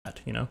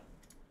that, you know?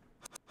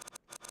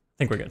 I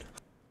think we're good.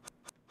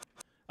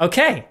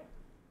 Okay.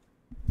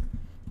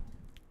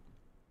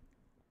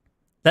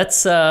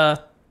 That's, the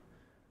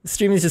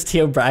stream is just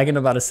Teo bragging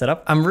about his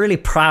setup. I'm really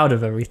proud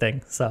of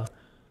everything, so,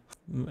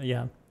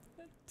 yeah.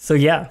 So,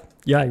 yeah,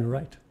 you're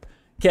right.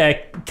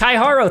 Okay, Kai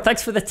Haro,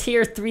 thanks for the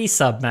tier 3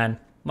 sub, man.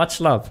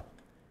 Much love.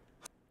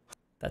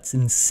 That's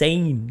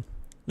insane.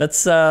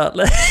 Let's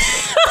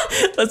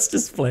let's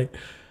just play.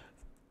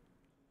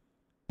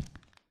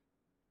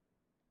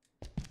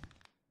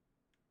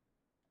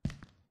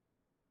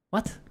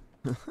 What?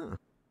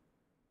 Let's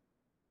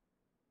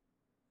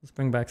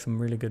bring back some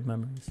really good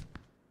memories.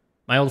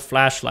 My old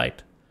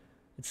flashlight.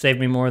 It saved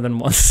me more than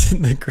once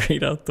in the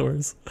great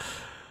outdoors.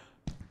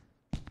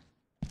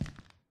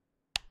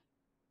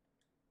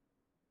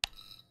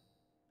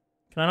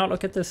 Can I not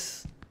look at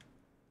this?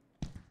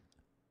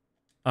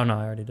 Oh no,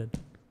 I already did.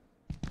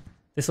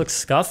 This looks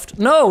scuffed?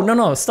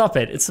 No, stop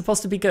it. It's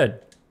supposed to be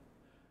good.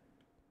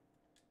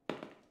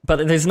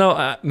 But there's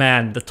no,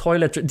 man, the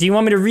toilet, do you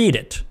want me to read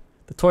it?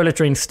 The toilet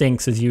drain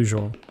stinks as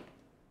usual.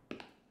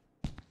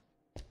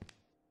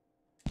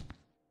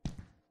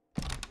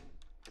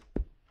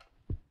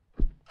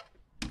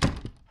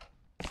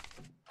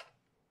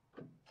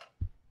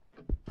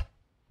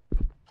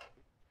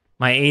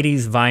 My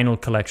 80s vinyl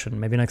collection.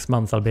 Maybe next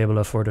month I'll be able to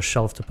afford a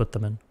shelf to put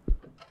them in.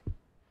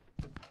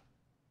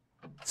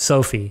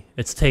 Sophie.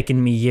 It's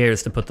taken me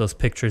years to put those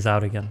pictures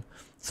out again.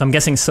 So I'm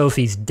guessing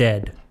Sophie's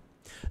dead.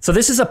 So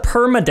this is a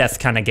permadeath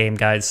kind of game,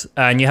 guys.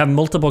 And you have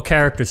multiple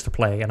characters to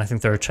play, and I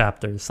think there are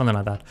chapters, something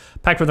like that.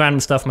 Packed with random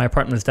stuff, my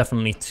apartment is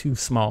definitely too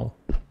small.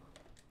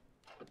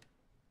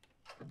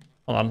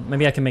 Hold on,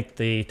 maybe I can make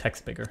the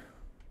text bigger.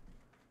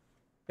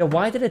 Yeah,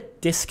 why did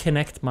it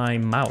disconnect my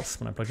mouse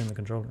when I plugged in the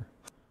controller?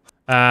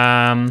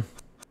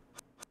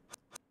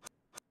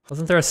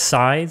 Wasn't there a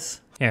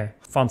size? Here,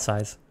 font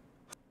size.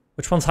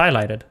 Which one's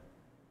highlighted?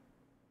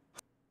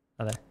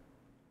 Oh, there.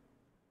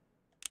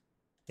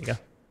 There you go.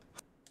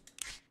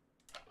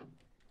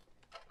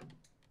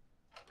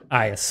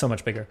 Ah, yes, so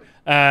much bigger.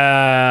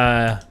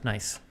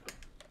 Nice.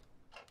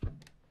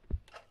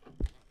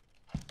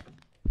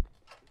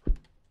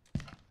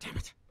 Damn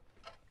it.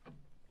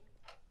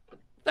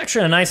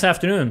 Actually, a nice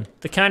afternoon.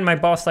 The kind my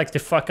boss likes to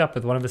fuck up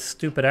with one of his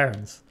stupid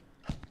errands.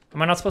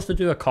 Am I not supposed to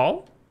do a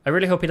call? I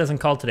really hope he doesn't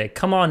call today.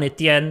 Come on,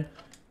 Etienne.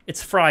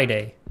 It's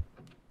Friday.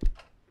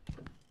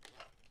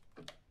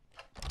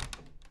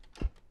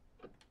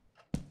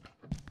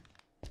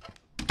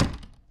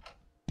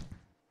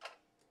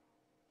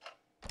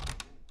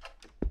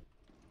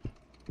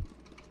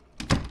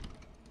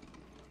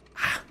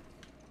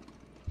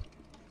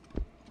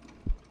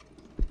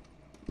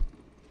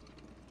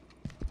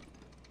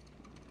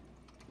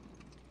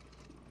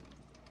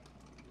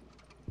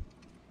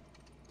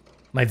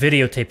 My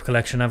videotape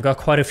collection. I've got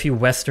quite a few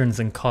westerns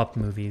and cop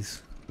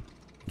movies.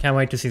 Can't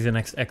wait to see the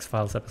next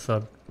X-Files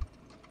episode.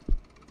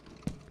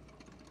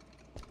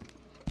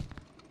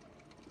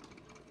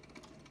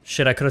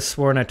 Shit, I could have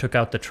sworn I took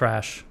out the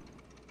trash.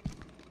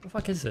 What the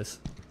fuck is this?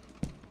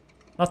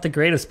 Not the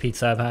greatest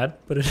pizza I've had,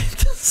 but it hit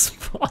the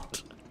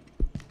spot.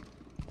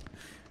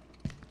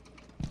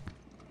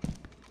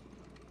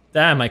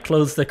 Damn, I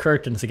closed the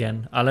curtains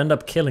again. I'll end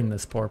up killing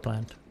this poor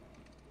plant.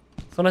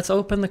 So let's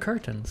open the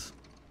curtains.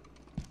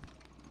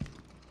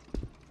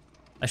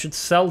 I should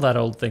sell that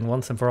old thing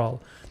once and for all.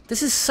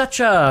 This is such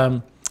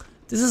a...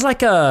 This is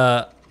like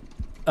a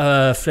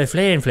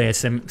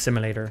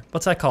simulator.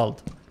 What's that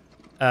called?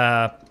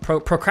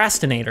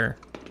 Procrastinator.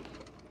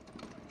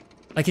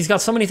 Like he's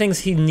got so many things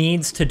he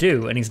needs to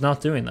do and he's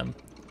not doing them.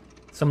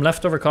 Some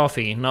leftover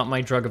coffee, not my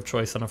drug of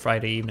choice on a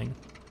Friday evening.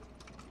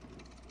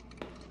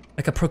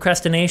 Like a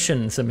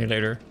procrastination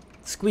simulator.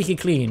 Squeaky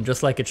clean,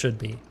 just like it should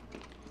be.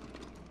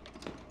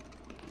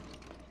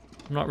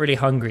 I'm not really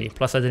hungry,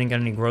 plus I didn't get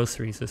any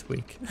groceries this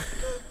week.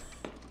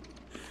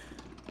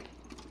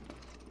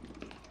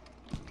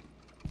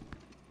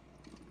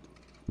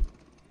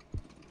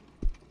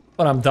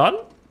 But I'm done?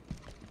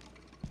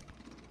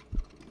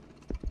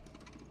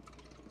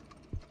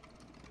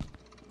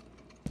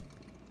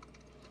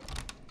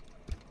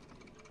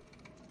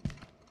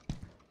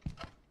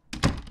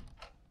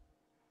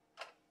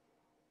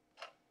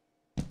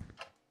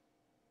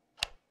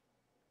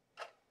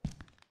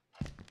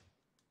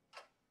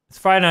 It's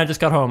Friday night, I just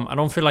got home. I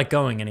don't feel like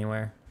going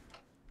anywhere.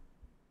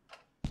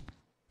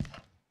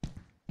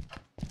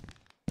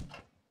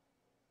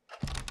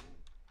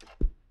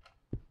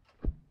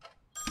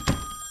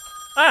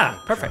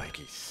 Ah, perfect.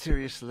 Crikey,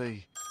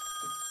 seriously?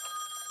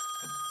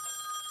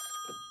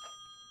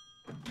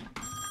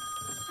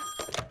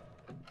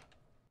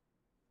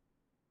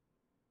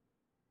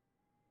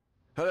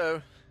 Hello?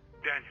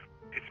 Daniel,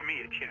 it's me,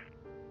 Etienne.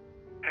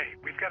 Hey,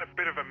 we've got a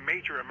bit of a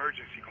major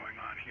emergency going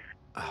on here.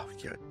 Oh,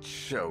 you're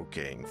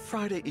joking.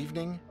 Friday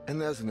evening, and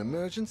there's an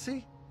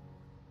emergency?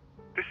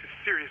 This is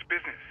serious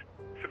business.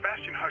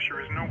 Sebastian Husher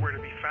is nowhere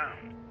to be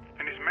found,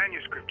 and his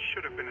manuscript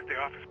should have been at the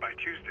office by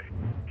Tuesday.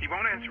 He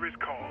won't answer his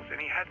calls, and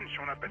he hasn't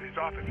shown up at his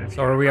office.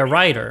 So are we a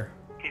writer?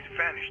 He's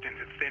vanished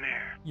into thin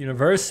air.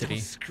 University.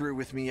 Don't screw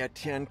with me,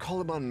 Etienne. Call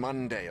him on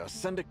Monday or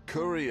send a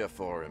courier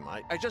for him.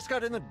 I just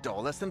got in the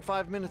door less than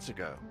 5 minutes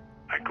ago.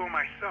 I go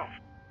myself,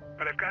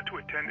 but I've got to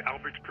attend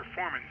Albert's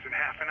performance in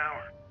half an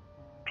hour.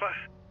 Plus,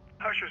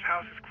 Husher's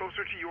house is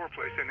closer to your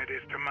place than it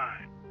is to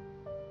mine.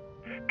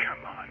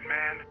 Come on,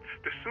 man.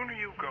 The sooner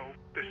you go,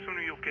 the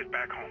sooner you'll get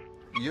back home.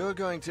 You're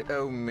going to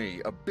owe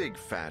me a big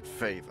fat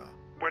favor.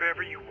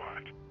 Whatever you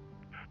want.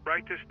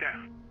 Write this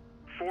down.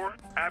 4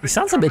 Abbott He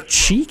sounds a bit Thomas Road,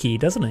 cheeky,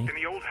 doesn't he? in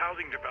the old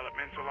housing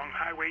developments along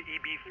Highway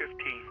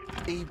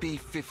EB-15.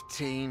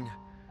 EB-15?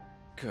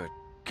 Good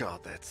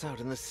God, that's out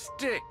in the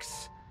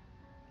sticks.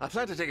 I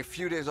plan to take a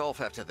few days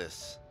off after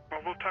this.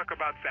 Well, we'll talk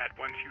about that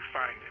once you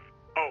find him.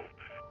 Oh,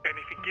 and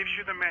if he gives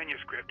you the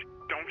manuscript,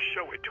 don't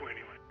show it to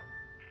anyone.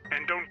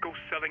 And don't go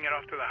selling it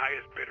off to the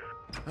highest bidder.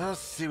 I'll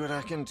see what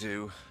I can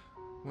do.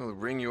 We'll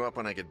ring you up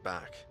when I get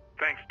back.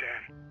 Thanks,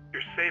 Dan.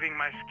 You're saving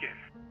my skin.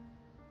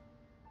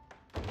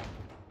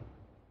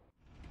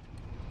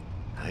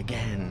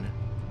 Again.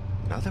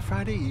 Another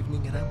Friday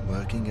evening and I'm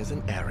working as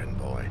an errand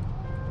boy.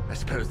 I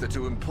suppose they're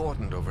too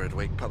important over at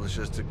Wake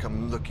Publishers to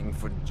come looking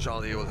for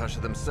jolly old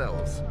Husher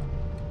themselves.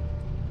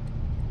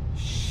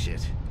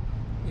 Shit.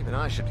 Even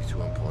I should be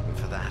too important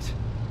for that.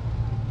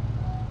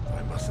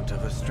 I mustn't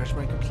overstretch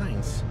my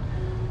complaints.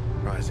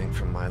 Rising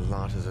from my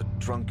lot as a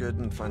drunkard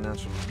and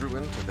financial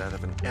ruin to that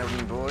of an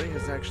errand boy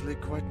is actually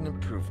quite an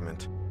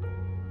improvement.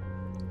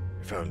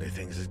 If only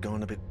things had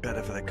gone a bit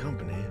better for the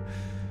company,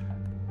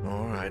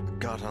 or I'd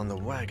got on the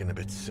wagon a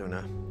bit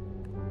sooner.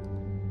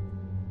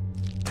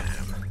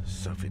 Damn,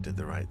 Sophie did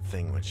the right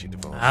thing when she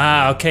divorced me.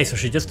 Ah, okay, so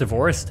she just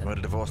divorced I him. would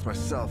have divorced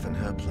myself in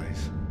her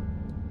place.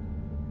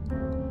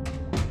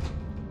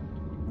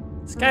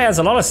 This guy has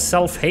a lot of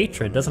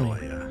self-hatred, doesn't he?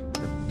 Lawyer,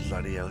 the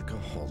bloody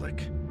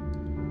alcoholic.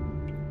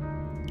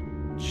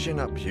 Chin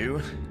up,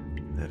 you.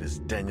 That is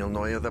Daniel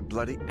Neuer, the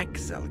bloody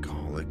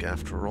ex-alcoholic,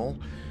 after all.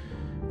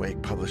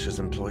 Wake Publishers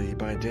employee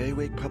by day,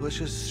 Wake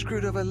Publishers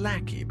screwed over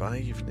lackey by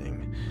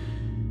evening.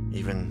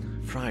 Even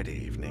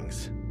Friday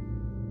evenings.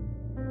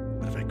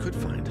 But if I could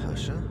find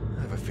Husher,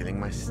 I have a feeling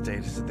my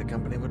status at the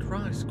company would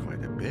rise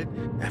quite a bit.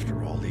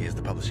 After all, he is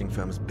the publishing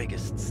firm's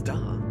biggest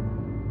star.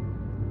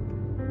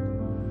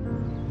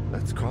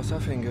 Let's cross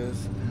our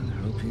fingers and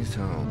hope he's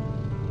home.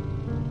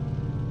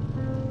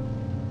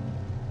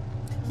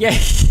 Yeah,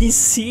 he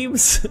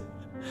seems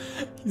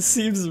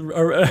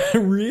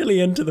really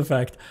into the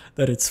fact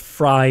that it's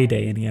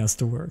Friday and he has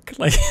to work.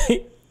 Like,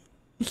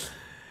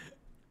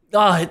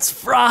 it's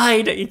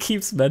Friday. He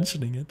keeps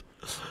mentioning it.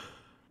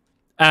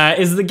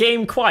 Is the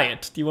game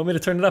quiet? Do you want me to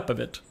turn it up a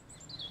bit?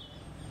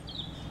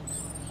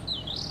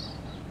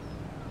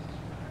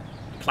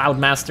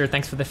 Cloudmaster,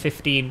 thanks for the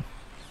 15.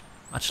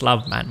 Much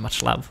love, man.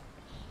 Much love.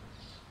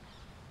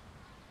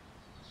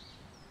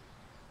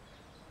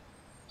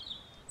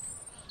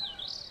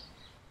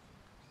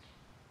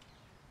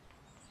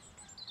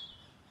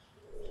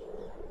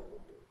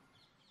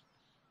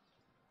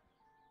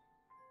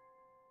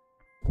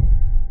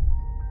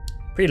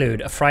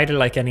 Prelude, a Friday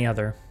like any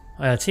other.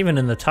 It's even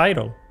in the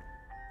title.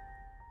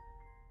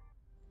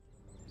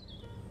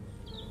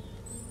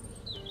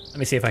 Let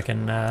me see if I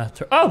can...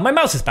 oh, my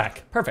mouse is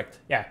back. Perfect.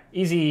 Yeah,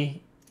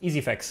 easy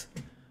fix.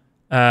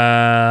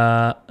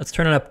 Let's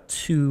turn it up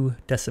 2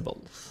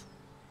 decibels.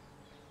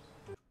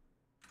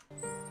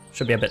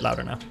 Should be a bit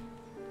louder now.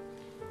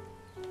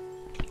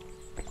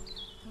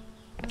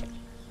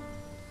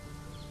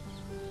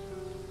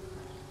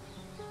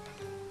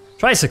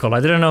 Tricycle, I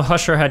didn't know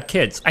Husher had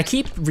kids. I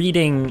keep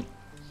reading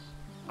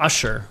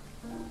Usher.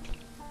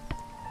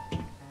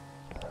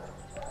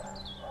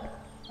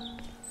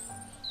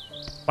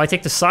 Why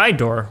take the side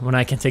door when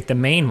I can take the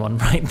main one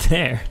right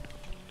there?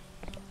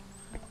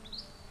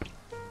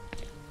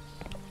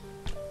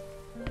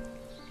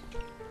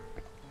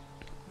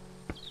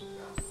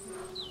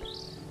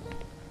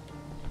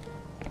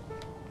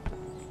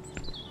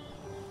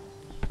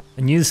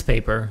 The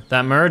newspaper.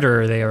 That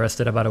murderer they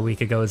arrested about a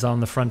week ago is on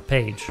the front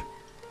page.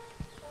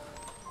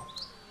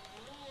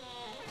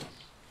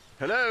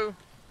 Hello?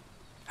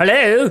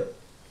 Hello?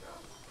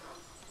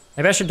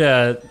 Maybe I should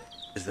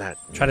Is that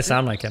try to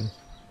sound like him.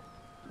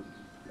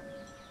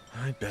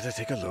 I'd better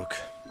take a look.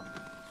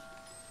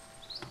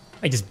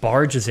 He just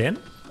barges in.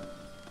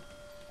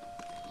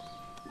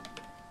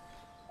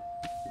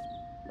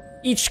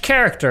 Each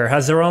character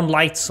has their own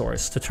light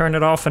source. To turn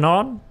it off and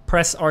on,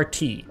 press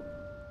RT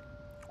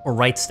or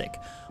right stick.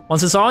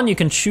 Once it's on, you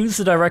can choose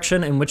the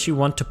direction in which you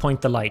want to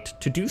point the light.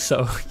 To do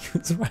so,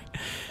 use right.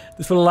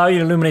 This will allow you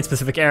to illuminate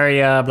specific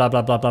area, blah,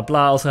 blah, blah, blah,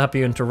 blah. Also help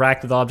you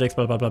interact with objects,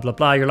 blah, blah, blah, blah,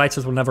 blah. Your light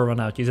source will never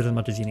run out. Use it as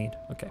much as you need.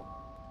 Okay.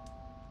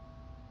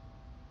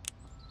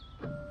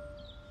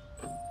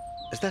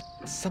 Is that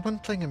someone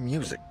playing a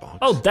music box?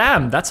 Oh,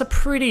 damn. That's a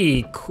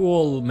pretty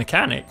cool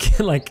mechanic.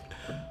 Like...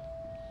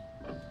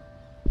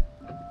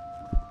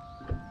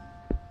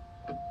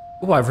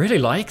 Oh, I really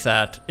like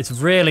that. It's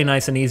really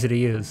nice and easy to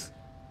use.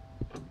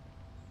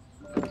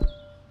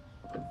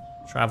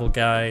 Travel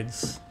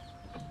guides.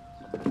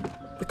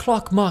 The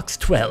clock marks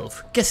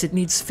 12. Guess it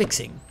needs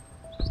fixing.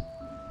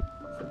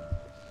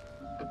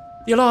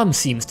 The alarm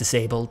seems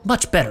disabled.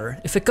 Much better.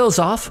 If it goes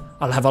off,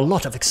 I'll have a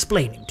lot of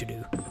explaining to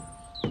do.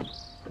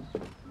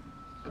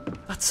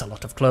 That's a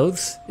lot of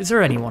clothes. Is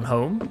there anyone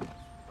home?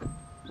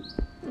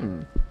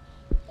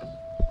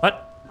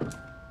 What?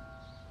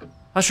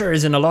 Usher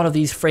is in a lot of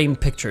these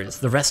framed pictures.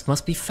 The rest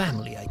must be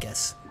family, I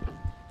guess.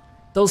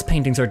 Those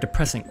paintings are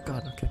depressing.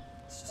 God, okay.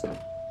 It's just...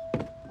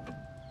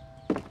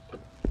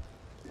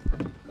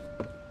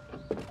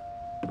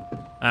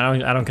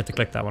 I don't get to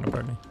click that one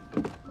apparently.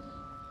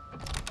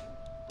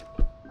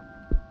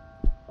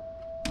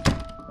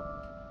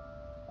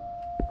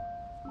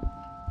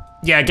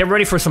 Yeah, get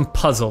ready for some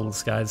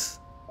puzzles, guys.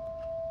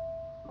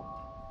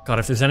 God,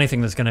 if there's anything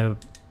that's gonna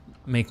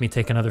make me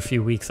take another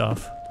few weeks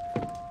off.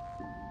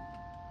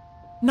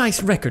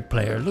 Nice record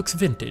player, looks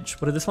vintage.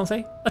 What did this one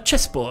say? A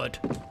chessboard.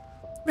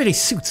 Really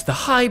suits the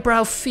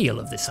highbrow feel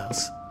of this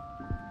house.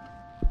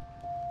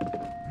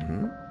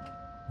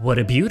 What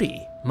a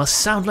beauty. Must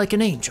sound like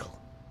an angel.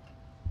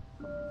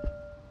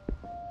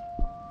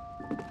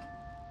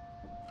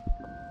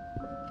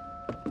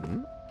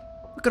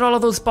 Look at all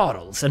of those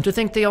bottles, and to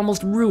think they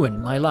almost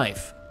ruined my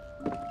life.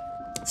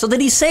 So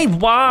did he say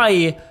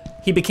why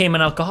he became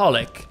an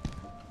alcoholic?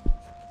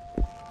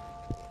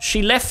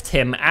 She left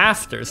him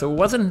after, so it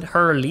wasn't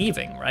her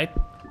leaving, right?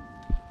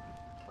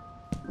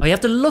 Oh, you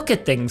have to look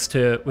at things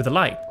with a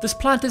light. This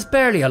plant is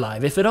barely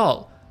alive, if at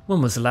all.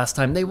 When was the last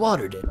time they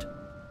watered it?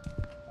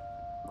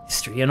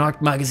 History and art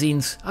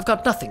magazines, I've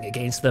got nothing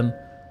against them,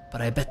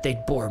 but I bet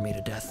they'd bore me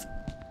to death.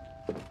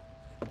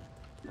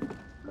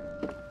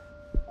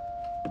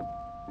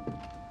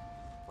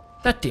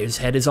 That deer's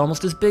head is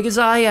almost as big as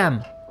I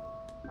am.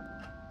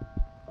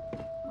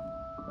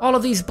 All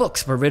of these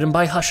books were written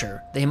by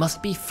Husher. They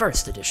must be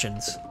first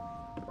editions.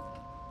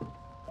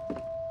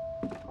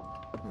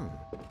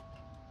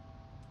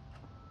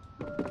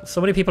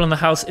 So many people in the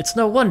house, it's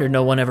no wonder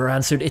no one ever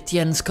answered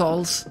Etienne's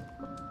calls.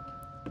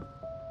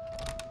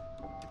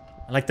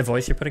 I like the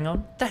voice you're putting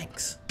on.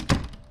 Thanks.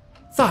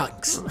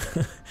 Thanks.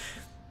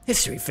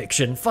 History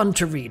fiction, fun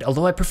to read,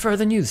 although I prefer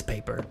the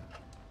newspaper.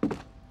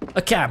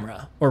 A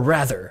camera, or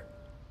rather,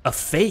 a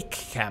fake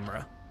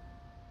camera.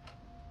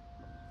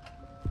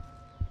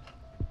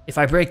 If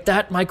I break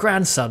that, my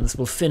grandsons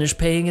will finish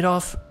paying it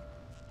off.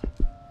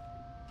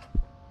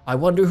 I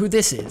wonder who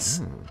this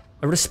is.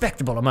 A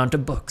respectable amount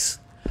of books.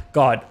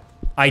 God,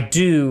 I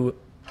do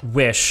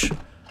wish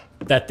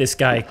that this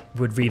guy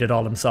would read it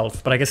all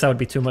himself, but I guess that would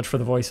be too much for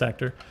the voice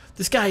actor.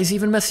 This guy is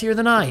even messier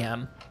than I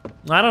am.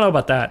 I don't know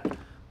about that.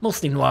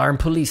 Mostly noir and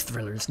police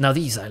thrillers. Now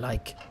these I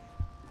like.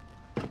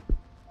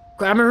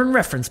 Grammar and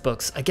reference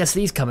books. I guess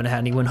these come in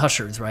handy when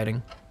Husher is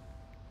writing.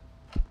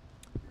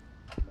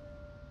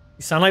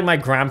 You sound like my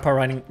grandpa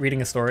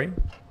reading a story.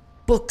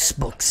 Books,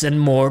 books, and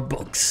more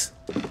books.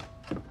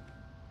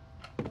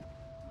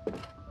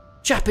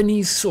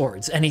 Japanese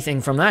swords.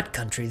 Anything from that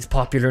country is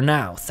popular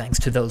now, thanks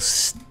to those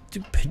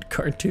stupid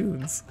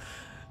cartoons.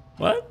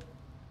 What?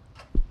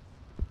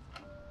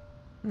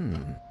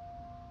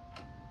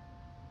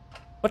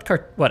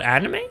 What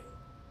anime?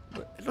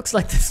 It looks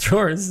like this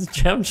drawer is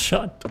jammed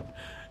shut.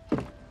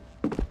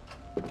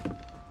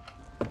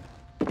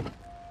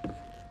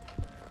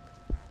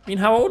 I mean,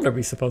 how old are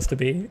we supposed to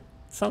be?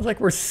 Sounds like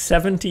we're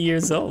 70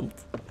 years old.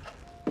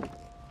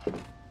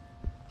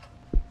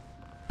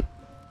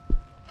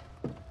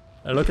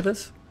 Look at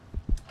this.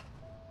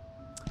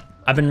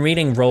 I've been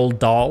reading Roald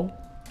Dahl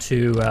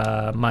to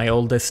my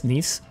oldest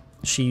niece.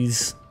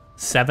 She's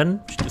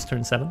 7. She just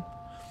turned 7.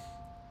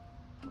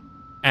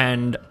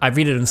 And I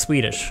read it in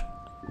Swedish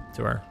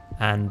to her,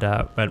 and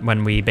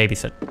when we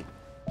babysit.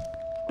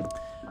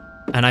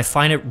 And I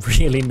find it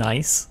really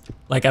nice.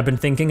 Like, I've been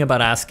thinking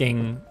about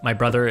asking my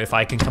brother if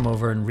I can come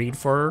over and read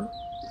for her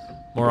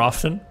more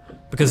often,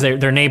 because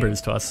they're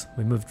neighbors to us.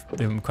 We moved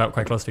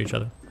quite close to each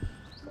other.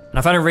 And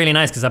I find it really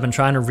nice because I've been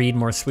trying to read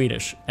more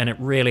Swedish, and it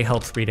really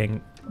helps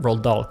reading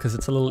Roald Dahl because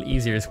it's a little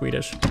easier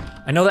Swedish.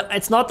 I know that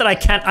it's not that I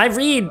can't. I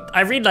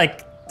read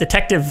like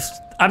detectives.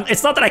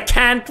 It's not that I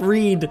can't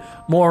read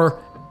more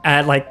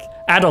like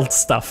adult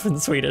stuff in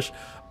Swedish,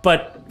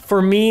 but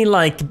for me,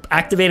 like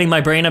activating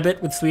my brain a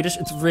bit with Swedish,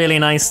 it's really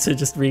nice to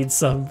just read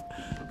some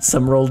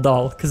Roald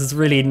Dahl because it's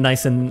really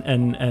nice and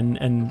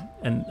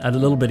a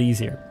little bit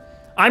easier.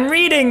 I'm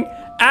reading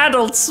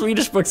adult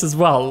Swedish books as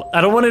well. I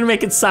don't want to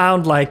make it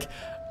sound like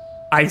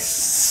I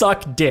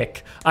suck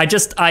dick.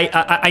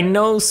 I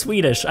know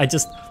Swedish.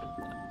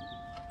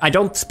 I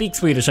don't speak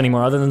Swedish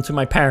anymore other than to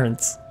my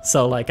parents.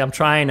 So like I'm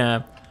trying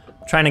to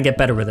get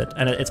better with it,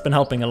 and it's been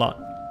helping a lot.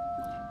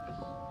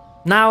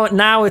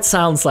 Now it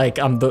sounds like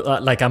I'm a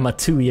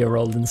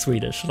 2-year-old in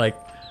Swedish. Like,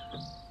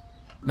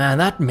 man,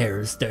 that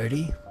mirror's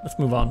dirty. Let's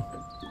move on.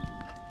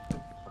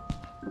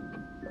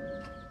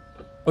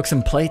 Books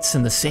and plates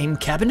in the same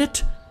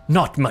cabinet?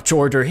 Not much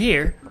order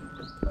here.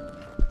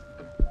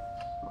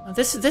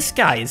 This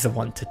guy is the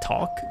one to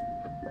talk.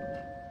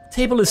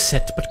 Table is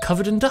set but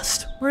covered in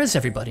dust. Where is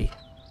everybody?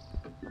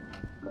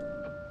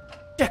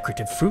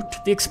 Decorative fruit,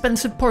 the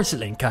expensive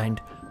porcelain kind.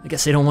 I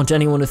guess they don't want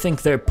anyone to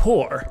think they're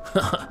poor.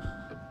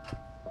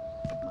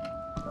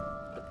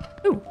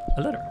 Ooh,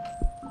 a letter.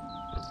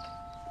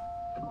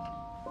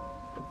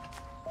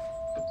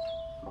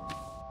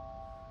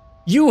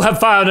 You have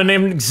found an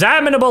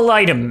examinable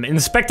item.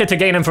 Inspect it to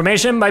gain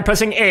information by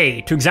pressing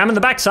A. To examine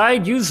the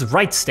backside, use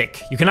right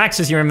stick. You can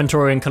access your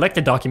inventory and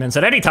collected documents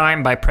at any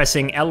time by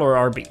pressing L or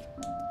RB.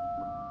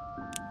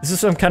 Is this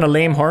some kind of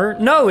lame horror?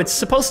 No, it's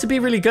supposed to be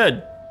really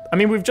good. I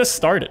mean, we've just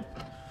started.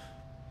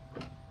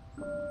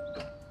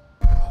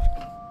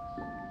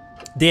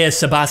 Dear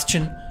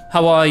Sebastian,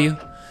 how are you?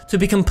 To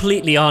be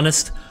completely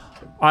honest,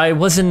 I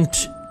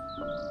wasn't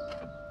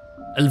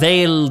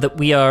avail that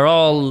we are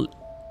all...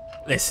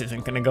 This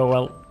isn't gonna go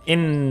well.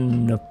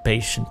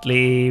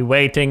 Impatiently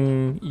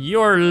waiting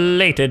your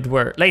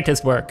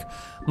latest work.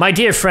 My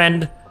dear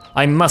friend,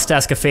 I must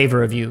ask a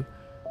favor of you.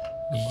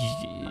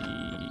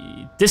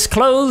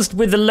 Disclosed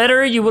with the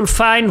letter, you will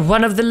find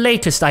one of the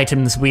latest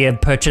items we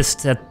have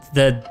purchased at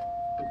the...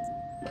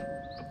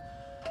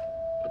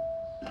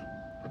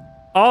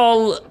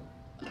 All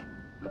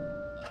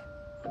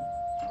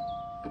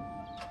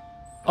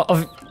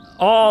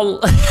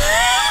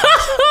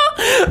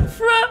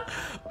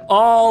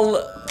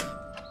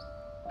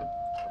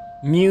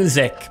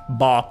music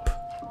bop.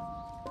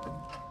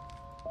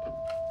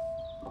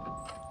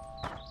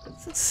 What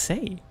does it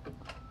say?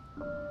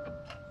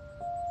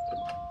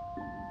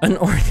 An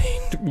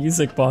ornate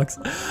music box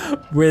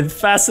with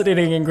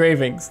fascinating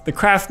engravings. The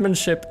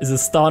craftsmanship is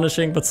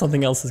astonishing, but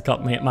something else has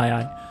caught my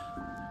eye.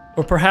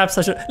 Or perhaps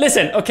I should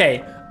listen.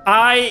 Okay,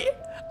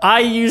 I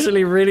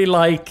usually really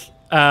like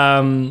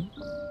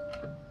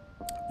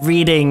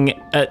reading,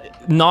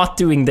 not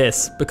doing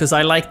this because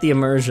I like the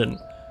immersion.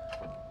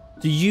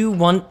 Do you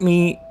want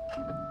me?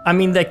 I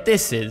mean, like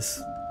this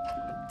is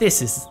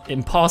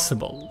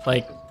impossible.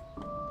 Like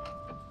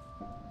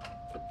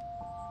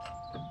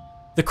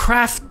the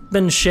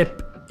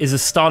craftsmanship is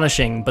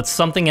astonishing, but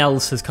something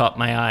else has caught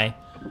my eye.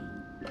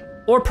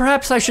 Or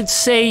perhaps I should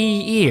say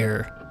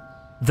ear.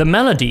 The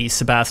melody,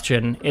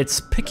 Sebastian, it's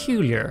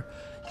peculiar.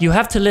 You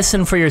have to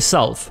listen for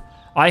yourself.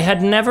 I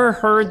had never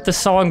heard the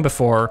song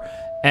before,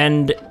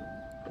 and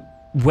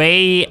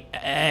Wei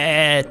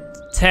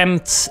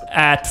attempts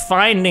at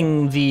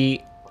finding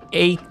the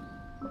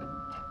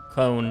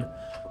icon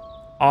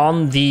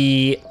on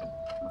the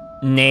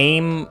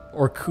name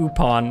or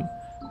coupon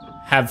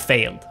have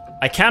failed.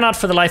 I cannot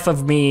for the life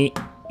of me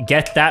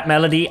get that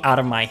melody out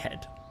of my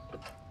head.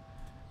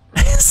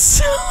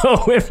 So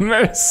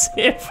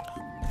immersive.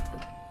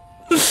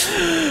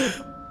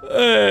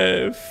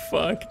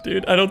 Fuck,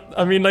 dude.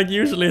 I mean, like,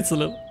 usually it's a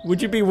little...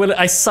 Would you be willing...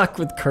 I suck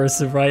with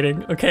cursive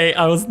writing, okay?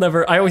 I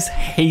always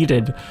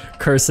hated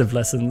cursive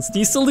lessons. Do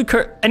you still do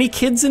any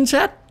kids in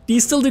chat? Do you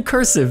still do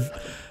cursive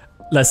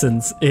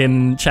lessons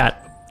in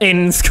chat?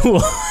 In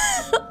school?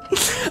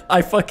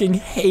 I fucking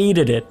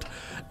hated it.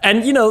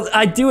 And, you know,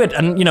 I do it,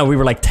 and, you know, we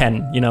were like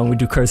 10, you know, we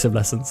do cursive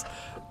lessons.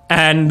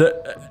 And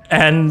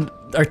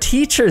our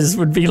teachers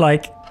would be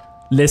like,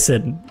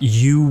 listen,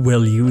 you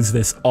will use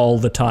this all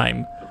the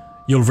time.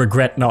 You'll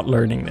regret not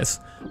learning this.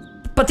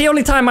 But the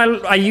only time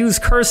I use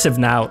cursive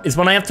now is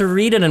when I have to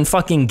read it in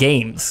fucking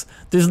games.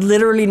 There's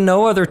literally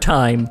no other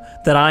time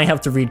that I have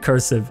to read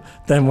cursive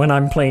than when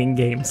I'm playing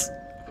games.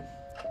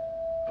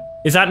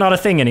 Is that not a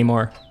thing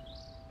anymore?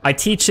 I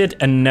teach it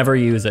and never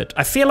use it.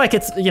 I feel like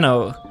it's, you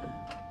know...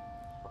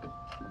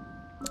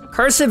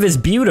 Cursive is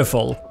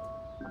beautiful,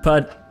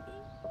 but...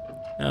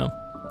 No.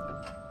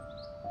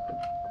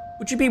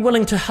 Would you be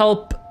willing to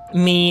help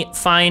me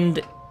find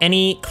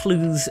any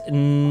clues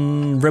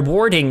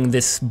rewarding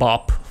this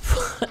bop?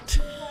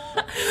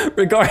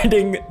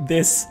 Regarding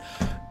this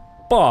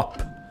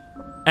bop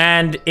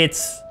and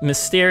its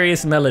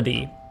mysterious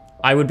melody,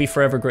 I would be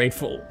forever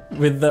grateful.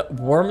 With the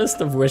warmest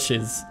of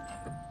wishes.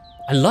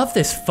 I love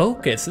this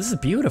focus. This is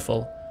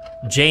beautiful.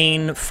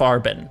 Jane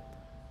Farben.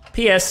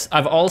 P.S.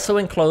 I've also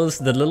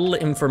enclosed the little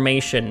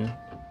information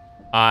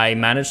I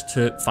managed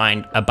to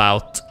find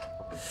about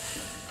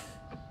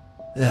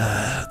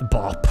the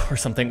bop or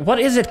something. What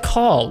is it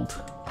called?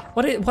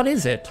 What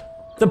is it?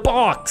 The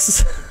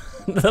box.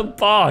 The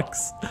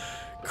box.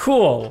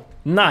 Cool.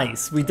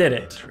 Nice. We did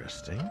it.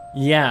 Interesting.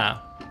 Yeah.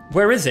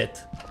 Where is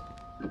it?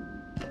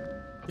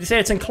 Did you say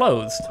it's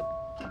enclosed?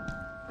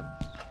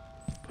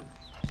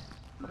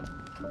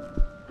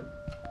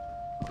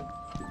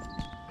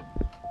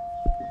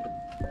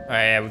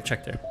 Alright, yeah, we've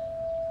checked there.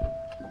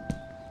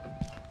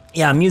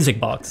 Yeah, music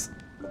box.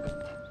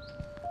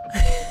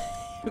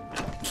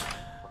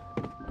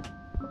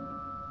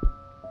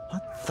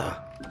 What the?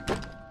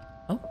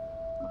 Oh.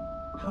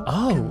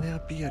 How can there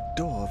be a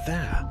door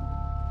there?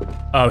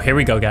 Oh, here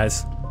we go,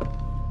 guys.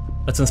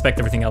 Let's inspect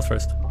everything else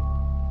first.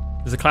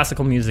 There's a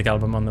classical music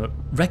album on the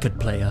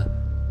record player.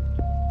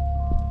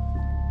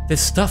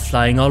 There's stuff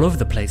lying all over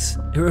the place.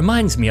 It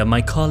reminds me of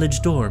my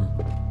college dorm.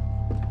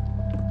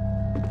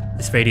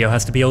 This radio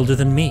has to be older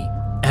than me.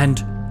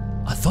 And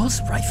are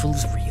those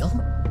rifles real?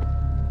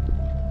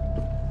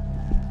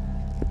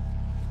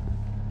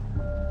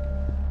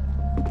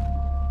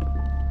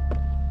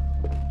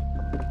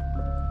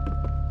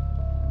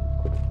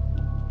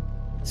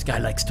 This guy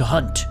likes to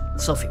hunt.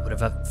 Sophie would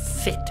have a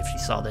fit if she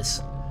saw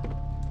this.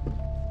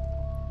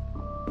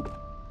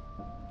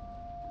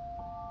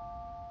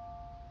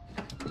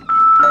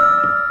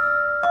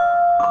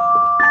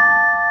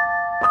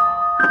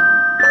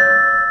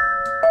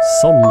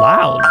 so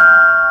loud.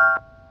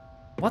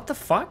 What the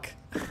fuck?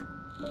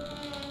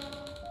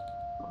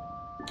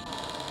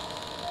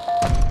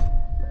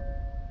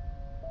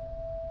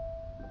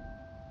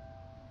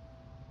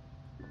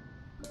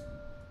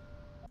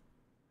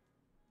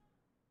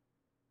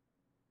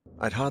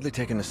 I'd hardly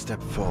taken a step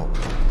forward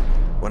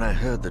when I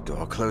heard the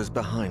door close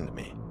behind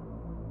me.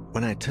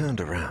 When I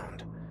turned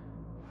around,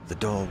 the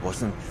door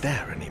wasn't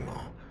there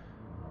anymore,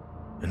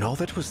 and all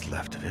that was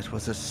left of it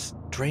was a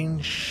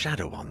strange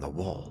shadow on the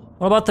wall.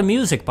 What about the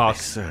music I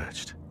box?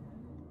 searched.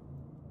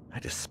 I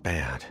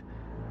despaired.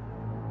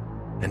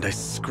 And I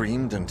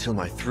screamed until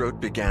my throat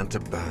began to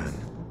burn.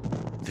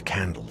 The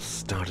candles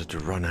started to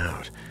run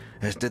out,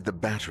 as did the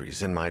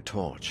batteries in my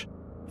torch.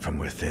 From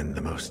within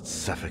the most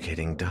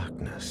suffocating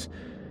darkness,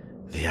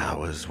 the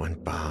hours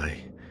went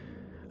by,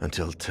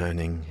 until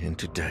turning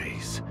into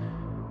days,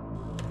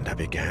 and I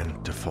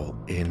began to fall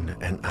in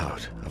and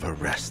out of a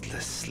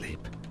restless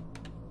sleep.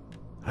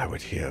 I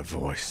would hear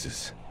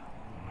voices,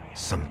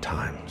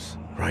 sometimes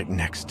right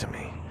next to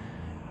me,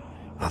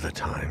 other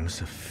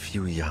times a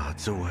few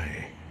yards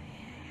away.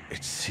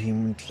 It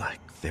seemed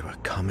like they were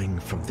coming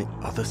from the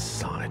other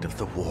side of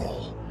the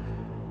wall.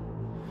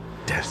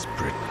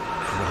 Desperate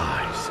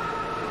cries,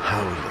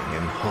 howling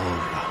in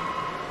horror,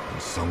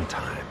 and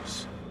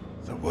sometimes,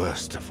 the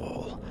worst of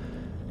all,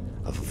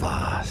 a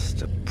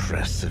vast,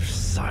 oppressive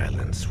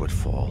silence would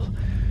fall,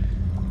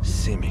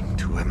 seeming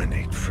to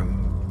emanate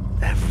from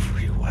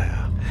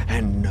everywhere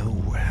and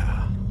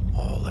nowhere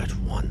all at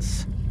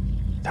once.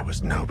 There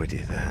was nobody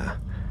there,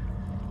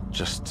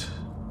 just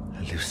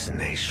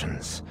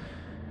hallucinations,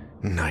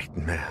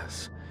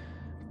 nightmares,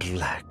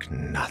 black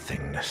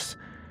nothingness,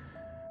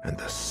 and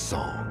the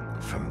song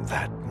from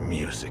that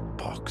music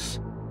box.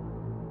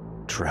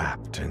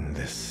 Trapped in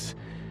this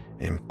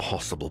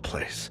impossible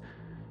place,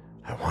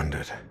 I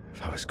wondered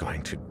if I was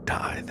going to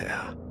die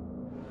there.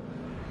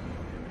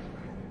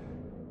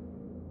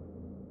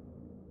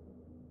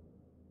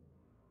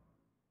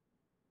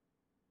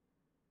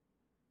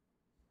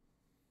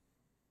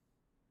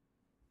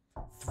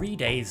 Three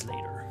days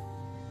later.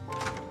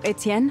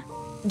 Etienne,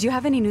 do you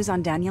have any news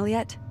on Daniel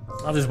yet?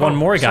 Oh, there's one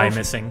more guy Sophie.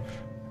 missing.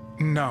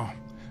 No.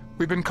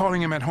 We've been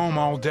calling him at home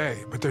all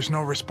day, but there's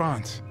no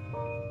response.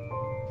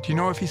 Do you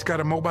know if he's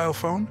got a mobile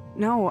phone?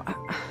 No,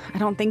 I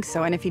don't think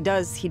so. And if he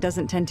does, he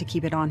doesn't tend to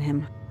keep it on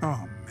him.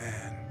 Oh,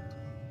 man.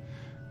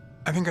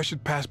 I think I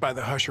should pass by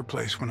the Husher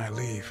place when I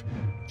leave,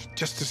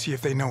 just to see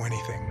if they know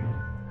anything.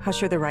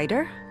 Husher the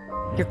writer?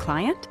 Your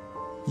client?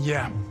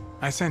 Yeah,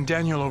 I sent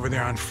Daniel over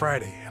there on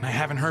Friday, and I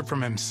haven't heard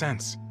from him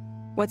since.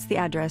 What's the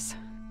address?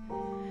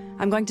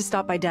 I'm going to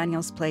stop by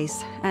Daniel's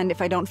place, and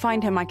if I don't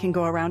find him, I can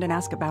go around and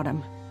ask about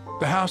him.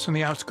 The house on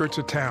the outskirts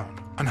of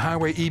town, on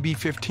Highway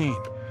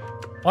EB-15.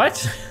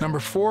 What? Number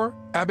 4,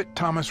 Abbott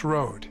Thomas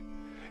Road.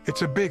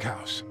 It's a big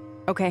house.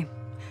 Okay,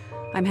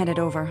 I'm headed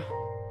over.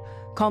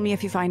 Call me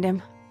if you find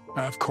him.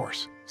 Of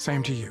course.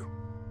 Same to you.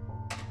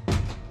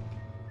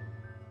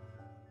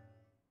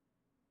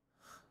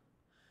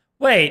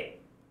 Wait.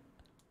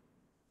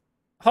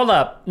 Hold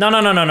up. No.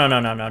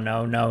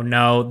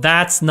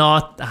 That's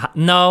not...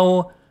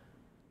 No.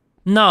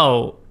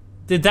 No.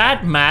 Did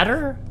that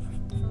matter?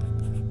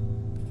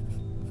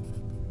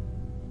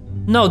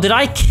 No, did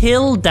I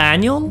kill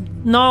Daniel?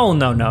 No.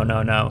 No,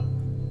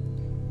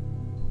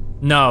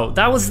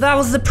 that was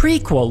the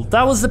prequel.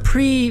 That was the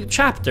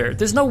pre-chapter.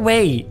 There's no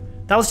way.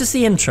 That was just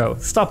the intro.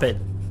 Stop it.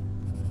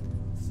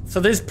 So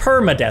there's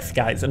permadeath,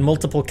 guys, and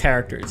multiple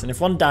characters. And if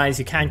one dies,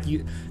 you can't...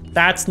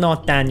 That's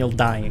not Daniel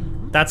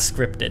dying. That's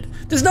scripted.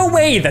 There's no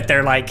way that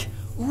they're like,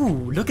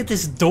 ooh, look at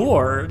this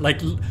door. Like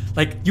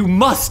you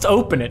must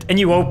open it. And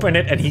you open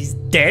it and he's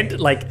dead.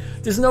 Like,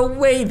 there's no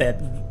way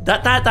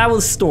that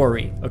was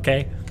story,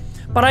 okay?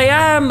 But I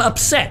am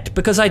upset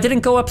because I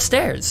didn't go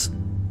upstairs.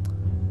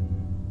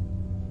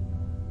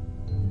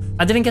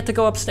 I didn't get to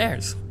go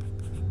upstairs.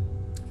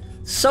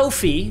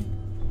 Sophie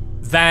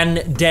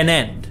Van Den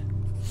End.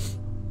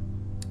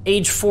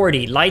 Age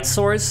 40, light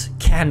source,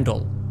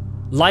 candle.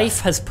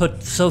 Life has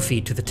put Sophie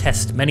to the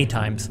test many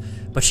times,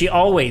 but she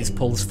always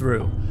pulls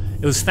through.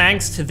 It was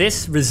thanks to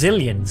this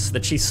resilience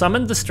that she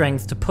summoned the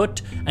strength to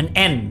put an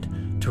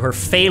end to her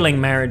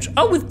failing marriage.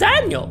 Oh, with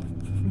Daniel.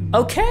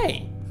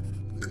 Okay.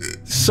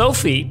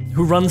 Sophie,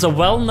 who runs a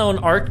well-known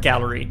art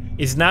gallery,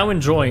 is now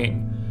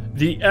enjoying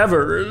the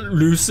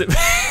ever-elusive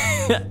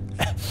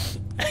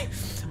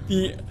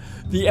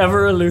the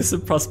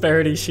ever-elusive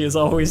prosperity she has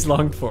always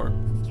longed for.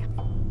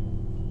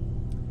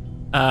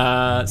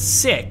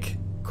 Sick.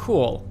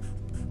 Cool.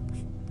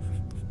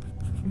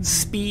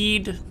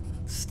 Speed,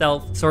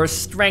 stealth, so her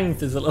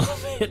strength is a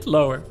little bit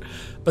lower.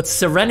 But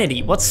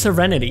serenity, what's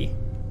serenity?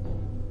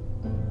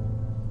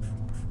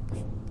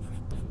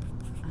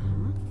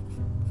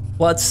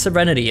 What's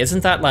serenity?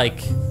 Isn't that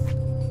like,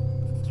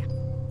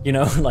 you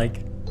know, like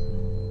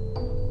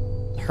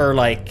her,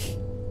 like,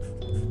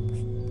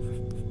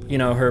 you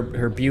know,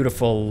 her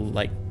beautiful,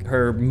 like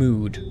her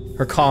mood,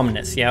 her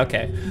calmness. Yeah,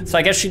 okay. So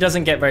I guess she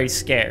doesn't get very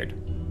scared.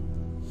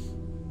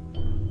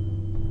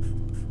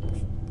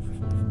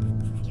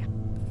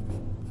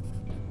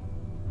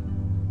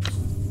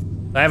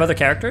 Do I have other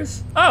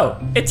characters? Oh,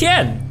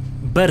 Etienne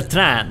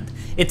Bertrand.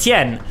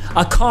 Etienne,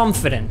 a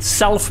confident,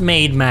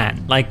 self-made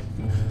man, like,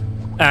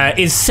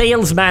 is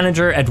sales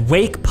manager at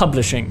Wake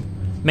Publishing,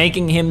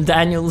 making him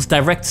Daniel's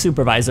direct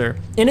supervisor.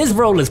 In his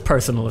role as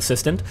personal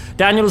assistant,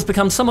 Daniel has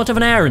become somewhat of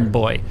an errand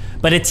boy,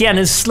 but Etienne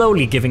is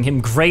slowly giving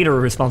him greater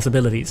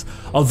responsibilities.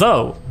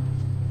 Although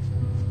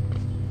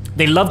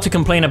they love to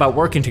complain about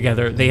working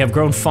together, they have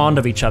grown fond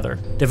of each other,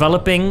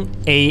 developing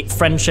a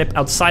friendship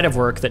outside of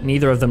work that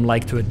neither of them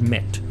like to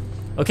admit.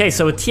 Okay,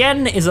 so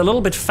Etienne is a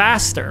little bit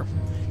faster.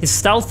 His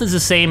stealth is the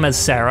same as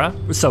Sarah,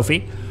 or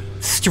Sophie.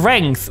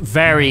 Strength,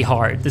 very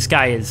hard. This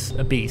guy is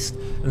a beast.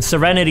 And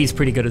Serenity's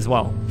pretty good as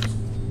well.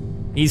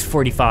 He's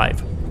 45.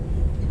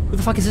 Who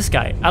the fuck is this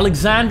guy?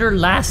 Alexander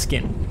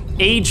Laskin,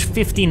 age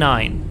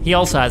 59. He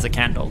also has a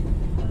candle.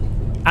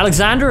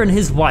 Alexander and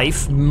his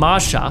wife,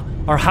 Masha,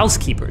 are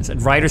housekeepers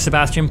at writer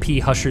Sebastian P.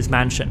 Huscher's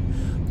mansion.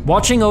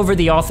 Watching over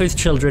the author's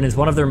children is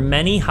one of their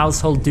many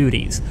household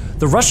duties.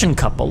 The Russian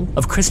couple,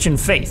 of Christian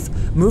faith,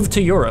 moved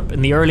to Europe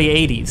in the early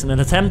 80s in an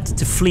attempt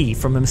to flee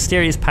from a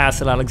mysterious past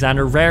that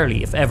Alexander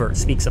rarely, if ever,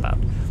 speaks about.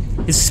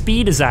 His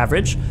speed is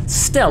average,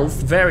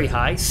 stealth very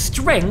high,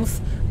 strength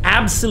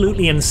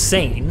absolutely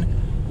insane,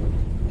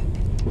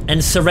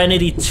 and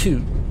serenity 2.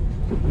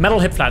 Metal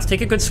hip flask. Take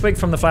a good swig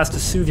from the flask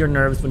to soothe your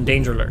nerves when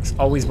danger lurks.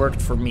 Always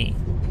worked for me.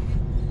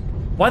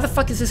 Why the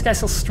fuck is this guy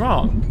so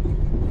strong?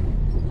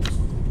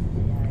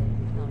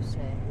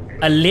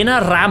 Elena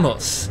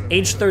Ramos,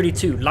 age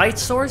 32. Light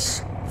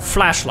source,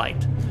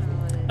 flashlight.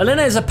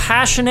 Elena is a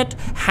passionate,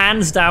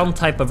 hands-down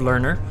type of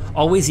learner,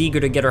 always eager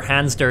to get her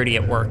hands dirty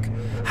at work.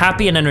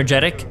 Happy and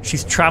energetic,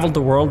 she's traveled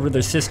the world with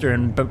her sister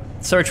in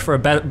search for a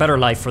better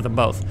life for them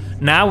both.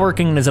 Now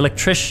working as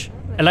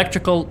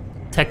electrical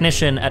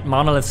technician at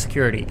Monolith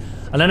Security.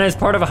 Elena is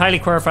part of a highly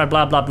qualified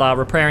blah blah blah,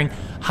 repairing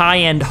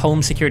high-end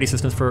home security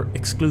systems for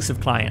exclusive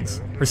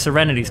clients. Her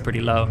serenity is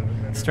pretty low.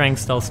 Strength,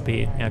 stealth,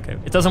 speed. Yeah, okay.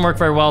 It doesn't work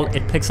very well.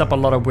 It picks up a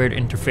lot of weird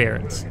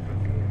interference.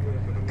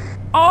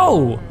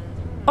 Oh!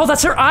 Oh,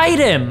 that's her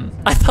item!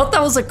 I thought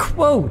that was a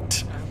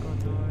quote.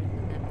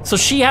 So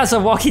she has a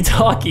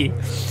walkie-talkie.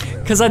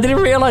 Because I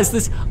didn't realize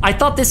this. I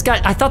thought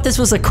this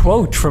was a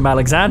quote from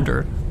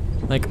Alexander.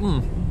 Like,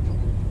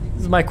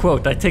 this is my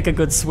quote. I take a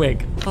good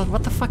swig. But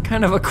what the fuck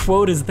kind of a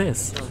quote is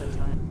this?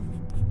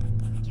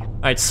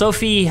 Alright,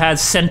 Sophie has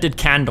scented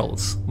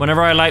candles.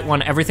 Whenever I light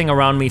one, everything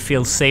around me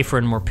feels safer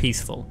and more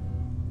peaceful.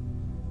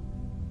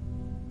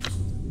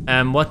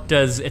 What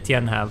does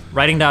Etienne have?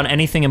 Writing down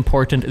anything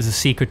important is a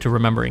secret to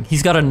remembering.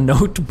 He's got a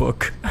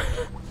notebook.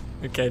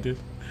 Okay, dude.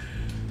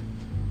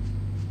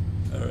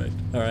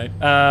 Alright.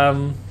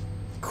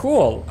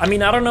 Cool. I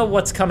mean, I don't know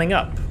what's coming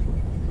up.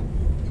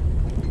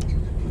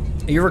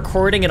 Are you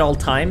recording at all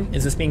time?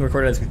 Is this being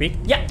recorded as we speak?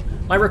 Yeah,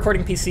 my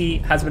recording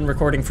PC has been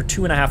recording for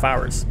 2.5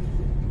 hours.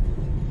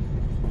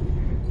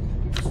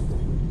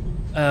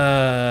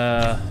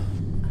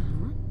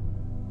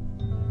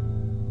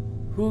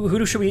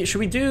 Should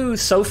we do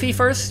Sophie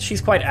first?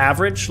 She's quite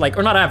average, like,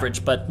 or not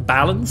average, but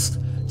balanced.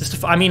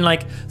 I mean,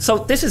 like, so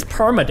this is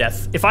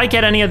permadeath. If I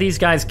get any of these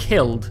guys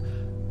killed,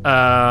 if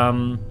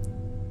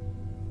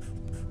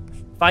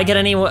I get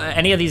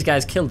any of these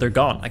guys killed, they're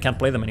gone. I can't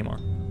play them anymore.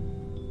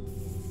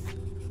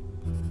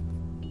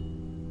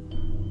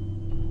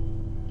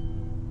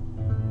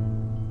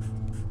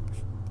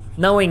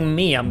 Knowing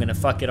me, I'm gonna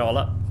fuck it all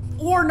up.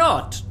 Or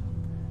not.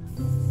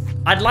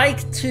 I'd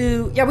like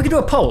to... Yeah, we could do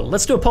a poll.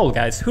 Let's do a poll,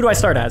 guys. Who do I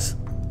start as?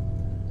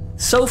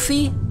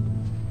 Sophie,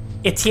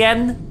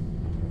 Etienne,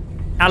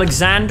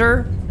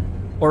 Alexander,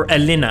 or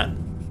Elena?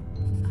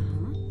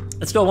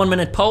 Let's do a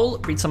 1-minute poll.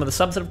 Read some of the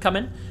subs that have come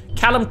in.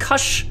 Callum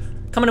Cush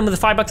coming in with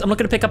the $5. I'm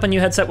looking to pick up a new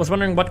headset. Was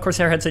wondering what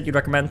Corsair headset you'd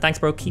recommend. Thanks,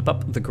 bro. Keep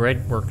up the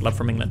great work. Love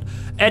from England.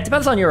 It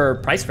depends on your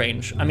price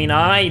range. I mean,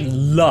 I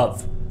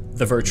love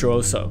the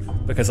Virtuoso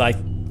because I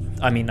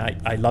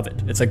love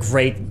it. It's a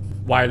great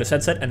wireless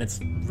headset and it's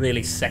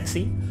really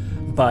sexy,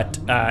 but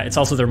it's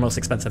also their most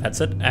expensive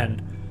headset and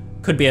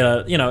could be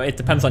it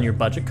depends on your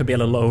budget. Could be a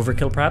little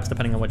overkill perhaps,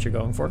 depending on what you're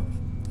going for.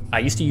 I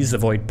used to use the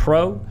Void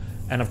Pro,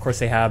 and of course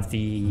they have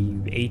the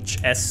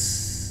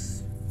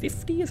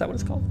HS50, is that what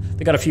it's called?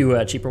 They got a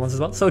few cheaper ones as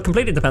well. So it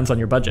completely depends on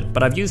your budget,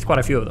 but I've used quite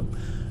a few of them.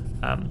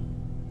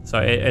 So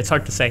it's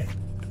hard to say,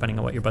 depending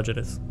on what your budget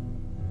is.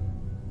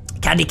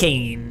 Candy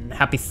Cane,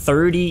 happy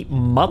 30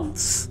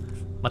 months.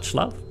 Much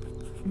love.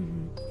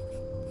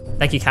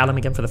 Thank you, Callum,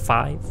 again for the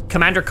 5.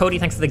 Commander Cody,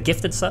 thanks for the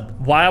gifted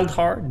sub.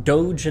 Wildheart,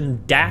 Doge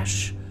and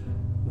Dash,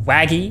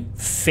 Waggy,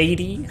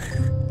 Fady.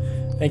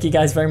 Thank you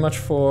guys very much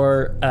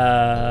for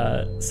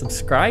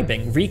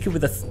subscribing. Riku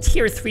with a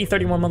tier 3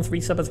 31-month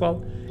resub as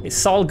well. It's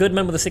Saul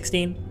Goodman with a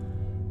 16.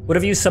 Would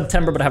have used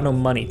September, but I have no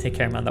money. Take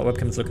care, man. That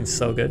webcam is looking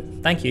so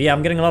good. Thank you. Yeah,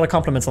 I'm getting a lot of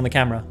compliments on the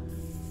camera.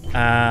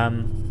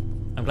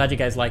 I'm glad you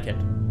guys like it.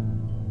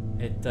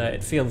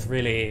 It feels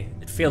very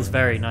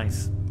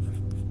nice.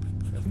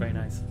 Very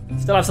nice.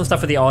 Still have some stuff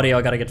for the audio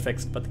I gotta get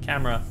fixed, but the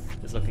camera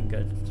is looking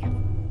good.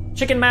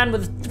 Chicken Man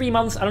with 3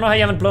 months. I don't know how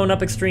you haven't blown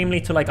up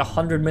extremely to like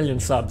 100 million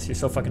subs. You're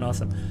so fucking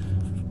awesome.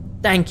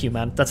 Thank you,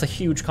 man. That's a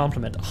huge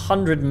compliment.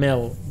 100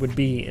 mil would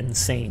be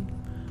insane.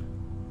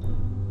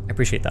 I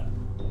appreciate that.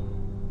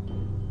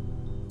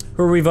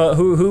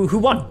 Who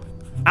won?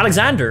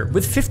 Alexander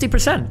with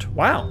 50%.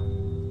 Wow.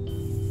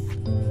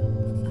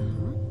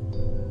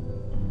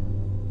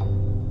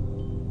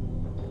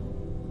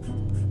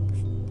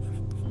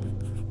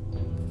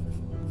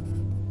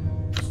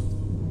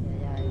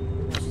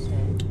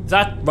 Is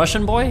that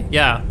Russian boy?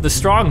 Yeah, the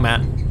strong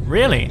man.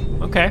 Really?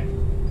 Okay.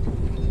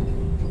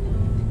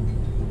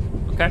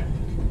 Okay.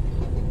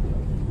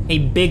 Hey,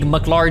 big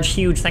McLarge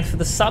huge, thanks for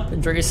the sub.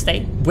 Enjoy your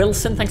stay.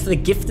 Wilson, thanks for the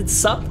gifted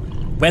sub.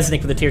 Wesnick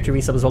with the tier 2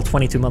 resub as well,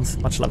 22 months.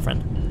 Much love,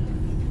 friend.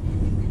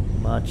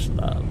 Much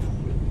love.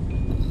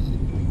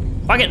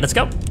 Fuck it, let's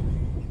go.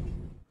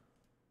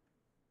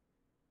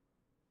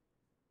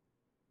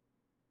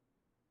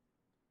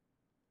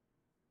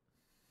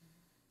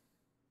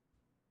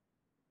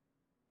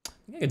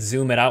 I could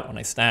zoom it out when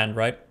I stand,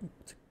 right?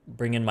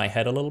 Bring in my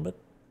head a little bit.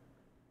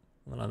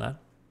 Like that.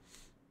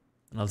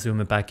 And I'll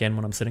zoom it back in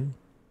when I'm sitting.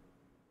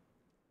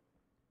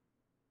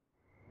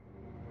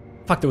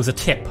 Fuck, there was a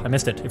tip. I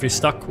missed it. If you're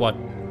stuck, what?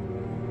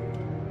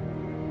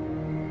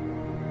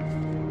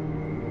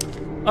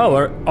 Oh,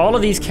 are all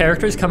of these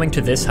characters coming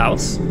to this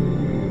house?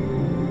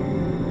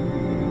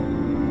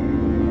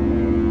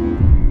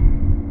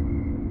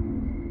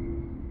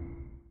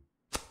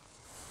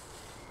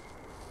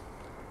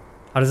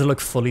 How does it look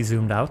fully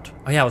zoomed out?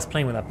 Oh yeah, I was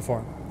playing with that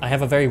before. I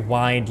have a very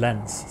wide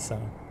lens, so...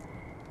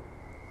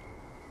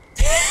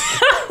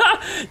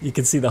 You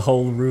can see the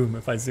whole room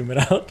if I zoom it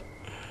out.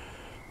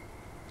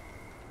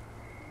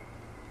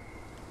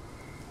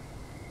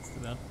 Let's do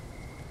that.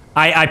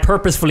 I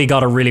purposefully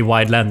got a really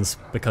wide lens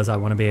because I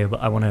want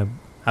to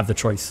have the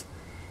choice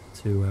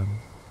to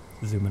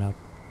zoom it out.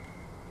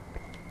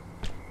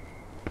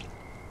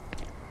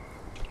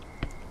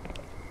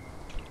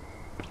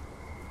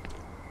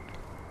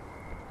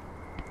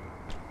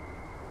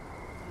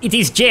 It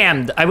is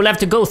jammed. I will have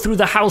to go through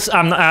the house.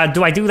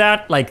 Do I do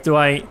that? Like, do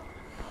I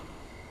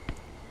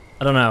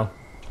don't know.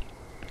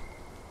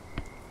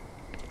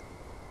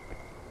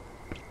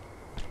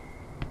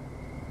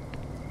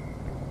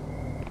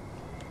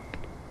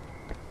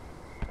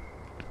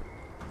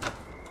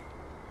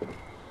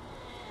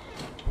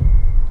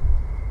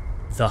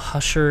 The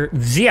Husher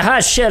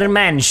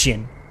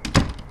Mansion.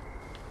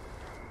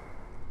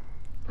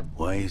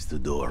 Why is the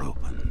door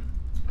open?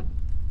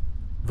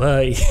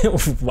 Why?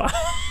 What?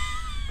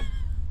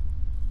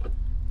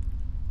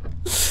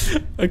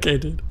 Okay,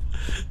 dude.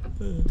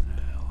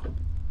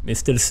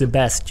 Mr.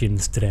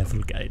 Sebastian's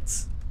travel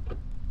guides.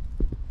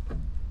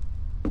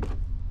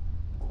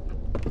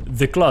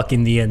 The clock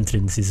in the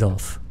entrance is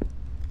off.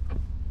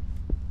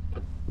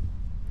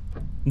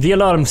 The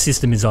alarm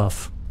system is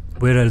off.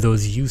 Where are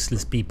those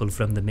useless people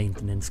from the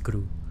maintenance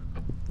crew?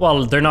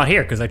 Well, they're not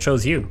here because I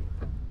chose you.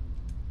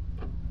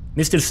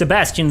 Mr.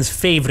 Sebastian's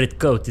favorite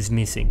coat is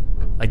missing.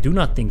 I do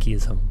not think he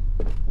is home.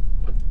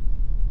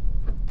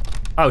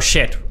 Oh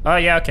shit. Oh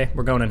yeah, okay,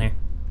 we're going in here.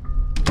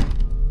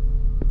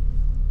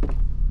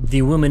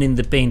 The woman in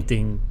the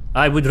painting.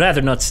 I would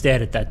rather not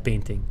stare at that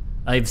painting.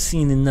 I've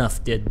seen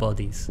enough dead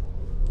bodies.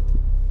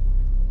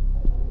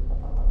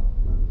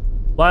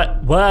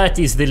 What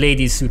is the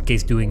lady's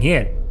suitcase doing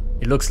here?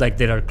 It looks like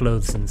there are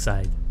clothes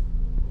inside.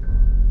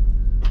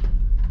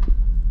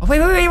 Oh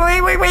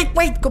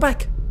wait, go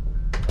back.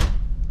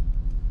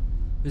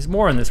 There's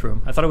more in this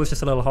room. I thought it was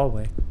just a little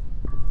hallway.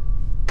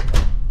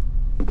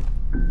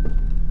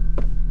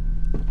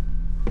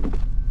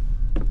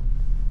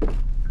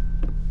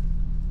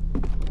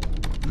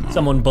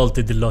 Someone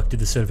bolted the lock to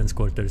the servants'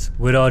 quarters.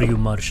 Where are you,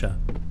 Marsha?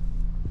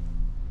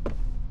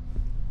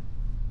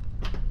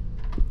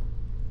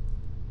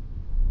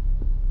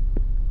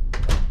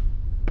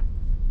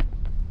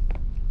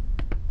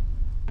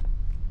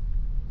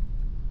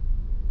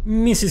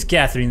 Mrs.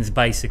 Catherine's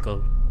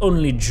bicycle.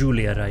 Only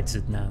Julia rides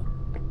it now.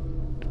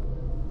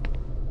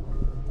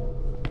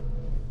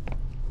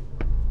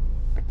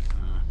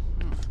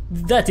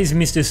 That is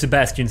Mr.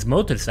 Sebastian's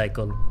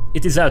motorcycle.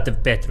 It is out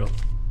of petrol.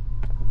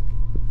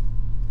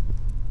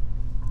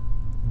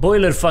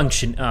 Boiler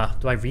function.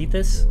 Do I read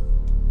this?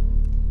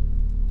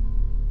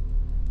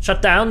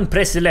 Shut down,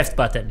 press the left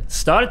button.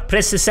 Start,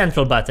 press the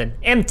central button.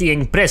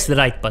 Emptying, press the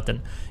right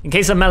button. In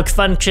case of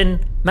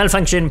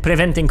malfunction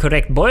preventing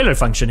correct boiler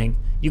functioning,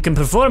 you can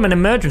perform an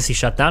emergency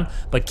shutdown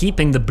by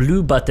keeping the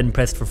blue button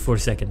pressed for 4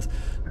 seconds.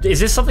 Is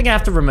this something I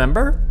have to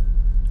remember?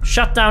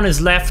 Shutdown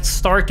is left,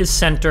 start is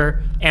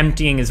center,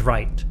 emptying is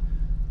right.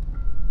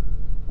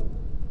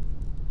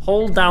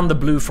 Hold down the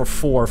blue for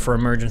 4 for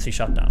emergency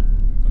shutdown.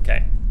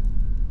 Okay.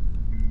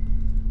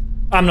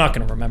 I'm not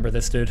gonna remember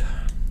this, dude.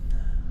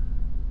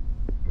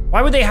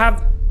 Why would they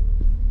have...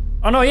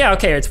 Oh no, yeah,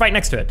 okay, it's right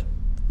next to it.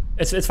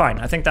 It's fine,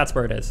 I think that's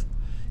where it is.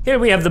 Here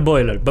we have the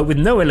boiler, but with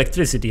no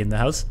electricity in the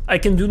house, I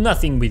can do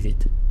nothing with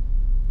it.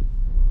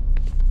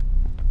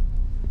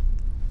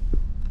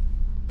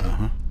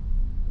 Uh-huh.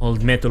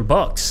 Old metal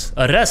box.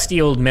 A rusty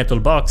old metal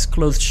box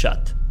closed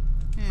shut.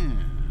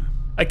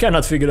 I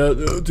cannot figure out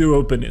how to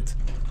open it.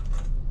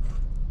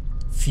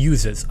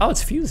 Fuses. Oh,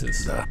 it's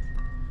fuses.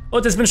 Oh,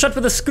 it has been shut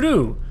with a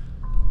screw.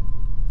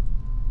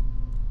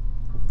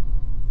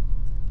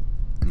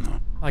 No.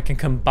 I can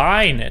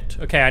combine it.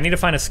 Okay, I need to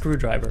find a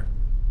screwdriver.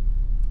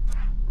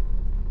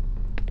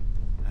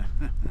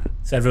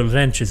 Several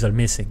wrenches are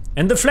missing.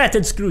 And the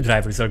flathead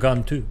screwdrivers are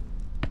gone too.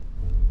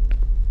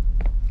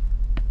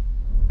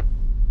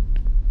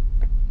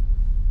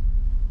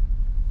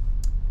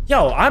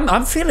 Yo,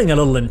 I'm feeling a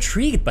little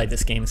intrigued by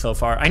this game so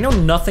far. I know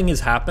nothing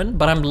has happened,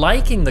 but I'm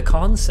liking the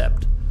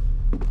concept.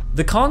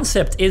 The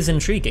concept is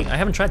intriguing. I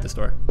haven't tried this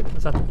door.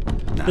 What's that?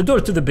 Nah. The door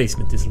to the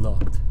basement is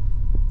locked.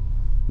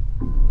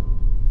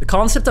 The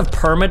concept of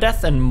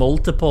permadeath and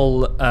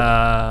multiple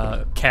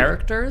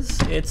characters,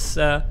 it's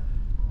yeah,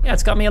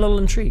 it's got me a little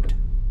intrigued.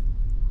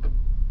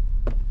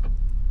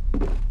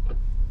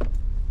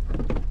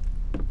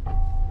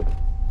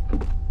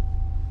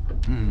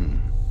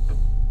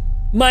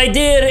 My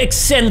dear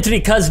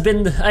eccentric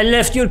husband, I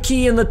left your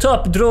key in the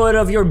top drawer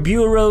of your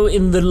bureau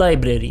in the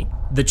library.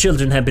 The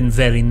children have been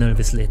very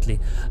nervous lately.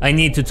 I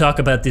need to talk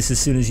about this as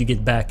soon as you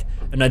get back,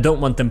 and I don't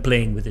want them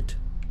playing with it.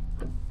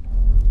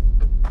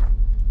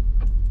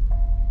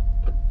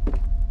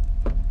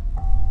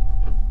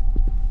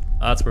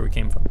 Oh, that's where we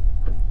came from.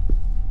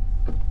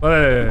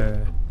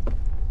 Wait.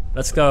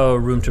 Let's go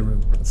room to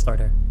room. Let's start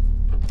here.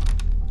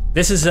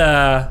 This is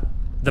the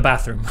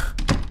bathroom.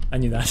 I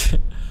knew that.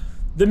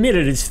 The mirror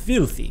is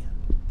filthy.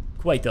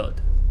 Quite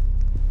odd.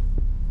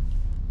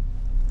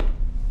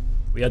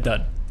 We are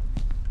done.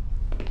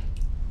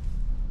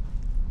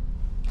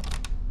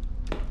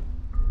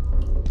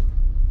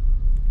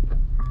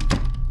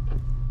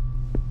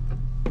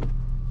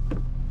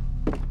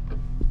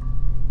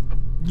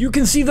 You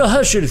can see the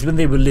Hushers when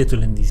they were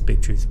little in these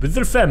pictures, with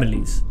their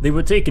families. They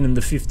were taken in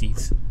the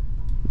 50s.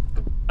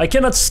 I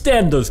cannot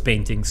stand those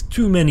paintings.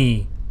 Too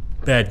many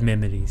bad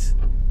memories.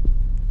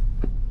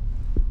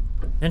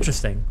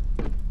 Interesting.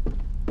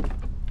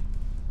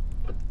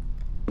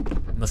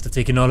 Must have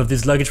taken all of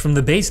this luggage from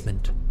the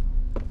basement.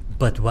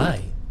 But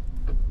why?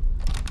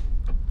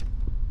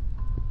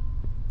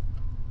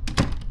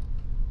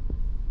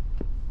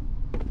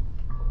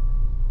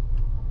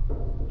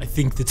 I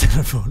think the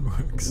telephone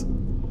works.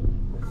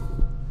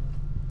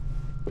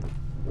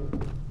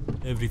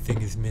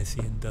 Everything is messy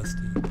and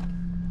dusty.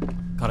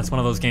 God, it's one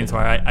of those games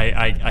where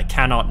I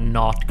cannot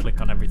not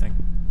click on everything.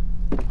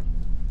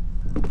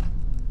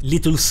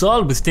 Little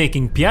Saul was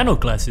taking piano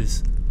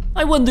classes.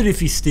 I wonder if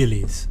he still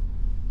is.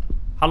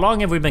 How long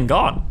have we been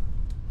gone?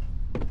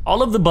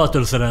 All of the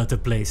bottles are out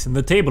of place and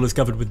the table is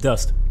covered with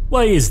dust.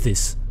 Why is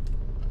this?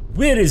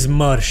 Where is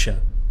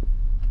Marsha?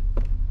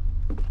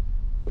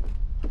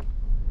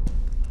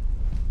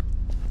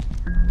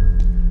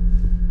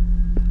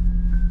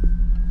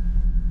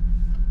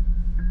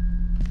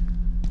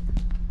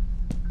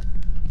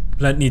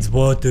 Plant needs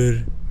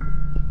water.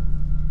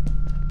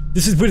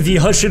 This is where the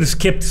Hushers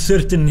kept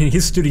certain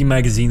history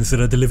magazines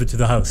that are delivered to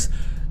the house.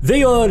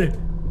 They are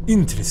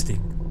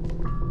interesting.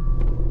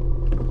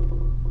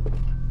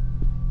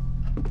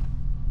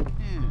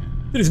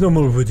 There is no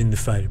more wood in the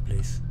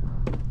fireplace.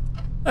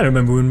 I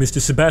remember when Mr.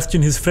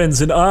 Sebastian, his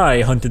friends, and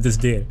I hunted this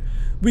deer.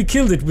 We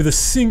killed it with a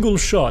single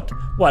shot.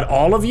 What,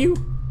 all of you?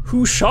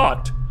 Who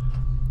shot?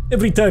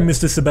 Every time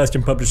Mr.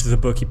 Sebastian publishes a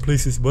book, he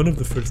places one of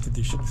the first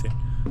editions here.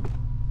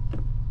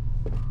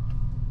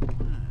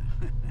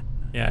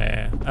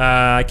 Yeah.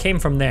 I came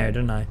from there,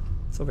 didn't I?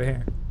 It's over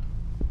here.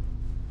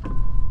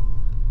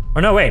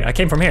 Or no, wait, I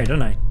came from here,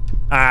 didn't I?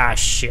 Ah,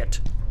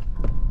 shit.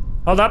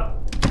 Hold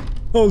up.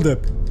 Hold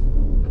up.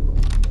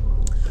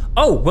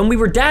 Oh, when we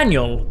were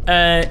Daniel,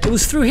 it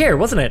was through here,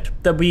 wasn't it?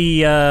 That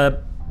we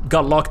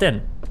got locked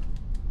in.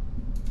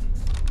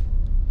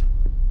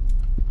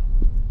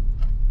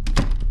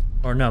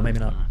 Or no, maybe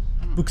not.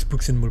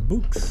 Books, and more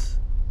books.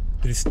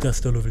 There is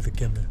dust all over the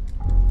camera.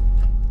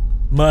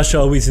 Masha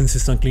always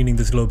insists on cleaning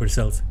this globe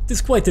herself. It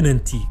is quite an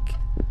antique.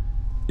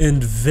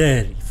 And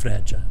very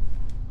fragile.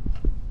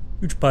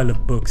 Huge pile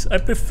of books. I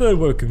prefer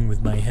working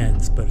with my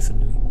hands,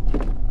 personally.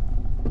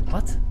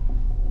 What?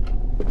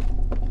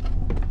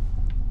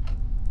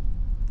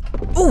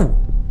 Ooh!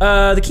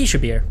 The key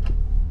should be here.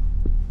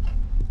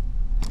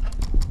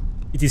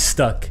 It is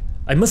stuck.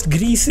 I must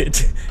grease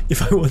it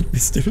if I want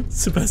Mr.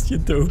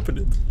 Sebastian to open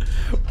it.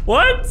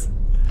 What?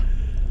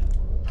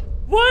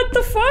 What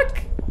the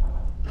fuck?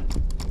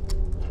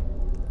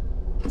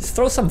 Just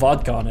throw some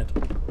vodka on it.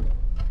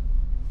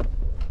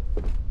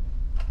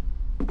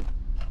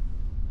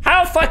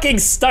 How fucking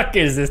stuck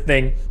is this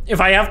thing if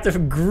I have to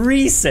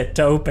grease it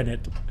to open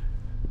it?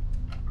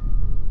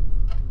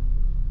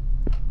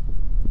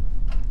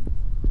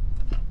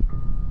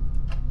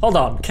 Hold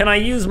on, can I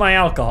use my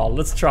alcohol?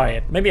 Let's try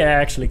it. Maybe I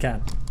actually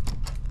can.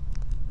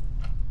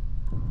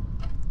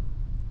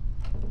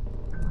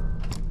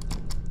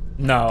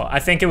 No, I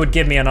think it would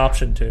give me an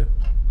option to.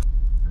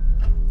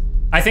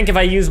 I think if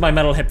I use my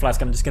metal hip flask,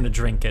 I'm just gonna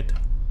drink it.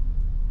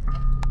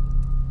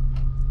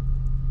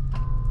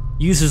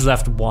 Users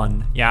left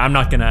 1. Yeah, I'm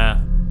not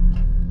gonna...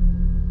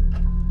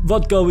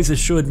 Vodka always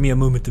assured me a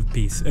moment of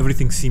peace.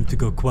 Everything seemed to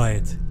go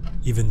quiet,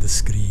 even the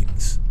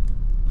screams.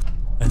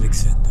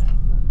 Alexander.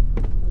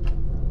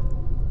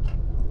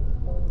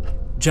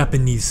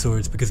 Japanese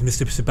swords, because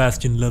Mr.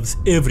 Sebastian loves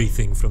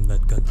everything from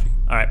that country.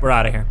 Alright, we're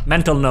out of here.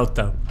 Mental note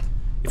though.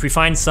 If we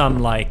find some,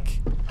 like,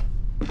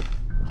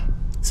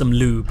 some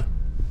lube,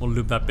 we'll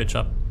lube that bitch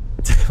up.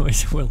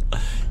 Which will,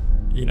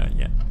 you know,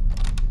 yeah.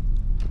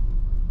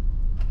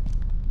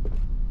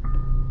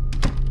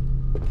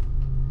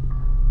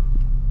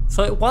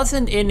 So it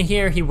wasn't in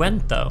here he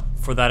went though,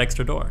 for that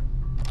extra door.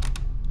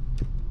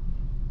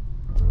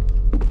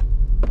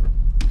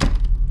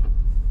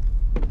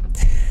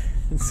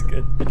 It's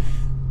good.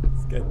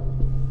 It's good.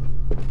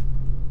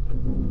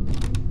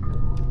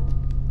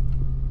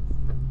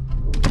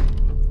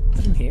 Is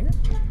it in here?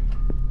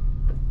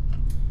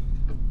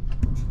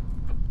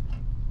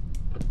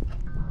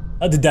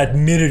 How did that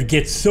mirror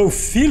get so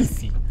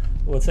filthy?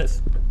 What's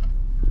this?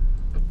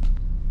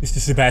 Mr.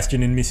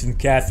 Sebastian and Miss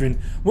Catherine,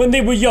 when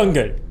they were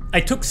younger, I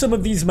took some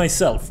of these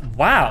myself.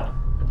 Wow.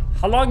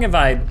 How long have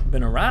I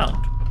been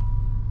around?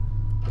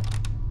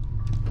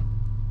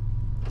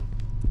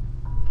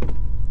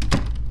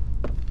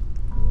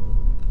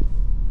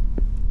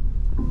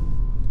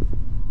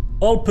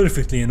 All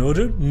perfectly in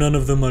order, none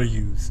of them are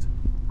used.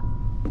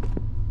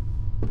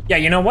 Yeah,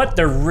 you know what?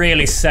 They're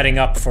really setting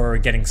up for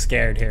getting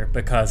scared here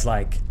because,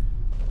 like,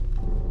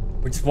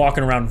 we're just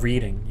walking around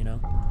reading, you know?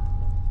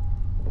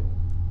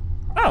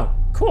 Oh,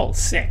 cool,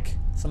 sick.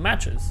 Some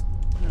matches.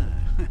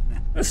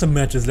 There's some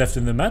matches left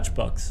in the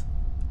matchbox.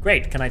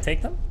 Great, can I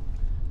take them?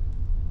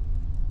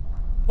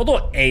 What do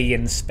A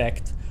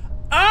inspect?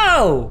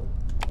 Oh!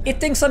 It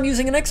thinks I'm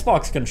using an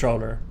Xbox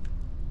controller.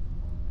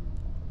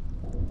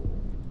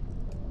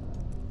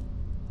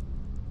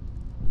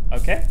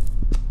 Okay.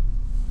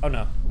 Oh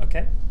no,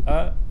 okay.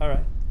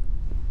 Alright.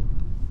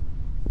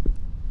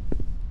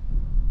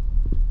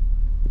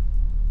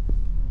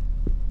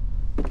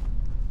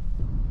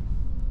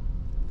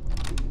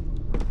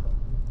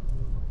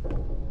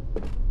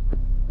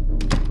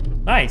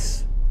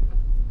 Nice.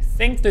 I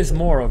think there's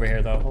more over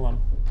here though, hold on.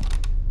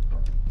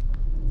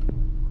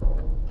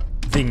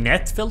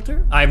 Vignette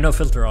filter? I have no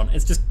filter on.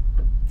 It's just,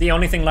 the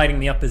only thing lighting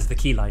me up is the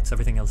key lights,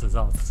 everything else is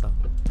off, so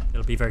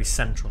it'll be very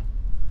central.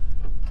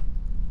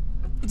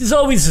 It is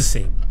always the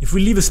same. If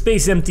we leave a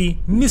space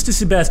empty, Mr.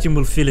 Sebastian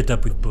will fill it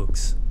up with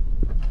books.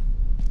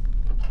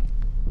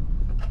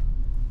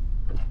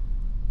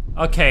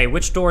 Okay,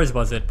 which doors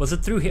was it? Was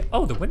it through here?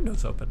 Oh, the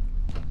window's open.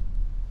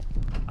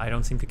 I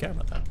don't seem to care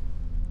about that.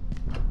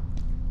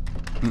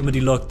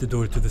 Somebody locked the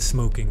door to the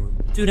smoking room.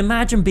 Dude,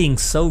 imagine being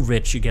so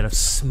rich you get a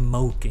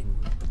smoking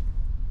room.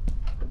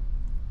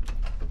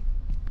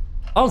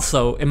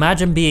 Also,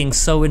 imagine being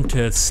so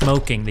into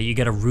smoking that you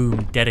get a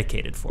room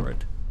dedicated for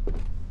it.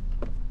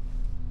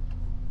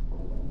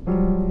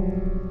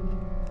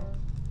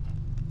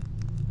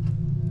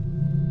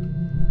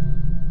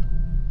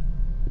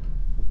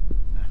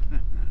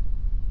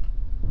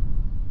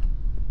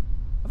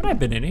 Haven't I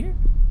been in here?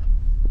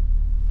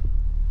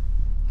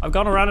 I've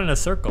gone around in a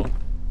circle.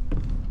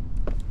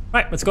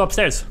 Right, let's go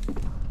upstairs.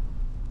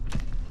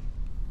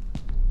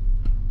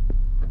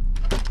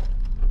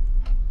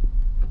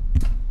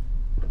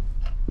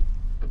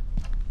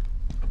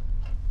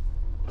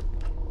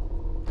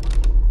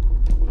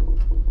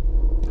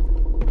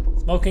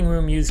 Smoking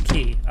room, use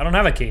key. I don't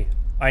have a key.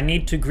 I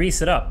need to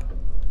grease it up.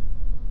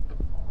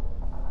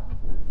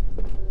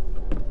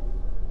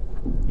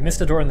 You missed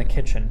a door in the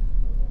kitchen.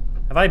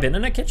 Have I been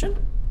in a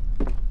kitchen?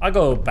 I'll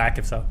go back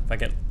if so, if I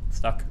get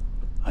stuck.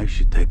 I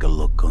should take a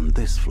look on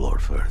this floor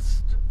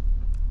first.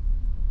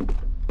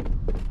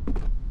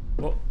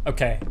 Well,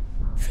 okay.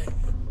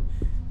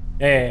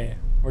 Yeah.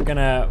 We're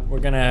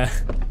gonna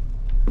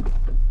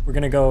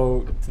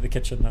go to the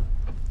kitchen then.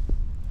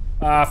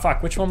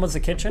 Fuck, which one was the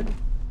kitchen?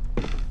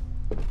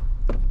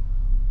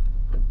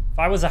 If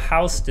I was a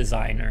house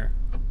designer,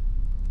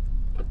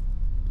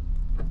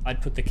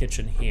 I'd put the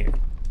kitchen here.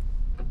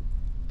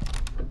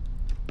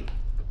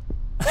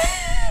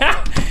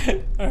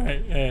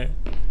 Alright, yeah.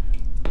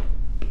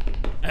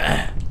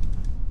 I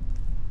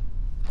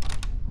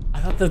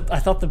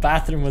thought the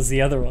bathroom was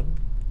the other one.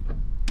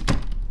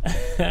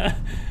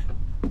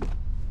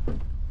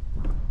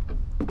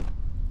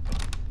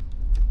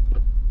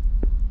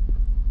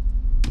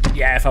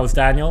 Yeah, if I was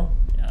Daniel,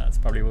 yeah, that's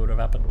probably what would have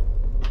happened.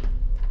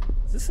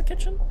 Is this the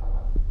kitchen?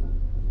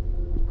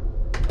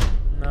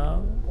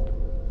 No.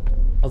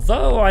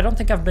 Although I don't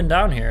think I've been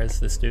down here as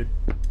this dude.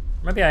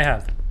 Maybe I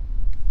have.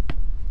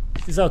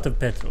 She's out of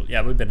petrol.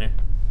 Yeah, we've been here.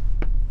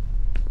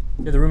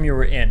 You're the room you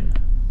were in.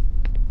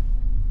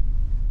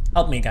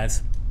 Help me,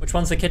 guys. Which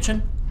one's the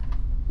kitchen?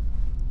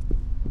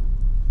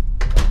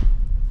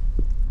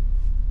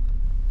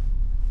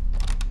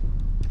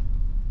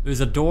 There's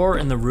a door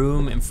in the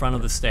room in front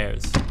of the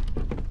stairs.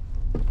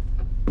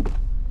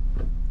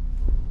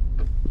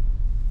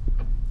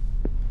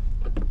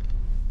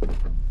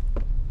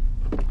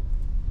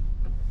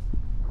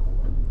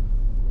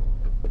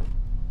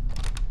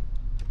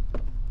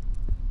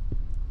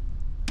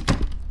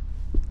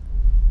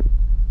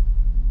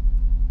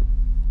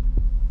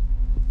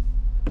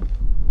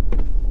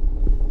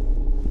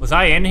 Was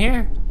I in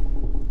here?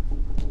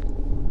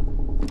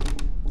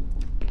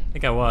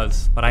 think I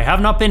was, but I have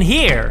not been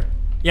here.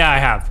 Yeah, I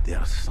have.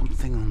 There's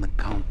something on the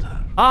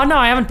counter. Oh no,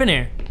 I haven't been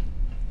here.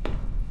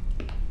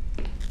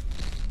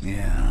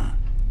 Yeah.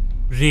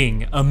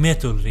 Ring, a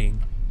metal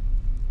ring.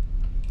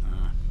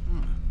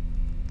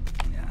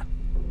 Yeah.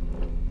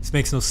 This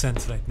makes no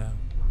sense right now.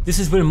 This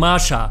is where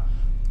Masha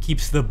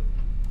keeps the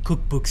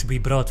cookbooks we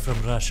brought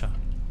from Russia.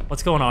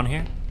 What's going on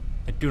here?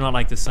 I do not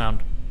like this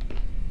sound.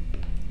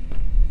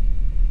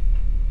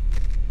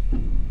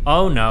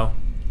 Oh no.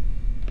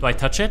 Do I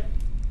touch it?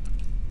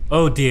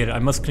 Oh dear, I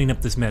must clean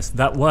up this mess.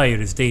 That wire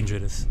is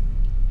dangerous.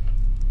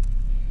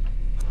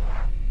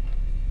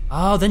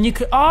 Oh, then you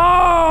could.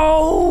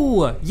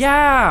 Oh!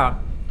 Yeah!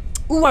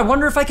 Ooh, I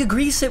wonder if I could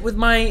grease it with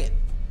my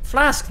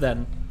flask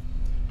then.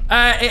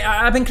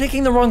 I've been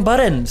clicking the wrong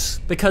buttons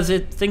because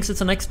it thinks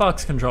it's an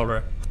Xbox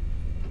controller.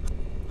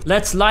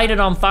 Let's light it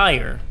on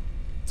fire.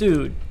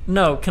 Dude,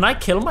 no, can I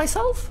kill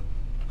myself?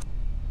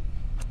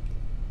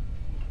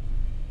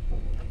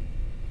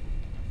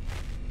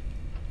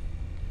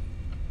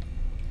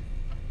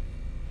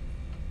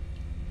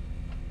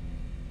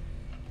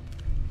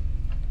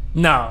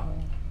 No.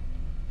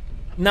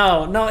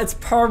 No, it's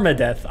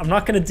permadeath. I'm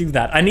not gonna do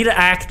that. I need to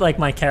act like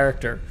my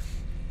character.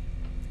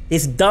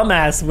 His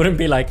dumbass wouldn't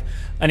be like,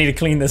 I need to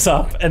clean this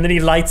up, and then he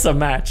lights a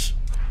match.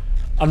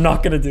 I'm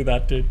not gonna do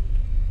that, dude.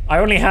 I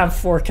only have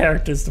 4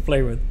 characters to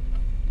play with.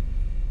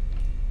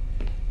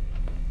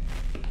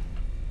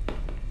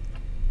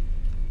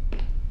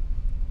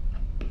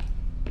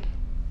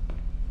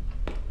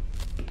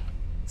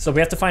 So we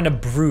have to find a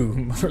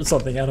broom or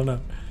something, I don't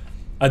know.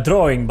 A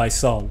drawing by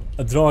Saul.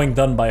 A drawing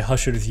done by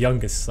Husher's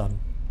youngest son.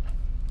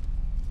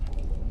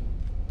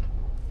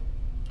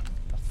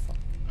 The fuck?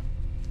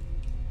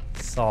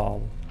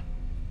 Saul.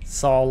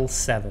 Saul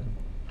 7.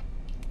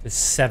 There's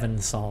 7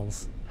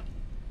 Sauls.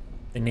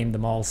 They named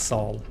them all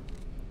Saul.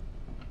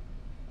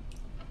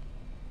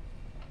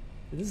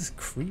 This is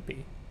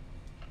creepy.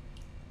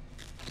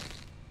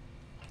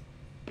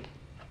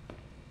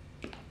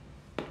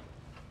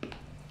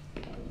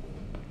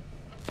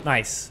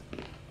 Nice.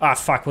 Ah,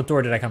 fuck, what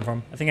door did I come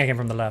from? I think I came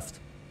from the left.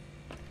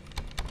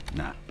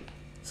 Nah.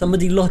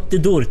 Somebody locked the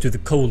door to the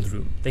cold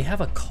room. They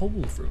have a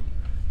cold room.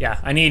 Yeah,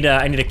 I need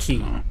a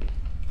key.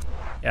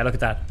 Yeah, look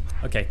at that.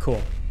 Okay,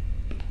 cool.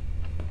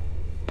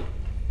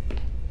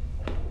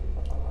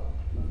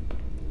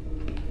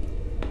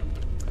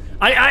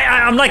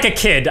 I'm like a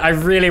kid. I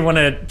really want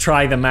to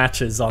try the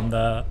matches on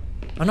the...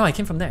 Oh no, I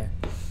came from there.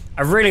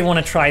 I really want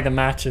to try the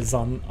matches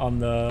on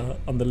the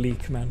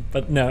leak, man.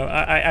 But no,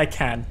 I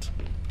can't.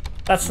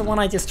 That's the one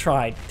I just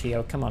tried,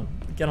 Tio. Come on,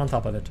 get on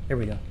top of it. Here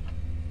we go.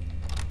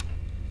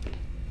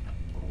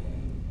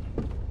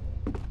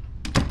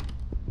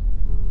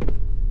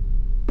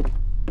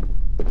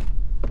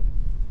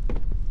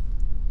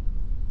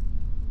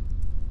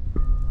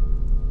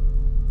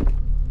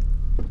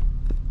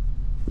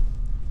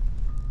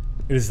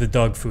 It is the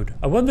dog food.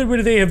 I wonder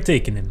where they have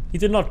taken him. He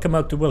did not come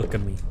out to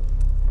welcome me.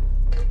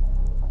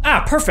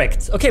 Ah,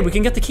 perfect. Okay, we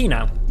can get the key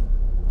now.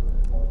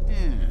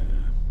 Yeah.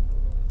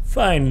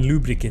 Fine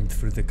lubricant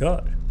for the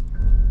car.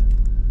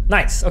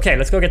 Nice. Okay,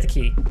 let's go get the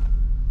key.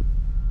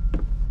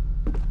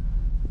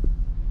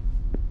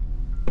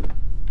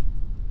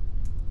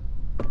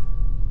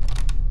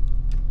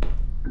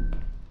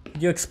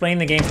 Could you explain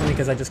the game for me?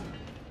 Because I just...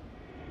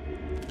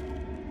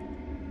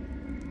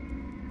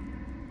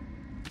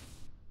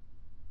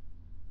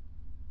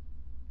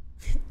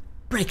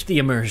 Break the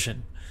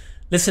immersion.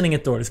 Listening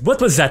at doors.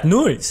 What was that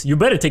noise? You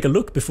better take a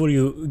look before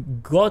you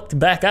got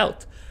back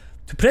out.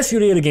 To press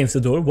your ear against the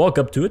door, walk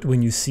up to it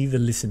when you see the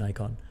listen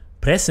icon.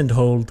 Press and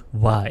hold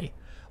Y.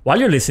 While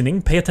you're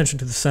listening, pay attention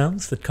to the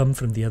sounds that come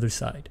from the other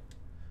side.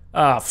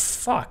 Ah,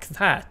 fuck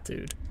that,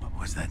 dude. What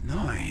was that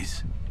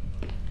noise?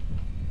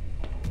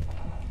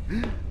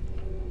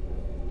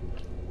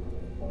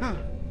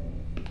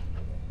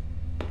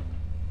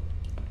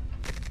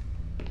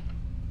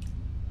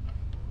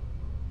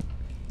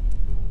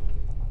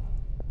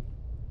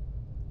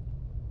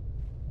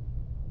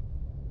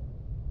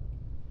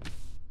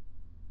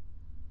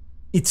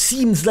 It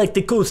seems like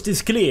the coast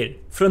is clear.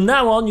 From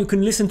now on, you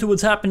can listen to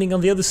what's happening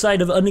on the other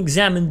side of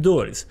unexamined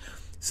doors.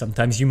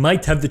 Sometimes you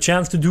might have the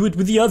chance to do it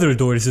with the other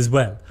doors as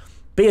well.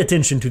 Pay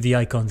attention to the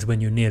icons when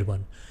you're near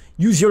one.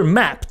 Use your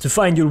map to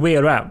find your way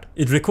around.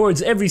 It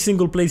records every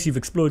single place you've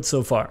explored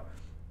so far.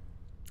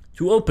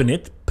 To open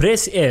it,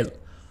 press L.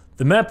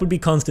 The map will be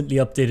constantly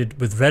updated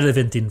with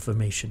relevant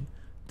information.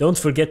 Don't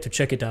forget to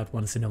check it out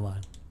once in a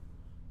while.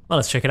 Well,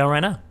 let's check it out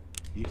right now.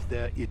 Is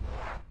there it?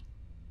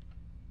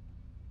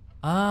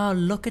 Ah,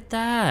 look at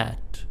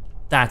that.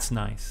 That's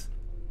nice.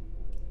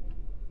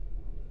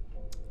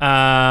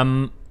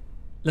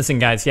 Listen,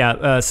 guys.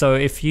 Yeah. So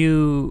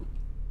the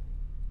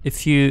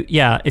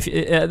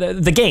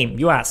game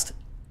you asked,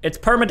 it's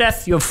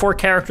permadeath. You have 4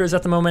 characters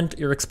at the moment.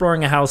 You're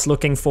exploring a house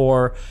looking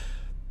for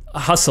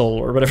Hustle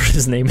or whatever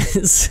his name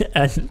is,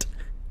 and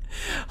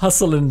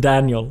Hustle and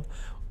Daniel,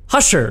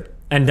 Husher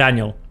and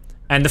Daniel,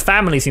 and the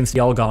family seems to be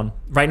all gone.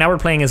 Right now, we're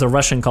playing as a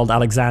Russian called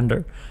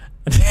Alexander.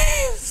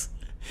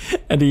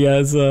 And he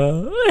has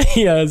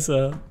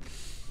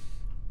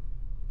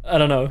I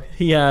don't know.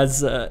 He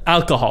has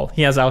alcohol.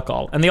 He has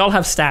alcohol. And they all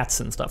have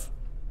stats and stuff.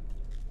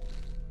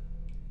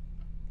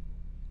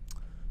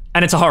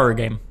 And it's a horror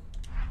game.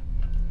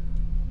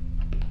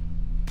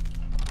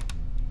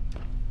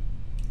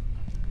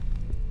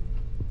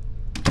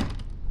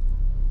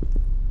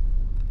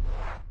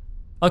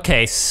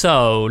 Okay,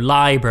 so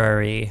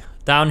library.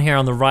 Down here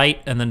on the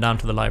right and then down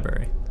to the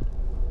library.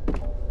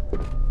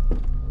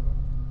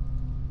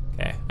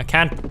 Okay, I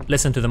can't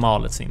listen to them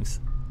all, it seems.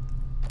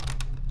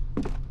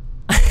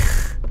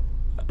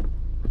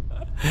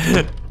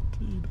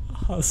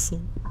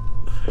 Hustle.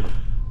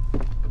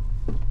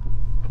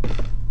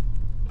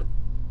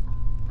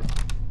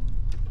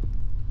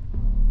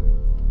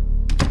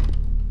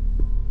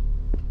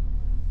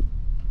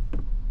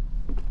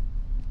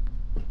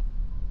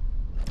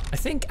 I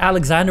think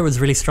Alexander was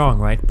really strong,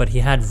 right? But he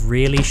had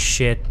really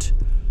shit.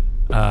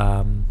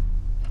 What's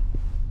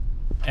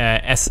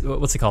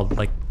it called?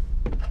 Like,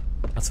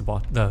 that's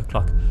the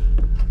clock.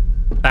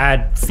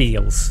 Bad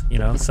feels, you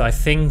know. So I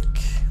think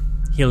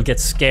he'll get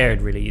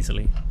scared really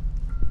easily.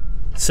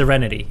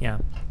 Serenity, yeah.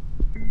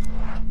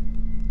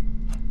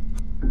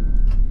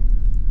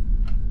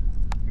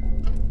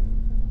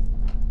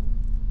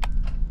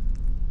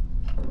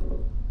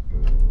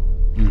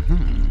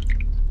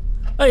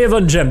 I have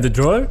unjammed the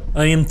drawer.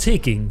 I am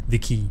taking the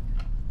key.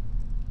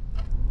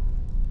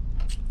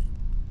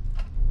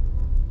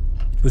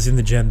 It was in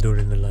the jam door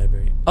in the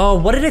library. Oh,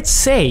 what did it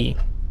say?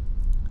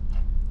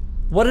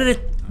 What did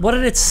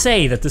it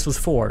say that this was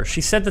for?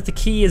 She said that the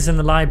key is in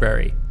the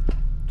library.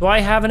 Do I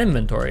have an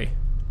inventory?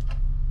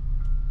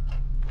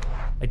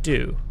 I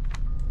do.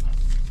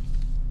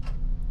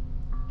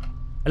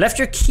 I left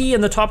your key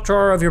in the top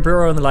drawer of your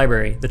bureau in the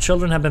library. The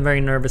children have been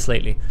very nervous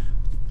lately.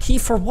 Key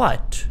for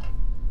what?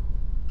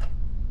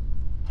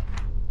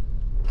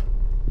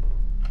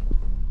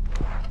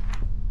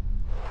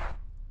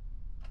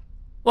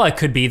 Well, it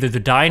could be either the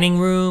dining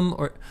room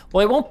or...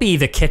 Well, it won't be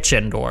the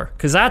kitchen door,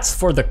 because that's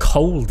for the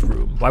cold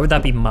room. Why would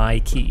that be my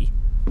key?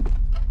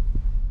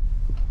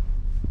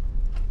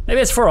 Maybe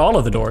it's for all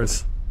of the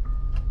doors.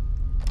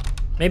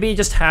 Maybe it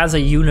just has a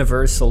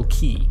universal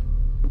key.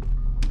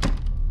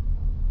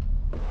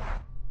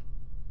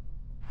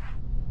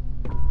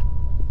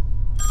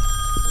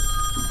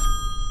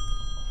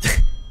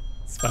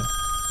 It's fine.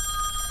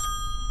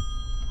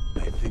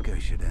 I think I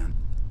should end.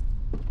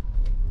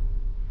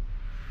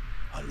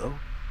 Hello?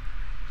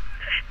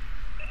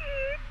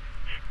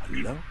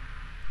 Hello?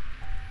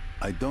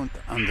 I don't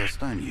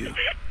understand you.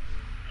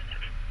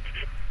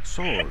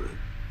 Saul,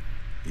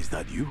 is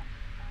that you?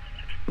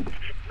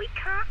 We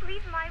can't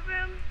leave my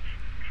room.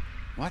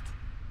 What?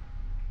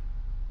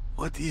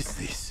 What is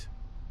this?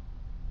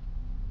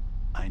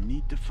 I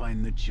need to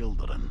find the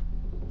children.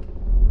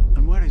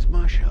 And where is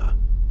Masha?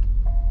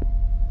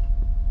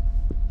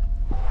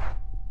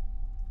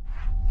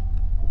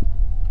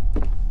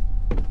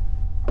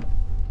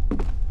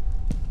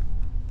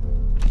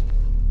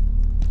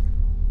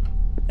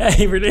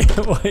 He really,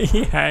 why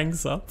he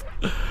hangs up.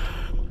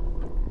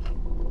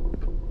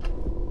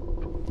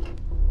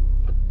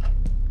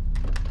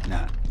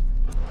 Nah.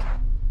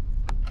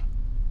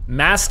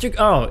 Master,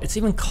 oh, it's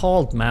even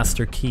called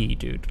Master Key,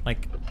 dude.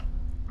 Like,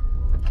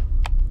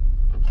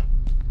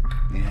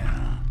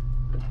 Yeah.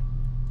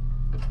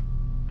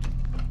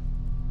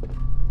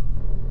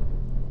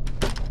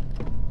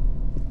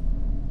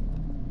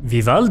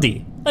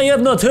 Vivaldi. I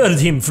have not heard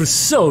him for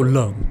so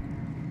long.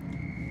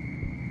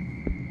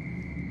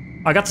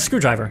 I got the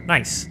screwdriver,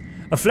 nice.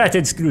 A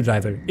flathead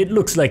screwdriver. It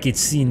looks like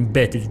it's seen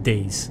better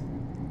days.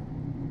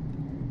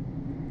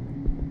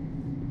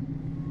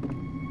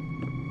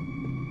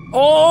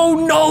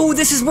 Oh no,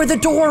 this is where the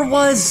door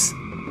was!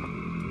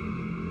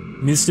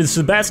 Mr.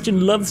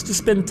 Sebastian loves to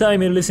spend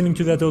time here listening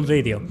to that old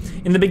radio.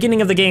 In the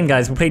beginning of the game,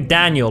 guys, we played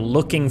Daniel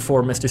looking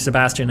for Mr.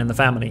 Sebastian and the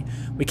family.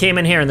 We came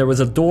in here and there was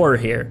a door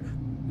here.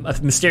 A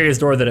mysterious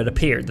door that had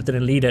appeared that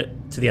didn't lead it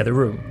to the other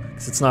room,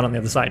 because it's not on the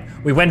other side.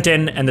 We went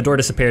in and the door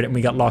disappeared and we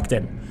got locked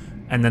in.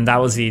 And then that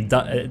was the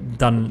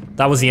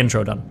that was the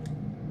intro done.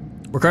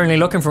 We're currently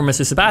looking for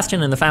Mr.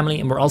 Sebastian and the family,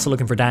 and we're also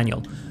looking for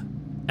Daniel.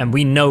 And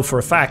we know for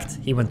a fact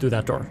he went through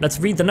that door. Let's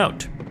read the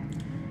note.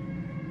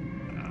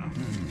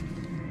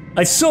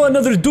 I saw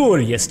another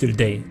door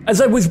yesterday. As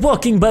I was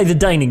walking by the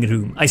dining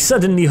room, I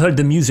suddenly heard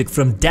the music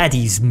from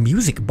Daddy's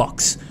music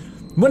box.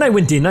 When I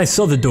went in, I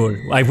saw the door.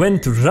 I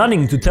went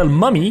running to tell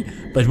Mummy,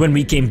 but when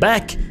we came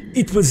back,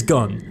 it was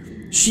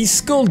gone. She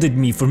scolded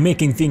me for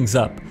making things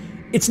up.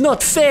 It's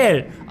not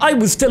fair. I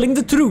was telling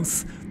the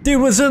truth. There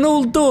was an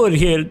old door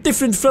here,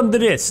 different from the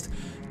rest.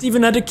 It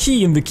even had a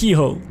key in the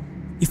keyhole.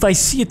 If I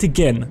see it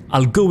again,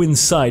 I'll go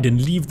inside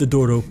and leave the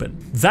door open.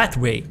 That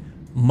way,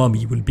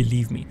 Mummy will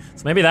believe me.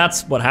 So maybe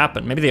that's what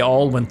happened. Maybe they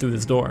all went through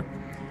this door.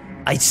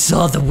 I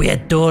saw the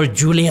weird door,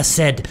 Julia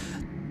said.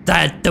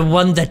 That the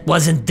one that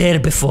wasn't there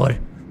before.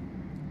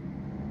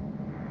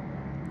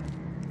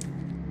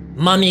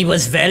 Mummy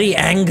was very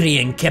angry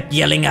and kept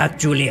yelling at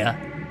Julia.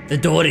 The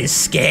door is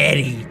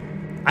scary.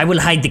 I will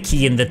hide the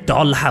key in the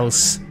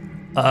dollhouse.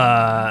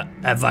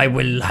 I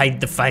will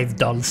hide the 5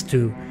 dolls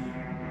too.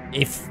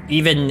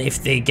 even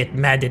if they get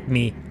mad at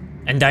me,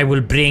 and I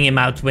will bring him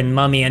out when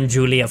Mommy and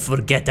Julia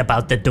forget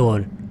about the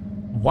door.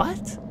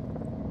 What?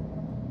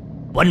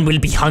 One will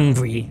be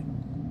hungry,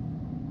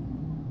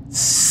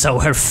 so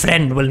her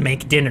friend will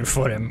make dinner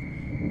for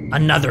him.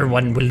 Another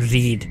one will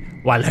read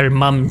while her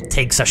mum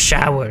takes a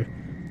shower.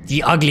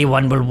 The ugly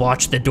one will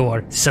watch the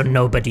door so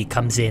nobody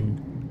comes in.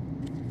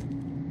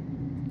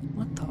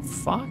 What the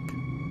fuck?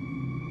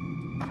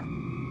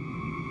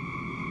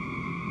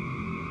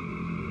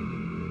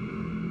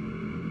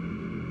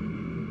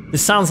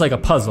 This sounds like a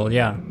puzzle,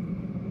 yeah.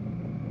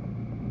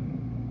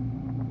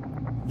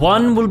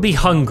 One will be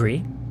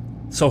hungry,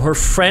 so her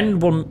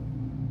friend will...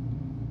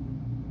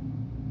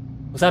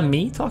 Was that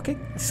me talking?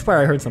 I swear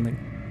I heard something.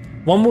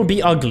 One will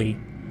be ugly.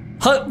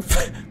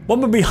 One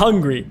will be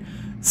hungry,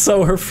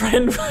 so her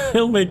friend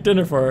will make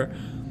dinner for her.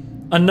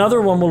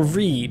 Another one will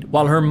read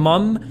while her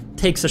mum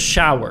takes a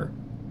shower.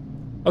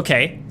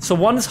 Okay, so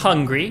one is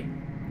hungry,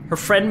 her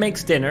friend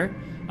makes dinner,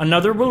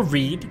 another will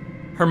read,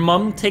 her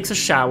mum takes a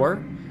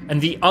shower,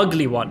 and the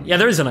ugly one, yeah,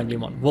 there is an ugly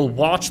one, will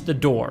watch the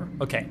door.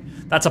 Okay,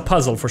 that's a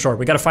puzzle for sure.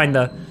 We gotta find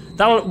the...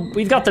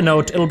 We've got the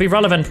note. It'll be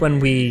relevant when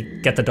we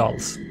get the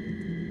dolls.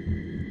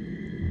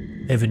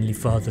 Heavenly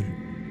Father.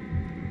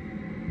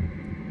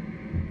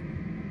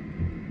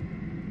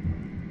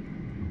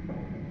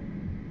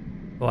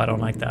 Oh, I don't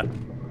like that.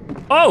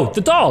 Oh,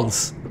 the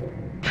dolls!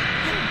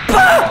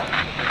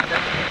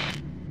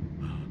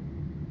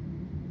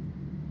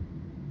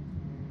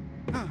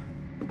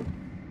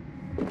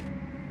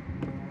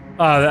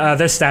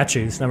 They're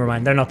statues. Never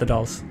mind. They're not the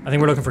dolls. I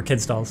think we're looking for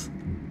kids' dolls.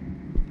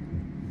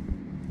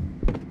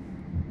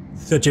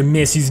 Such a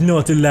mess is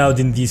not allowed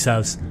in this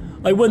house.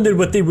 I wonder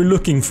what they were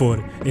looking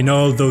for in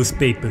all those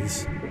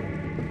papers.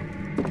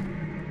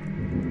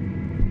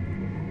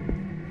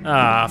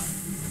 Ah,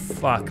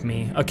 fuck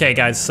me. Okay,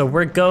 guys, so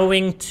we're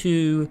going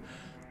to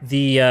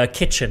the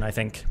kitchen, I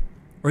think.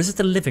 Or is it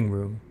the living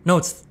room? No,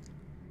 it's...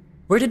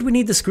 Where did we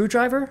need the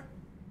screwdriver?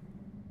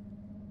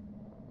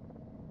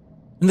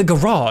 In the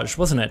garage,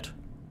 wasn't it?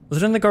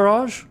 Was it in the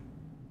garage?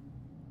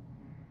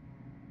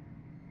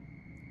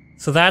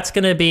 So that's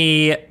gonna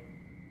be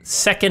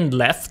second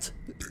left,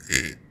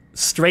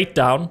 straight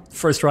down,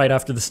 first right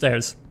after the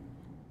stairs.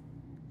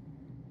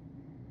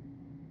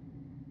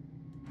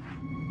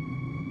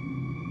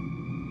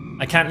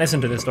 I can't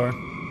listen to this door.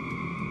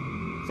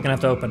 It's gonna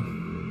have to open.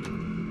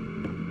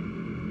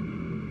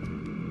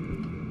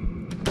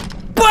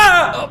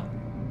 Oh.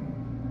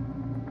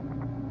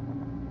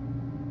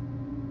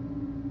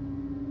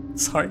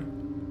 Sorry.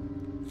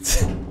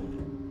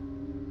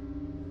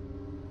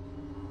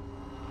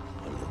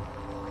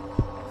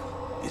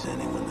 Is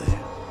anyone there?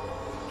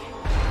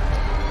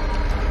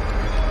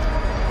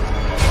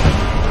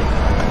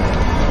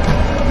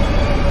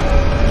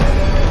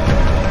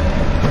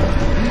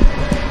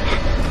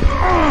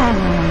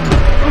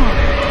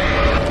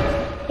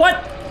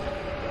 What?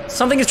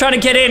 Something is trying to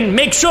get in.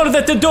 Make sure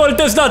that the door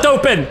does not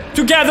open.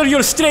 To gather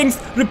your strength,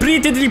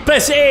 repeatedly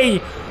press A.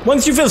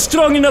 Once you feel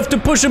strong enough to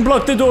push and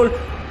block the door,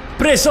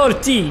 press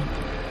RT.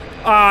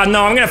 Ah,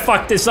 no, I'm gonna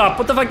fuck this up.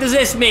 What the fuck does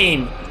this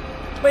mean?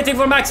 Waiting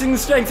for maximum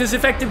strength is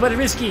effective but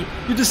risky.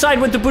 You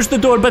decide when to push the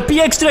door, but be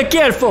extra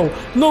careful.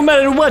 No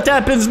matter what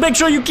happens, make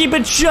sure you keep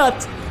it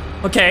shut.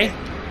 Okay.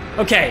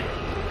 Okay.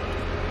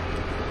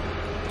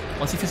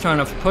 Once you feel strong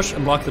enough to push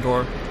and block the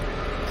door,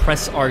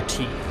 press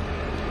RT.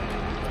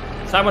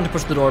 Decide when to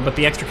push the door, but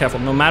be extra careful.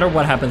 No matter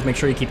what happens, make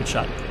sure you keep it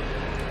shut.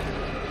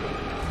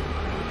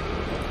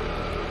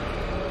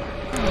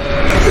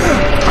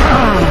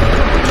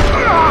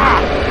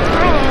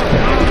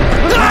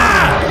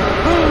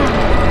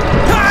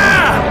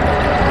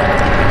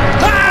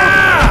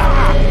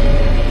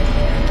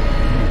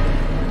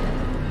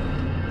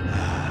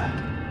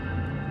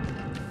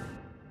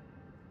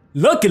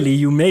 Luckily,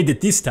 you made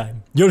it this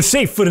time. You're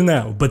safe for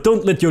now, but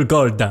don't let your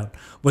guard down.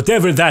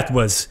 Whatever that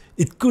was,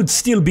 it could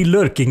still be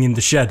lurking in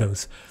the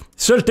shadows.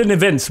 Certain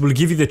events will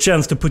give you the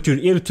chance to put your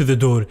ear to the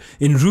door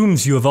in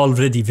rooms you have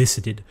already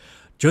visited.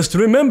 Just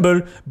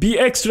remember, be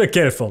extra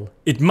careful.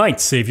 It might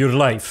save your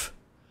life.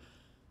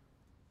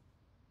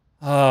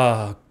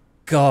 Oh,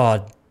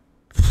 God.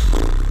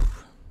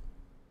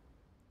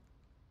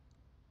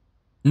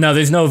 No,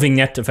 there's no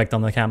vignette effect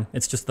on the cam.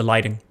 It's just the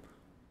lighting.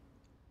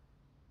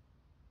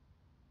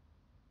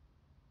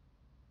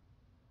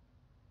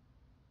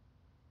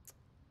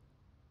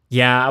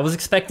 Yeah, I was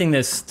expecting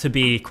this to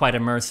be quite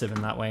immersive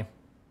in that way.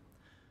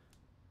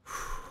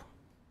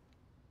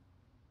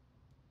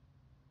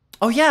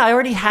 Oh yeah, I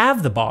already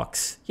have the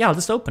box. Yeah, I'll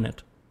just open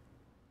it.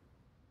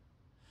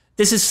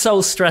 This is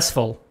so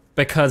stressful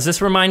because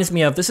this reminds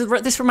me of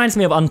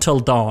Until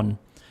Dawn,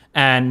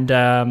 and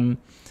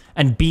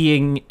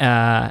being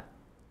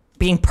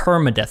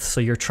permadeath.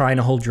 So you're trying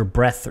to hold your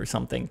breath or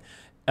something.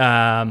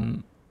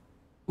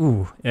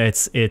 Ooh,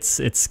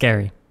 it's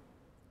scary.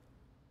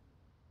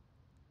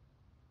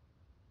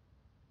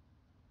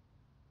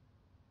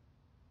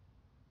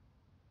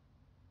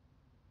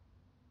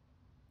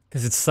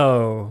 Because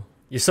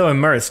you're so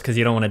immersed because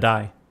you don't want to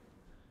die.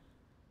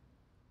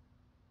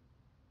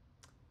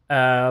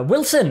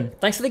 Wilson,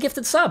 thanks for the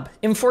gifted sub.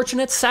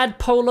 Infortunate, Sad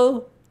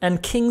Polo,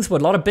 and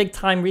Kingswood. A lot of big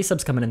time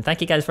resubs coming in.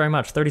 Thank you guys very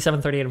much.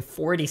 37, 38, and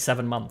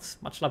 47 months.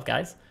 Much love,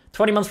 guys.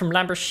 20 months from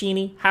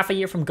Lamborghini. Half a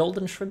year from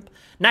Golden Shrimp.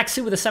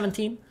 Naxu with a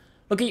 17.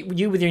 Look at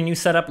you with your new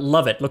setup.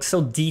 Love it. Looks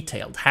so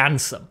detailed.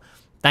 Handsome.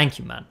 Thank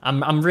you, man.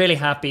 I'm really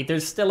happy.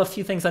 There's still a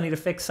few things I need to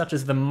fix, such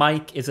as the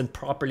mic isn't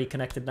properly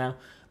connected now.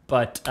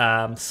 But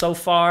so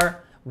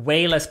far,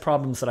 way less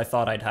problems than I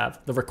thought I'd have.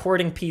 The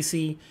recording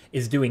PC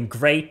is doing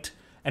great,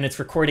 and it's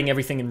recording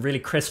everything in really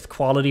crisp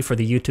quality for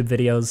the YouTube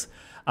videos.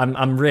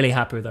 I'm really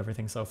happy with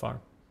everything so far.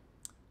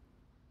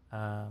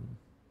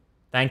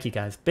 Thank you,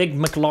 guys. Big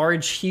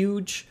McLarge,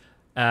 huge.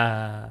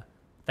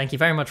 Thank you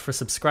very much for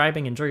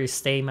subscribing. Enjoy your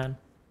stay, man.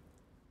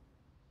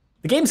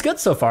 The game's good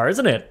so far,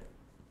 isn't it?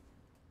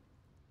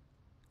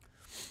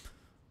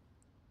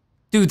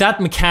 Dude,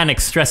 that mechanic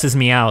stresses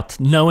me out.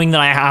 Knowing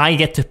that I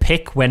get to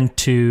pick when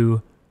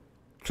to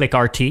click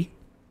RT.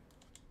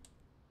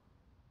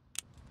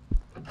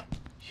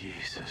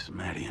 Jesus,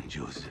 Mary and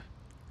Joseph.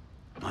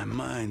 My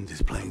mind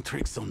is playing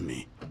tricks on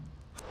me.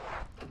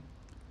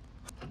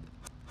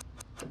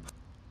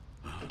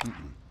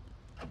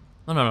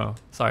 No.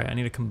 Sorry, I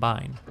need to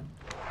combine.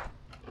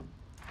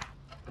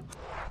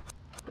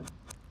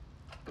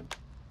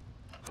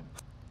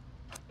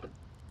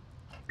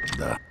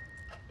 Duh.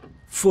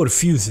 4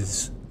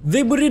 fuses.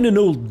 They were in an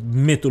old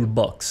metal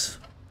box.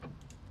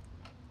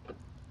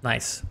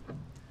 Nice.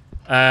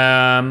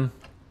 Alright,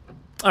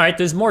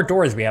 there's more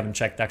doors we haven't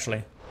checked,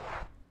 actually.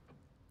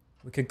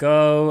 We could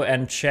go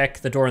and check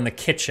the door in the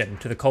kitchen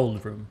to the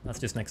cold room. That's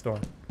just next door.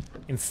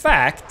 In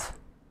fact,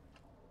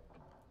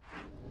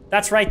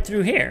 that's right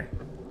through here.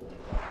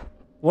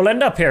 We'll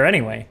end up here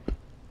anyway.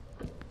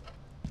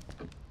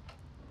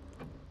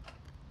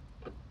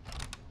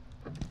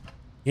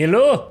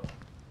 Hello?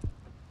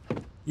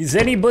 Is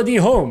anybody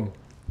home?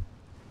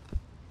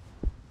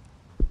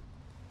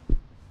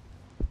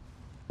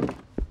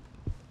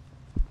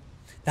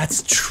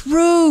 That's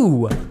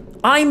true!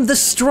 I'm the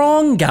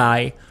strong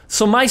guy.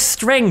 So my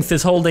strength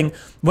is holding...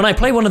 When I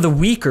play one of the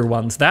weaker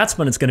ones, that's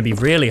when it's going to be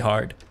really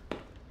hard.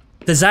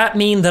 Does that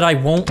mean that I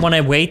won't want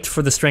to wait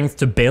for the strength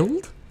to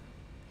build?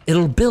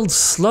 It'll build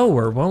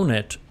slower, won't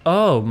it?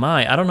 Oh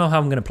my, I don't know how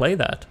I'm going to play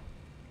that.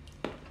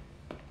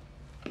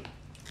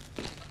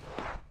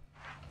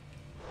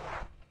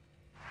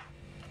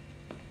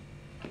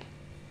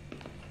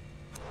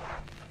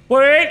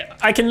 Wait,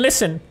 I can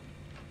listen.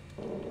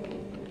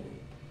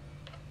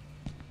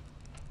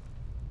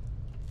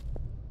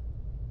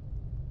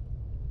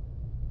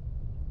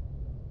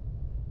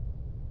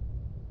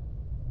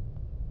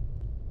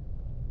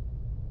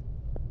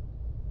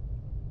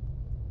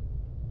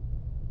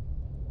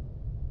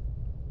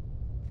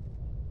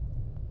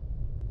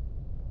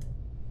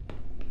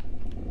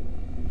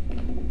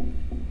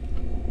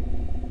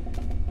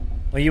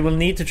 Well, you will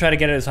need to try to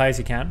get it as high as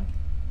you can.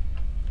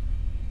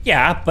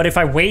 Yeah, but if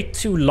I wait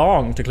too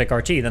long to click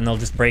RT, then they'll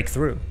just break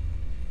through.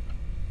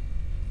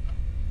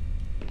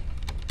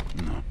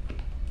 No.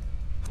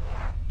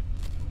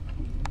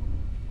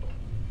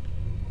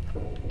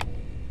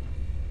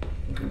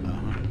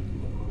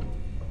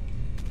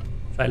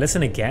 Should I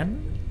listen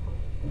again?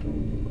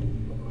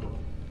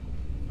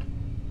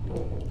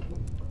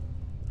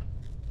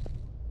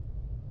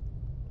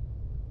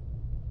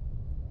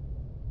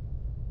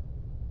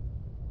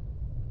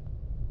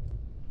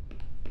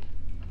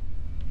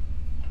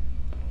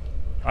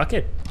 Fuck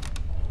it.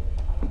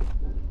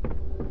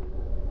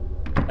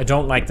 I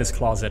don't like this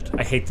closet.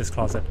 I hate this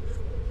closet.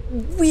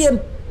 We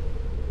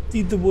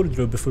emptied the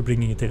wardrobe before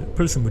bringing it in. A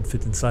person would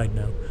fit inside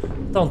now.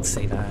 Don't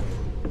say that.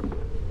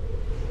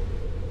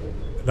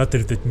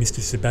 Clutter that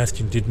Mr.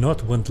 Sebastian did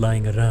not want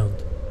lying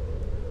around,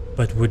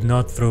 but would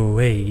not throw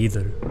away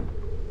either.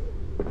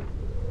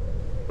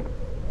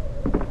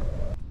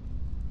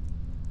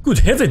 Good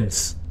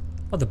heavens!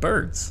 Oh, the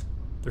birds.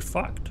 They're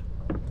fucked.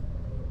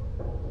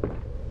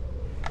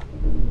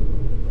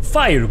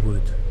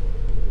 Firewood.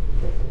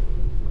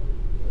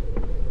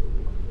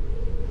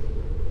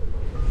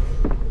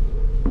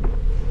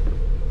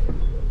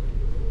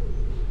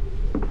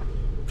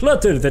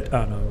 Clutter that...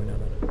 Oh, no, no.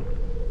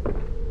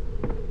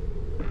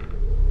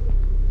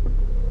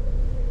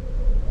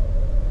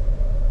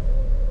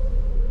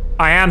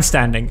 I am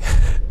standing.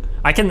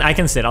 I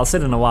can sit. I'll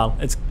sit in a while.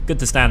 It's good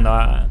to stand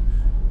though.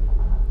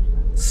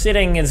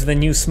 Sitting is the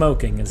new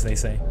smoking, as they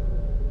say.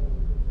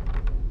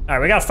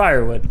 Alright, we got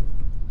firewood.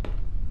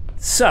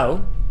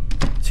 So,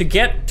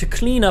 to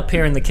clean up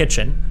here in the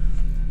kitchen,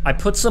 I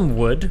put some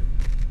wood.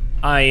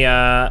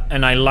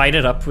 And I light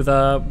it up with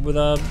a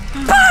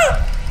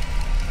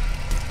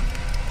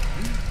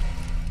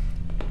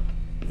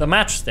the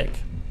matchstick.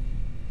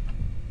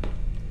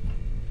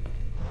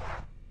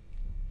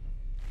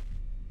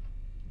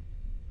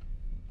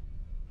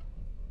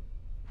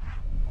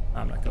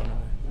 I'm not going in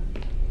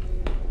there.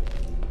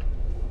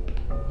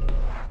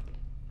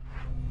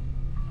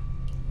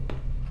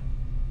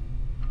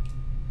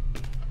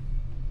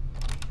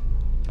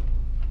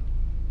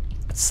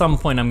 At some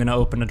point I'm gonna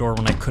open a door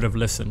when I could have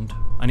listened.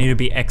 I need to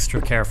be extra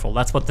careful.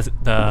 That's what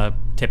the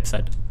tip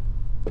said.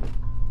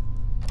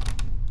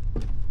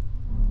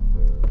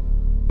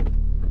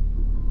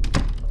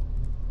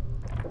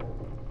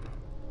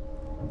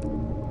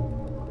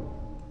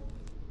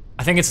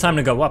 I think it's time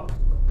to go up.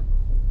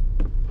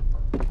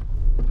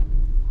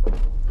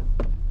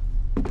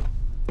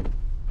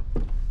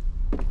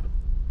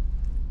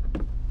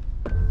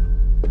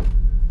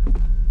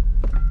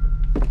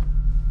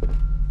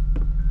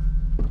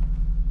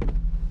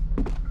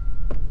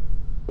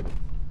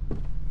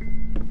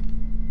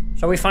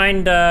 Shall we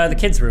find the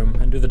kids' room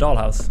and do the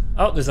dollhouse?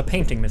 Oh, there's a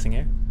painting missing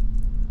here.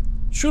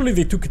 Surely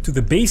they took it to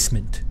the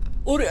basement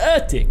or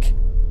attic.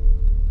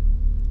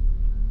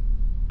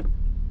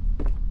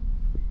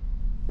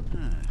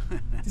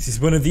 This is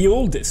one of the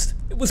oldest.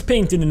 It was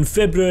painted in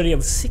February of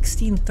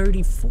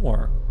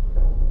 1634.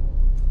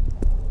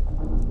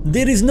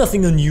 There is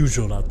nothing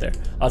unusual out there.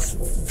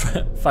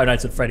 Five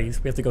Nights at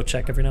Freddy's. We have to go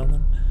check every now and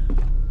then.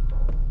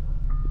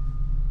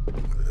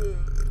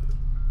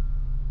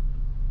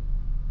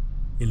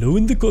 Hello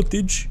in the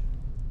cottage.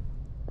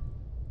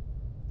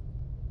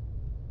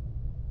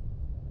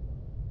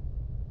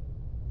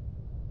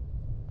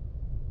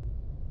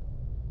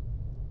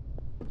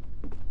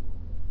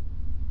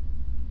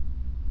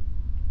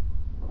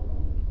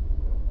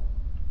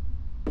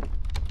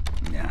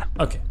 Yeah.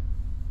 Okay.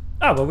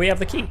 Oh, well, we have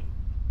the key.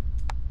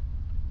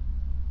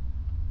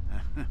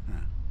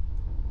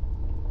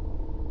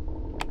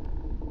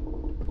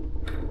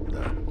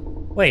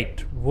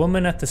 Wait,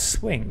 woman at the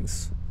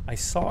swings. I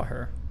saw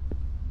her.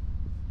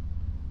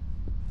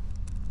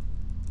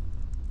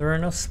 There are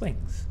no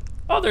swings.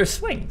 Oh, there's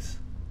swings.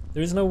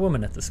 There's no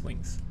woman at the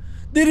swings.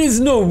 There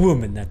is no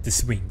woman at the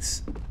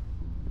swings.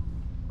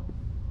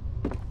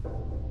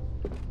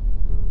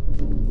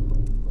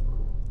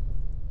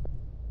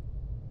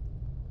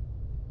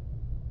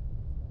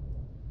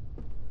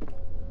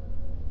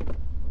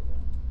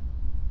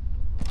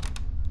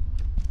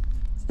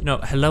 You know,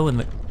 hello in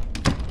the...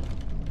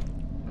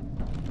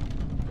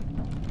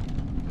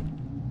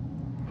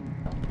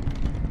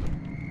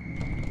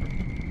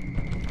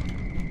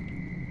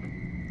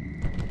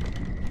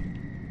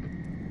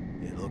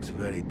 It looks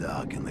very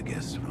dark in the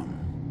guest room.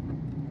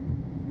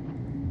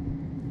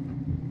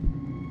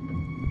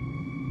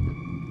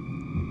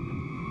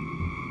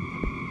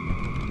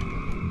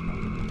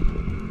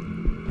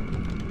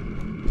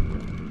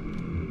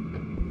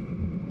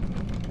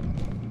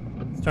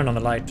 Let's turn on the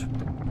light.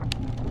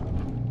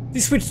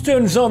 This switch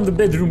turns on the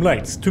bedroom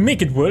lights. To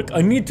make it work,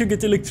 I need to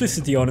get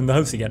electricity on in the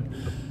house again.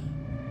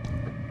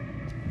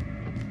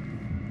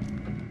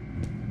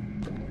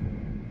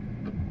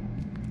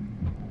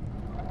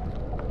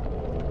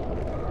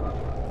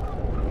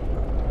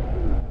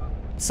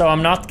 So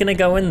I'm not gonna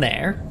go in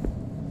there.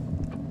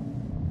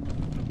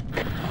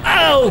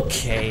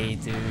 Okay,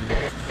 dude.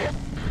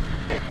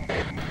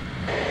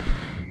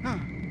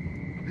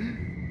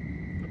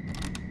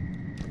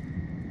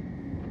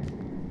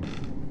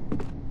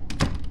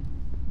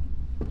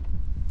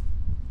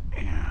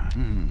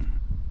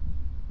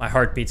 My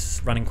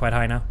heartbeat's running quite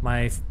high now.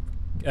 My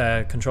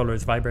controller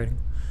is vibrating.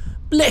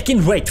 Black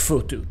and white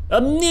photo.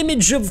 An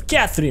image of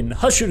Catherine,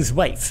 Husher's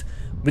wife,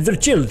 with her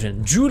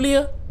children,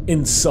 Julia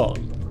and Saul.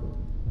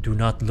 Do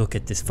not look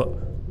at this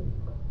photo.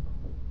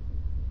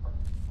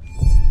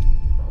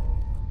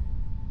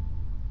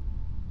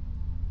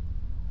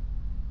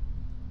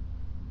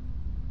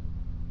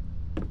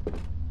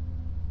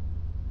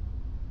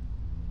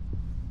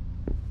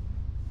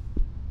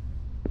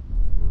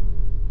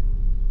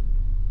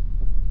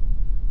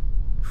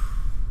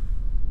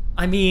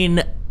 I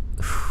mean,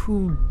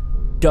 who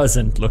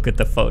doesn't look at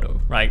the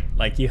photo, right?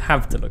 Like, you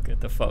have to look at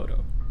the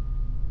photo.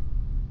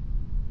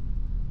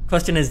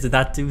 Question is, did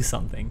that do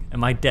something?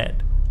 Am I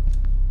dead?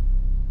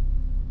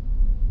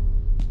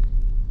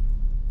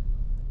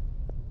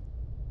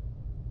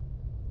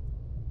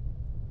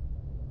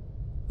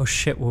 Oh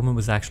shit, woman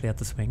was actually at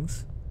the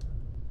swings?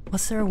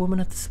 Was there a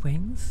woman at the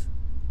swings?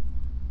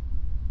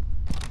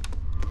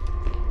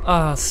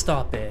 Ah,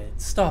 stop it.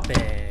 Stop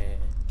it.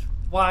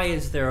 Why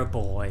is there a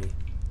boy?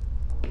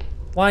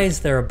 Why is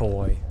there a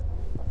boy?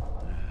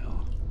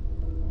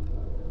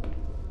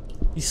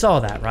 You saw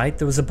that, right?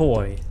 There was a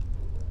boy.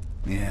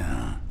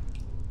 Yeah.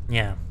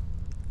 Yeah.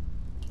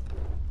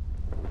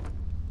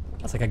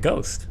 That's like a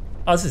ghost.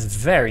 Oh, this is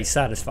very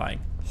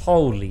satisfying.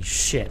 Holy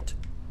shit.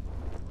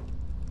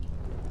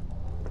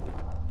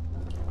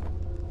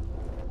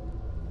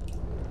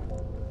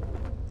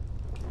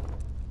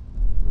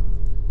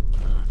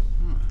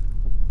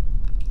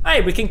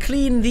 Hey, we can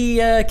clean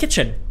the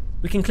kitchen.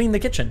 We can clean the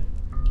kitchen.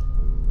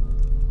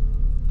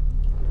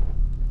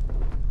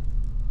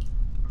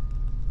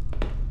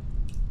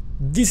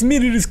 This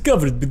mirror is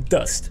covered with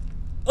dust.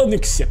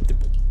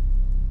 Unacceptable.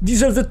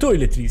 These are the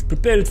toiletries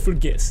prepared for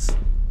guests.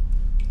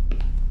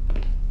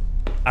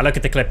 I'll look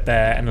at the clip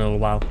in a little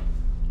while.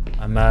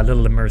 I'm a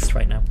little immersed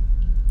right now.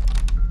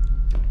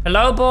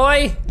 Hello,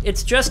 boy.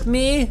 It's just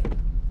me.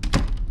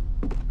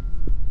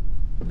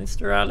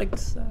 Mr.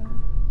 Alex.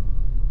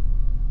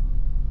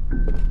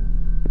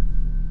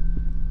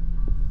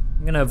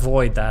 I'm gonna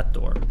avoid that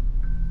door.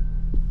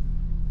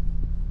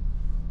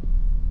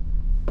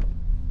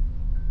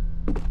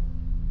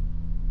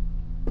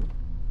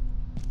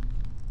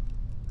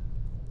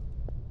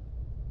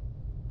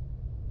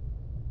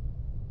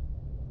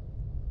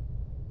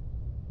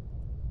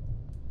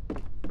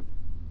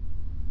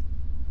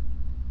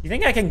 You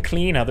think I can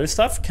clean other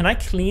stuff? Can I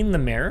clean the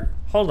mirror?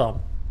 Hold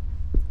on.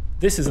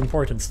 This is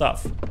important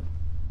stuff.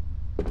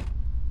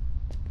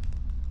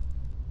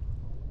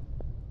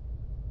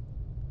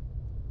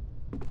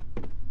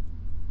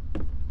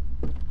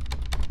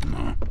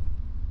 No.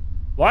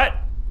 What?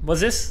 Was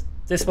this?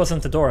 This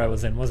wasn't the door I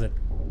was in, was it?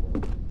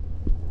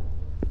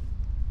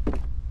 It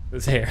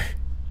was here.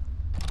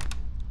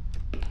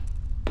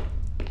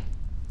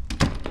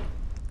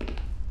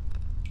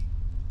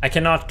 I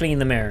cannot clean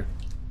the mirror.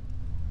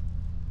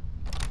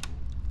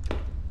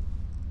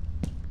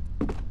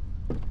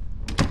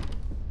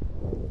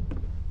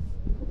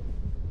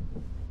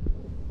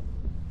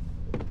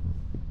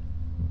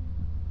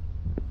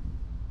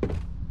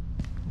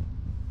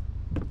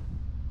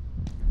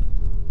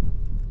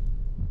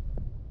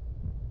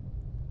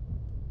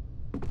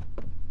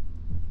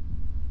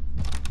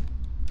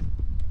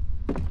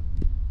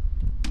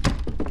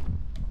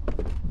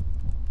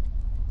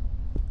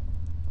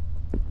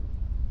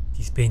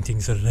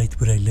 Paintings are right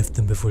where I left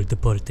them before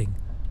departing.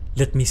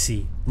 Let me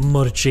see.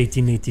 March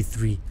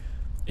 1883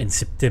 and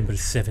September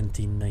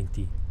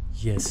 1790.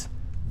 Yes,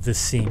 the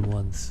same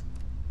ones.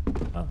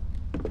 Oh,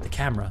 the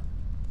camera.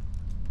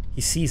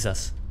 He sees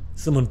us.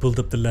 Someone pulled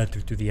up the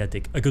ladder to the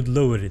attic. I could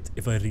lower it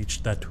if I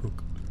reached that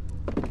hook.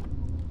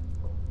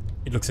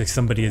 It looks like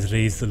somebody has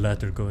raised the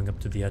ladder going up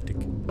to the attic.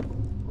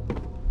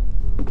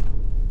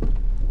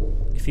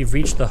 If he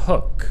reached the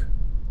hook...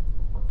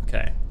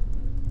 Okay.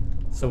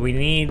 So we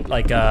need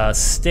like a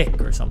stick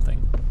or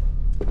something.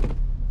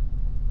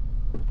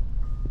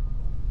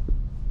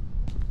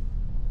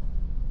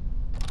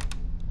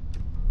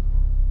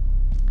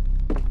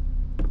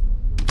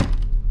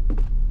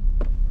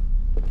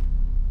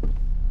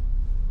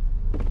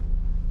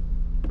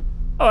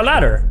 Oh, a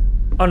ladder.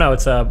 Oh no,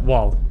 it's a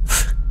wall.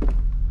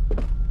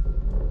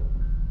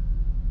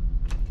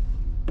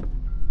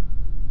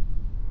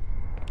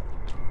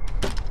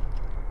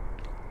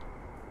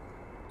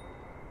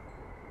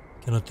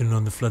 Cannot turn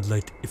on the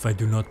floodlight if I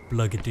do not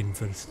plug it in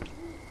first.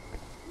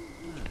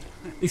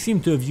 They seem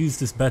to have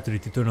used this battery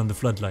to turn on the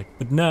floodlight,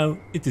 but now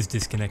it is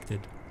disconnected.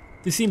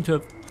 They seem to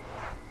have...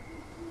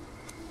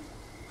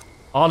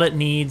 All it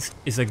needs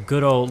is a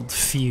good old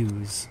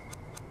fuse.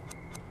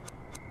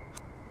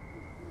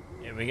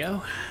 There we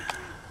go.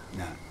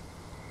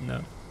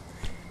 No.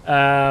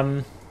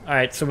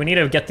 Alright, so we need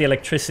to get the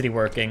electricity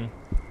working.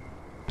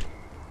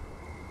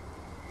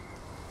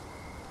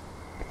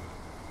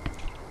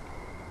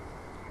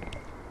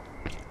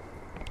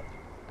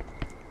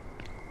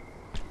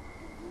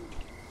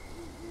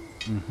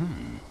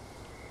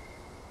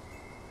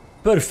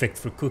 Perfect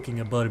for cooking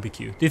a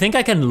barbecue. Do you think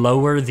I can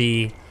lower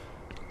the...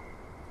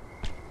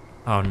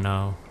 Oh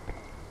no.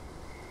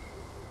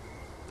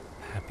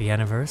 Happy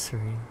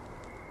anniversary.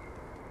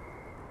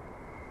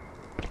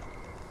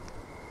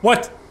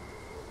 What?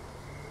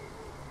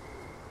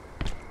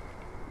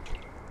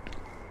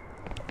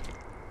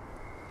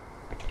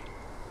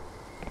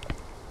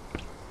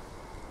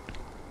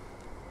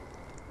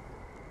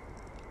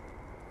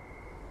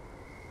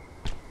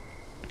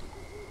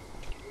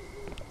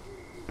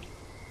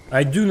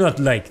 I do not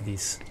like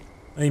this.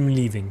 I'm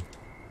leaving.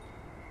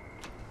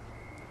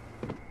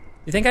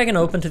 You think I can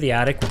open to the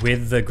attic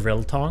with the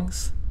grill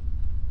tongs?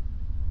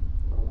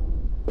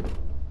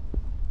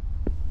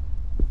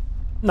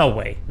 No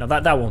way. No,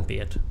 that won't be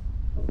it.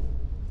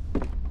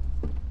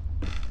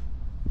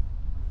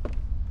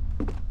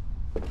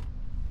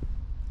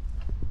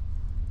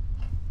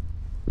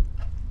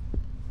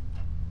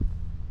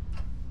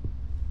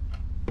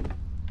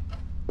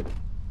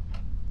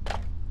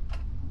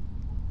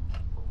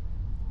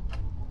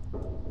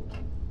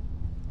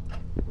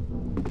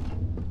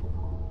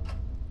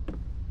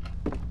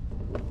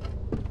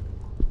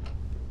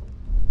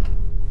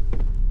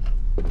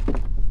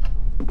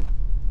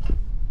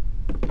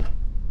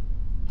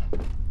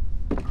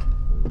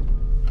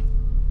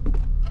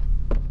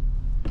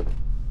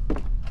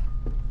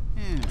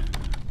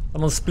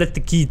 Someone split the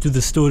key to the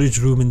storage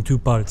room in 2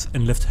 parts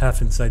and left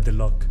half inside the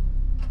lock.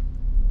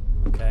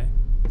 Okay.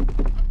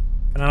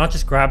 Can I not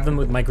just grab them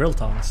with my grill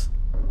tongs?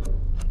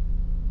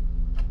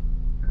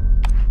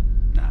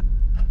 Nah.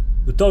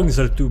 The tongs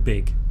are too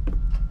big.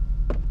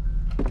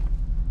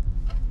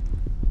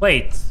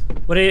 Wait,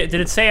 what did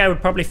it say I would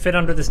probably fit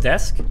under this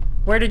desk?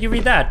 Where did you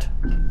read that?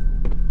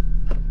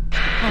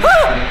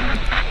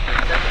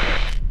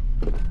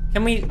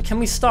 Can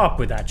we stop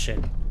with that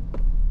shit?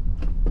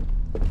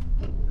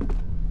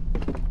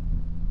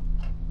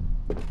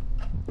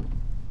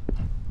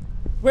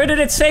 Where did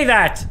it say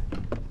that?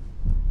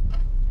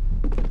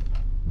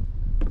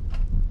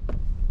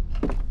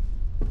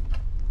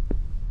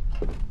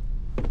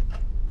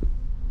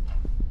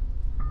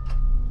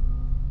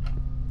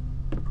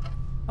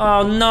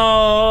 Oh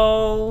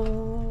no!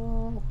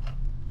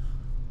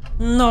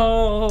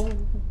 No!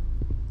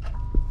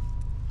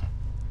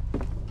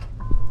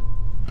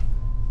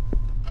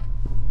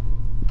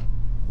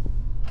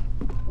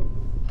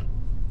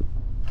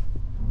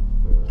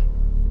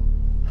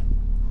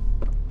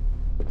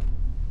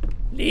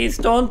 Please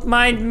don't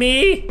mind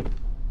me!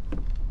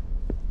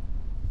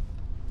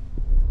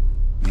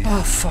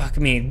 Oh, fuck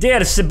me.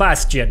 Dear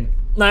Sebastian,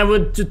 I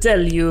would to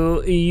tell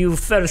you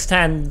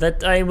firsthand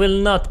that I will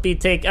not be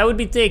I would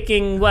be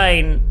taking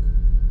wine,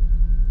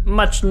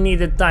 much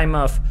needed time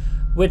off,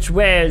 which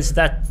wears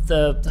that,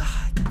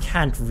 I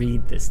can't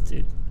read this,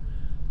 dude.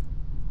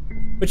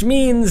 Which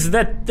means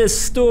that the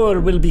store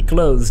will be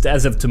closed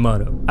as of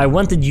tomorrow. I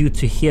wanted you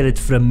to hear it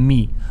from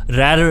me,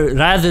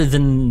 rather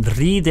than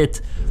read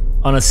it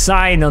on a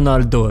sign on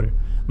our door.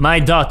 My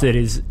daughter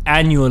is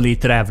annually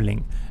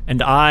traveling,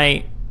 and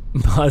I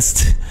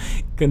must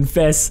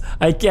confess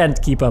I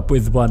can't keep up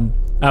with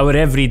our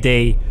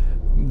everyday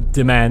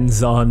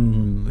demands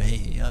on,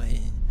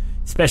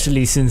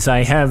 especially since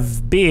I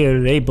have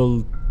been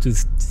able to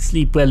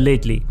sleep well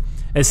lately.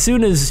 As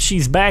soon as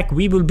she's back,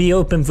 we will be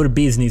open for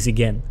business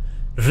again.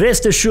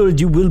 Rest assured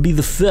you will be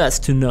the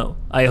first to know.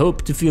 I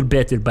hope to feel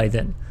better by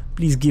then.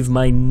 Please give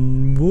my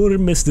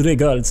warmest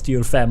regards to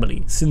your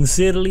family.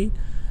 Sincerely,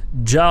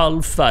 Jarl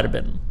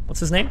Farben. What's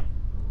his name?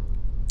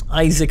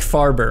 Isaac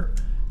Farber.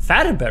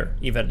 Farber,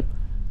 even.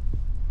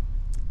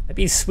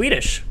 Maybe he's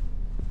Swedish.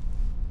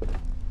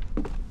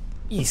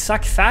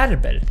 Isaac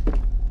Farber.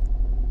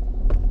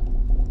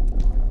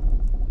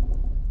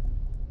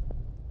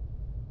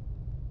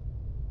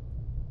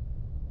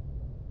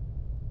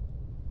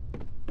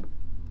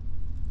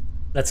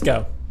 Let's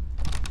go.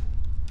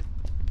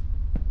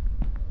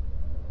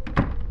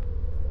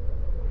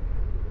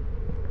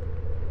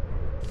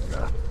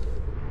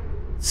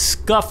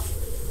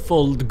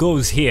 Scaffold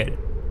goes here.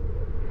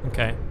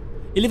 Okay.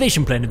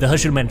 Elevation plan of the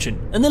Husher Mansion.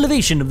 An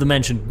elevation of the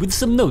mansion with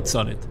some notes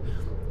on it.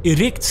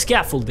 Erect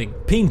scaffolding,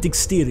 paint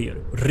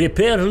exterior,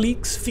 repair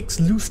leaks, fix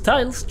loose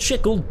tiles,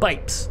 check old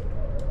pipes.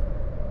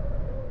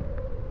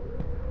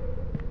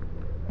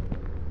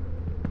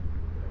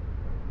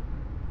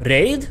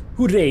 Raid?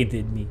 Who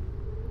raided me?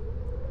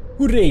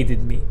 Who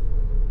raided me?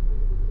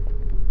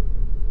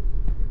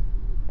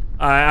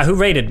 Who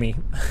raided me?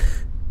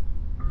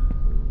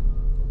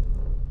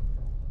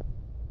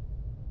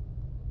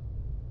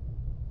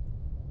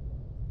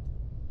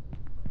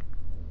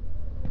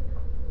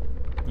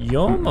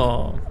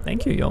 Yomo.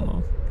 Thank you,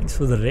 Yomo. Thanks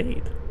for the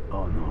raid.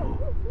 Oh no.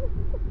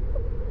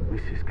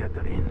 Mrs.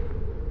 Catherine.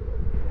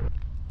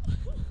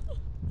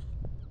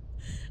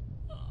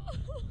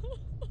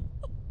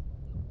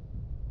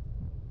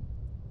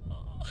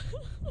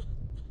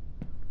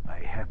 I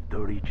have to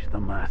reach the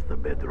master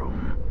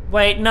bedroom.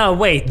 Wait, no,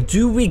 wait.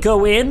 Do we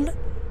go in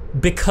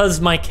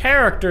because my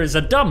character is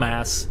a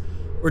dumbass?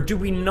 Or do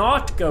we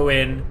not go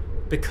in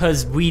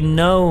because we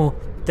know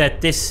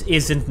that this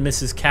isn't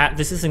Mrs. Cat,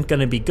 this isn't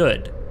gonna be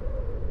good?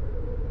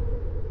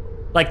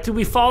 Like, do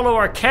we follow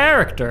our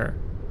character?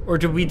 Or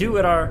do we do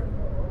it our...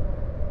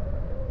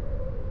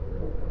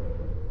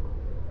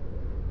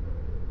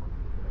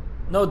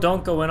 No,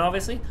 don't go in,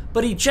 obviously.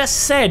 But he just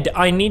said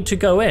I need to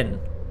go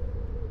in.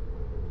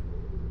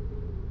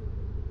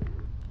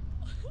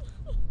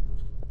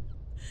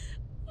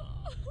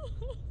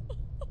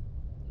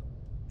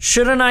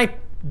 Shouldn't I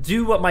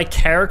do what my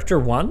character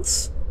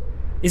wants?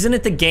 Isn't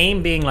it the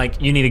game being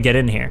like, you need to get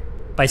in here?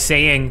 By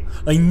saying,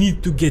 I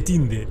need to get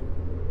in there.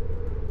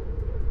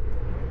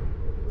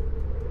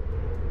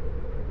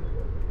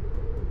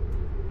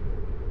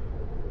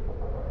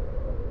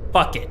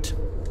 Fuck it.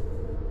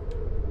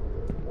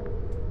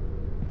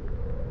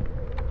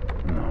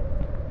 No.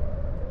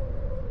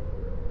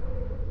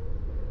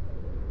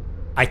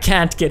 I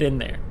can't get in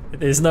there.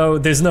 There's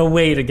no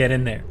way to get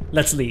in there.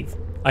 Let's leave.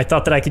 I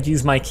thought that I could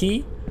use my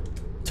key.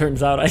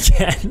 Turns out I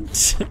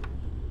can't.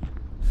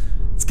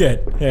 It's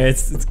good. Yeah,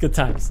 it's good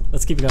times.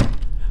 Let's keep it going.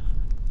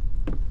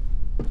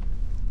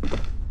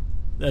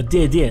 A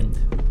dead end.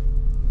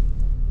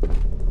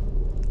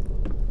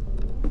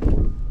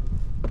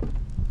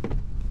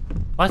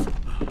 What?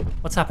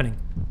 What's happening?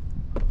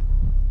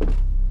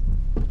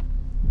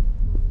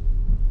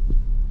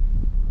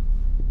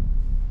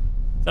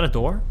 Is that a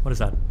door? What is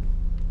that?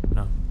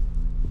 No.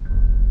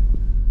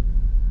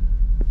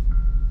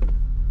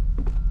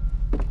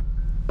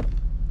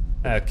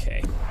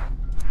 Okay.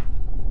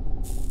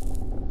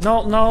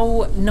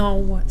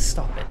 No,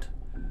 stop it.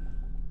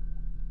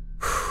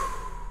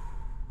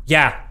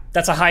 Yeah,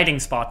 that's a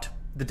hiding spot.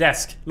 The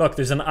desk. Look,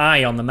 there's an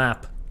eye on the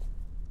map.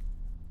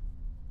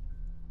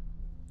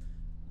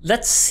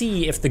 Let's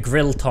see if the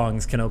grill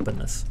tongs can open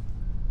this.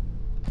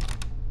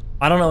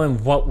 I don't know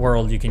in what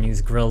world you can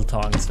use grill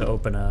tongs to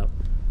open up.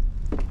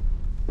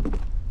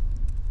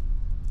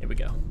 Here we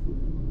go.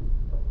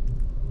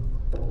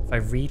 If I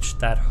reach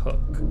that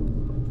hook,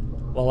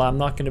 well, I'm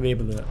not gonna be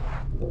able to.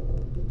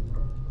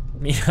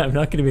 I'm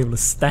not gonna be able to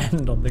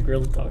stand on the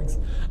grill tongs.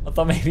 I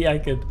thought maybe I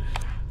could.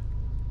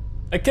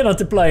 I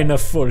cannot apply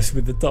enough force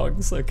with the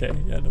tongs. Okay,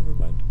 yeah, never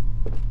mind.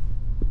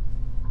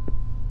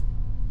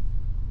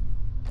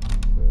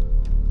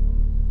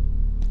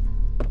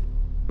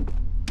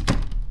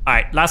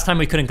 Alright, last time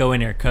we couldn't go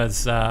in here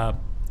because,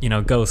 you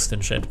know, ghost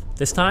and shit.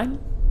 This time?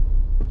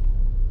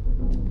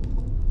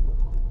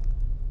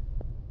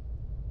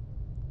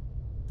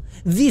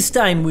 This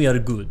time we are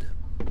good.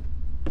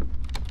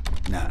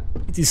 Nah.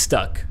 It is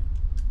stuck.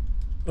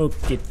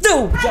 Okay.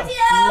 No!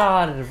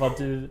 Larva,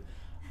 dude.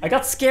 I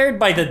got scared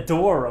by the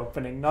door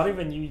opening, not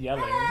even you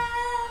yelling.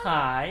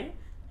 Hi.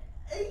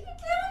 Are you doing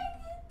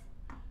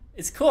it?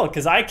 It's cool,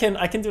 because I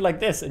can do like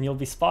this and you'll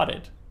be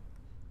spotted.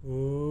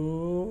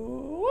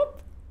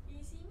 Whoop. You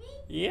see me?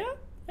 Yeah.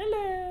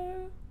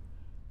 Hello.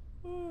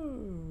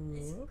 Ooh.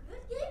 It's a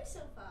good game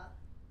so far.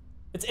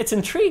 It's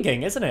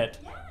intriguing, isn't it?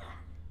 Yeah.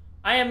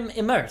 I am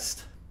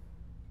immersed.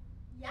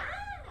 Yeah.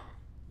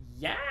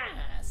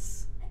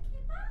 Yes. Okay,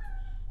 bye.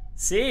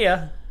 See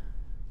ya.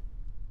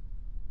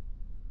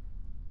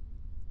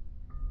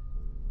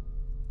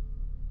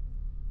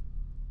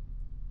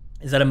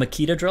 Is that a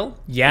Makita drill?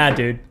 Yeah,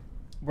 dude.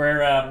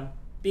 We're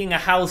being a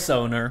house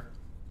owner.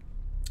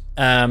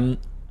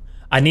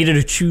 I needed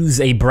to choose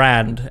a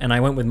brand, and I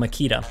went with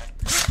Makita.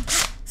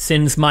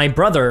 Since my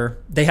brother,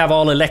 they have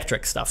all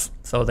electric stuff,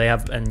 so they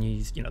have and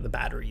use the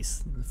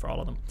batteries for all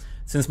of them.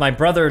 Since my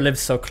brother lives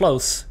so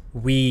close,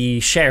 we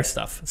share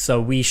stuff. So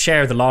we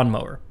share the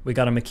lawnmower. We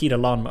got a Makita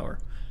lawnmower,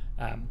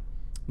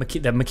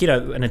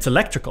 Makita, and it's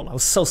electrical. I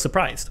was so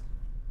surprised,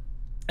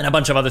 and a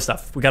bunch of other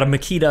stuff. We got a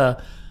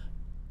Makita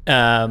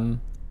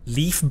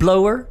leaf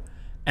blower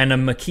and a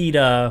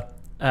Makita.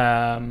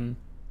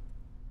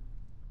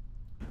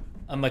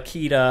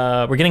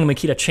 We're getting a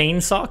Makita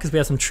chainsaw because we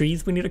have some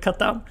trees we need to cut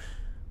down.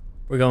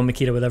 We're going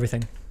Makita with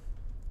everything.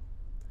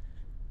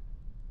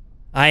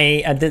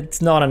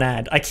 It's not an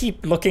ad. I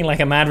keep looking like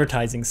I'm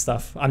advertising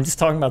stuff. I'm just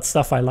talking about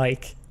stuff I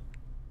like.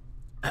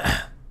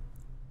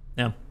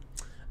 Yeah.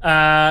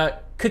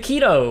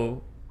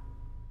 Kakito.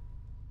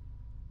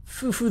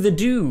 Fufu the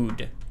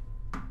dude.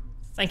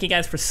 Thank you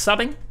guys for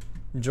subbing.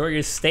 Enjoy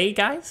your stay,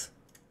 guys.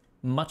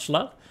 Much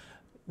love.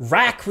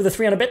 Rack with the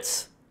 300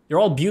 bits. You're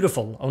all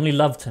beautiful. Only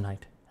love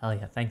tonight. Hell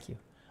yeah, thank you.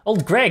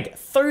 Old Greg,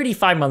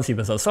 35 months you've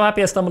been so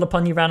happy I stumbled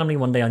upon you randomly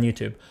one day on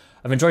YouTube.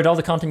 I've enjoyed all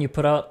the content you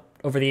put out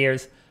over the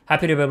years.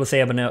 Happy to be able to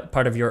say I've been a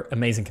part of your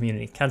amazing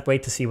community. Can't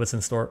wait to see what's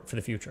in store for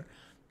the future.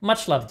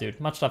 Much love, dude.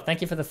 Much love.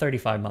 Thank you for the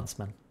 35 months,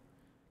 man.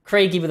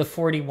 Craigie with a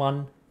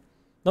 41.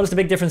 Notice the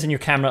big difference in your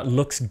camera.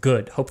 Looks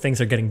good. Hope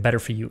things are getting better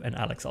for you and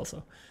Alex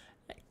also.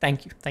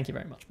 Thank you. Thank you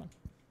very much, man.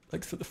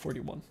 Thanks for the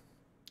 41.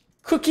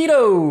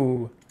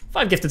 Cookito!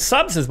 5 gifted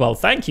subs as well.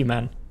 Thank you,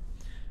 man.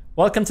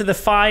 Welcome to the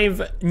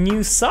 5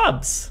 new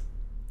subs.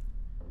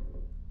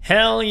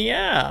 Hell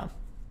yeah.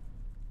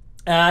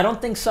 I don't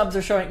think subs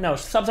are showing. No,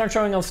 subs aren't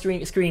showing on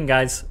screen,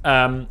 guys.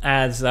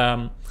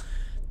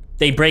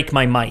 They break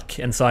my mic,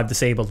 and so I've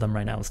disabled them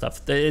right now and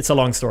stuff. It's a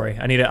long story.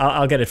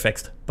 I'll get it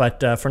fixed. But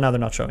for now, they're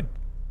not showing.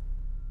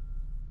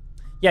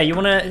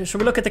 Yeah, should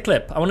we look at the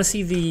clip? I want to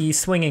see the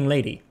swinging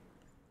lady.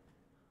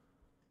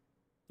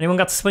 Anyone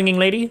got the swinging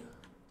lady?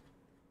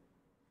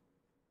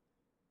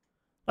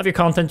 Love your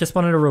content. Just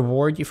wanted to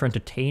reward you for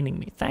entertaining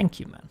me.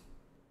 Thank you, man.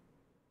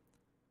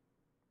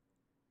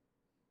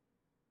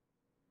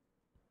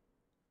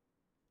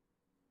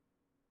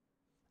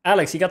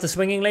 Alex, you got the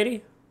swinging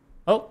lady?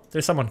 Oh,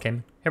 there's someone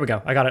came. Here we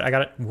go. I got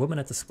it. Woman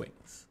at the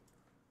swings.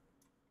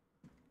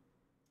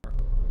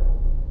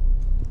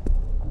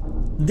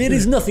 There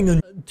is nothing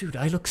Dude,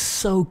 I look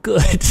so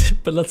good.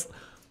 But let's...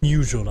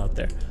 Usual out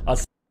there.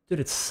 Dude,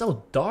 it's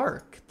so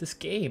dark. This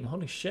game.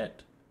 Holy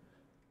shit.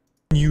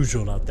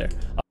 Usual out there.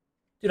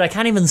 Dude, I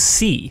can't even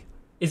see.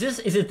 Is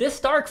it this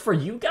dark for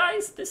you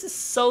guys? This is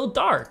so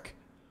dark.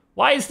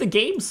 Why is the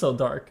game so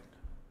dark?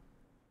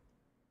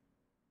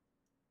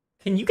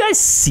 Can you guys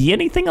see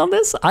anything on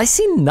this? I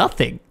see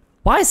nothing.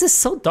 Why is this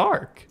so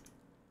dark?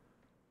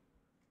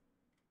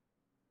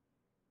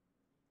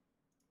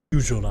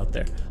 Usual out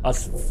there. What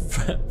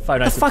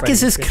the fuck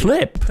is this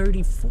clip?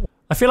 34.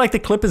 I feel like the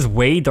clip is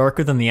way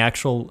darker than the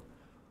actual...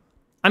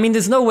 I mean,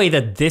 there's no way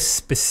that this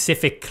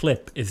specific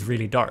clip is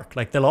really dark.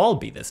 Like, they'll all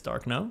be this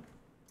dark, no?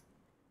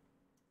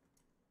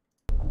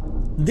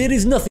 There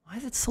is nothing. Why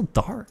is it so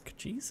dark?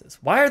 Jesus.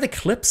 Why are the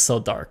clips so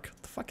dark?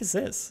 What the fuck is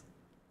this?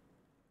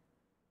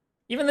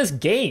 Even this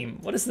game.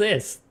 What is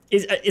this?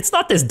 It's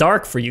not this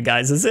dark for you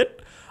guys, is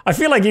it? I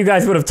feel like you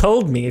guys would have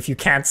told me if you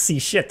can't see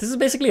shit. This is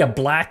basically a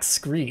black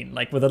screen,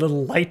 like with a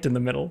little light in the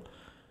middle.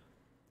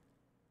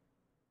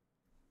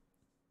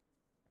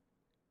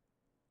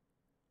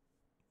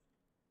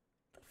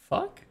 The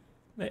fuck?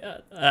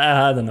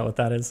 I don't know what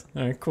that is.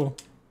 Alright, cool.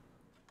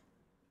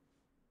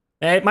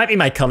 It might be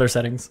my color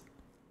settings.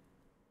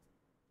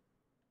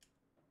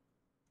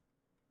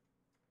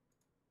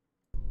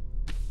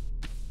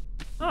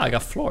 Oh, I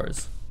got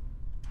floors.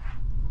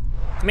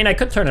 I mean, I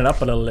could turn it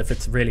up a little if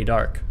it's really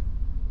dark.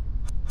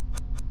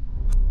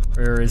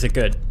 Or is it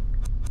good?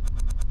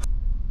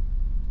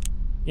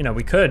 You know,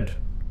 we could.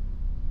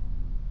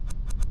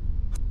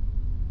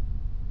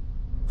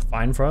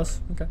 Fine for us?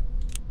 Okay.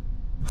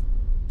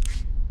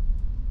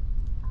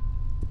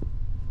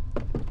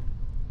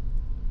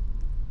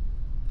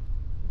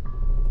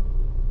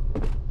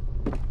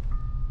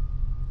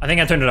 I think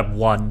I turned it up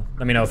 1.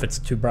 Let me know if it's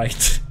too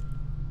bright.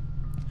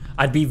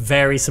 I'd be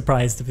very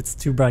surprised if it's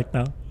too bright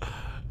now.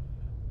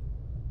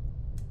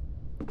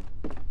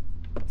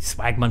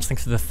 Swag Munch,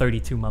 thanks for the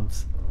 32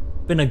 months.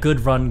 Been a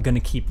good run, gonna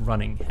keep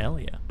running. Hell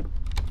yeah.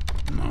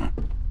 No.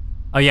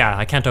 Oh yeah,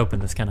 I can't open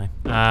this, can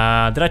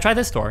I? Did I try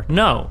this door?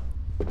 No.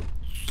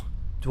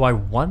 Do I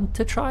want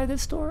to try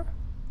this door?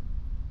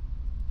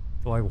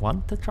 Do I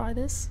want to try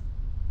this?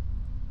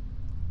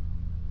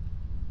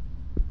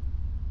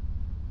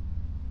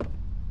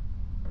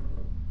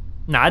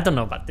 Nah, I don't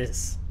know about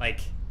this.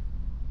 Like,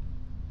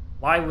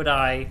 why would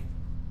I?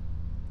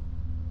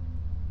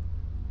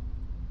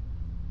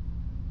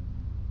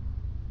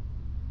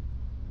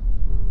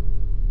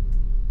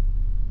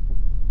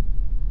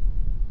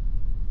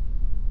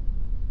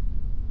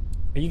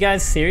 Are you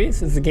guys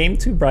serious? Is the game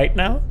too bright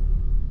now?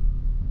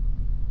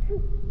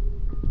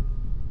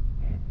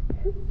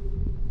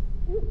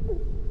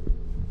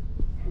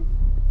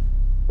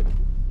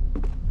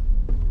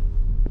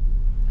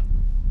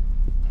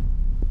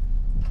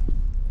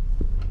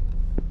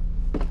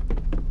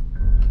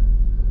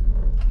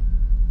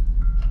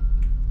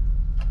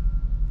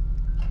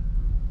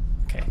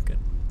 Okay, good.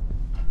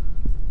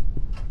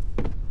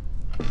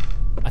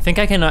 I think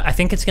I can. I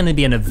think it's going to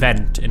be an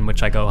event in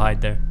which I go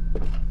hide there.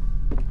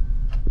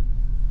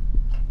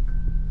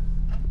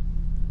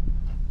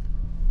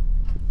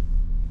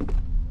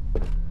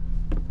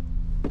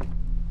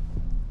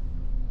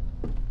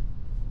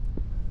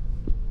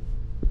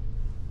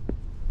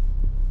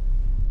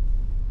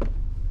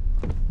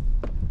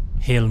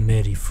 Hail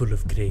Mary, full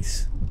of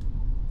grace.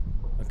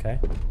 Okay,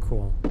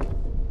 cool.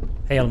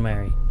 Hail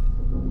Mary.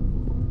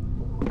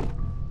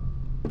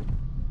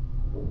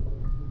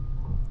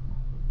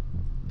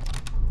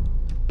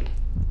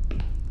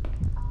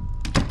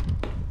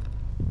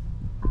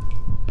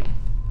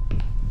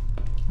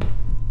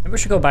 Maybe we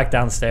should go back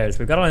downstairs.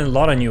 We've got a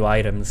lot of new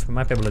items. We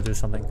might be able to do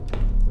something.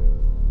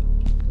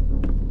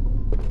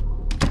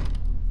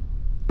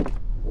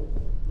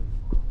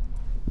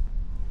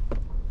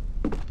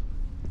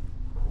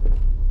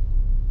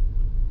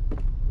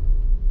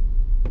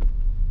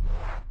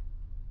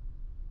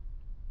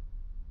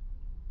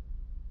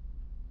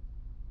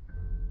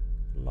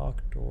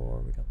 Locked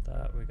door, we got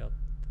that, we got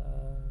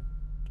that.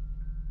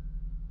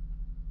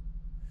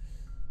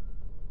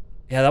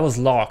 Yeah, that was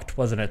locked,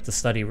 wasn't it? The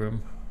study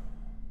room.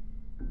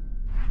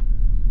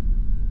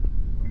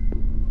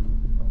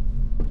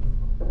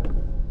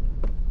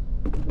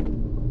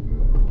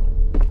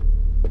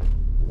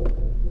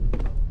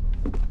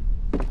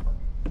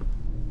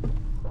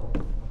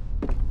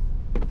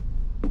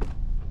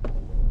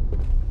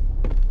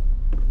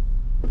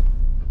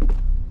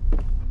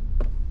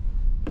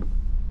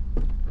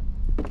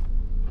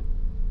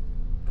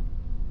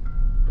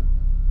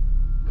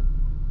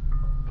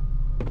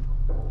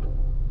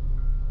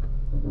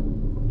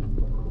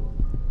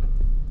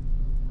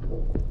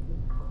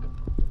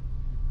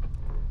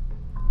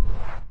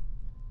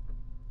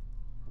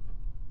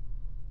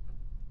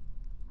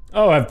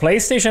 Oh, I have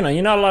PlayStation? Are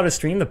you not allowed to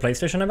stream the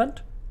PlayStation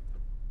event?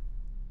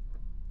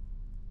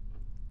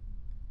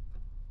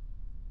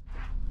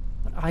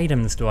 What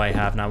items do I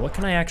have now? What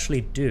can I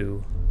actually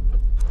do?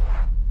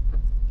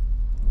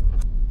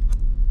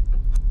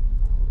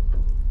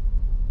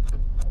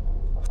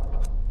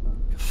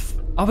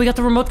 Oh, we got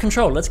the remote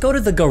control. Let's go to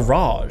the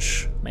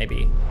garage,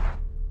 maybe.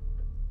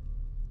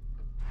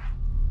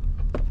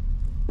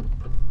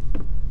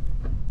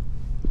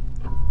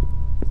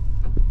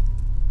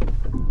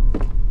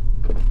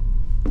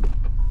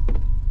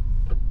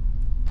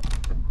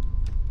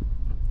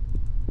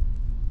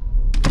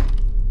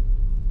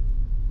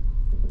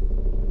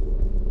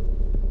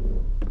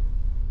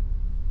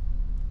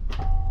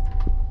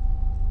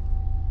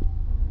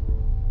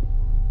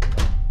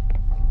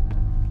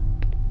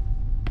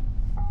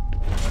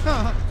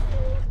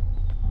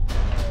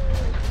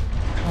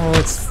 Oh,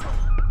 it's...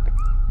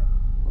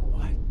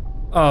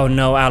 Oh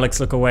no, Alex,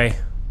 look away.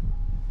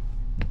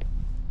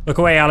 Look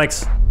away,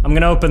 Alex. I'm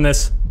gonna open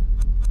this.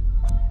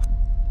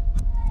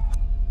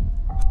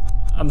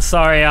 I'm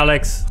sorry,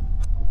 Alex.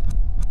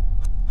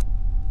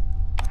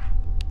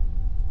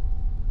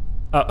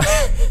 Oh.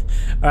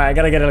 Alright, I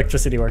gotta get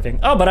electricity working.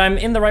 Oh, but I'm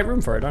in the right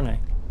room for it, aren't I?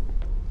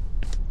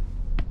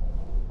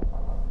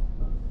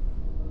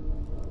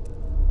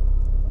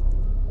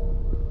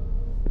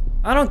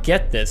 I don't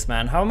get this,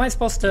 man. How am I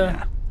supposed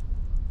to...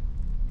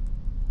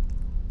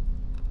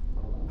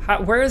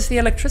 Where is the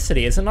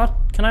electricity? Is it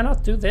not... Can I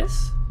not do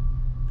this?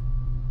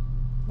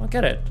 I don't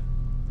get it.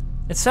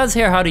 It says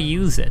here how to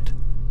use it.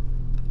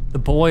 The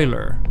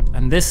boiler.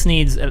 And this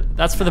needs...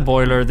 That's for the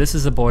boiler. This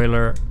is the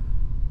boiler.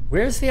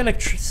 Where's the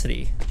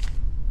electricity?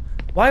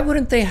 Why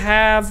wouldn't they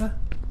have...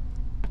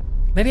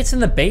 Maybe it's in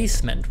the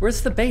basement.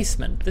 Where's the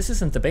basement? This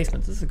isn't the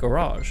basement. This is the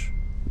garage.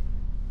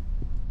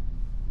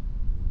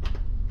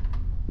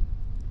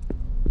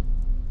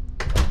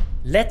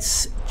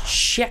 Let's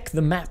check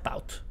the map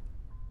out.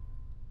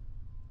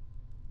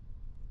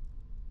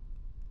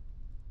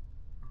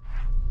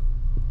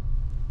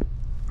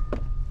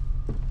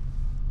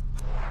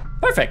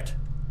 Perfect.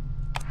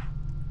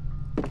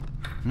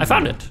 I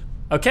found it.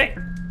 Okay.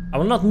 I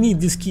will not need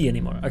this key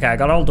anymore. Okay, I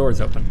got all doors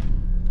open.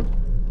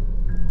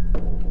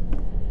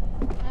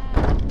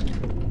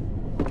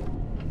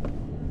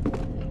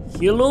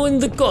 Hello in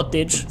the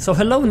cottage. So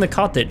hello in the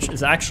cottage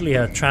is actually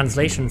a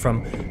translation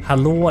from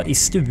hallå I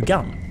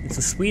stugan. It's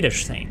a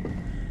Swedish thing.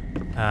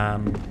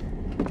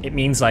 It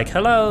means like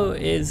hello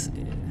it's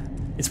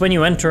when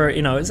you enter,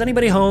 you know, is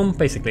anybody home?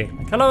 Basically.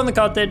 Like hello in the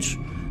cottage.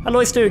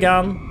 Hallå I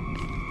stugan.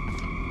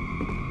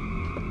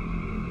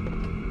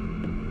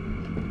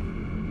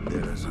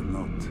 There is a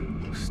note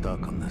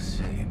stuck on the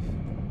safe.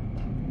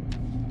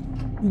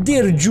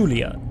 Dear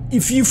Julia,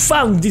 if you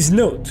found this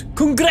note,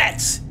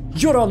 congrats!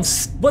 You're on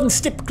one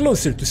step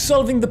closer to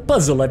solving the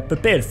puzzle I've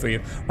prepared for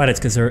you. Right, it's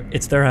because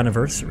it's their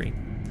anniversary.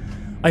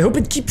 I hope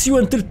it keeps you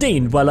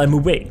entertained while I'm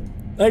away.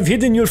 I've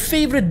hidden your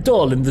favorite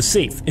doll in the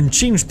safe and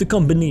changed the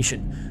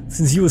combination.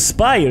 Since you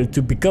aspire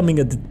to becoming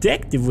a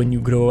detective when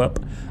you grow up,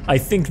 I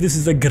think this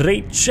is a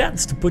great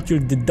chance to put your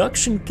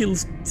deduction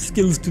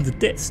skills to the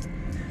test.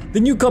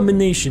 The new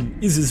combination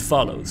is as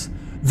follows.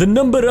 The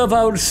number of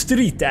our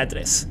street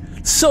address,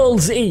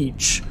 Saul's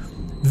age,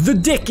 the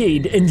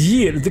decade and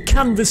year the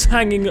canvas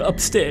hanging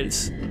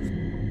upstairs.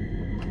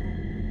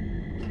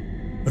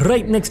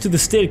 Right next to the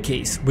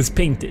staircase was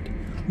painted.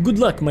 Good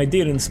luck, my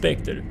dear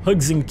inspector.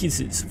 Hugs and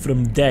kisses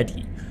from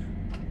Daddy.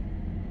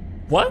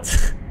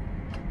 What?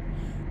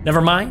 Never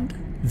mind.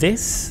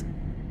 This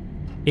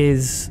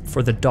is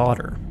for the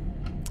daughter.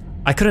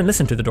 I couldn't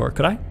listen to the door,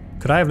 could I?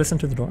 Could I have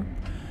listened to the door?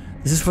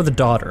 This is for the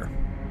daughter.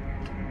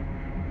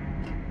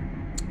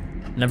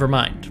 Never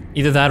mind.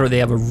 Either that or they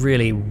have a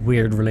really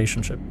weird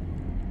relationship.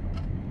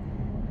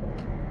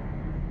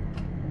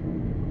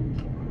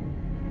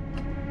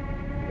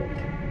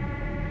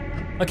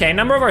 Okay,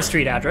 number of our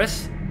street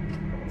address.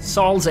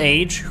 Saul's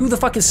age. Who the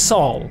fuck is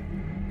Saul?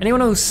 Anyone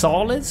know who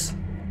Saul is?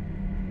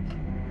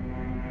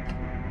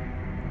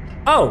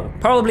 Oh,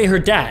 probably her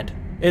dad.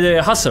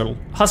 Hustle.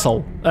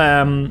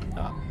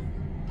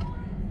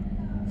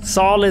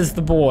 Saul is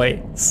the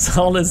boy.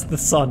 Saul is the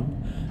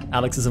son.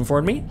 Alex has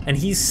informed me, and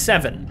he's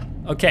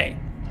 7. Okay.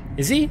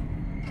 Is he?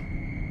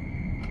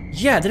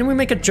 Yeah, didn't we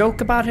make a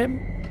joke about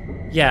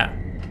him? Yeah.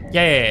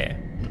 Yeah.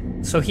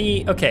 So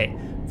he, okay.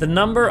 The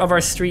number of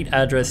our street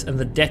address and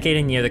the decade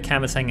and year the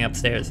canvas hanging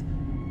upstairs.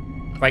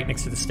 Right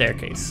next to the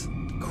staircase.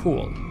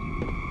 Cool.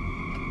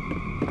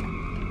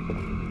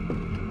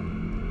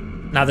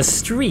 Now the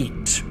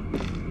street.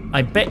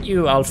 I bet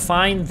you I'll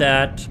find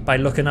that by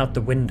looking out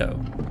the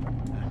window.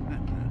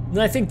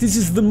 I think this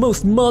is the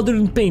most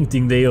modern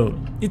painting they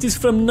own. It is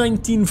from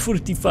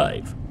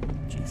 1945.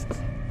 Jesus.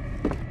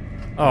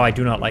 Oh, I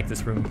do not like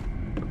this room.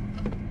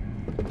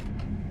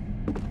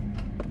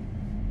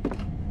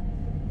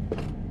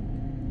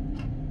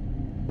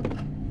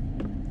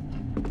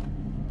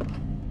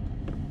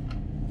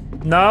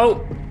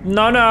 No.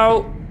 No.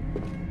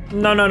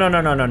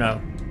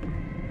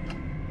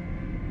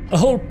 A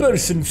whole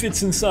person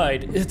fits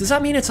inside. Does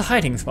that mean it's a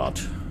hiding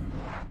spot?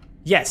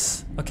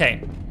 Yes.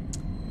 Okay.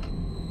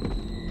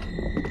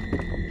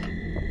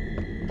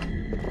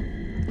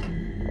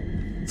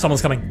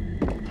 Someone's coming.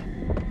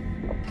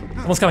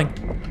 Someone's coming.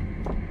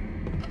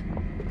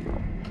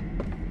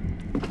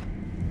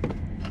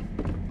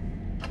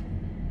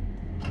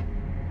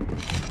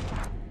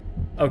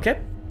 Okay.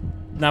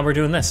 Now we're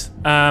doing this.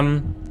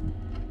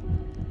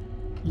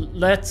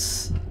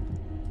 Let's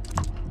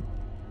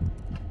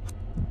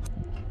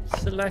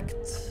select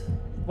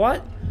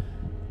what?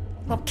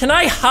 Well, can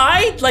I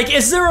hide? Like,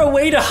 is there a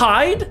way to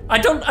hide? I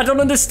don't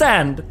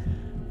understand.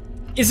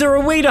 Is there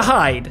a way to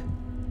hide?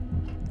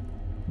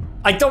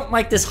 I don't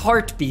like this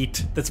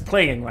heartbeat that's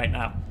playing right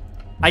now.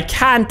 I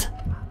can't.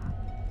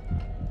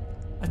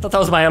 I thought that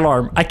was my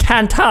alarm. I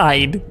can't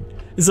hide.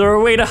 Is there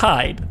a way to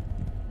hide?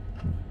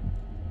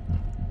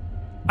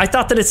 I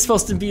thought that it's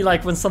supposed to be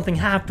like when something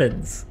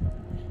happens.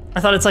 I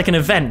thought it's like an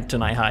event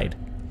and I hide.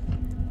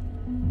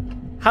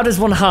 How does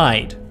one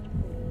hide?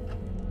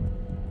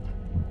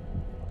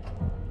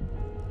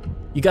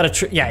 You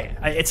gotta yeah,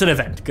 it's an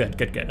event.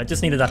 Good. I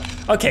just needed that.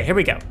 Okay, here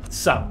we go.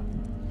 So.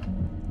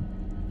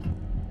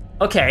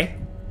 Okay.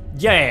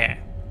 Yeah.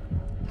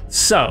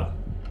 So.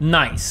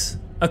 Nice.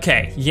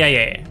 Okay,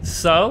 yeah.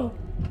 So.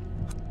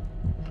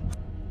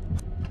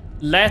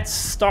 Let's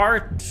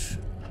start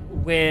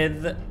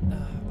with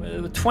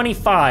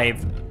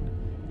 25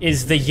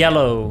 is the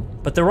yellow,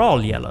 but they're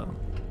all yellow.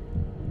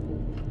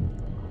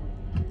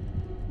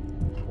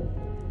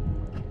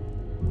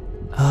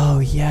 Oh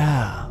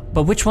yeah,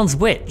 but which one's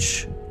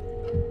which?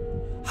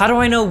 How do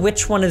I know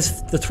which one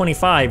is the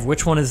 25,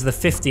 which one is the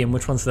 50, and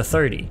which one's the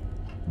 30?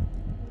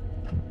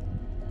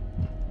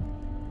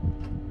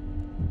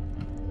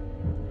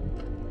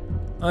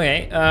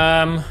 Okay,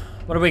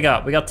 what do we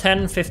got? We got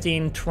 10,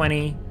 15,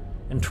 20,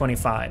 and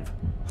 25.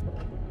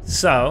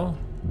 So,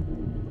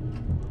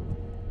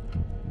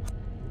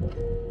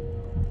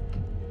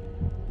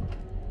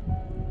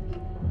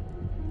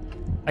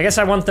 I guess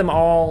I want them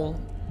all,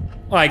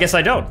 well, I guess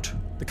I don't.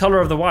 The color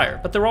of the wire,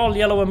 but they're all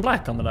yellow and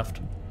black on the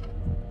left.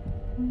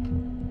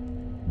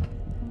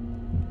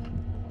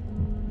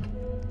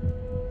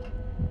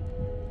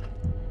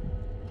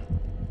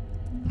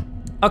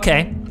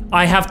 Okay,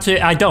 I have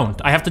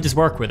to just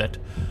work with it.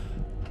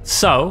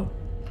 So,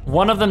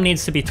 one of them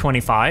needs to be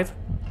 25.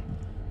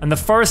 And the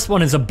first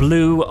one is a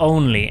blue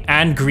only,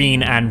 and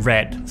green and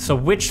red. So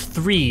which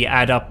 3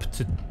 add up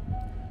to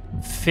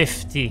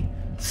 50?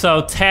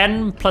 So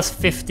 10 plus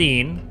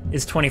 15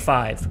 is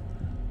 25.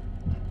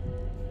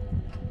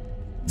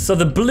 So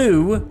the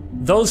blue,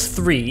 those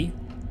 3,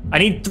 I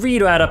need 3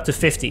 to add up to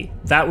 50.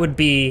 That would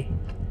be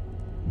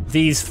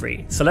these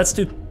 3. So let's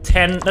do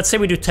 10, let's say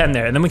we do 10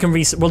 there, and then we can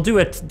we'll do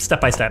it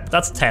step by step.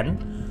 That's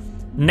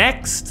 10.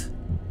 Next,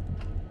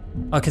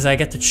 oh, because I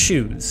get to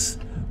choose.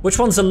 Which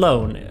one's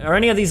alone? Are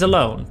any of these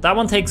alone? That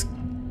one takes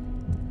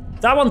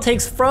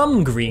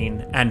from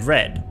green and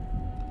red.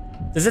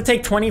 Does it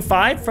take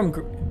 25 from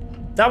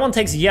that one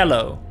takes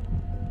yellow.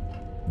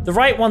 The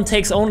right one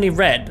takes only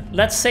red.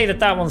 Let's say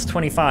that one's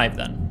 25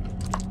 then.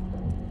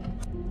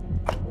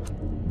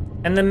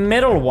 And the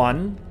middle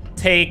one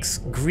takes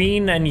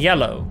green and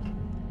yellow.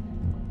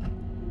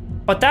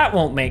 But that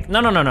won't make,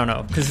 no.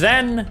 Because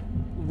then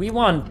we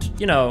want,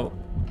 you know,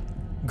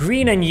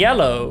 green and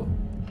yellow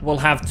will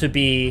have to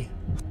be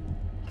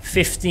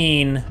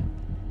 15.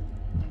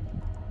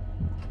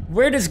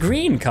 Where does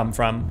green come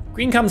from?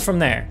 Green comes from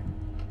there.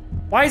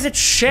 Why is it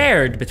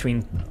shared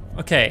between,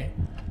 okay.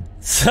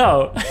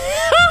 So,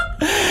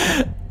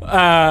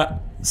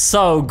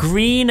 so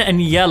green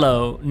and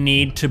yellow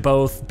need to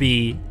both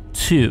be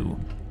 2.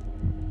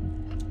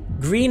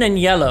 Green and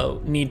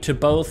yellow need to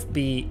both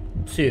be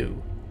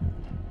 2.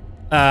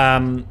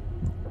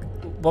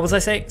 What was I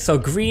saying? So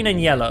green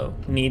and yellow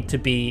need to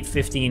be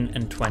 15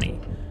 and 20.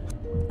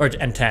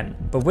 And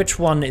 10. But which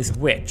one is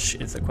which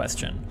is the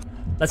question.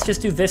 Let's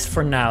just do this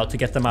for now to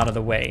get them out of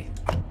the way.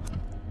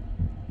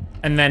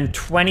 And then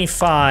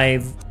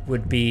 25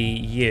 would be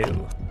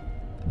you.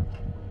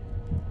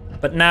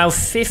 But now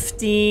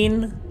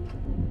 15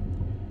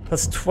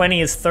 plus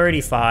 20 is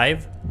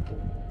 35.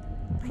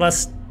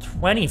 Plus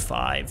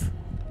 25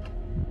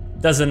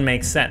 doesn't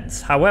make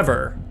sense.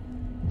 However,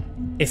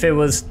 if it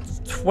was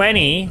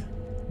 20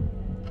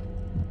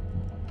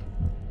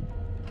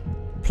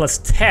 plus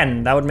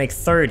 10, that would make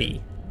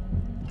 30.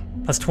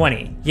 Plus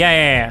 20.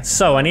 Yeah.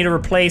 So I need to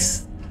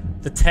replace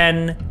the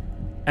 10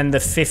 and the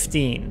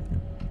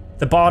 15.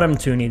 The bottom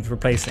 2 need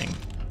replacing.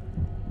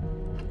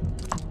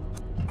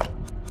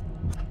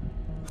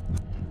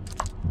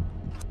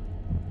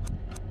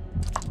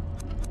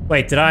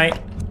 Wait, did I?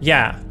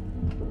 Yeah.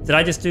 Did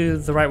I just do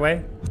the right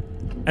way?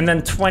 And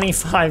then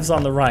 25's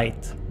on the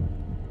right.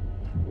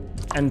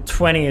 And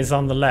 20 is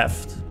on the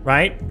left,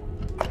 right?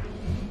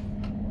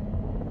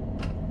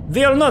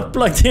 They are not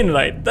plugged in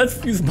right. That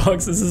fuse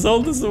box is as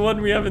old as the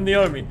one we have in the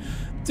army.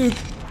 Dude.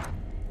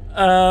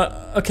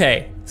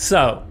 Okay,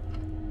 so.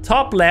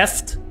 Top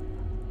left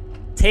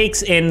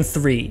takes in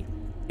 3.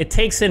 It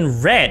takes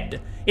in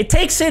red. It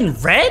takes in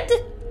red?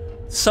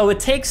 So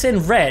it takes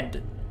in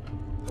red.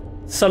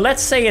 So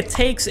let's say it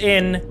takes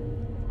in...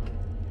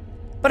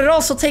 But it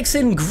also takes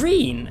in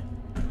green.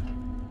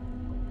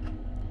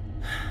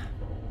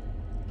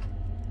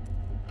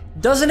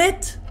 Doesn't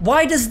it?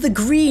 Why does the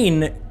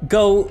green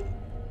go...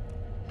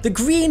 The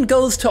green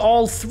goes to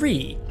all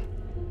 3.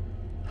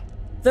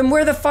 Then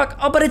where the fuck...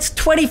 Oh, but it's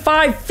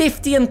 25,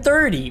 50, and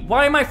 30.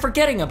 Why am I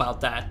forgetting about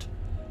that?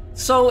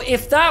 So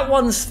if that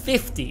one's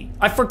 50,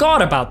 I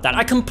forgot about that.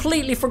 I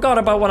completely forgot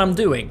about what I'm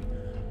doing.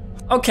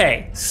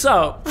 Okay,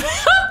 so...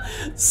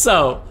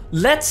 so,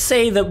 let's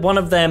say that one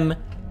of them...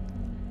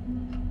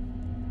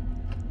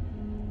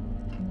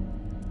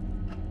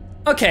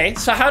 Okay,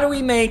 so how do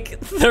we make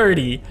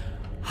 30?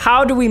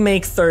 How do we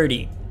make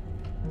 30?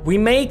 We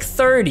make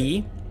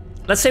 30...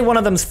 Let's say one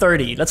of them's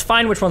 30. Let's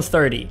find which one's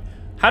 30.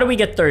 How do we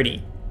get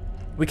 30?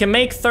 We can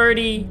make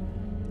 30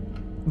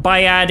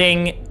 by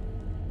adding...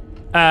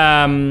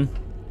 by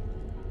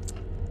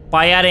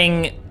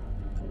adding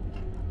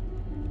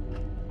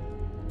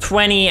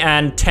 20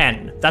 and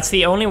 10. That's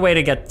the only way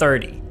to get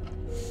 30.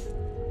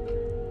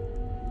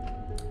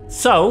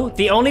 So,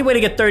 the only way to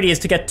get 30 is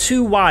to get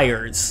 2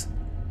 wires.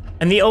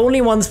 And the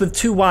only ones with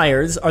 2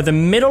 wires are the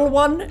middle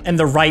one and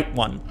the right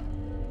one.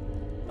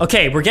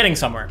 Okay, we're getting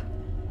somewhere.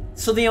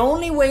 So the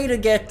only way to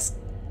get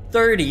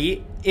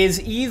 30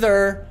 is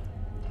either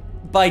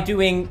by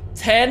doing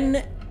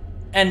 10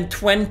 and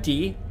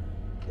 20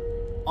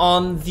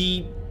 on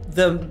the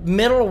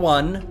middle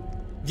one,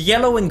 the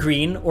yellow and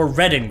green, or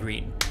red and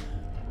green.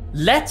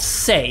 Let's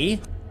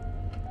say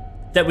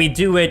that we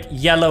do it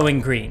yellow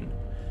and green.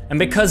 And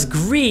because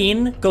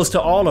green goes to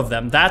all of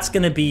them, that's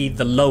gonna be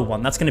the low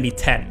one. That's gonna be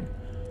 10.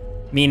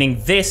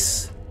 Meaning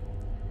this,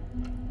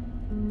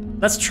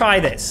 let's try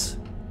this.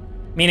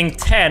 Meaning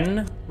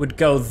 10 would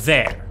go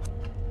there.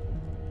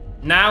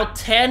 Now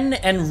 10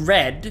 and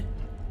red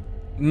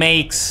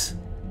makes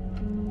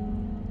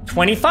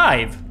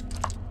 25.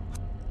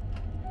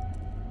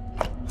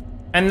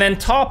 And then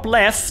top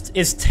left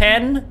is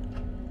 10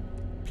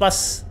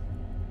 plus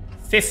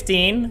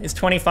 15 is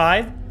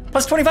 25.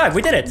 Plus 25,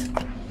 we did it.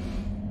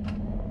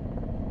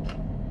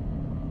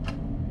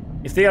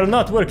 If they are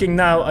not working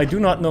now, I do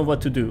not know what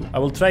to do. I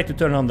will try to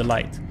turn on the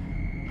light.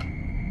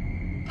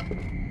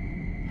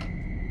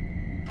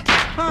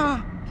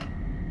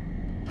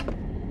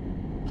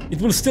 It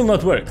will still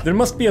not work. There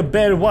must be a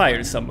bare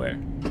wire somewhere.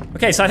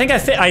 Okay, so I think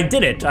I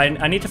did it.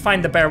 I need to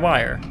find the bare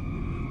wire.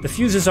 The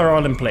fuses are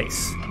all in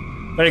place.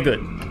 Very good.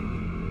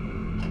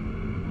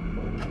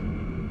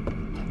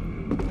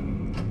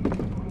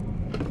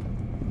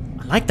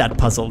 I like that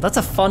puzzle. That's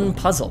a fun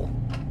puzzle.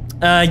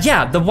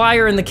 Yeah, the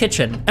wire in the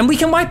kitchen. And we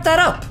can wipe that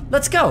up.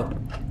 Let's go.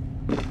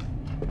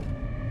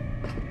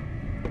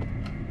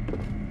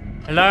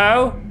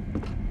 Hello?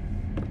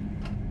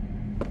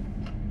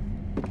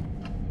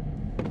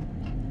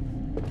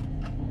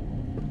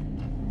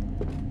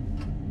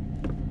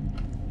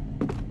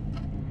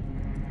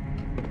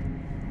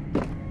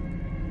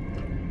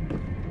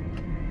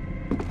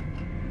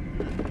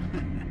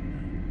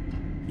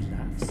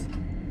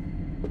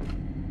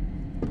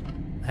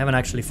 I haven't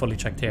actually fully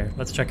checked here.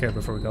 Let's check here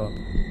before we go up.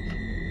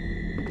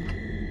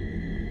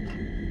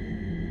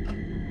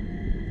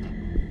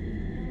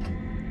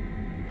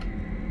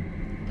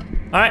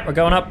 Alright, we're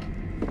going up.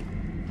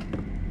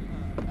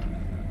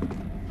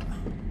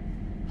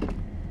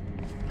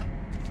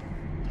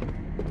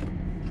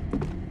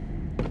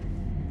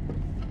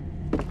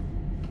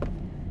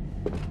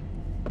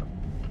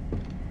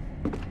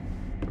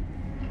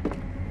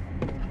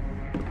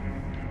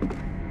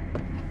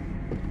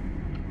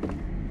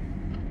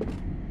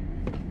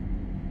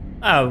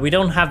 Oh, we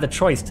don't have the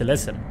choice to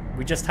listen.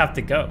 We just have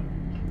to go.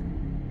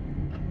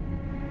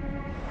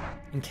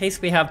 In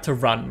case we have to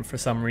run for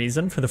some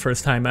reason for the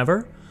first time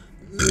ever,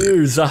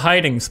 there's a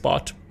hiding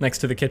spot next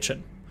to the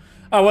kitchen.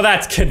 Oh, well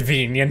that's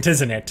convenient,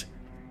 isn't it?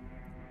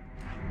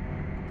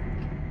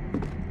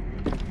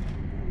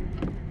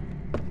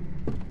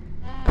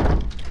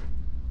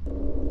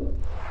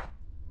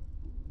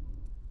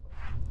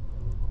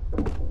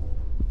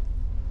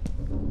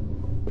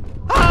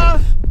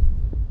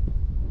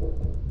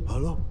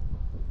 Hello?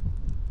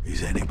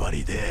 Is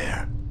anybody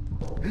there?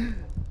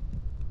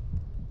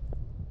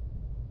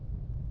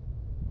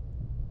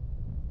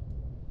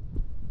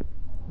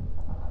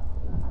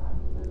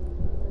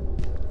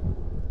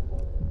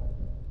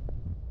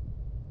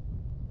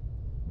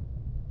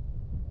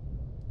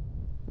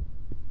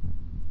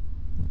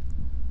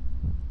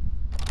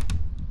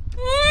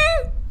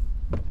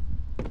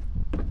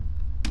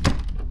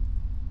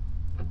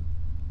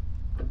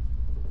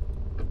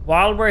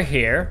 While we're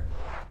here,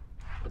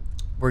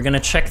 we're gonna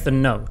check the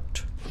note.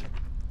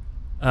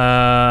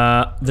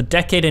 The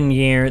decade and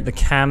year the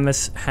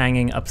canvas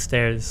hanging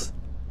upstairs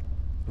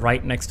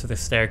right next to the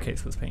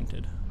staircase was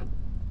painted.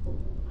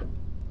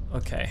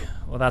 Okay,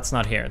 well that's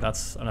not here,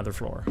 that's another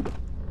floor.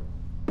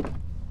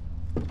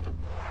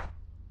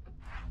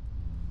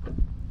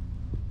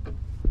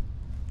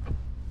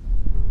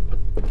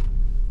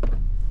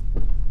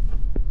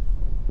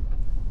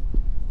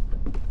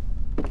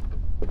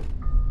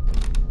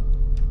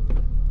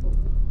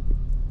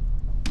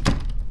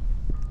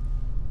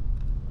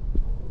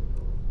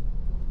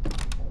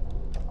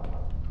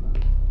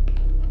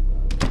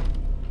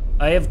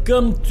 I have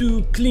come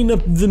to clean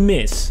up the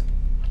mess.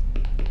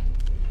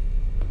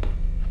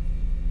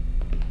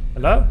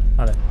 Hello?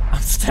 Oh, there. I'm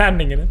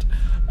standing in it.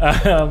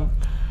 There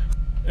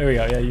we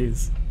go, yeah,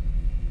 use.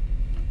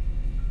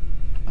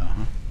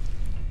 Uh-huh.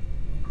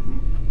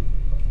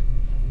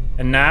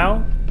 And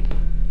now?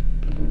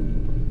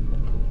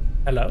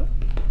 Hello?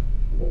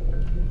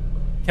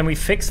 Can we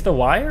fix the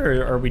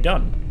wire, or are we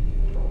done?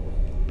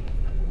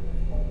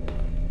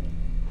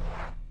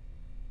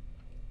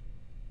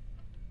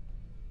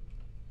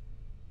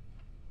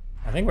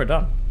 I think we're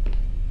done.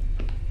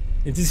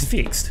 It is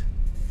fixed.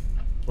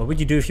 What would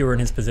you do if you were in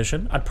his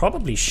position? I'd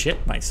probably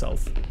shit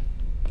myself.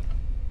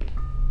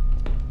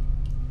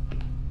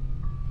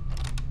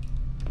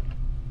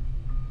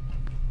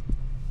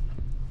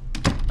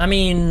 I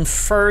mean,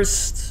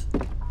 first,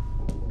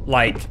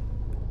 like,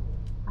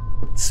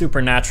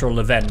 supernatural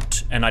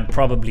event, and I'd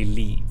probably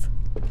leave.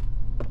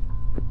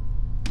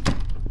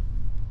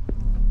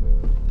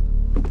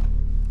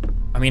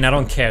 I mean, I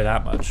don't care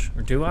that much.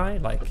 Or do I?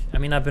 Like, I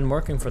mean, I've been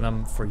working for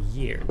them for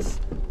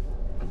years.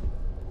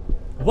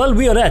 While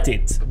we are at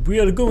it, we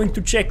are going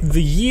to check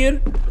the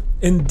year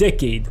and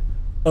decade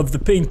of the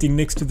painting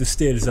next to the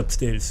stairs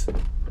upstairs.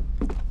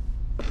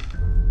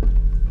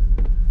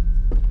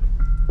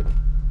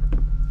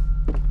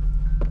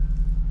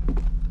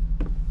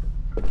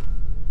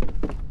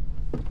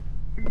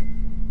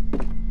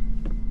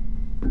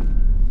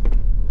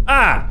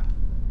 Ah!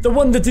 The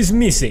one that is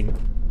missing.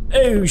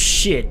 Oh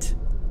shit.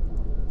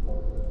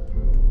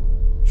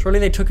 Surely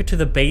they took it to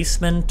the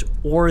basement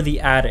or the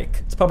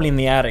attic. It's probably in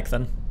the attic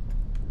then.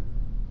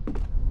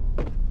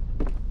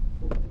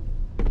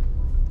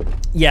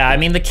 Yeah, I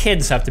mean the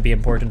kids have to be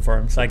important for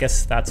him, so I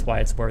guess that's why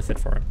it's worth it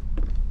for him.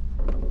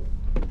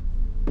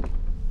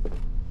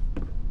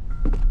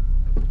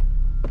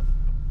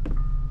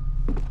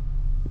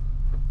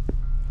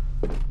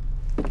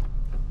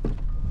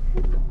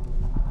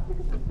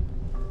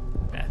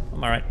 Yeah,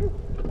 I'm alright.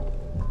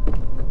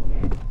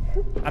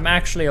 I'm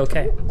actually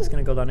okay. I'm just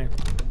gonna go down here.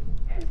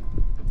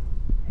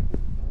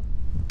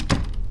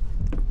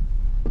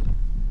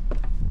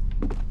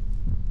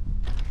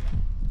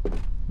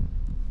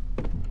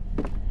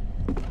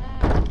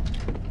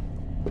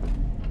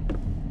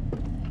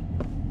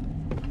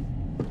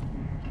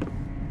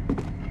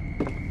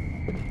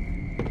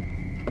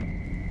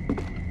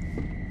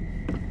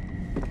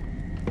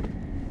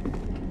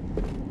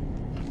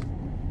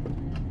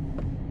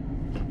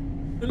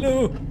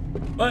 Hello.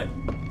 I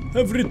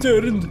have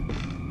returned.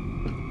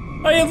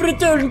 I have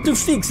returned to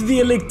fix the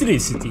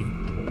electricity.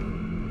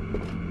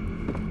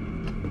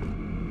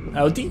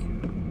 Howdy.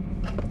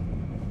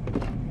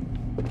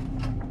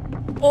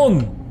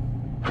 On.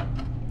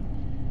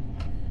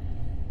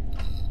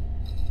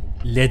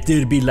 Let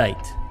there be light.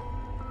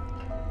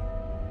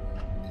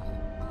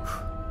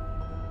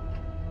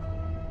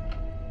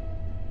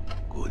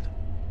 Good.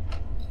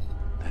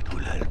 That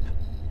will help.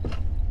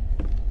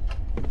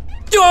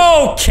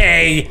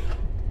 Okay.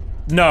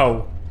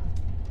 No.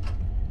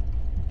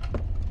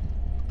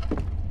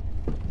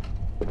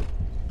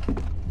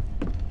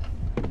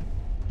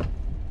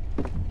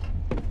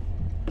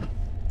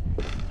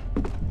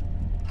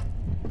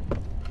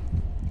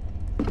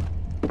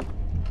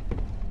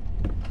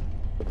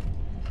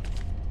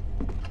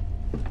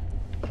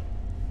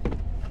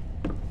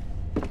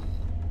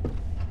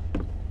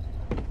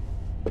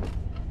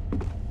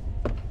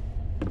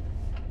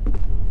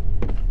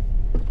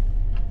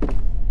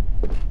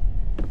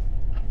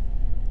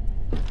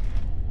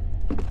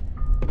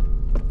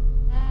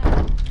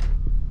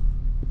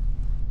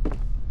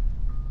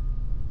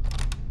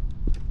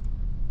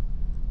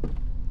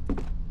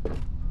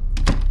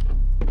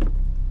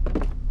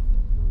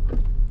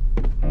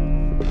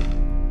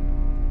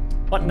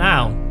 What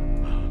now?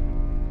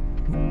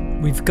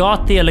 We've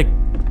got the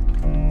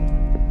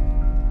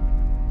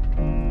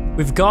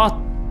We've got...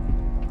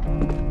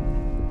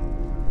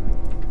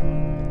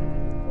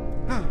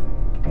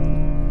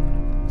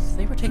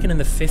 They were taken in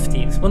the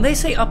 50s. When they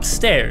say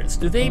upstairs,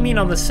 do they mean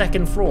on the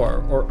second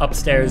floor? Or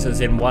upstairs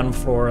as in one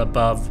floor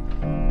above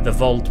the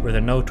vault where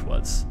the note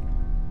was?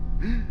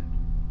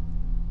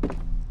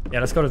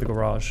 Yeah, let's go to the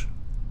garage.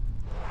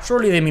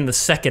 Surely they mean the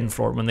second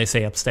floor when they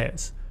say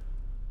upstairs.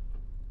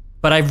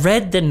 But I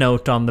read the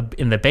note on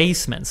in the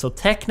basement, so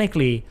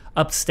technically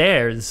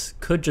upstairs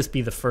could just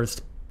be the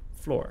first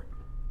floor.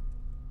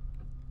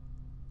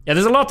 Yeah,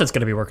 there's a lot that's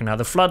going to be working now.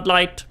 The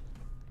floodlight,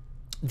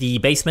 the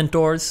basement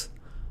doors,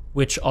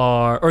 which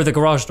are, or the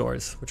garage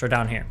doors, which are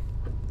down here.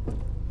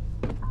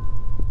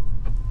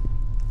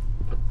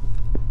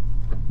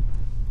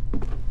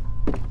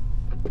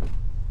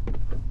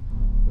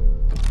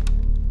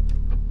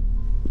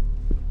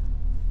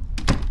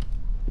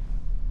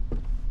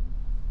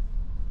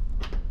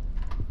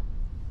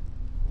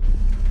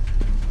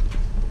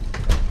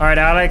 All right,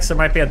 Alex, there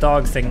might be a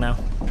dog thing now.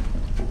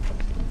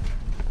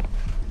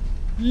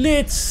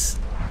 Let's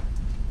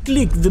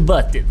click the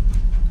button.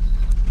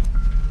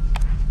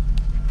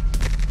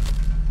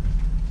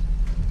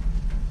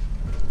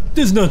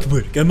 Does not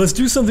work. I must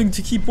do something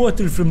to keep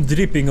water from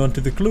dripping onto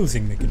the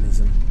closing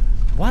mechanism.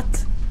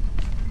 What?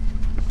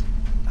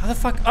 How the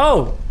fuck?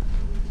 Oh!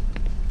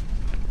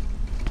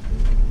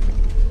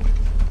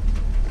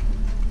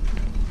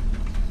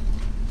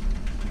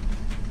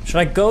 Should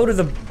I go to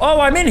the...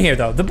 Oh, I'm in here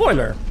though. The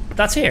boiler.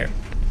 That's here.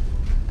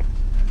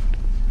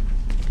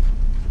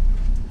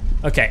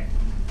 Okay.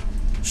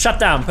 Shut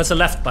down, press the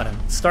left button.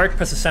 Start,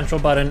 press the central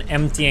button.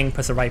 Emptying,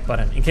 press the right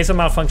button. In case of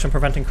malfunction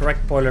preventing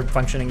correct boiler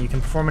functioning, you can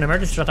perform an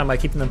emergency shutdown by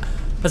keeping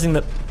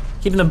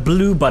the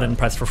blue button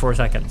pressed for 4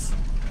 seconds.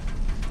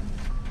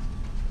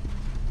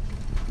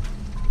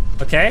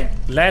 Okay,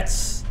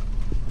 let's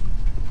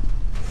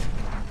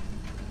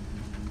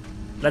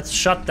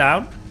shut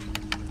down.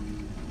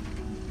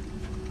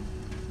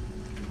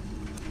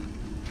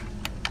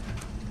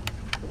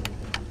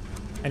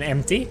 And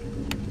empty.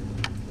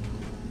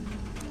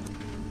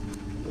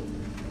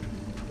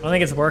 I don't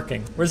think it's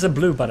working. Where's the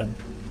blue button?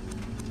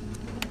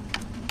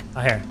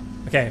 Oh, here.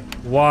 Okay.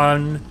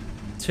 1,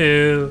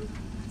 2,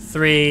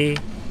 3,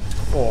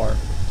 4.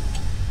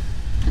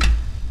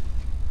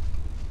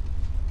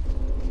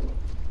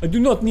 I do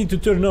not need to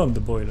turn on the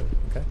boiler.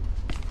 Okay.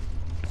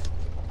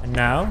 And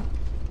now?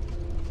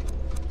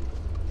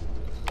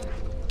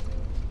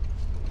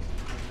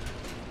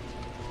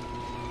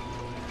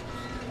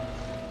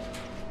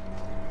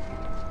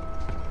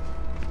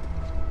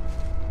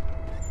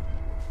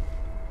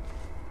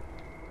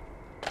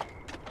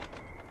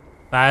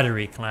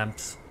 Battery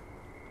clamps.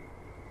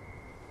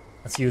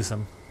 Let's use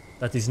them.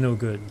 That is no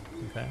good.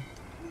 Okay.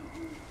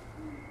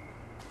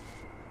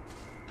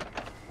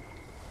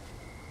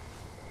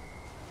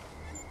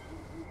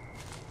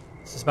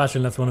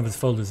 Sebastian left one of his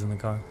folders in the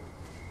car.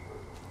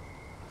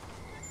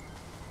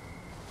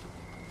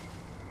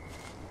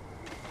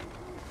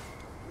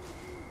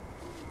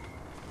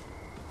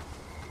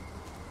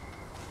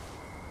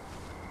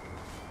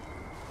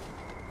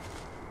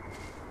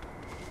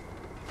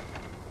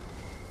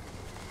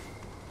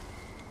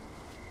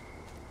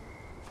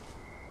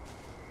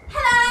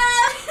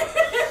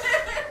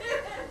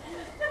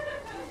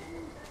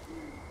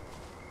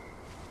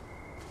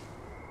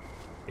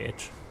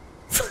 Bitch.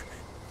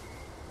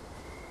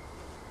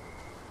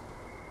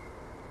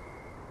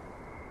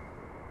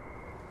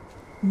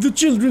 The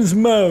children's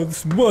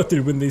mouths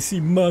water when they see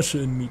Masha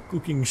and me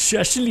cooking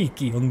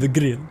shashliki on the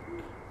grill.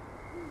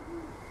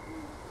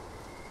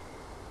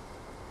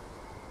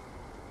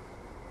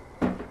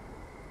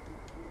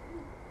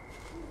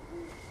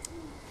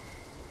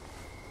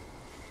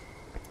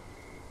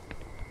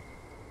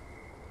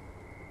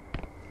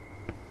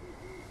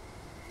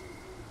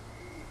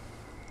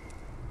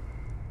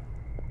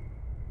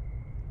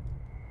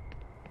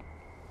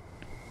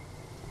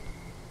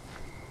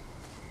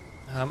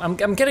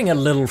 I'm getting a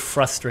little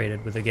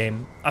frustrated with the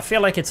game. I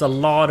feel like it's a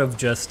lot of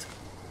just,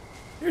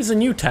 here's a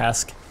new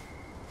task,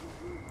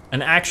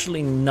 and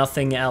actually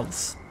nothing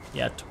else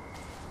yet.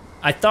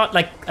 I thought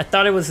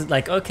it was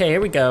like, okay,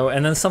 here we go,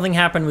 and then something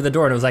happened with the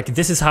door, and it was like,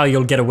 this is how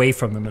you'll get away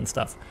from them and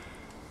stuff.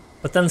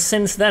 But then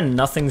since then,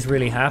 nothing's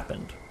really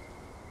happened.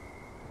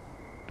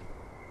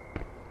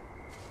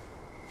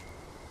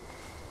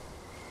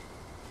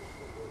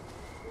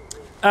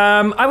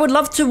 I would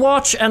love to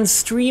watch and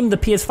stream the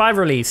PS5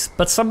 release,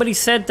 but somebody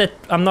said that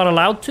I'm not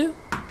allowed to.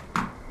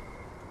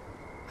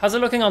 How's it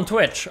looking on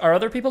Twitch? Are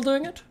other people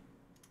doing it?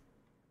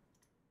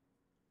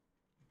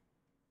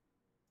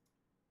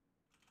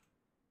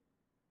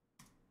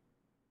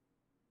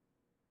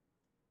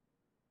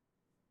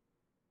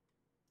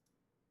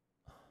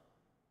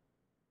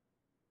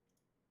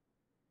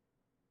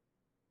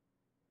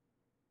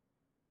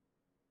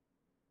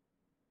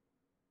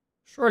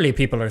 Surely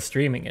people are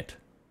streaming it.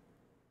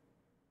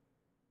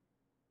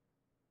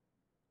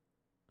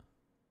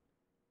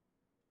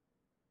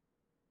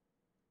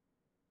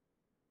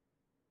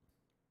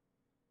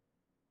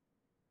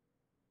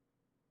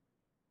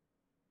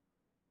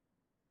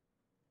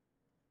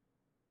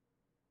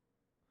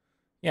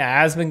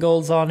 Yeah,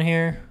 Asmongold's on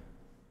here.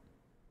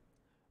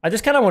 I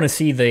just kind of want to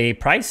see the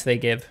price they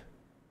give.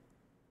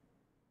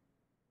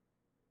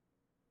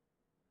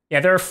 Yeah,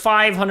 there are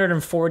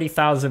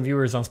 540,000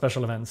 viewers on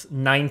special events.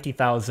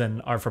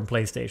 90,000 are from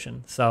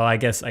PlayStation. So I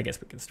guess we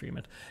can stream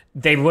it.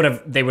 They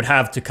would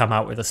have to come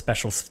out with a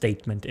special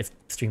statement if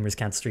streamers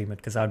can't stream it,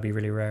 because that would be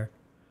really rare.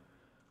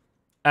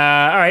 All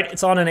right,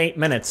 it's on in 8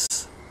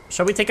 minutes.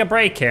 Shall we take a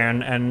break here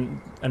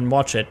and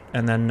watch it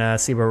and then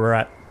see where we're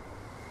at?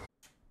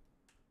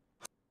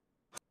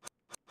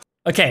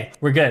 Okay,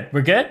 we're good.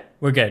 We're good?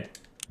 We're good.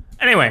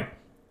 Anyway,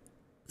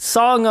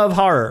 Song of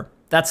Horror.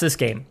 That's this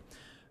game.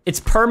 It's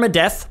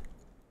permadeath.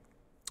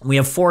 We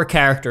have 4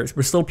 characters.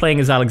 We're still playing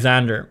as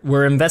Alexander.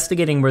 We're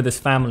investigating where this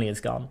family has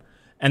gone.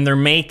 And they're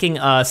making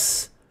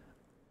us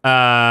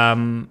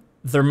go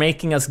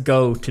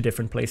to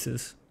different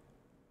places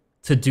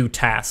to do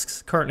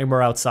tasks. Currently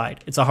we're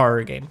outside. It's a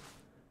horror game.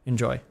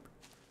 Enjoy.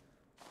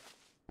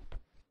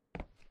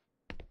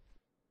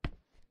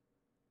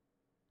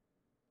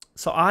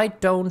 So I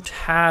don't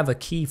have a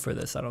key for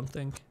this, I don't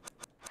think.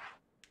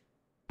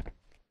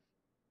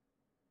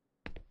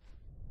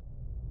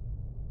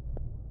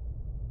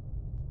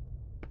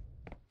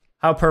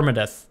 How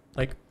permadeath?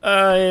 Like,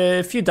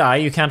 if you die,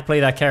 you can't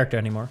play that character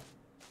anymore.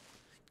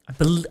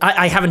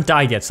 I haven't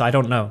died yet, so I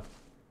don't know.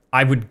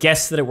 I would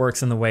guess that it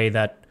works in the way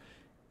that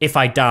if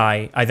I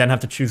die, I then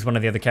have to choose one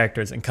of the other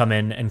characters and come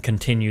in and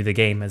continue the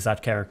game as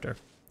that character.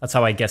 That's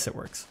how I guess it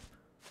works.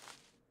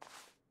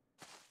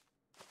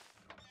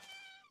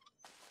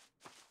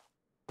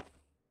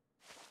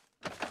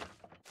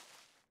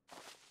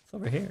 It's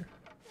over here.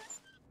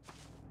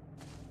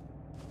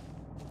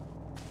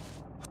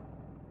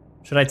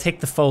 Should I take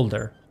the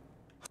folder?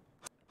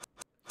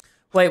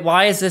 Wait,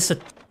 why is this a...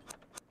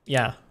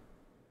 Yeah.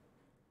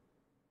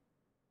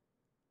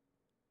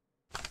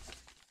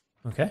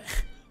 Okay.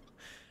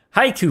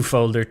 Haiku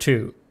folder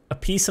 2. A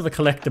piece of a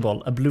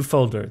collectible, a blue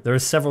folder. There are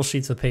several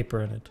sheets of paper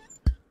in it.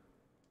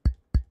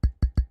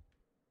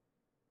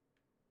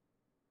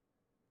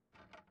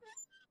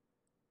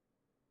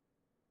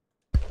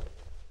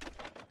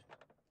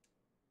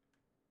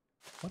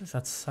 What is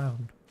that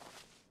sound?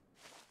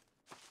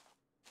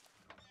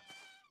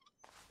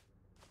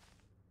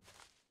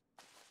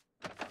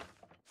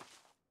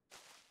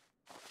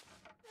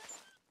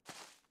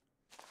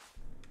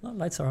 Oh,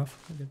 lights are off.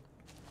 We're good.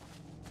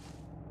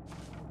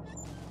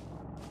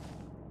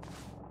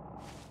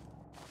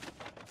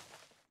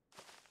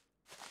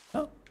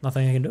 Oh,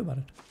 nothing I can do about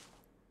it.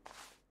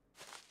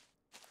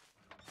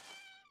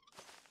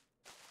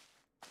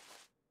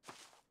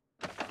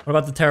 What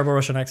about the terrible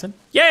Russian accent?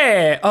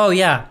 Yeah! Oh,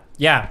 yeah.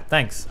 Yeah,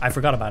 thanks. I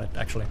forgot about it,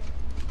 actually.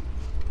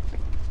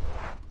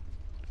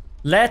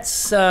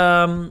 Let's, is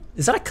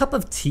that a cup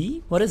of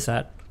tea? What is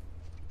that?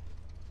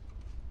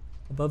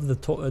 Above the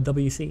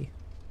WC.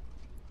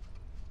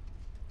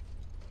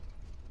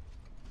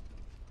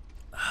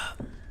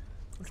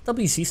 What's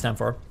WC stand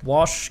for?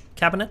 Wash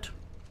cabinet?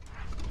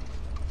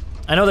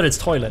 I know that it's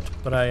toilet,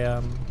 but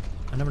I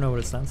never know what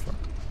it stands for.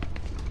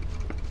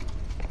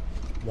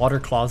 Water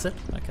closet?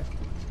 Okay.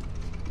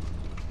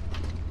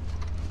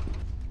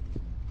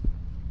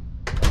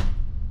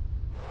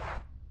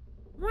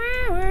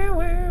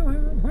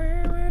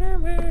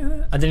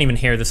 I didn't even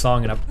hear the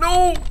song enough.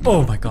 No!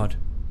 Oh my god.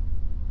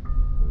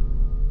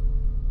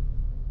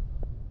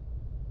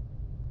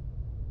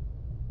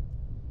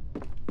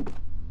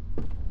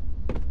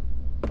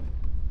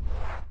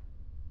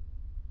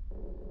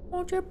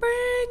 Won't you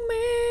bring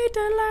me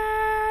to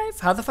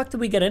life? How the fuck did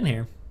we get in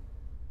here?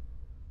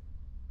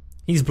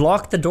 He's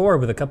blocked the door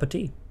with a cup of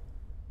tea.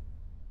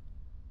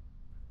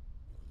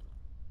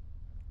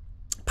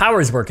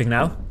 Power's working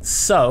now.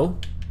 So,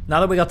 now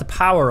that we got the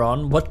power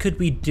on, what could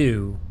we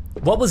do?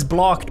 What was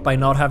blocked by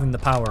not having the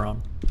power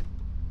on?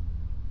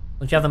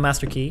 Don't you have the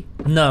master key?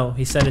 No,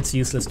 he said it's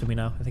useless to me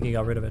now. I think he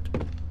got rid of it.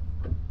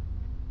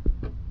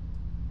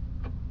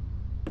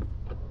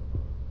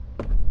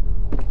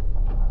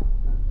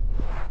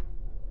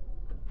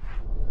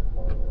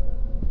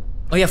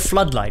 Oh yeah,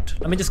 floodlight.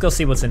 Let me just go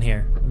see what's in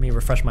here. Let me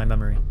refresh my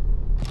memory.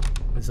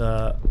 There's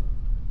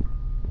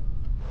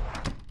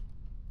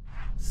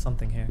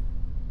something here.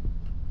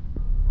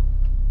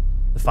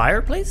 The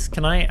fireplace?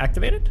 Can I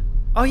activate it?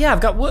 Oh yeah, I've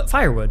got wood,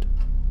 firewood.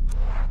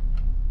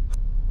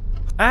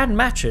 Add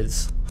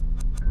matches.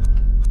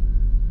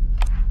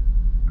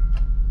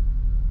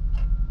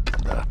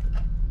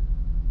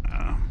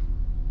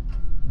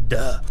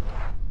 Duh.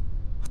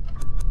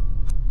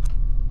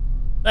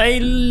 I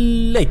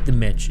light the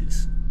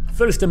matches.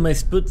 First I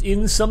must put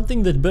in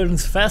something that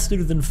burns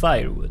faster than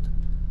firewood.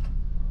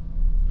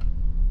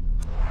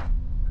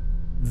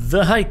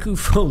 The haiku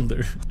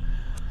folder.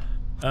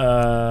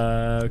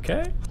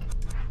 Okay.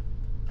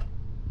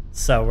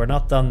 So we're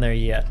not done there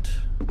yet.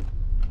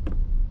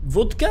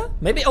 Vodka?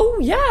 Maybe, oh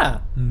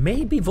yeah!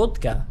 Maybe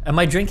vodka. Am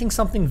I drinking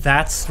something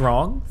that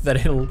strong that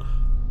it'll...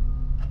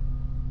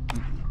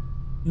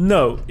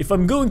 No, if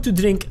I'm going to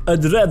drink,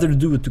 I'd rather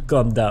do it to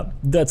calm down.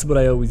 That's what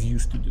I always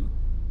used to do.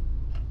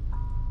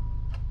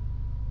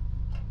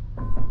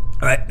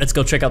 Alright, let's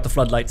go check out the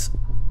floodlights.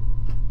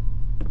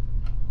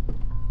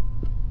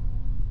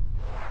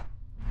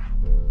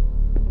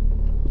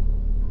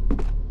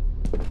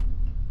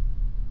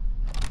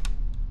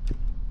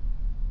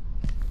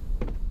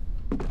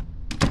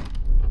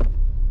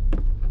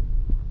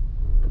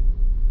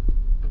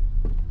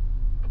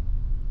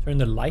 Turn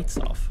the lights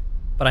off.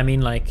 But I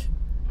mean like...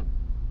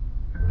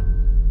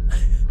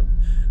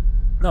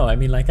 No, I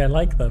mean like I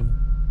like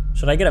them.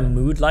 Should I get a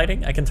mood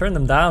lighting? I can turn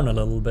them down a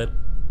little bit.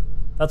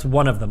 That's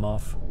one of them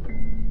off.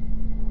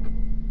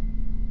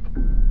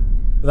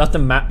 Without the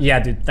map, yeah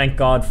dude, thank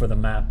God for the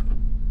map.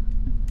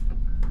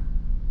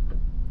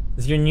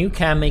 Does your new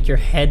cam make your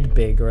head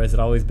big or has it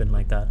always been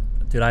like that?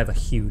 Dude, I have a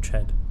huge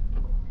head.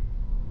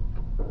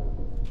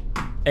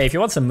 Hey, if you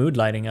want some mood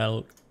lighting,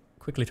 I'll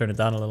quickly turn it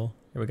down a little.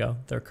 Here we go.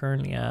 They're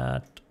currently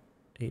at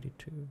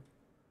 82.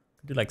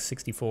 Could do like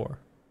 64.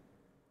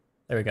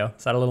 There we go.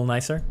 Is that a little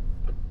nicer?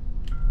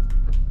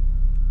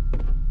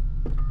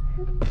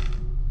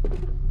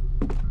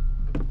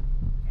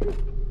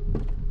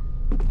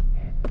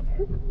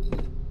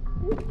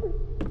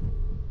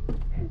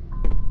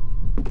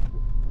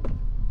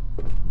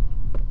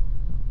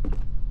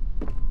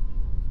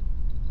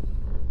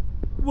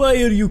 Why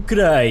are you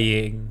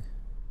crying?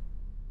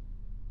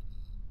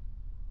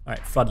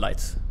 Alright,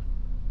 floodlights.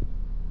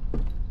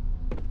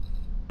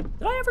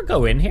 Did I ever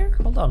go in here?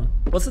 Hold on.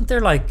 Wasn't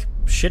there like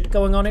shit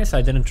going on here so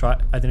I didn't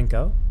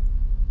go?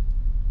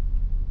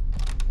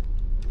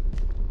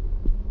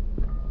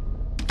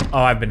 Oh,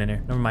 I've been in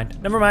here. Never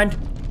mind. Never mind.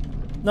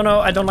 No,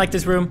 I don't like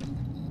this room.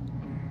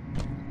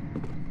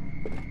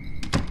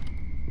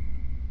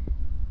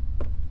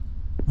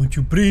 Won't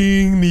you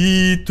bring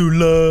me to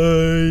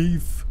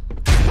life?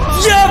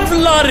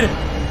 Jävlar!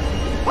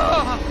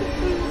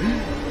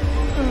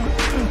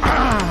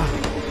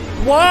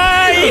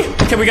 Why?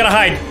 Okay, we gotta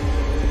hide.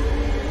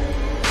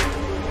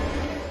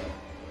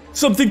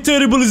 Something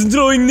terrible is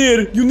drawing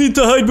near. You need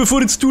to hide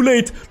before it's too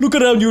late. Look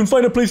around you and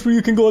find a place where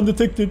you can go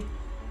undetected.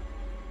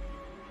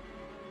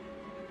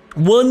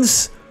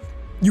 Once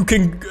you've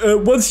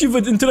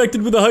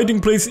interacted with a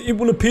hiding place, it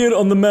will appear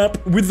on the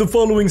map with the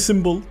following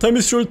symbol. Time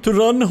is short to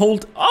run,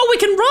 hold... Oh, we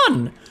can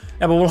run!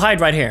 Yeah, but we'll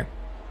hide right here.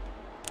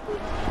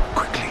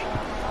 Quickly,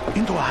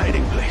 into a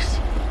hiding place.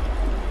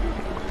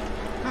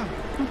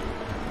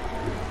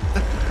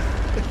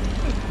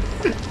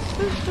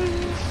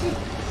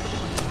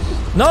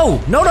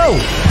 No! No, no!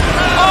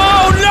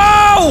 Oh,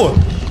 no!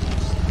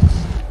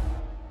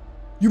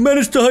 You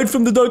managed to hide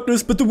from the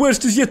darkness, but the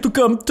worst is yet to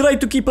come. Try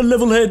to keep a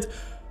level head.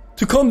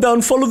 To calm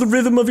down, follow the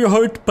rhythm of your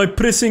heart by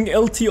pressing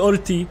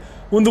LT-RT.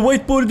 When the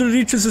white border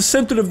reaches the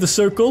center of the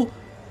circle...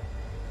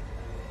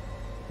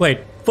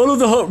 Wait, follow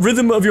the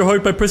rhythm of your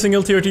heart by pressing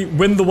LT-RT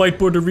when the white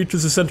border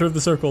reaches the center of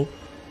the circle.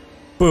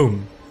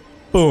 Boom.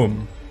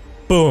 Boom.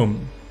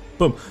 Boom.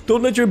 Boom.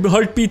 Don't let your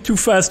heart beat too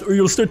fast or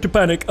you'll start to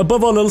panic.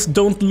 Above all else,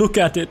 don't look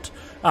at it.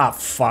 Ah,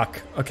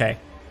 fuck. Okay.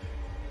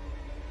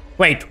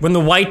 Wait, when the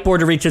white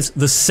border reaches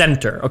the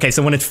center. Okay,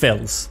 so when it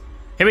fills.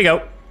 Here we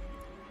go.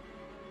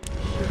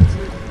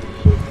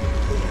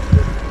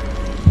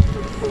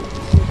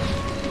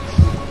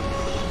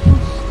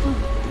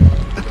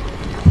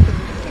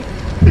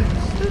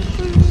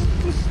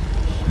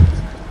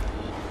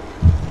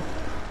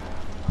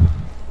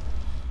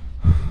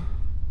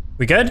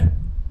 We good?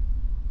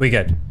 We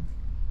good.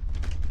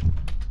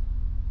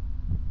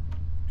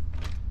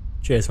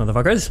 Cheers,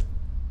 motherfuckers.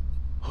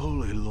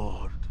 Holy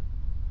Lord.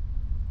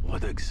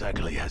 What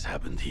exactly has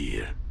happened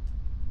here?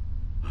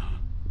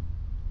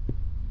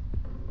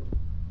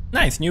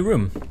 Nice, new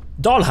room.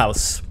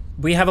 Dollhouse.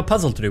 We have a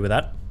puzzle to do with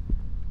that.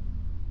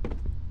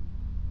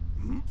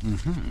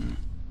 Mm-hmm.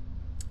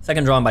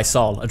 Second drawing by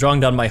Saul. A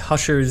drawing done by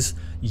Husher's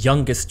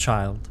youngest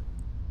child.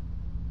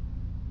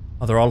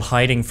 Oh, they're all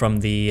hiding from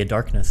the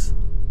darkness.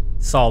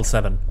 Saul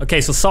 7.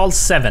 Okay, so Saul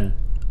 7.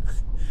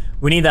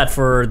 We need that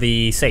for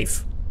the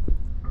safe.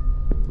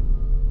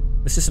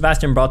 Mr.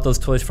 Sebastian brought those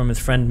toys from his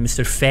friend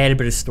Mr.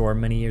 Ferber's store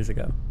many years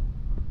ago.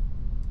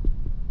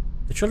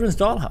 The children's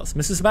dollhouse.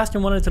 Mr.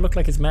 Sebastian wanted it to look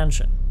like his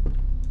mansion.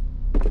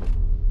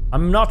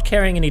 I'm not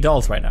carrying any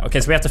dolls right now.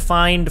 Okay, so we have to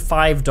find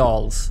 5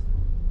 dolls.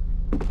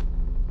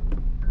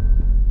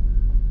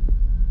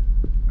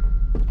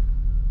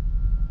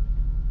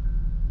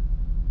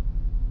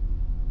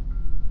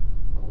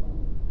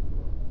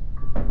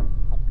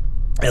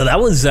 Oh, that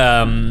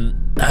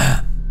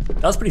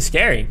was pretty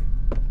scary.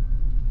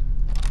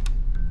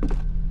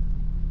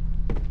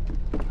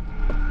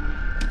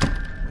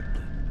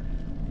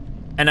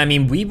 And I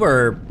mean, we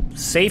were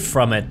safe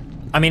from it.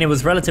 I mean, it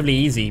was relatively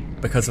easy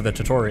because of the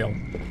tutorial.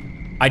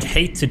 I'd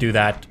hate to do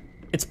that.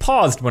 It's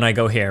paused when I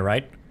go here,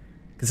 right?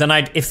 Because then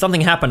if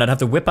something happened, I'd have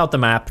to whip out the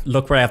map,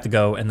 look where I have to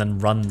go, and then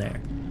run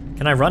there.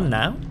 Can I run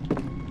now?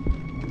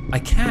 I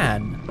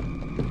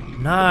can.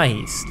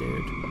 Nice,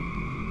 dude.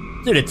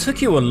 Dude, it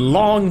took you a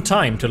long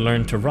time to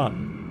learn to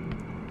run.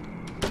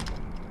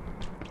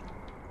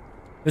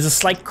 There's a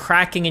slight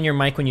cracking in your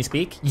mic when you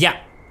speak. Yeah,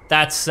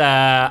 that's,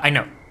 I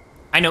know.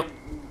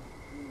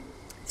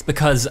 It's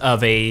because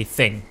of a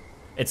thing.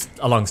 It's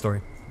a long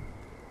story.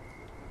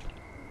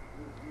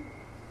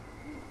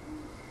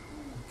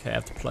 Okay, I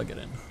have to plug it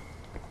in.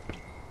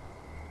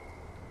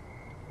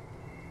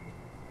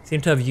 Seem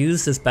to have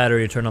used this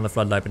battery to turn on the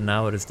floodlight, but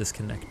now it is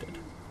disconnected.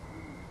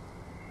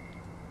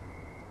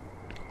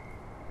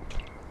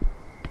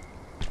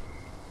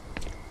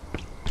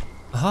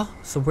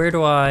 So where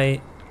do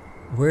I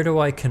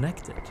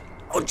connect it?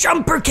 Oh,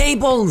 jumper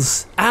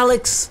cables!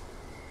 Alex!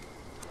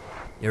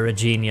 You're a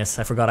genius.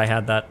 I forgot I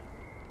had that.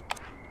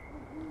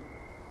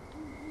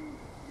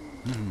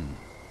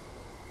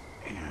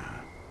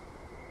 Yeah.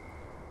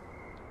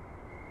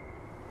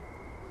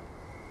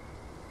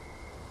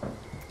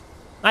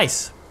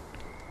 Nice.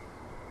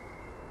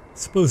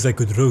 Suppose I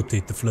could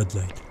rotate the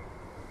floodlight.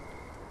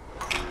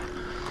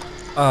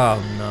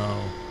 Oh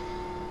no.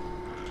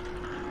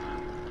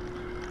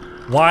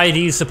 Why do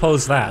you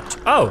suppose that?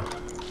 Oh.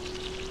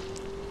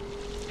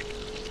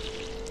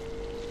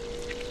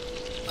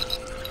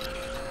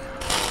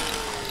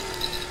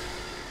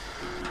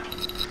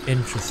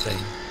 Interesting.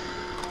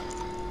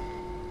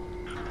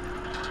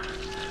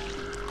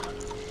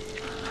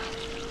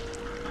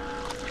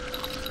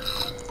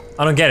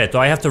 I don't get it. Do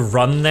I have to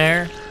run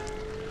there?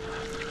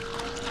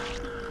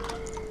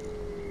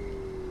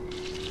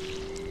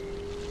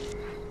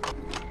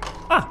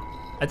 Ah,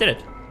 I did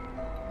it.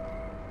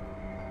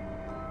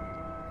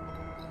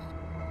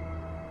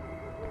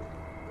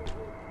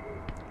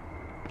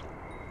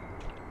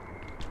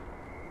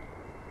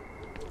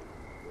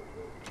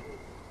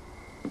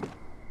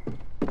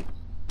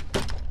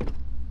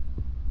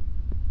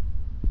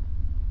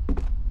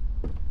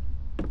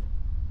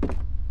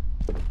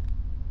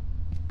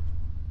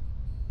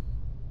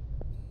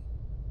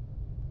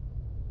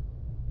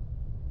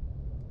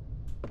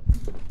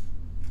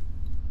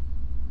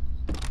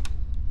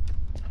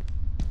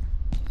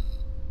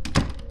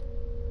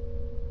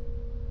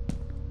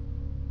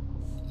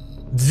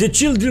 The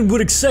children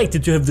were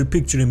excited to have their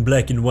picture in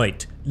black and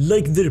white,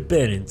 like their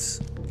parents.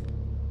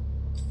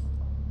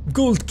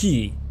 Gold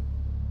key.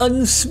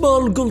 A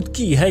small gold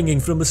key hanging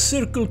from a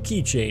circle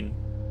keychain.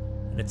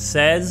 And it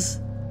says,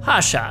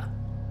 Hasha.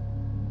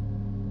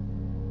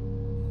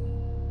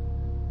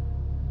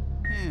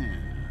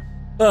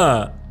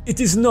 Ah, it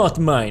is not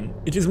mine.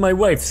 It is my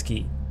wife's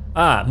key.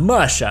 Ah,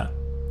 Masha.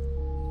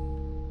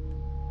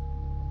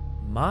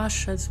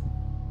 Masha's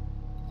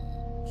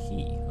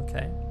key,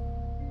 okay.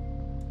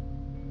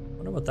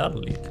 Wonder what that'll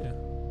lead to.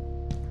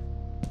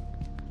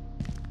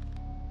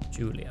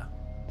 Julia.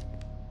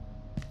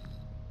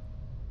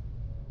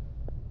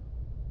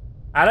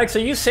 Alex, are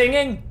you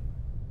singing?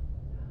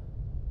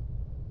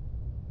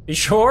 You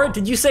sure?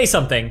 Did you say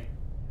something?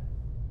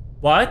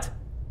 What?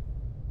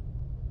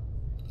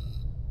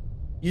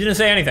 You didn't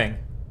say anything.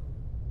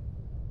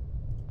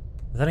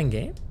 Is that in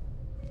game?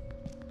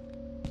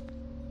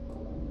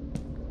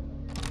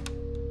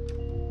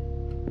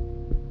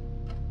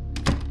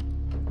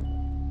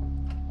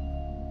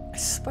 I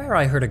swear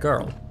I heard a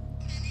girl.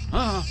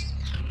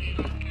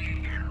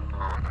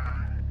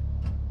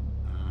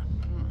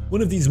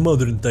 One of these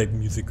modern type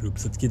music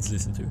groups that kids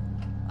listen to.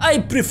 I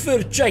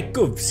prefer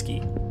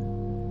Tchaikovsky.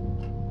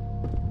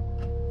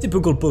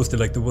 Typical poster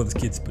like the ones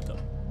kids put up.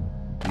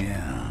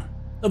 Yeah.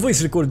 A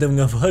voice recording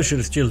of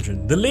Usher's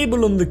Children. The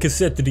label on the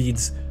cassette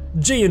reads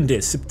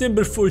J&S,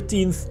 September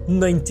 14th,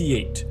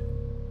 98.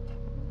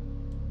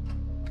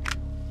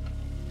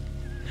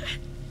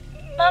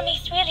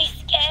 Mommy's really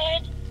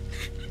scared.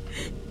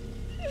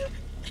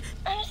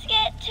 I'm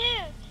scared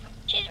too.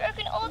 She's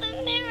broken all the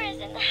mirrors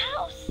in the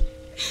house.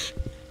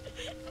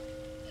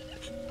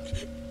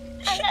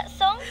 And that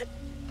song,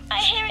 I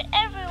hear it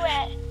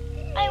everywhere.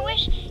 I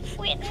wish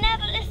we had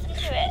never listened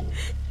to it.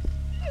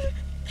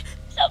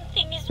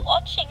 Something is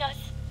watching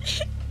us.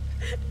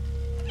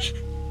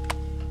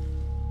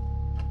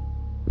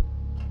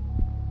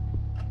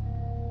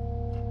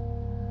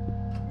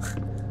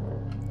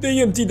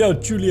 They emptied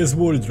out Julia's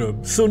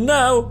wardrobe, so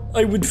now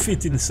I would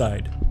fit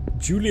inside.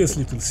 Julia's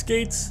little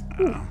skates.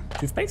 Ooh,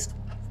 toothpaste.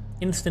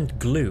 Instant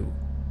glue.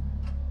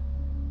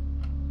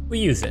 We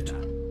use it.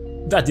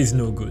 That is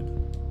no good.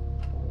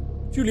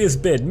 Julia's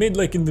bed, made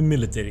like in the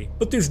military,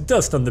 but there's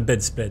dust on the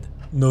bedspread.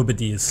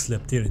 Nobody has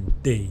slept here in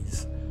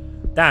days.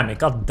 Damn, it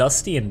got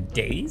dusty in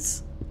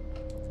days?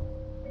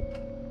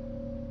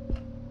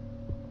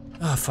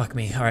 Oh, fuck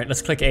me. Alright,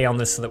 let's click A on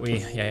this so that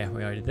we... Yeah,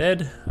 we already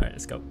did. Alright,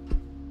 let's go.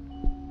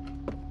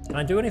 Can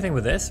I do anything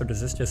with this, or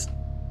does this just...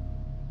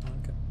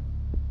 Okay.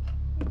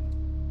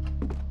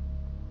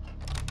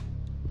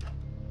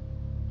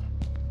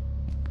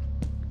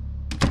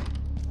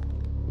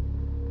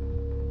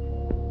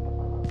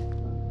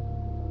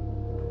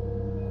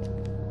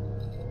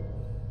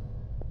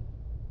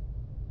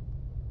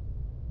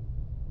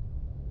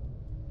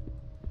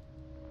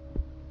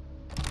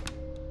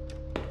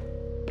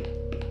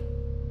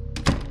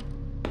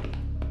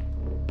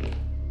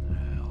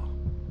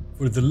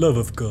 For the love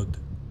of God.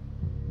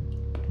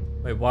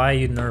 Wait, why are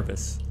you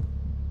nervous?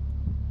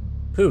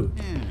 Who?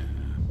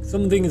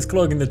 Something is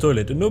clogging the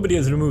toilet and nobody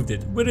has removed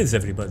it. Where is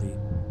everybody?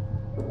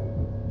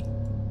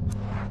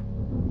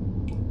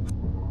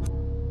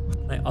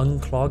 Can I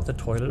unclog the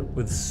toilet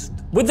with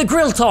the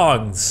grill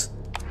tongs?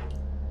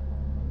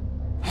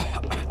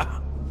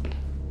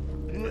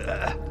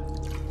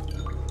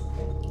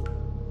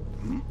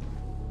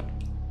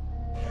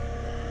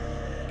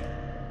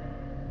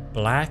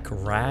 Black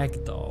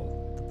ragdoll.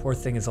 Poor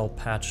thing is all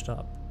patched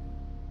up.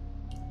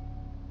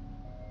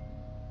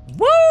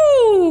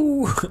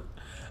 Woo!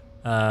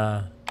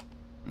 Yeah.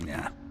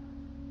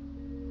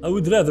 I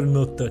would rather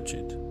not touch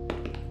it.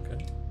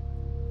 Okay.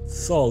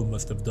 Saul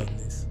must have done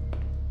this.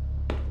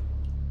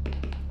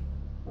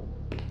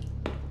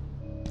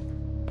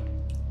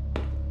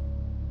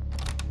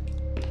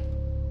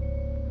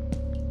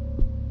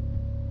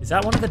 Is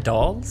that one of the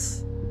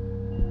dolls?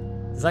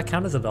 Does that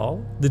count as a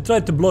doll? They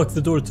tried to block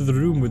the door to the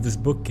room with this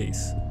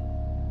bookcase.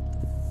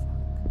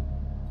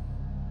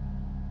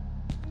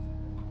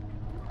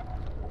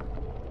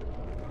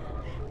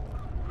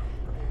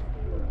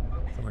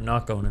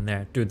 Not going in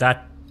there. Dude,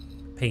 that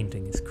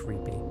painting is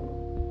creepy.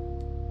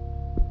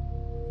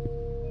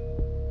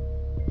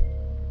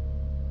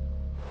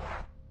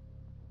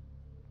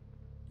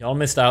 Y'all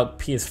missed out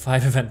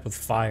PS5 event with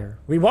fire.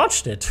 We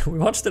watched it. We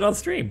watched it on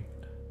stream.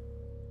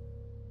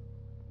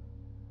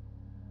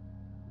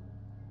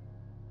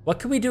 What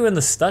can we do in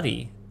the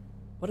study?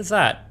 What is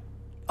that?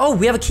 Oh,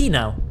 we have a key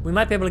now. We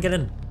might be able to get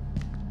in.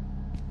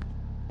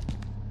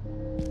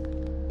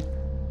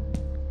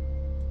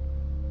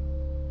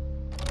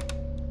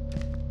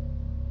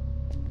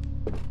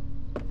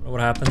 What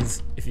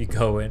happens if you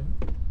go in?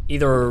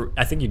 Either,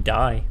 I think you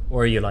die,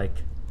 or you like...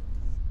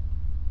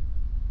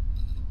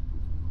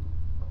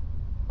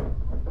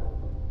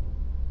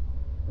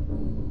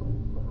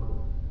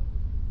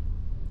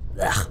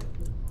 Ugh,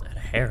 I had a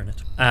hair in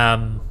it.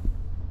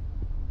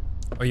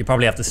 Or you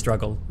probably have to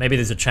struggle. Maybe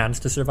there's a chance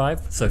to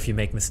survive, so if you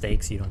make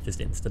mistakes, you don't just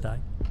insta-die.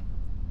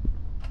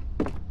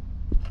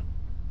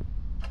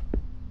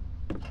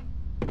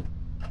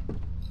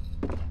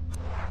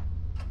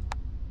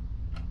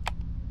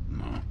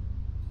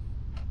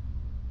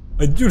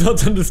 I do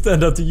not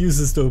understand how to use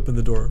this to open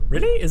the door.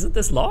 Really? Isn't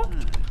this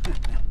locked?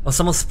 Oh,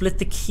 someone split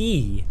the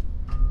key.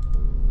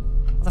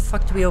 How the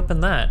fuck do we open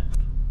that?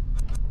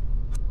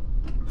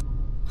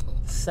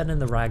 Send in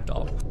the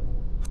ragdoll.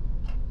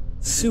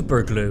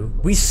 Super glue.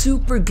 We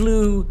super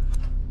glue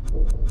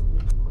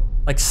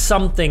like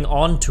something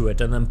onto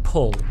it and then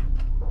pull.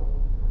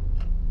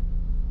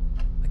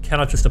 I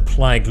cannot just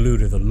apply glue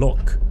to the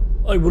lock.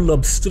 I will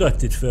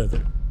obstruct it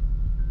further.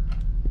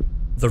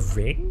 The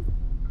ring?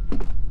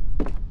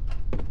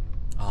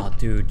 Oh,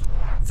 dude,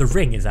 the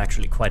ring is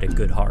actually quite a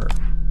good horror.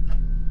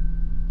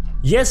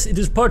 Yes, it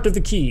is part of the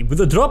key. With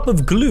a drop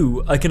of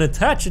glue, I can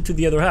attach it to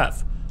the other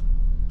half.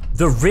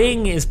 The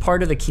ring is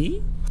part of the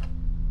key?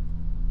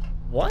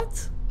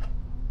 What?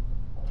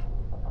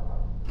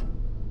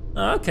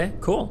 Oh, okay,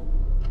 cool.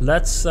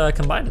 Let's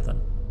combine it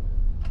then.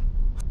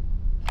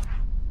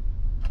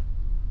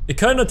 It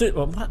kind of did.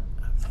 Well, what?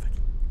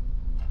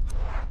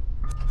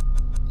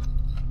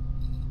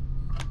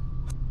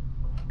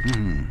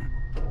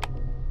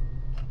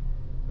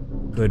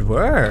 Good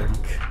work.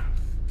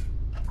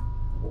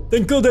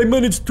 Thank God I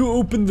managed to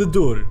open the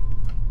door. I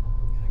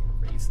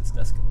gotta raise this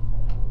desk a little.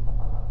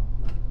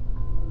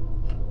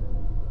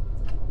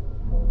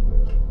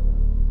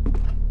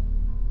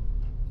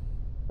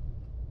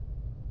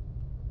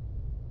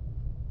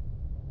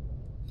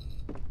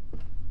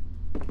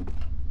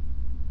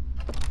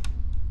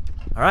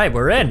 All right,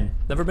 we're in.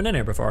 Never been in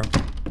here before.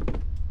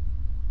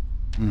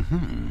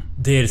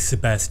 There's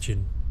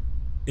Sebastian.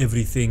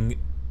 Everything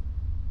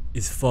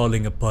is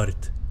falling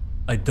apart.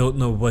 I don't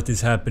know what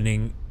is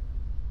happening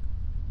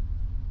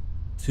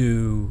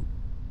to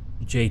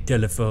J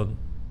Telephone,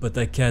 but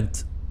I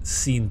can't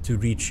seem to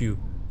reach you,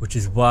 which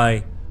is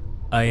why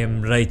I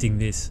am writing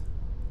this.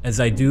 As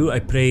I do, I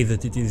pray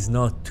that it is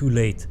not too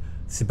late.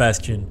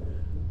 Sebastian,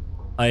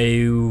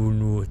 I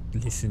would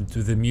listen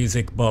to the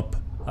music, Bob.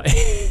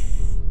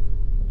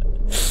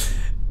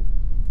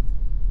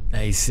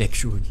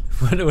 Asexual.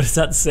 What does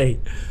that say?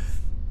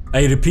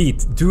 I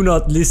repeat, do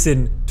not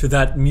listen to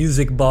that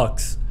music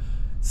box.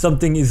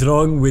 Something is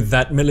wrong with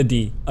that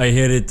melody. I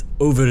hear it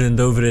over and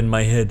over in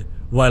my head.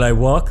 While I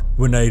walk,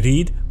 when I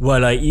read,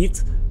 while I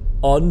eat,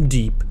 on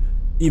deep,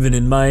 even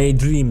in my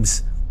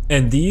dreams.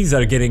 And these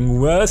are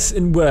getting worse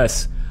and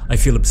worse. I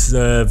feel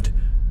observed.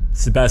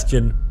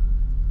 Sebastian,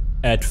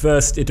 at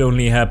first it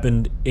only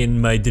happened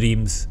in my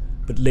dreams,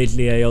 but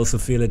lately I also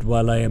feel it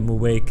while I am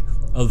awake,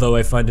 although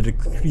I find it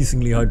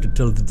increasingly hard to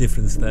tell the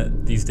difference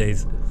these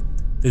days.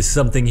 There's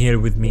something here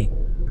with me,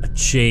 a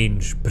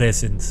change,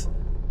 presence.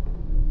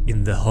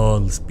 In the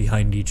halls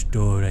behind each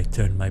door I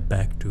turn my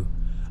back to.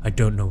 I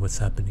don't know what's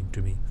happening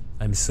to me.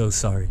 I'm so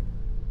sorry.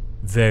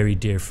 Very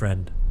dear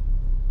friend.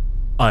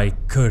 I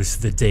curse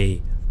the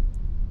day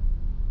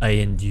I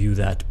end you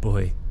that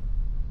boy.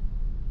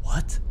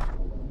 What?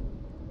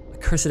 I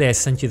curse the day I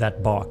sent you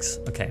that box.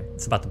 Okay,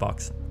 it's about the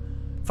box.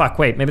 Fuck,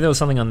 wait, maybe there was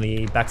something on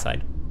the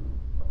backside.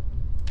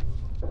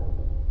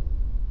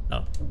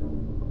 No.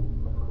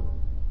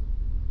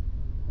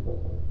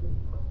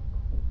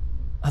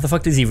 How the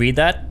fuck does he read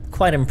that?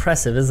 Quite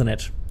impressive, isn't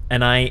it?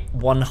 And I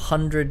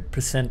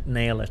 100%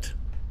 nail it.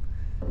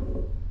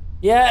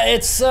 Yeah,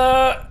 it's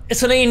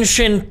an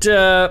ancient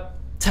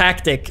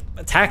tactic.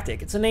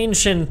 It's an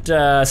ancient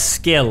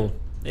skill.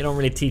 They don't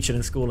really teach it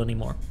in school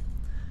anymore.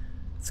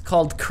 It's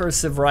called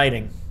cursive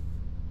writing.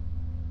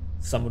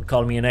 Some would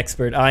call me an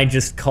expert. I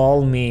just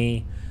call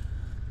me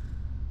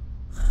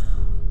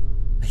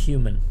a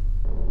human.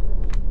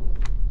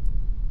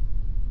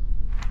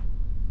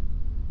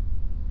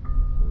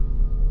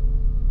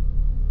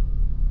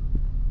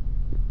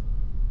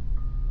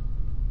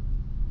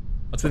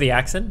 What's with the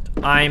accent?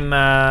 I'm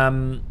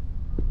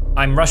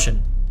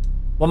Russian.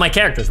 Well, my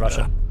character's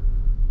Russian.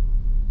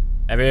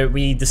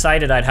 We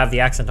decided I'd have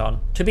the accent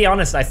on. To be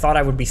honest, I thought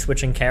I would be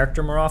switching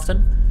character more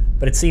often,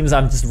 but it seems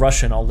I'm just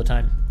Russian all the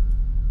time.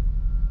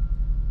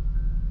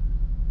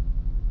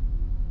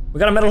 We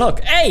got a metal hook.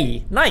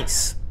 Hey,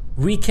 nice.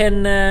 We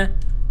can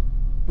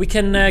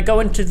go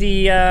into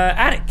the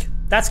attic.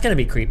 That's gonna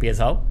be creepy as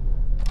hell.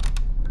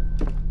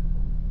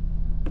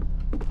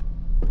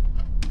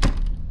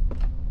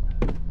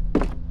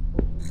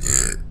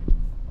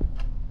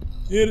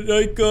 Here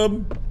I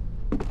come.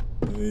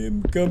 I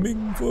am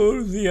coming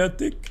for the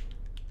attic.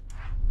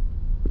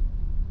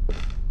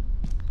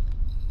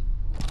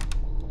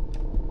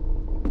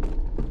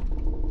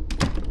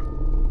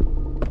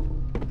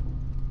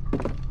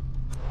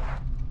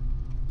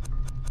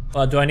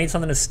 Do I need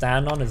something to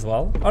stand on as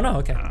well? Oh no,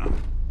 okay. I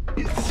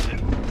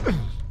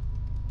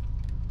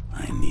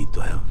need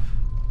to have...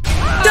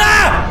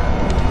 Ah!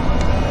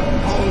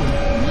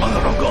 Oh,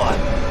 mother of God!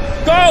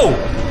 Go!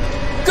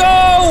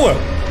 Go!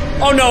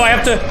 Oh no, I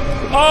have to...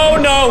 Oh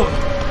no!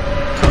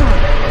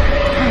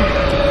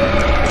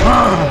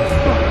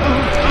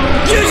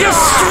 Use your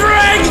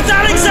strength,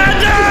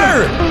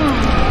 Alexander!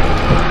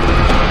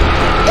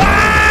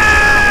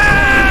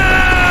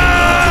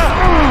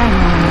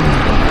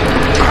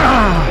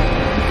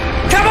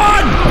 Come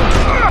on!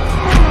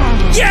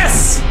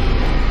 Yes!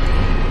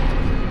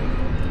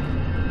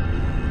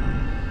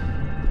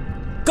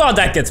 God,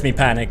 that gets me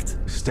panicked.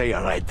 Stay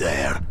right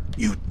there,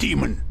 you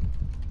demon.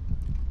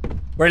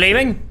 We're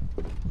leaving?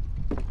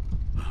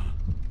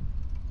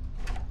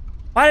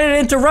 Why did it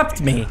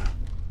interrupt me?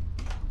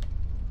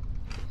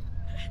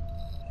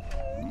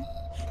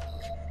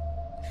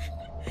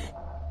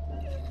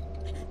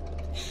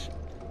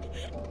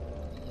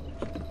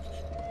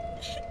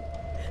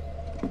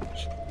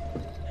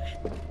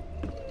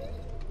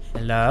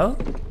 Hello?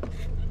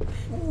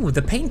 Ooh,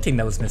 the painting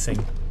that was missing.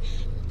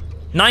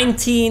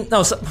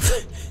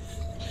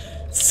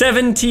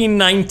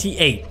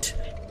 1798.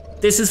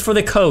 This is for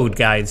the code,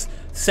 guys.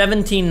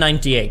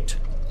 1798.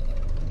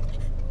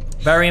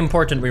 Very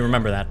important we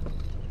remember that.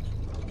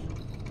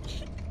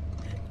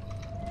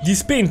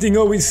 This painting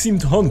always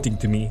seemed haunting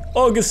to me.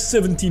 August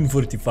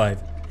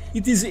 1745.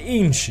 It is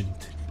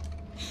ancient.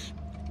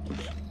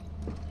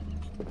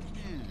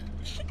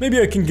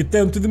 Maybe I can get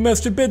down to the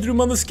master bedroom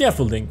on the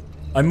scaffolding.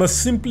 I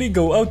must simply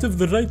go out of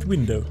the right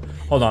window.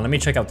 Hold on, let me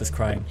check out this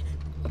crying.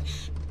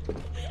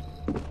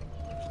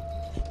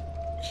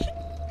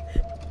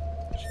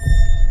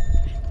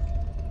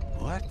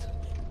 What?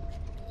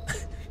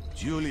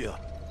 Julia,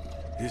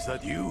 is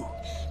that you?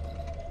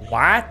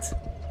 What?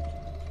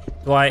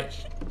 Do I...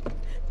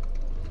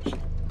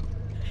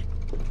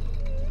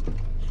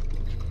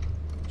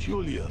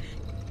 Julia,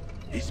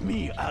 it's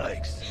me,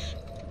 Alex.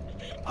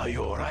 Are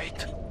you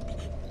alright?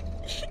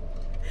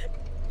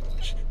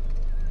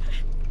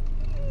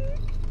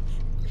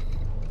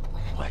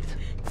 What?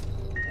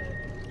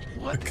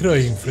 What? A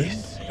crying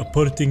friend, a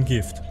parting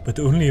gift, but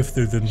only if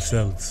they're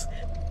themselves.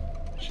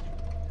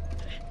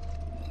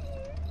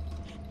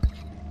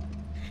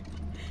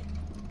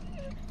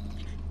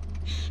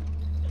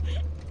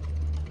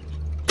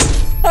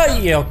 Are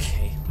you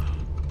okay?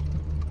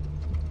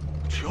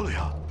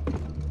 Julia,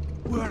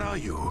 where are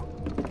you?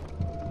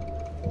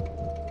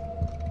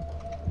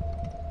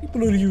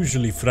 People are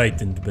usually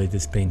frightened by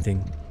this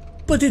painting,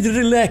 but it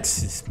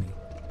relaxes me.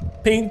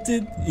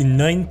 Painted in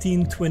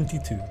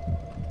 1922.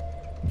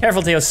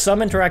 Careful, Theo,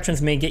 some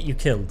interactions may get you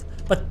killed.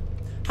 But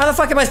how the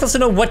fuck am I supposed to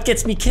know what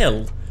gets me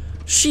killed?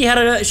 She had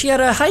a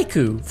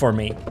haiku for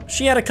me.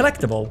 She had a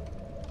collectible.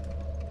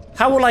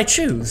 How will I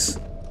choose?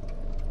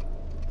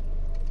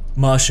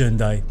 Masha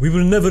and I, we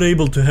were never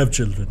able to have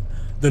children.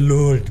 The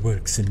Lord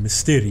works in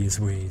mysterious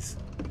ways.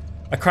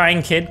 A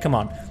crying kid? Come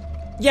on.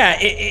 Yeah,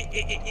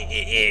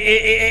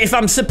 if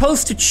I'm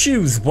supposed to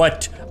choose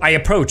what I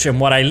approach and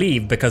what I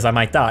leave because I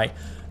might die,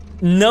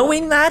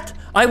 knowing that,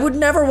 I would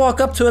never walk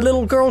up to a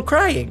little girl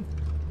crying.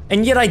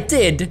 And yet I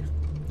did,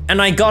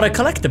 and I got a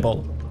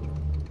collectible.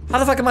 How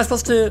the fuck am I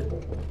supposed to...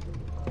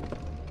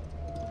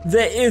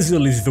 The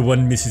easel is the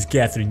one Mrs.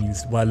 Catherine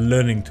used while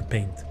learning to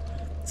paint.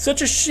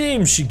 Such a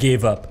shame she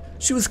gave up.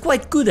 She was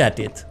quite good at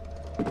it.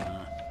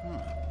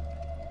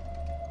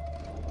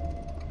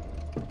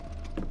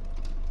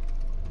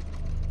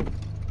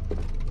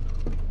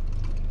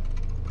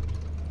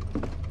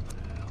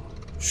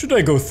 Should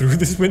I go through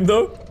this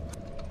window?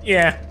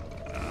 Yeah.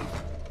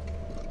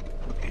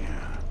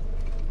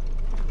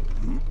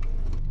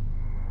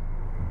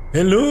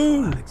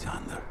 Hello!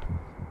 Alexander,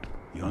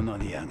 you're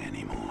not young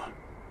anymore.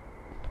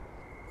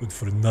 Good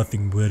for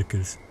nothing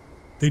workers.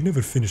 They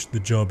never finished the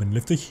job and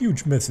left a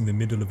huge mess in the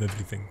middle of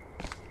everything.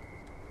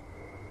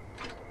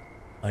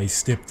 I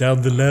step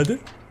down the ladder.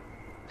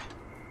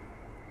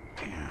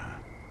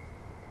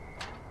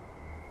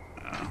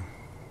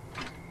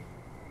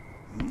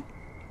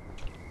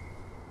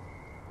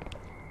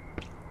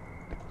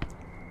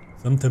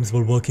 Sometimes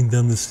while walking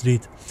down the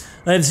street,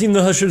 I have seen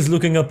the hushers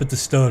looking up at the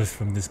stars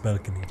from this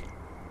balcony.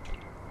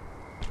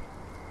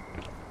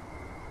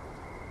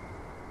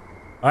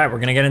 Alright, we're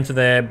gonna get into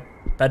the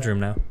bedroom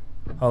now.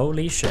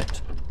 Holy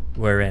shit.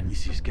 We're in.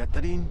 Mrs.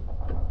 Catherine?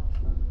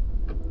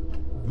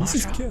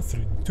 Mrs.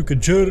 Catherine took a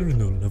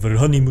journal of her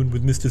honeymoon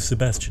with Mr.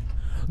 Sebastian.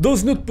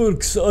 Those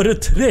notebooks are a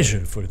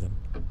treasure for them.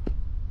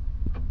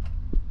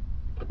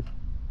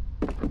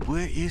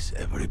 Where is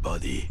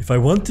everybody? If I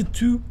wanted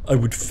to, I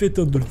would fit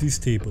under this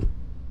table.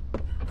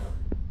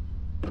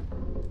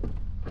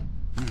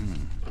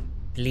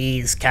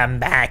 Please come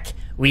back.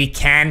 We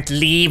can't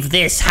leave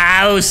this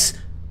house.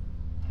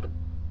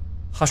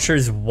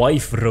 Husher's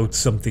wife wrote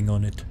something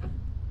on it.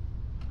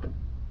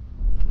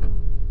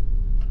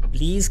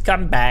 Please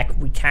come back.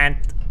 We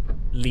can't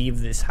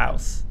leave this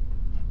house.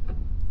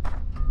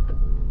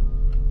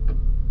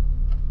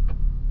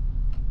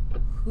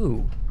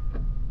 Who?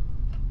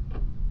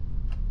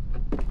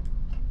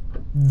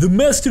 The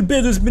master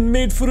bed has been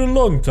made for a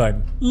long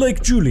time,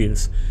 like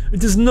Julia's.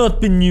 It has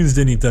not been used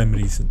anytime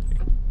recently.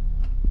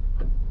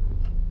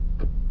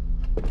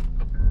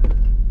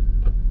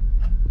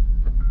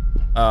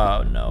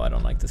 Oh no, I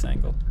don't like this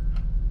angle.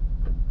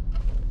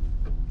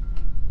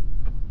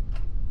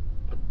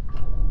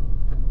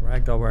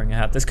 Ragdoll wearing a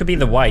hat. This could be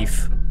the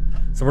wife.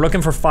 So we're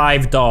looking for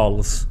 5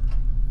 dolls.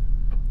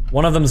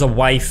 One of them's a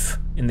wife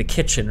in the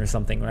kitchen or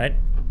something, right?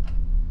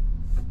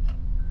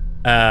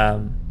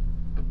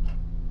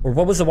 Or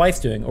what was the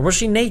wife doing? Or was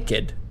she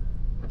naked?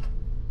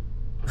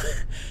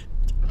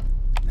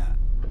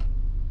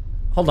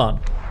 Hold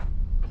on.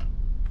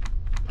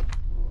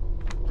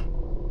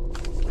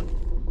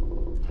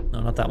 No,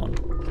 not that one.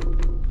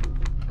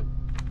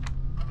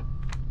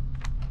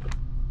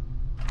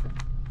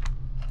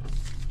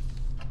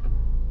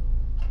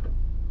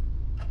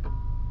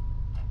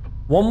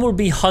 One will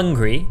be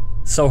hungry,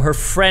 so her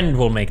friend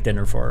will make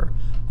dinner for her.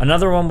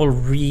 Another one will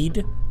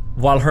read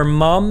while her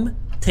mom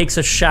takes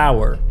a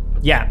shower.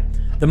 Yeah,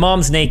 the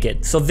mom's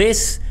naked. So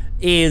this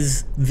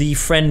is the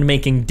friend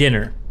making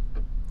dinner.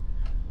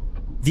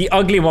 The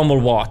ugly one will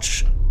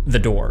watch the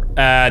door.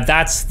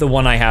 That's the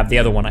one I have, the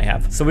other one I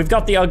have. So we've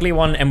got the ugly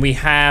one and we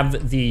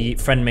have the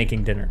friend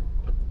making dinner.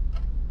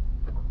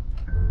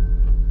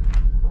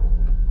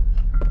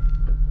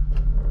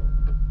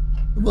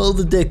 Of all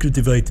the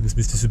decorative items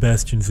Mr.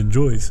 Sebastian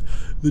enjoys,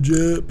 the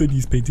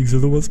Japanese paintings are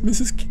the ones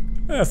Mrs.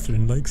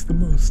 Catherine likes the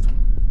most.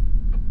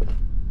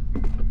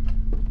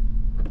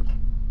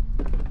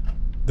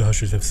 The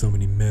Hushers have so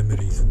many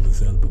memories in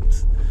those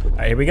albums.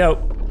 Alright, here we go.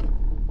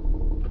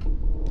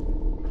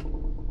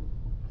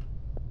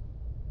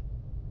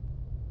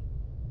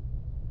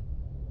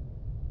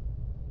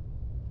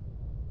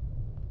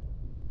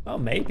 Oh,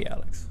 maybe,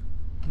 Alex.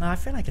 No, I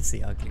feel like it's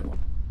the ugly one.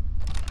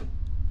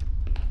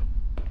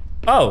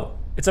 Oh,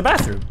 it's a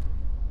bathroom.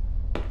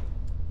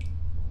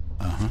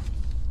 Uh-huh.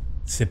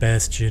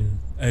 Sebastian,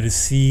 I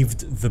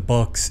received the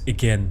box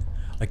again.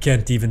 I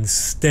can't even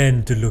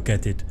stand to look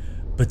at it.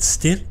 But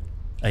still,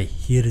 I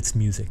hear its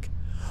music.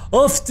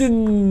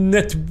 Often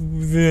that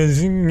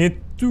it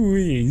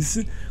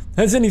is.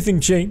 Has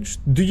anything changed?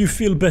 Do you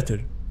feel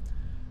better?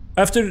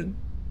 After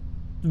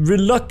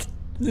returning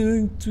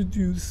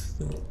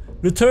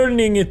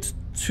it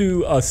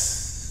to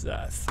us.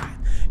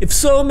 If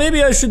so,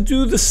 maybe I should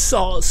do the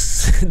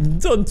sauce.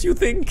 Don't you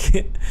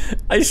think?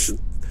 I should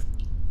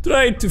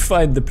try to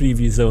find the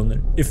previous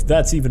owner, if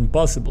that's even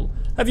possible.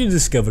 Have you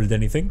discovered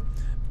anything?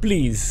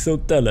 Please, so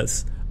tell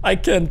us. I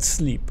can't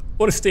sleep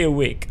or stay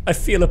awake. I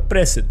feel a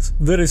presence.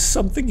 There is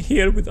something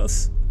here with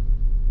us.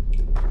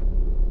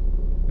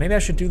 Maybe I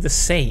should do the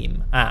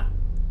same. Ah.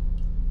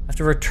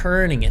 After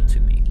returning it to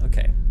me.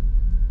 Okay.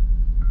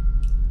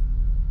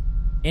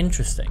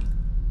 Interesting.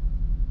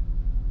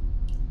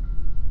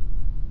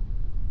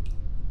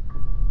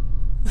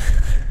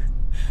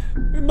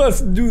 We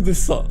must do the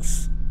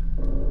sauce.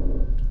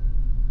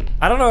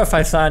 I don't know if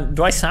I sound...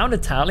 Do I sound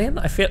Italian?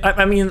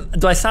 I mean,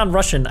 do I sound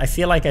Russian? I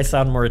feel like I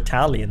sound more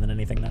Italian than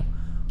anything now.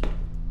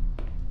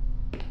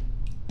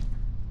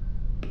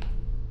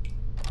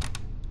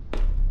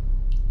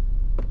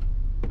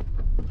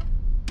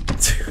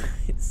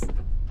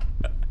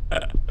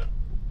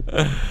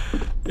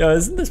 Yo,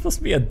 isn't there supposed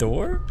to be a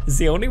door? Is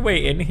the only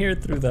way in here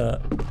through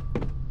the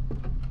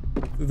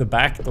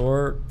back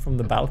door from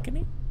the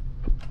balcony?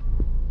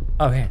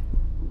 Okay.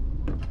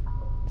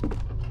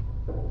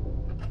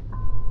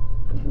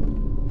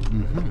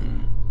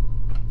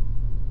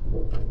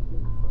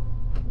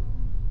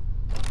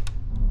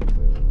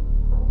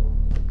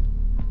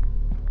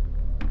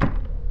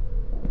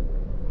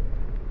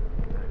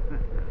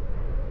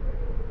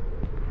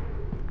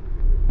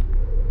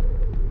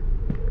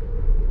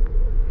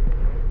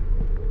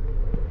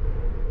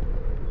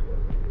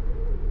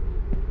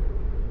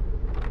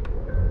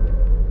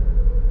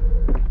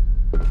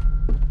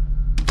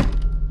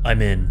 I'm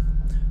in.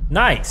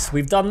 Nice,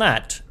 we've done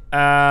that.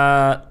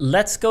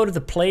 Let's go to the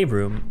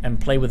playroom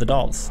and play with the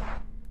dolls.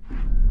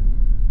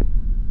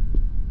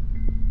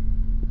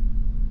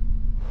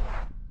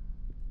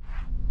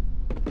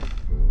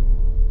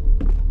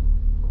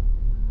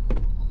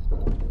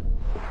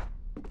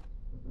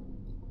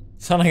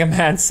 Sound like a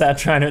man sad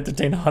trying to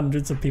entertain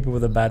hundreds of people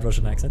with a bad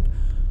Russian accent.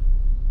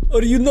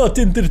 Are you not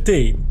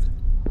entertained?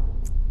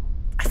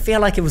 I feel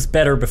like it was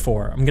better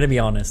before, I'm gonna be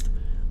honest.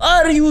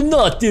 Are you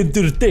not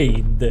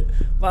entertained?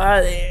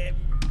 But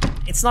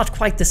it's not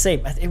quite the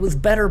same. It was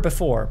better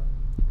before.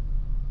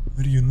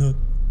 Are you not?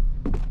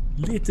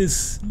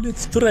 Let's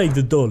try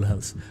the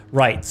dollhouse.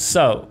 Right,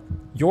 so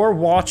you're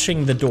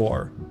watching the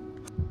door.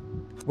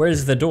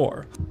 Where's the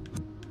door?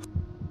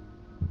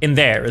 In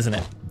there, isn't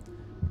it?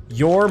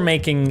 You're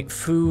making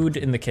food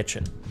in the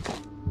kitchen.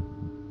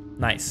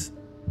 Nice.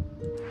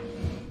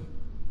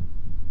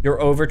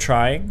 You're over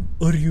trying.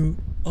 Are you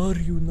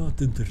not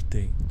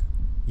entertained?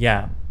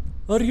 Yeah.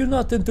 Are you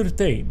not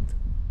entertained?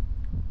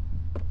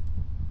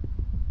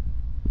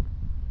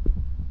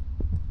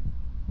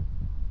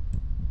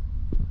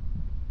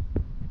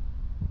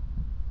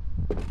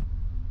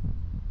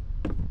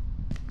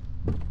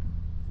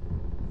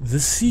 The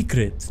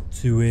secret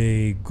to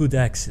a good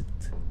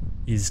accent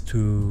is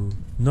to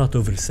not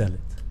oversell it.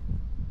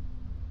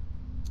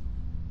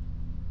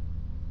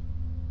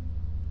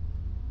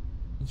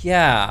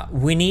 Yeah,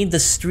 we need the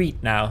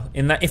street now.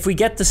 If we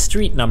get the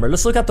street number,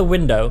 let's look out the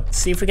window,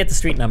 see if we get the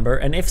street number,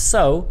 and if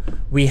so,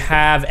 we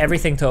have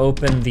everything to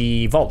open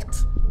the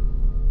vault.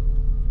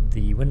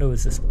 The window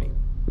is this way.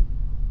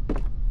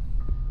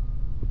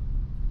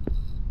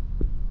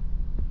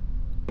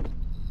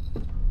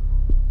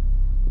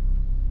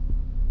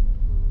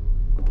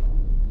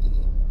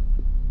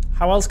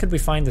 How else could we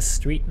find the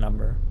street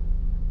number?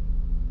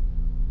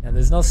 Yeah,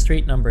 there's no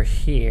street number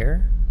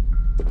here.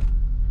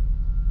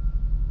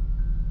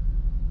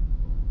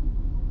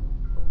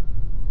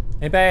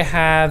 Maybe I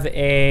have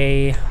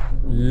a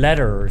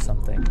letter or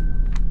something.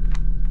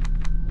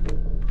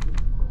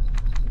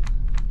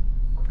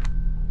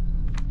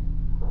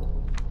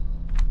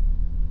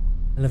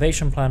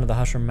 Elevation plan of the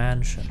Husher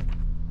Mansion.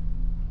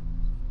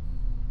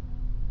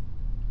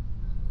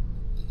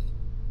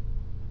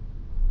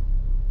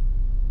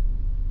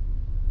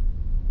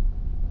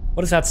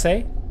 What does that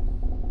say?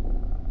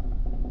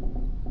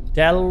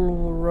 Dell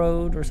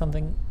Road or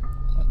something?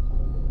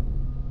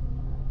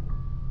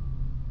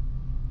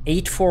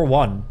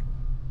 841.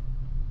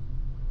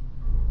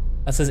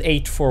 That says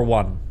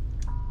 841.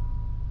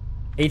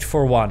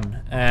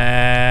 841.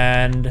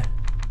 And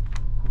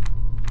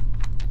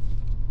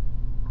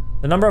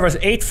the number of us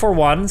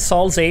 841,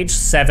 Saul's age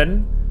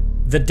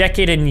 7, the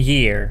decade and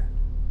year.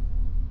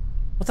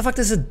 What the fuck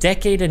does a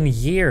decade and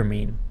year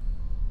mean?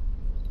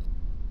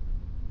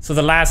 So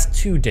the last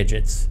 2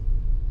 digits.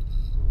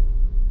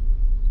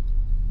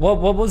 What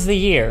was the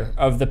year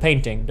of the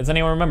painting? Does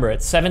anyone remember it?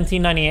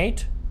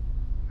 1798?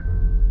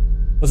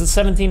 Was it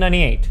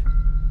 1798?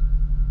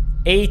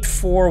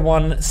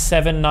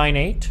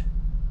 841798?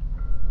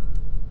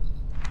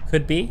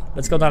 Could be.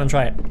 Let's go down and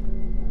try it.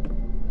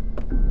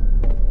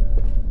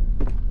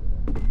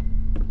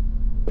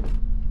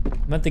 I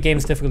meant the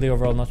game's difficulty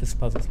overall, not just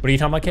puzzles. What are you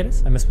talking about,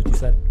 Cadis? I missed what you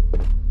said.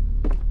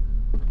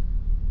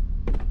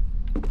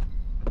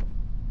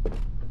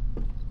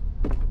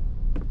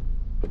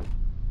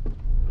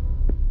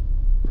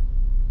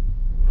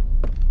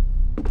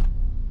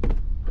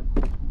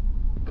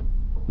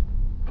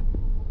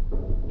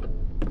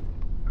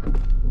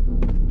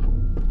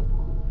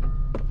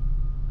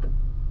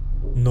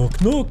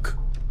 Knock knock.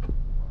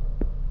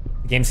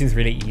 The game seems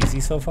really easy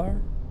so far.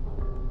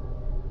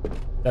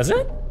 Does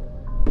it?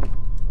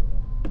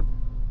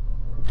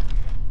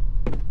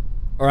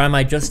 Or am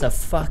I just a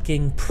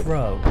fucking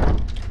pro?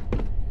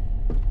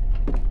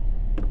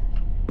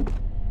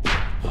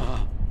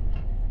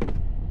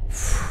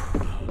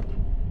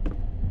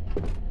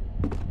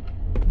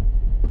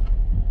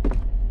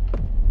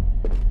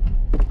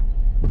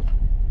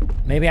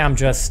 Maybe I'm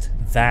just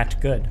that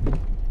good.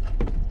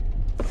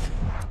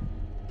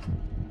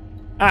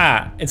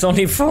 Ah, it's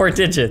only 4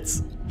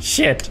 digits.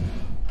 Shit.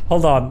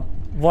 Hold on.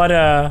 What,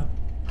 the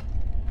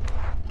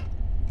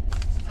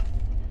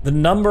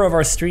number of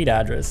our street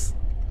address.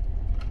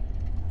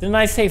 Didn't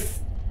I say,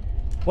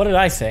 what did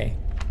I say?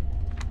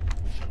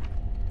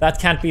 That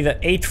can't be the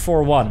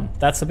 841.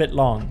 That's a bit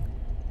long.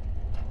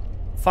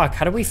 Fuck,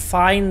 how do we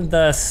find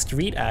the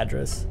street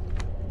address?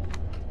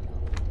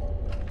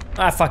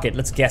 Ah, fuck it,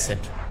 let's guess it.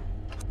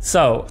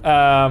 So,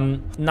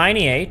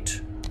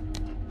 98,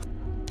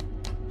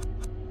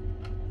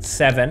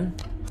 7,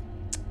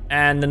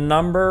 and the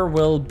number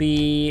will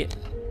be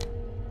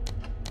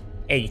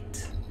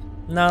 8.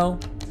 No,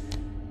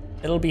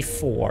 it'll be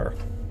 4.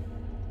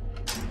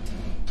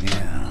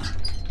 Yeah.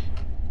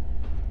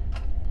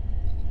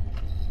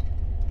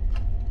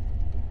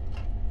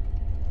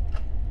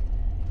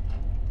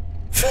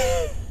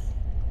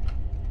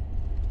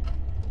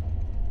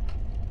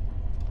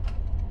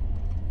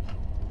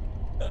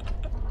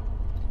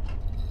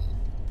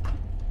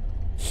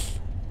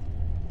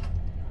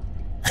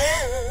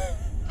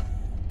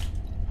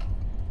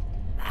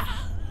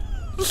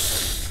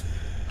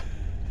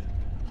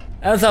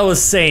 As I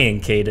was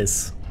saying,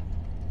 Cadis.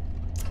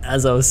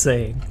 As I was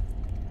saying.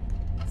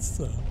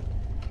 So,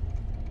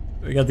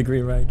 we got the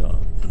green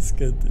ragdoll. That's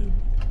good, dude.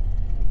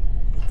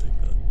 I'll take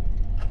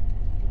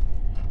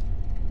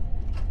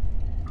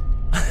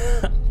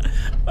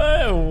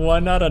that.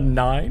 1 out of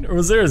 9? Or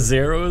was there a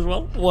 0 as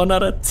well? 1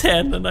 out of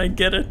 10 and I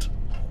get it.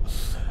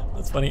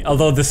 That's funny.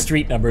 Although the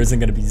street number isn't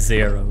gonna be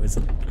 0, is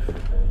it?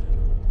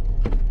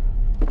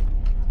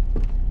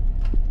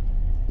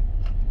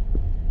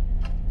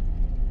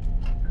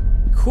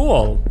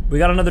 Cool. We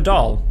got another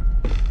doll.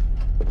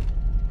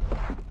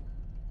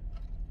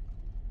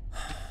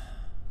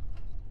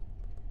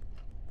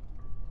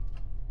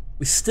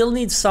 We still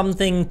need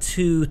something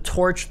to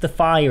torch the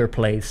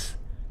fireplace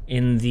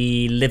in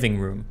the living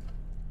room.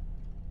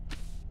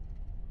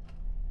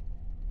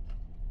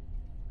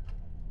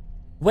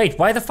 Wait,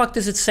 why the fuck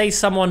does it say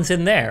someone's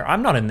in there?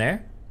 I'm not in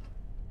there.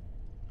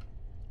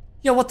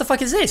 Yo, what the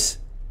fuck is this?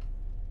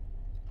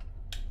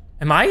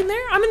 Am I in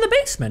there? I'm in the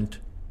basement.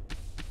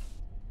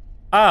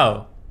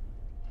 Oh.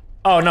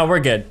 Oh, no,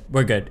 we're good.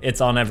 We're good. It's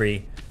on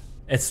every...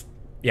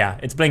 Yeah,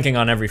 it's blinking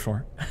on every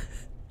floor.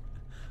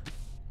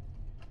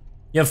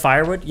 You have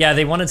firewood? Yeah,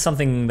 they wanted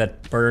something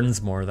that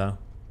burns more, though.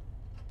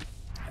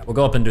 Yeah, we'll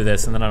go up and do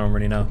this, and then I don't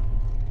really know.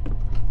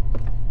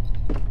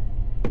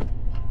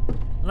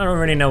 I don't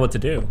really know what to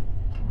do.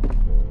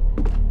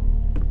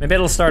 Maybe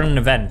it'll start an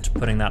event,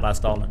 putting that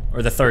last doll in.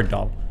 Or the third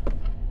doll.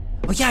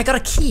 Oh yeah, I got a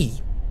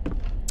key.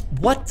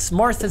 What's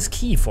Martha's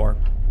key for?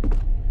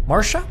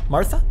 Marcia?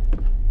 Martha?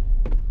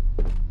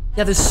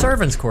 Yeah, there's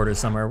servants' quarters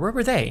somewhere. Where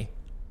were they?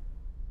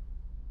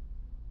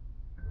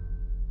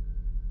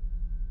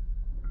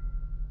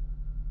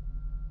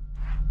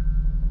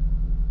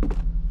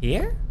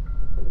 Here?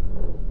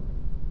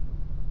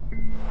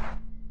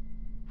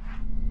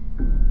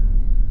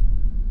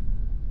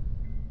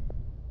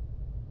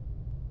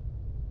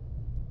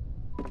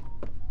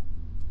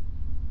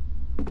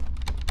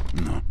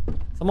 No.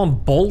 Someone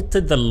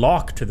bolted the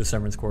lock to the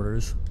servants'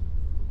 quarters.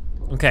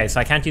 Okay,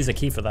 so I can't use a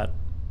key for that.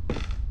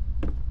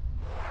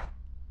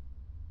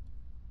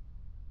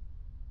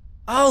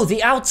 Oh,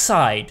 the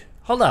outside.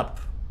 Hold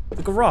up.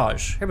 The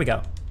garage. Here we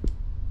go.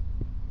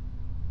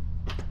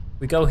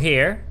 We go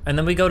here, and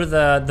then we go to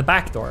the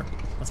back door.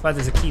 That's why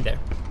there's a key there.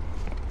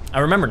 I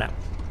remember now.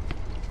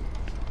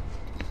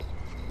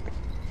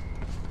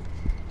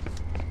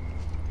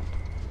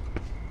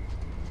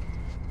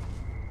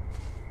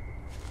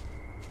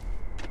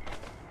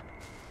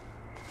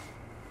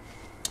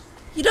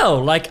 You know,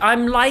 like,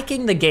 I'm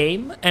liking the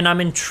game, and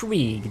I'm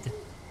intrigued.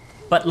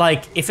 But,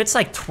 like, if it's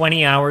like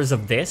 20 hours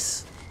of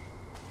this,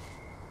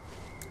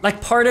 like,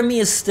 part of me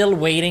is still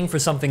waiting for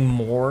something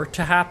more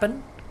to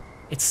happen.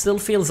 It still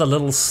feels a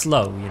little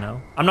slow, you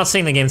know? I'm not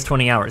saying the game's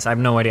 20 hours. I have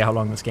no idea how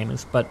long this game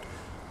is, but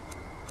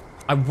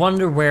I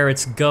wonder where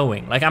it's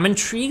going. Like, I'm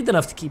intrigued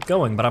enough to keep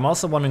going, but I'm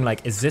also wondering,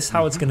 like, is this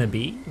how it's gonna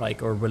be?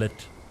 Like, or will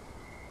it...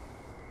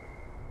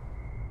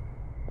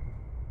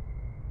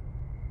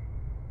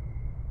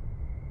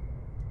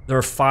 There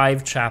are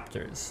 5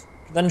 chapters.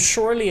 Then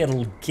surely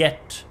it'll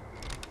get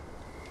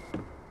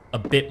a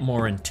bit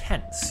more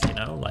intense, you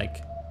know?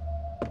 Like...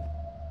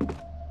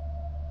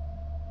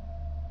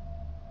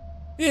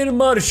 Here,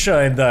 Marcia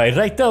and I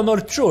write down our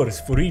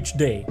chores for each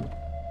day.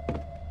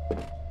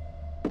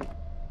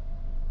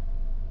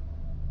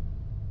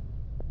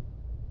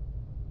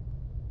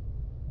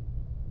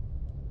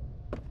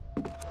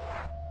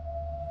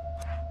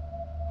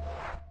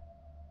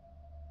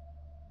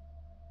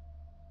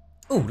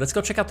 Ooh, let's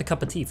go check out the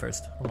cup of tea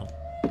first. Hold on.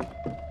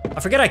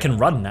 I forget I can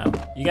run now.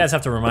 You guys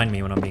have to remind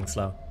me when I'm being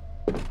slow.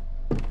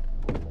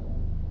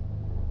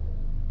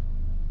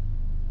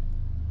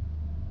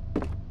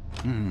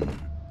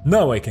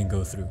 Now I can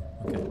go through.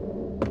 Okay.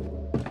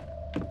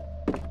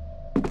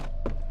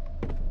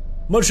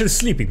 Marcia's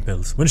sleeping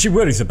pills. When she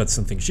worries about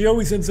something, she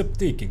always ends up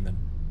taking them.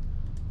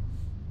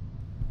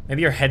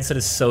 Maybe your headset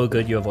is so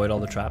good you avoid all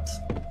the traps.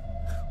 I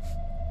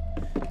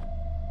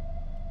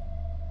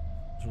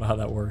don't know how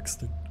that works,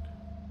 dude.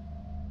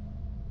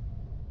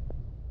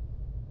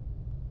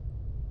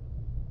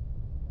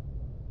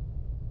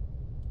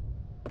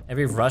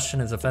 Every Russian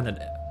is offended.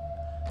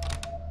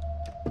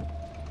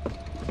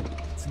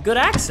 It's a good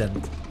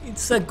accent.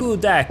 It's a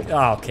good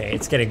Oh, okay,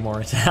 it's getting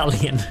more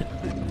Italian.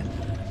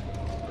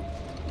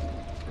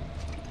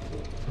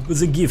 It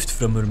was a gift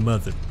from her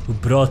mother, who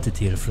brought it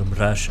here from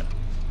Russia.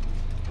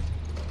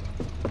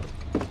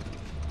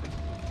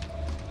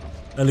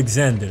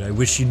 Alexander, I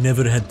wish you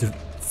never had to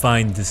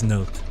find this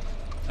note.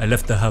 I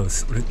left the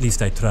house, or at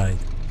least I tried.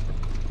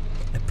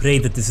 I pray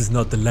that this is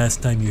not the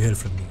last time you hear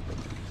from me.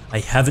 I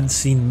haven't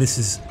seen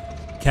Mrs.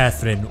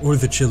 Catherine or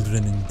the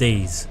children in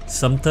days.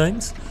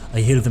 Sometimes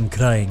I hear them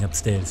crying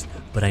upstairs,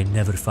 but I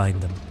never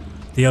find them.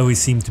 They always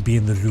seem to be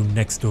in the room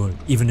next door,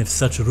 even if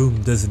such a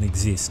room doesn't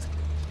exist.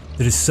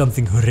 There is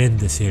something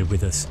horrendous here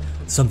with us,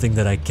 something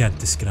that I can't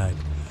describe.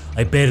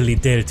 I barely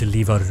dare to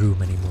leave our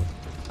room anymore.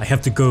 I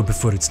have to go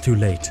before it's too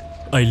late.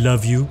 I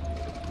love you,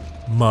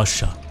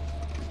 Masha.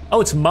 Oh,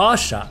 it's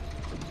Masha.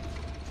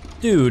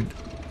 Dude.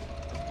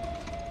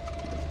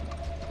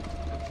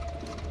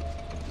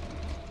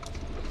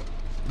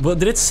 Well,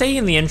 did it say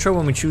in the intro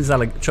when we chose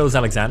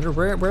Alexander?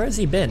 Where has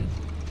he been?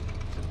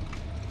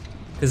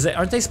 Because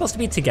aren't they supposed to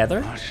be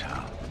together?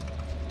 Masha,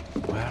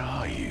 where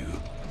are you?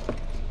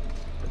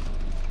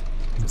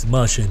 It's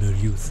Masha in her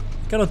youth.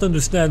 I cannot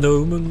understand a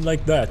woman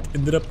like that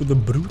ended up with a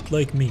brute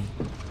like me.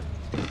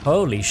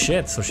 Holy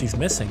shit, so she's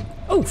missing.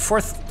 Oh,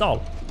 fourth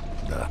doll.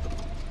 A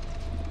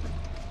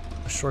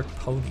short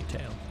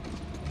ponytail.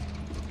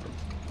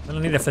 I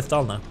don't need a fifth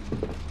doll now.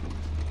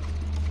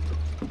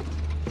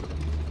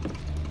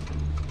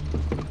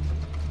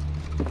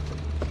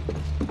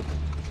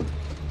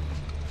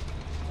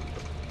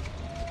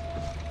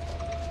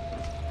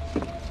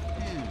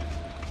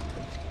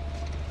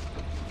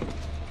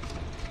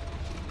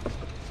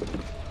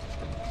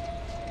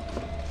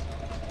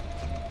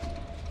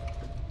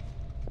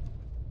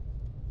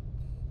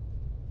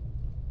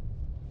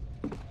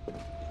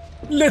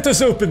 Let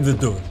us open the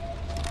door.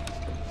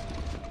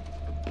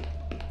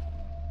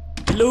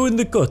 Hello in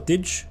the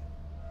cottage.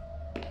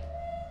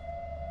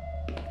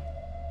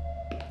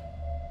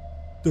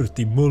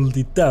 Dirty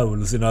moldy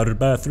towels in our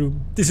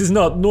bathroom. This is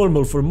not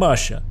normal for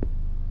Masha.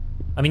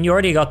 I mean, you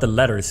already got the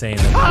letter saying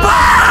that.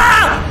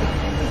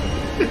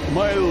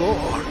 My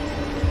lord,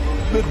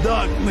 the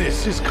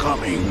darkness is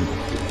coming.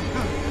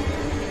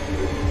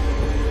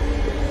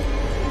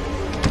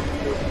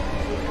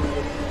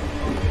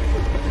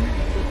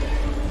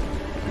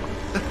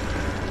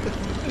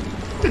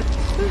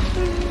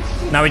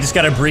 Now we just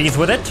gotta breathe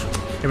with it.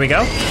 Here we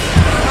go.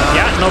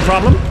 Yeah, no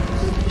problem.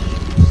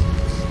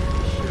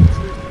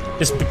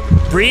 Just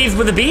breathe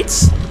with the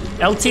beats.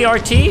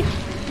 LTRT.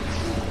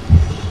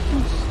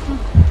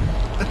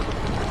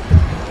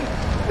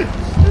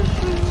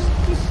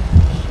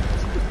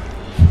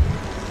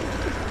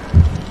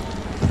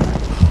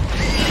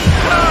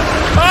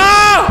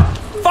 Ah!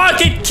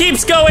 Fuck, it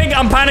keeps going.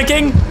 I'm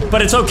panicking,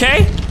 but it's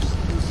okay.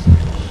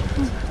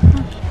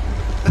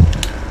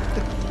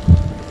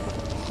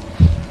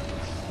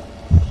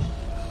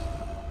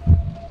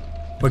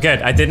 We're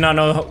good. I did not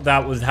know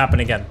that would happen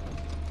again.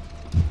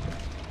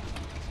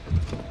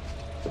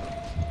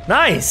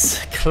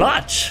 Nice!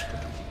 Clutch!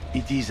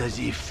 It is as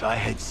if I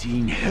had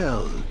seen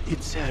hell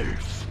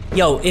itself.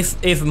 Yo,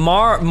 if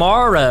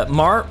Martha?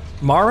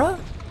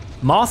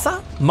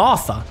 Masha?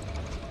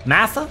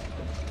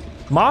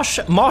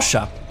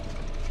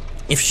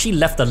 If she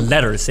left a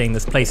letter saying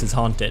this place is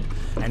haunted,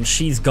 and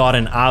she's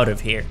gotten out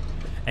of here,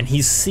 and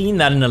he's seen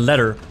that in a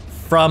letter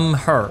from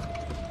her,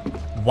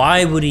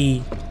 why would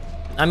he...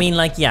 I mean,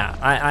 like, yeah,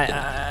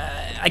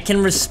 I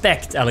can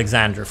respect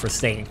Alexander for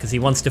staying, because he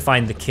wants to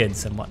find the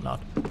kids and whatnot.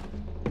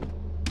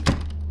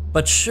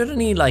 But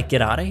shouldn't he, like,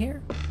 get out of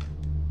here?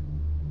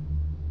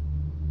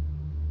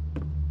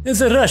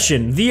 As a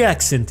Russian, the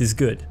accent is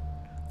good.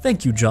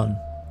 Thank you, John.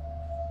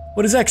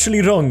 What is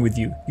actually wrong with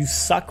you? You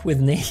suck with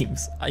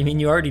names. I mean,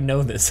 you already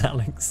know this,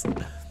 Alex.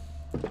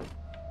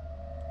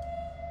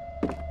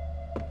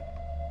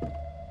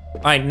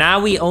 Alright,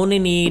 now we only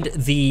need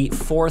the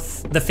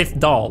fifth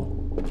doll.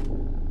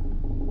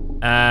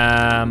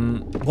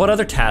 What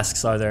other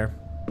tasks are there?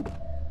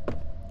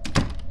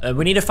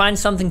 We need to find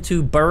something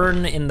to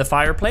burn in the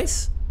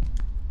fireplace.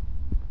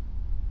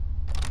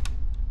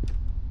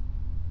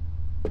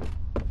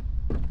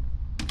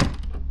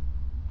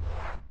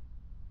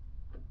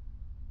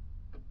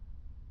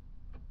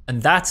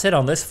 And that's it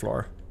on this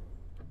floor.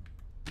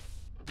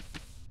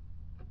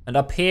 And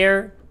up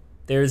here,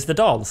 there's the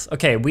dolls.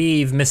 Okay,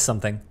 we've missed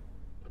something.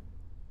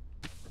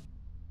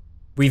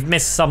 We've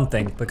missed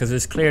something, because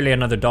there's clearly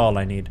another doll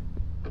I need.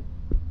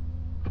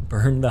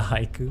 Burn the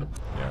haiku?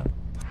 Yeah.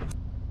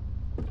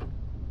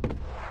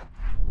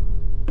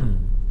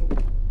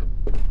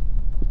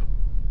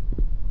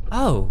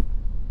 Oh.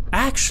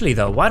 Actually,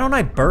 though, why don't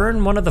I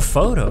burn one of the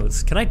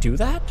photos? Can I do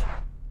that?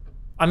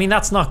 I mean,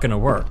 that's not gonna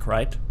work,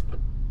 right?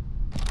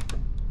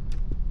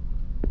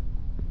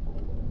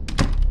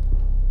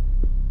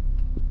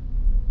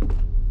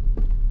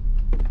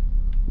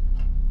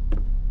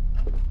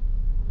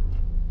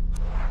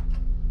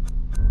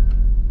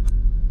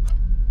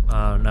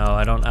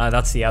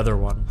 That's the other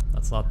one.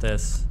 That's not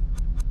this.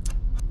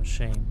 A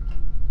shame.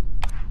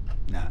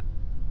 Nah.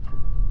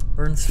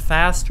 Burns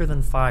faster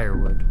than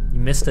firewood. You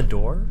missed a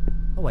door?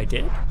 Oh, I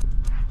did?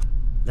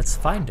 Let's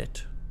find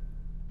it.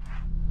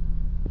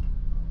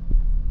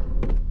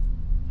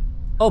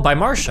 Oh, by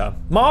Marsha.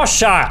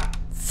 Marsha!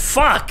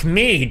 Fuck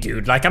me,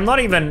 dude. Like, I'm not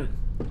even...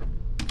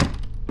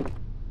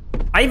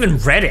 I even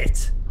read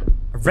it.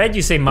 I read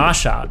you say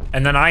Masha,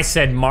 and then I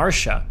said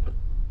Marsha.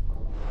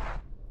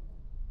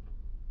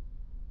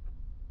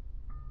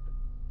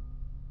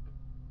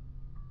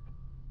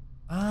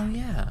 Oh,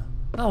 yeah.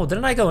 Oh,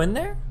 didn't I go in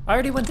there? I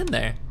already went in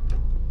there.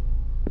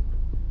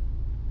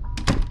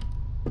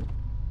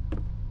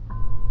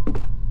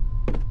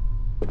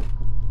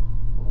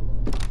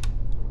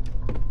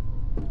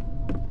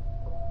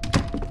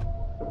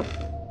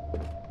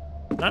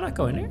 Did I not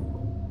go in here?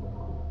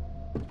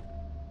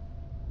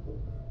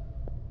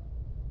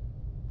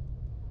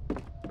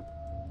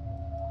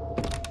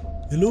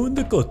 Hello in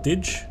the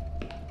cottage.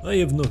 I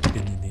have not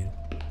been in here.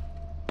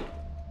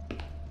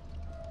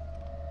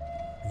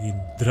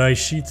 In dry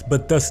sheets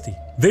but dusty.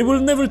 They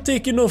were never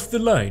taken off the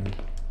line.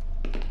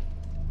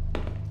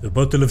 The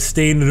bottle of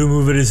stain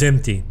remover is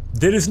empty.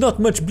 There is not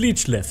much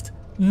bleach left.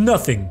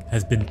 Nothing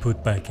has been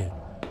put back in.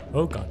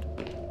 Oh god.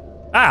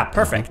 Ah,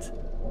 perfect.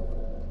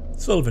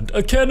 Solvent.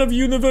 A can of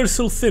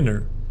universal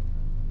thinner.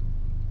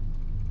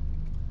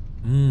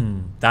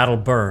 That'll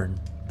burn.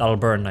 That'll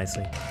burn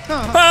nicely.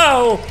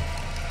 Oh!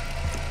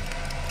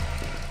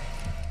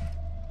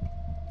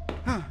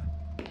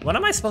 What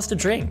am I supposed to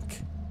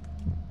drink?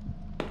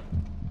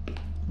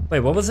 Wait,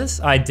 what was this?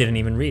 I didn't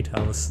even read.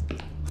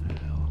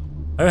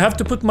 I have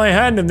to put my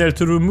hand in there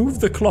to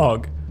remove the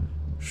clog.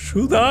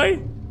 Should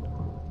I?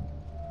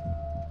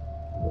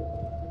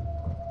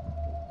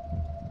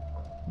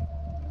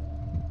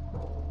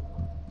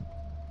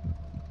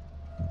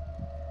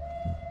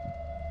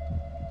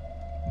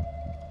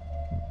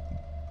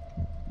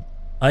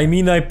 I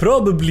mean, I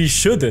probably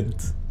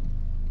shouldn't.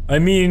 I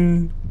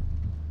mean,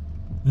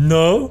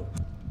 no,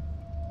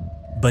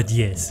 but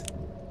yes.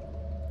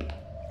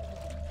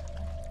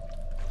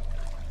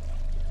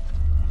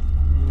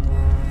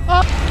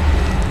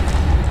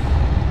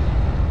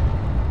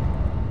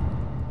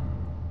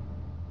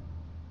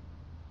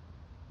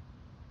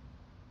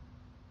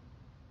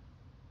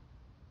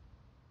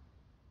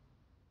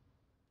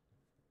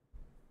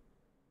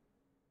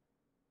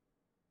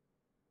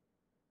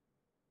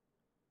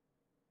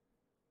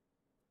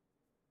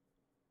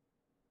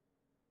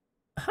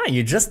 Huh,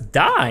 you just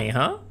die,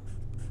 huh?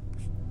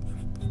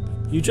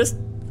 You just...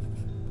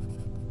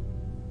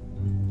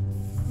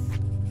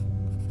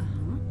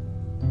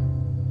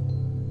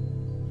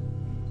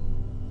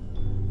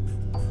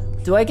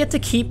 Do I get to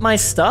keep my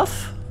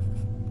stuff?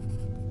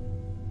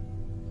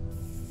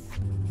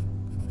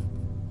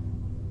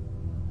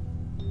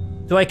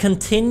 Do I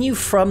continue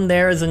from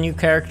there as a new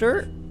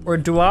character? Or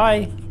do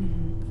I...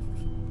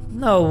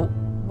 No,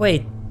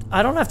 wait.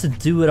 I don't have to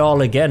do it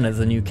all again as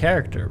a new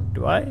character,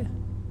 do I?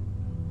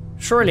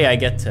 Surely I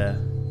get to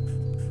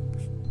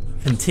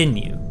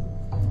continue.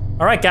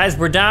 All right, guys,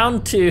 we're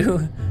down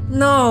to...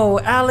 No,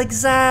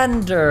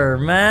 Alexander,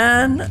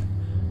 man.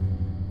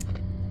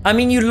 I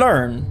mean, you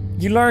learn.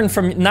 You learn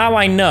from... Now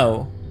I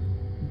know,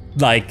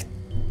 like,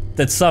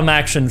 that some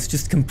actions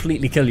just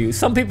completely kill you.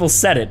 Some people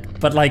said it,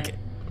 but, like,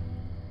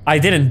 I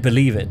didn't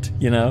believe it,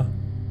 you know?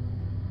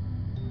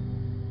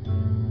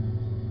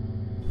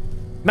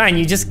 Man,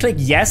 you just click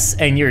yes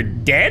and you're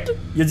dead?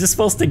 You're just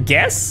supposed to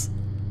guess?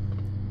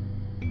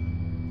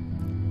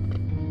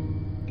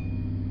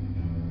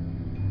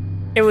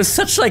 It was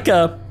such like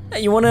a,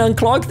 hey, you wanna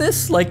unclog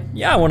this? Like,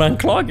 yeah, I wanna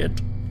unclog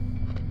it.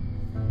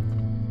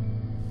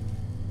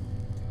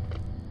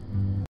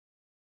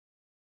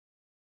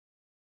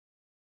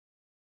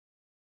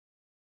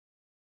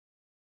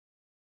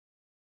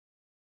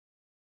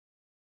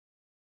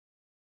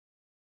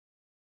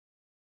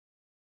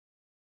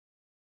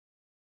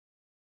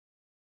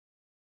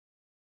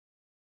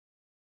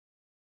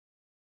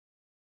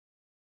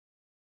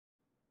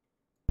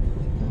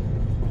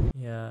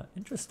 Yeah,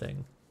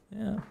 interesting.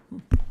 Yeah.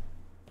 Wait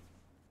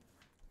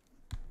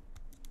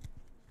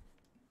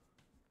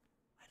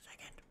a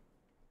second.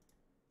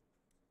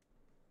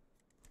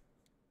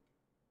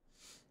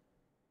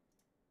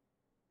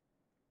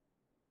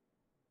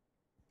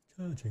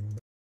 Charging.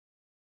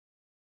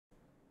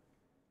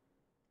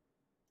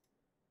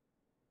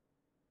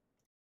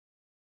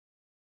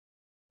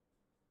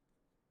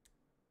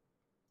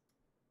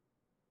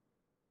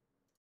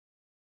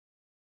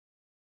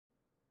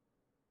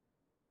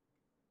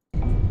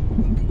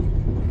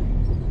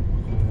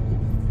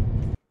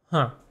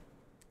 Huh.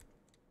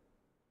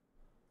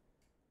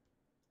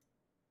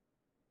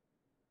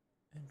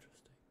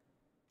 Interesting.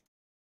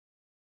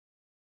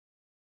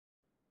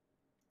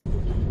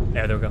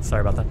 Yeah, there we go.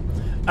 Sorry about that.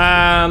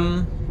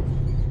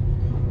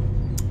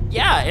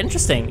 Yeah,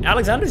 interesting.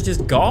 Alexander's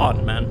just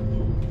gone, man.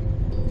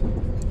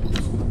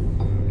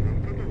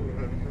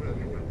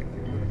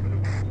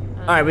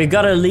 All right, we've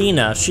got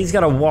Alina. She's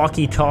got a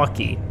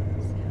walkie-talkie.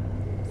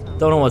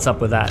 Don't know what's up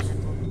with that.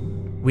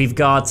 We've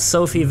got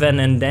Sophie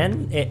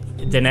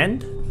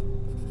Denend,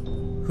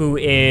 who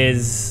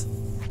is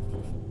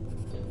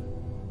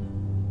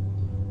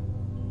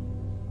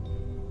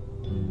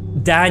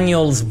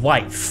Daniel's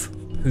wife,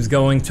 who's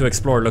going to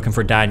explore looking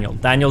for Daniel.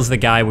 Daniel's the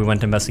guy we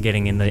went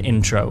investigating in the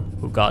intro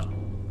who got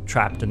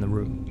trapped in the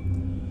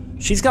room.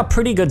 She's got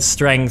pretty good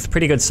strength,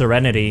 pretty good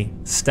serenity,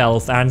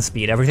 stealth, and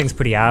speed. Everything's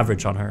pretty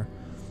average on her.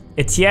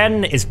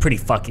 Etienne is pretty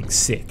fucking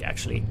sick,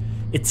 actually.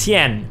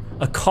 Etienne,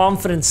 a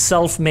confident,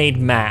 self-made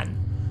man.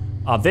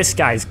 Oh, this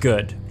guy's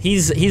good.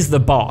 He's the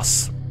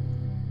boss.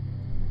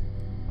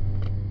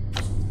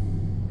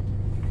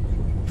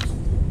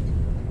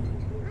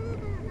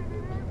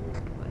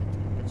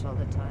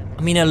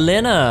 I mean,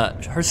 Elena,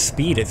 her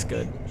speed is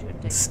good.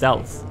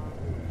 Stealth.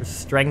 Her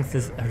strength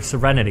is, her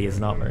serenity is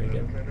not very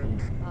good.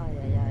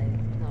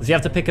 Does he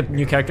have to pick a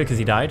new character because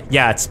he died?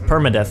 Yeah, it's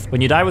permadeath.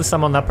 When you die with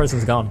someone, that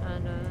person's gone.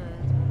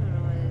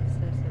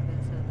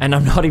 And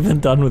I'm not even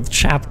done with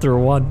chapter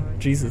 1.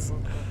 Jesus.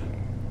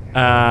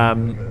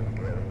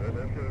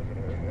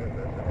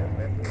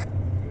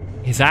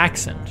 His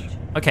accent.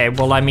 Okay,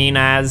 well, I mean,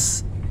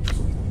 as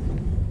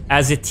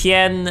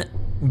Etienne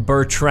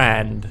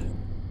Bertrand.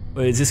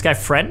 Is this guy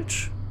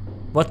French?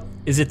 What,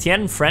 is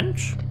Etienne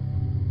French?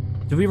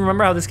 Do we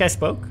remember how this guy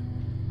spoke?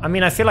 I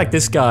mean, I feel like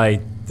this guy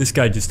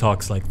just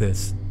talks like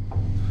this.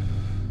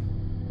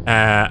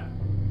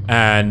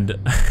 And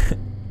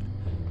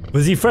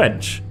was he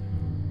French?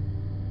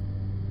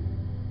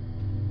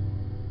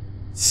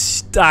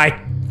 I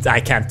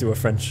can't do a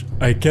French.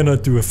 I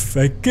cannot do a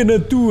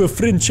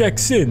French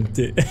accent.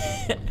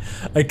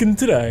 I can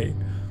try.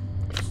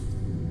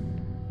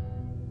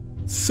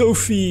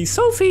 Sophie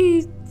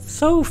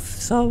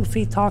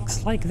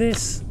talks like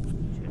this.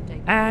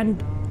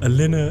 And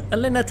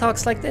Elena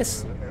talks like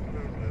this.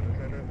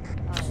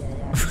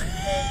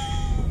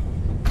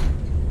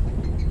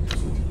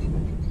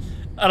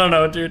 I don't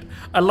know, dude.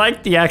 I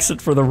like the accent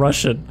for the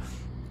Russian,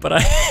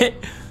 but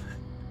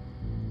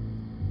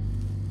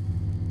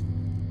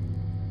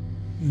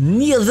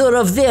neither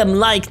of them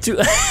like to.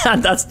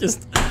 That's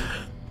just.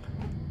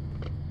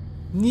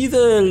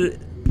 Neither.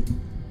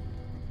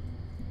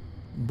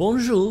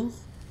 Bonjour.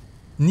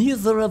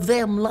 Neither of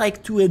them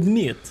like to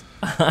admit.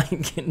 I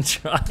can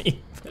try,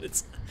 but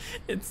it's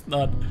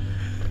not.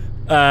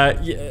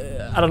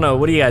 Yeah, I don't know.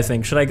 What do you guys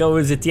think? Should I go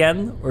with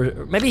Etienne,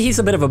 or maybe he's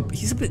a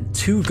bit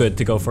too good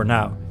to go for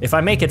now. If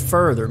I make it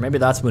further, maybe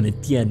that's when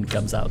Etienne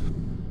comes out.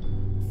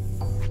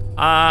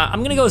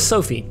 I'm gonna go with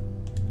Sophie.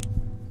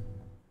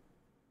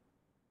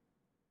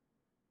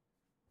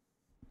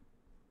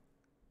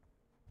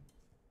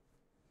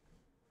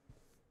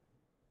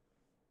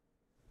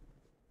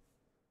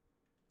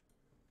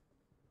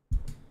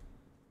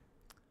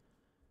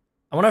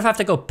 I wonder if I have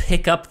to go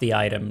pick up the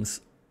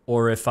items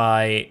or if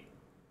I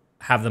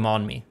have them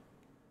on me.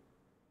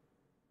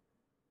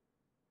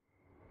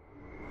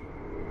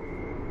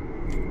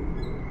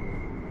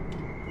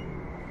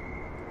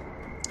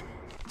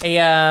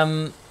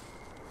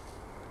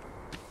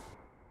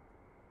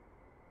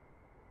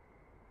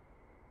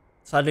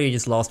 Sadly, you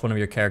just lost one of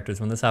your characters.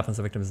 When this happens,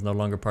 the victim is no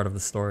longer part of the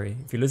story.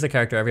 If you lose a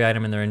character, every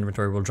item in their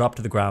inventory will drop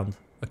to the ground.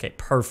 Okay,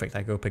 perfect.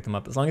 I go pick them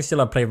up. As long as you still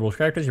have playable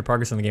characters, your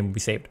progress in the game will be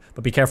saved.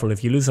 But be careful,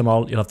 if you lose them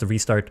all, you'll have to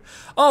restart.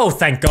 Oh,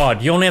 thank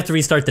God. You only have to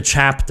restart the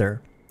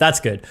chapter. That's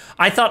good.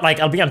 I thought, like,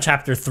 I'll be on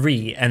chapter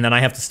 3, and then I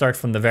have to start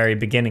from the very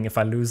beginning if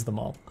I lose them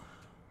all.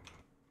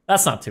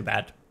 That's not too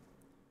bad.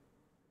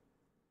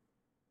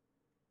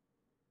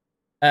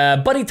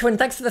 Buddy Twin,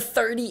 thanks for the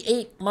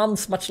 38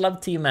 months. Much love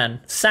to you,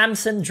 man.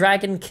 Samson,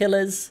 Dragon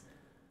Killers.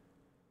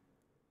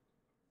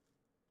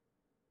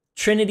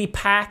 Trinity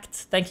Pact,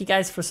 thank you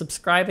guys for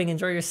subscribing.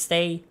 Enjoy your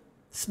stay.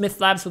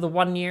 Smith Labs with a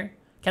 1 year.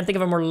 Can't think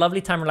of a more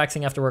lovely time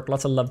relaxing after work.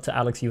 Lots of love to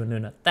Alex, you and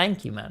Nuna.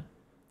 Thank you, man.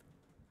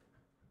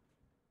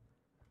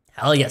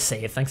 Hell yes,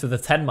 Save. Thanks for the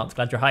 10 months.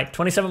 Glad you're hyped.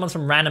 27 months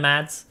from Random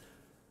Ads.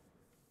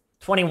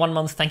 21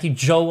 months. Thank you,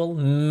 Joel.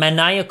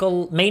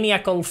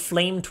 Maniacal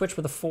Flame Twitch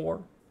with a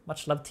 4.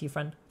 Much love to you,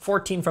 friend.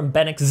 14 from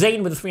Benix.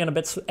 Zane with a 300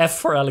 bits. F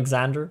for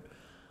Alexander.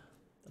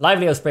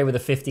 Lively Spray with a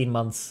 15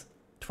 months.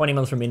 20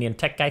 months from Indian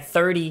Tech Guy.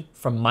 30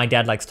 from My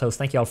Dad Likes Toast.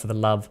 Thank you all for the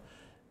love.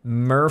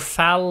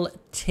 Murfal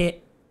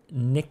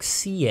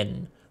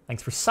Nixian.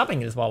 Thanks for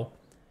subbing as well.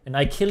 And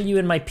I Kill You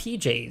in My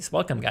PJs.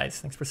 Welcome, guys.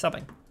 Thanks for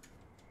subbing.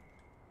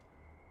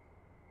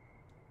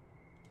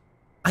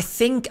 I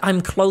think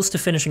I'm close to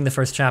finishing the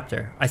first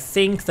chapter. I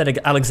think that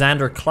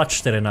Alexander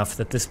clutched it enough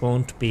that this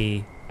won't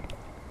be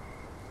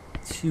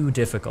too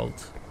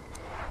difficult.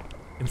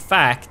 In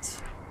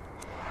fact,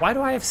 why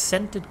do I have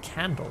scented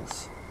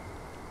candles?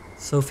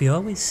 Sophie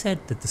always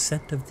said that the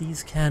scent of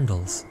these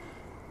candles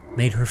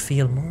made her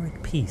feel more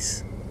at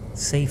peace,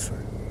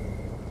 safer.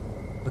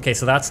 Okay,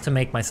 so that's to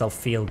make myself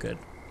feel good.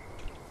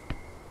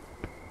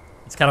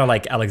 It's kind of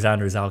like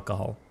Alexander's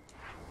alcohol.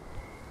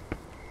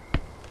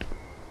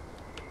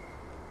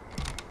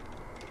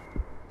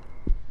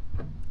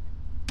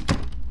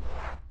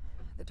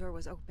 The door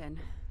was open.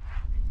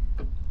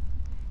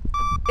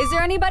 Is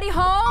there anybody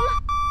home?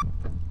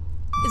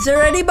 Is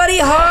there anybody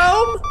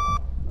home?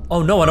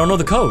 Oh no, I don't know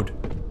the code.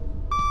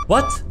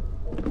 What?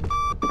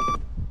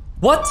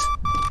 What?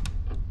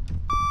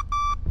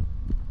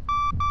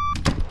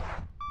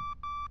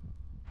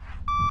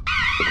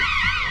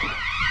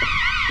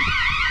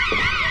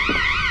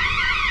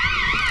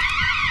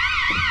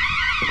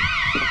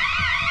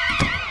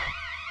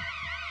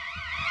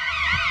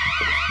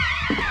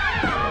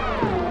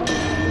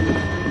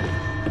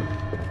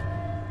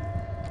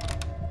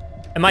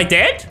 Am I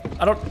dead?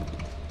 I don't...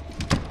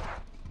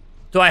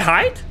 Do I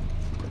hide?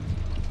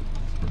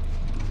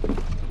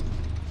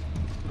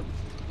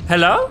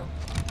 Hello?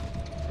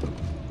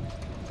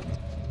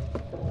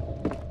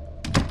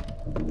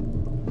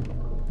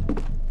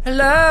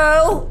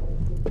 Hello?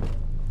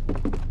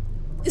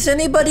 Is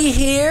anybody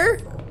here?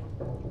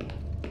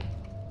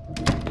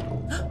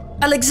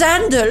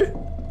 Alexander?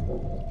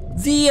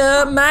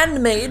 The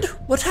man-maid?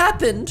 What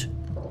happened?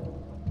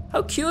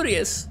 How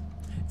curious.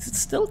 Is it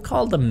still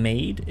called a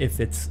maid if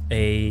it's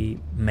a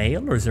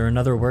male, or is there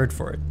another word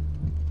for it?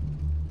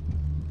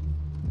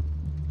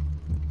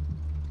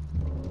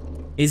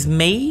 Is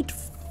maid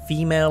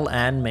female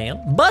and male?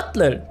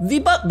 Butler!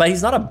 But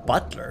he's not a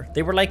butler.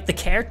 They were like the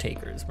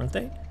caretakers, weren't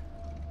they?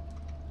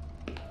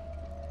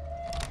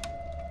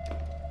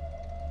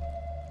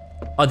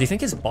 Oh, do you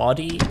think his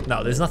body...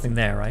 No, there's nothing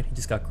there, right? He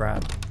just got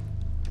grabbed.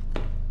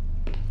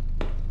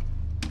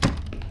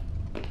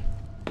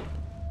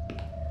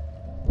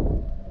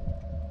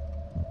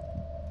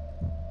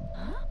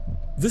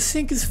 The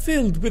sink is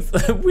filled with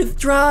with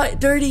dry,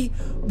 dirty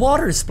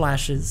water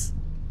splashes.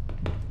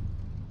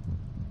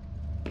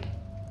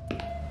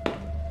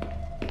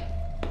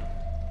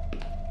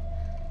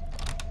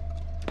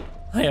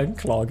 I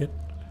unclog it.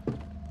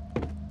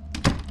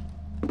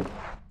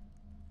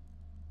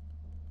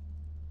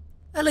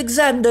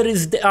 Alexander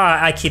is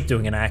I keep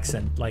doing an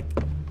accent, like...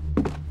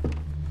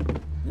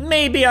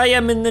 Maybe I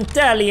am an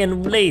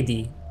Italian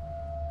lady.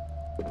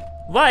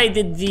 Why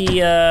did the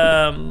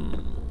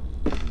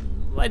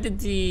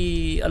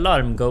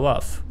alarm go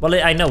off? Well,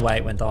 I know why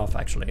it went off,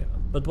 actually.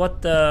 But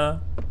what does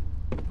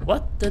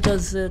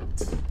it...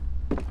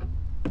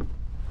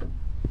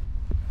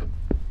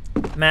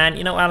 Man,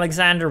 you know,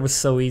 Alexander was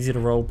so easy to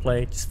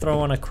roleplay. Just throw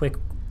on a quick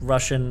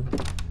Russian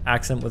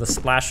accent with a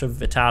splash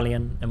of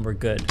Italian and we're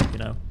good, you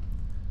know?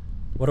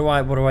 What do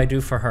I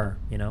do for her,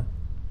 you know?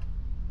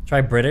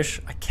 Try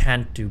British? I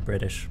can't do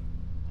British.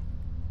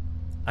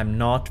 I'm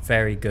not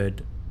very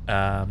good.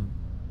 I'm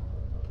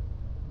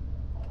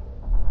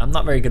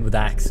not very good with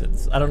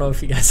accents. I don't know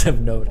if you guys have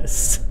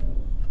noticed.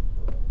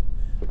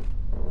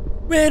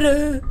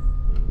 Where,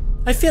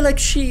 I feel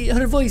like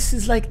her voice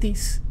is like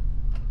this.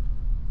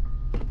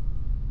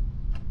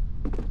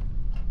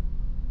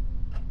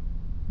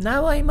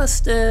 Now I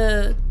must,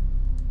 burn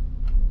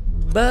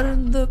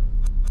the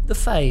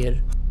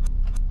fire.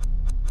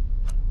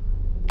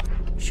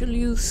 Shall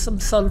use some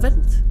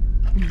solvent.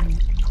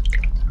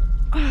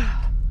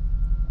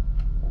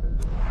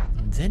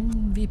 And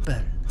then we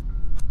burn.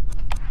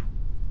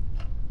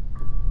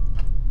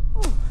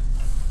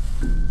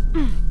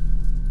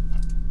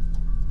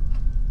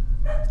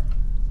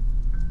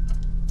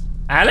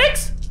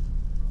 Alex?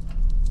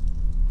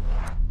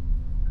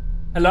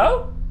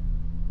 Hello?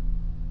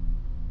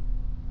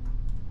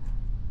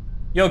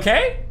 You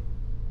okay?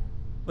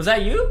 Was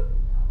that you?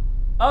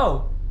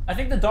 Oh, I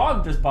think the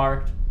dog just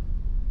barked.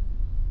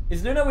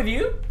 Is Luna with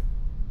you?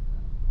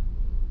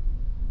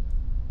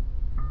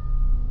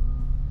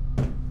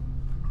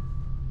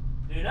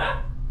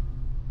 Luna?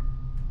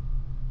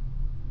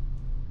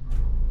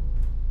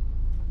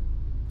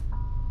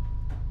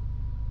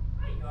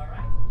 Are you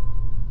alright?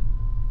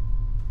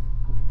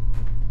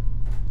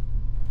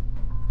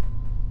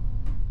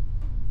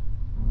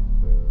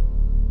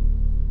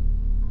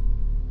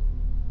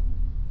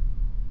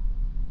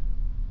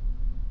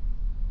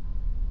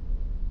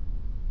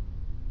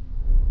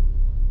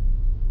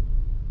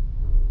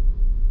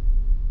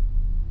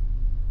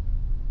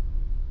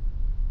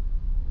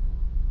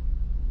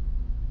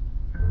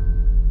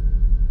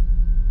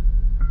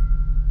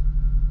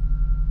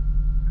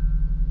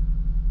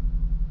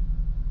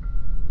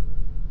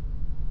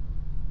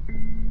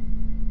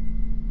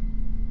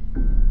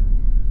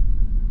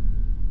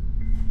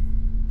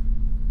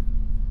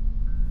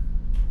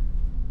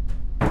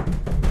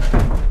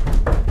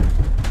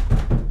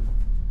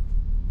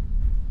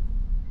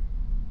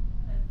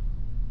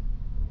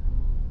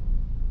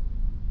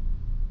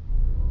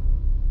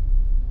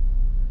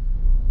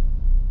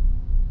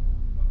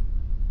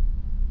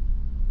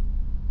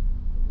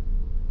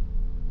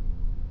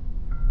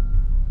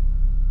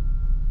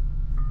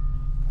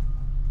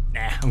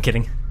 I'm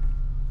kidding.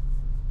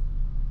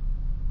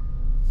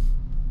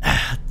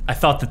 I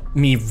thought that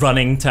me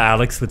running to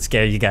Alex would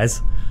scare you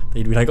guys.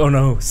 They'd be like, oh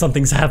no,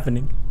 something's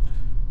happening.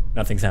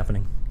 Nothing's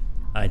happening.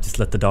 I just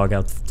let the dog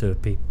out to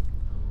pee.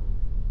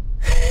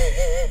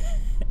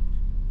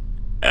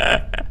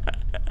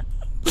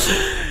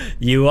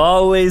 You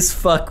always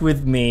fuck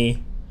with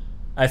me.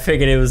 I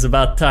figured it was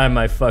about time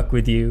I fuck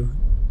with you.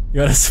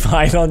 You got a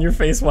smile on your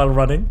face while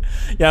running?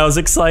 Yeah, I was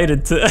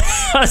excited to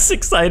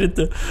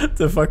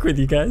to fuck with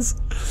you guys.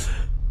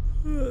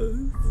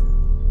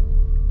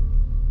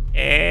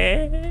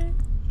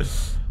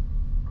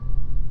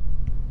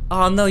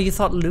 Oh no, you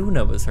thought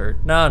Luna was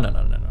hurt.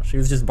 No. She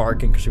was just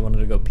barking because she wanted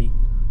to go pee.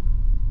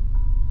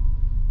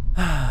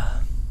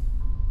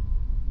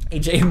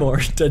 AJ Moore,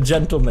 the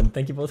gentleman,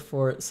 thank you both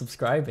for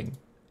subscribing.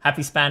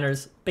 Happy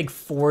Spanners, big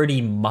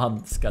 40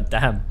 months,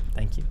 goddamn.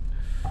 Thank you.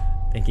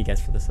 Thank you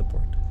guys for the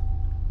support.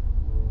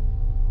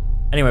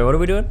 Anyway, what are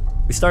we doing?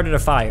 We started a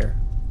fire.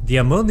 The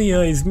ammonia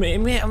is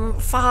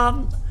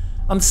fun.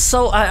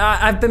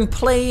 I've been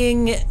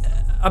playing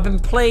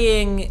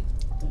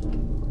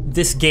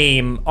this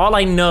game. All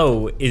I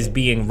know is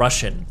being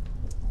Russian.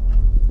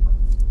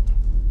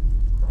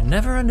 I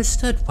never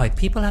understood why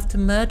people have to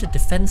murder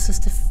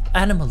defenseless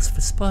animals for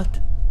sport.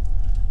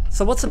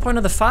 So what's the point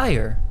of the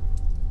fire?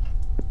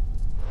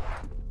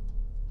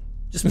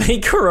 Just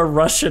make her a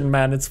Russian,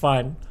 man, it's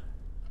fine.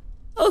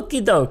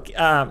 Okie doke,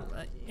 yeah.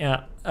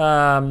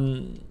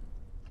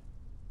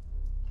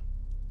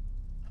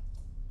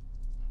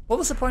 What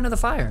was the point of the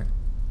fire?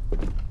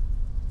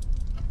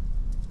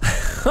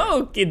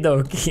 Okie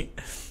dokie.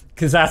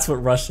 Because that's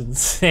what Russians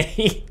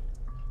say.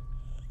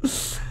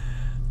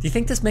 Do you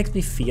think this makes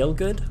me feel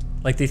good?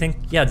 Like, do you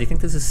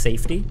think this is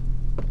safety?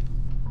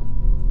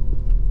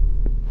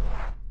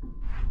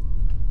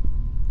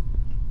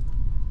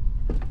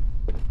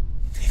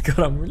 God,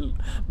 I'm a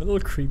little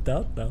creeped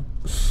out now.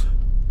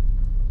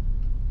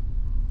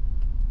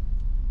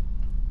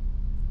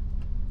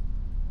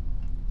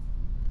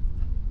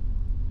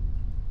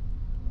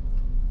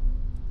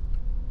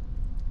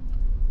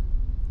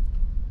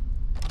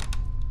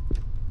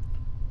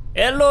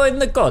 Hello in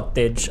the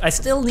cottage. I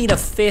still need a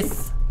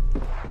fifth.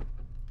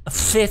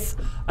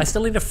 I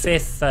still need a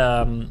fifth,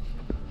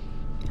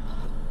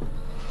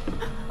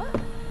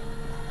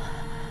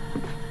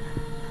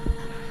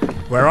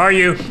 Where are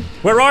you?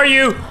 Where are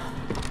you?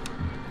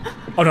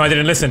 Oh no, I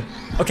didn't listen.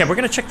 Okay, we're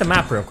gonna check the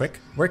map real quick.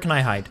 Where can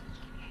I hide?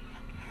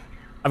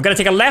 I've gotta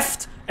take a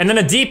left, and then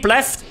a deep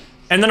left,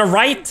 and then a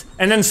right,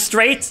 and then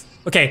straight.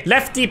 Okay,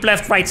 left, deep,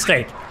 left, right,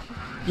 straight.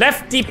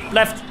 Left, deep,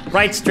 left,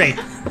 right, straight.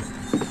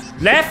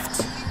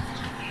 Left.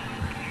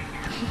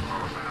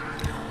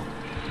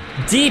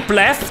 Deep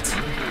left.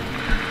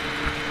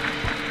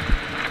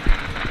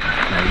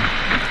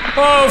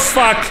 Oh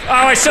fuck!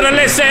 Oh, I should have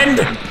listened!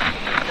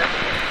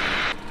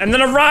 And then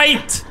a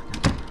right!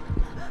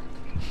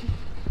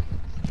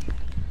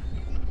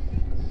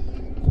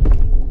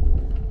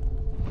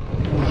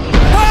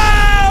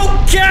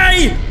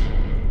 Okay!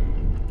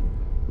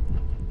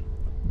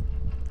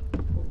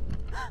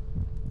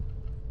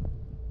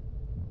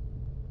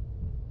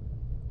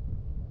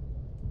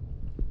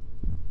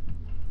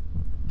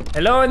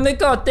 Hello in the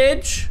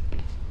cottage.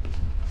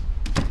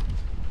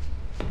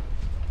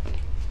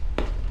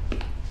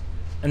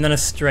 And then a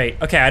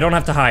straight. Okay, I don't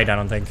have to hide, I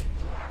don't think.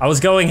 I was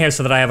going here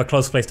so that I have a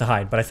close place to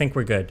hide, but I think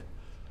we're good.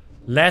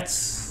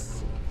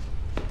 Let's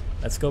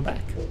go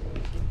back.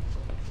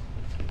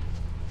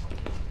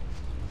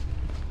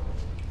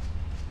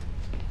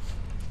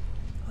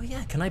 Oh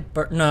yeah, can I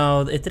burn?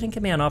 No, it didn't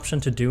give me an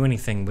option to do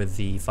anything with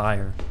the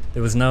fire.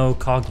 There was no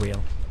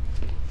cogwheel.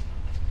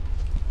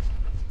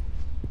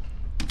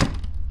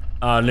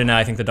 Luna,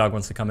 I think the dog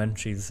wants to come in.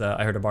 She's,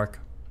 I heard her bark.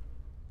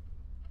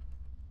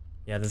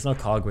 Yeah, there's no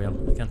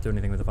cogwheel. I can't do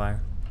anything with the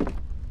fire.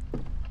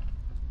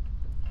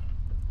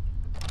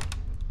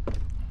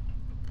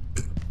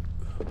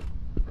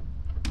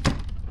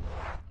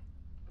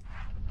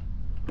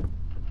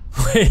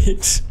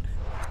 Wait.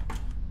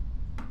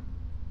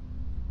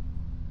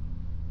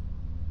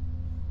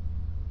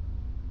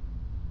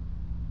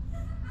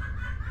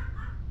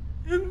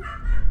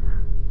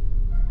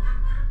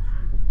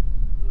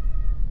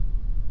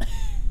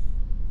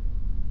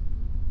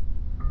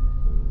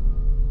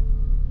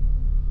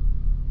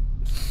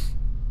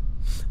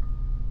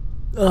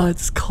 Oh,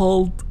 it's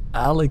called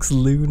Alex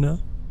Luna.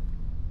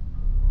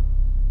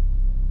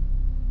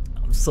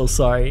 I'm so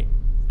sorry.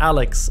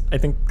 Alex, I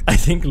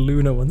think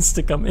Luna wants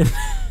to come in.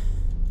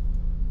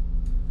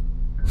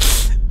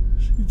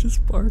 She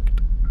just barked.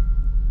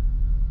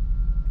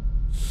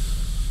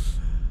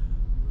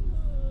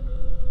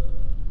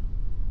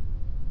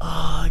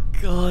 Oh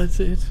god,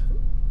 dude.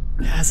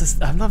 Yeah,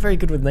 I'm not very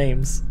good with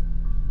names.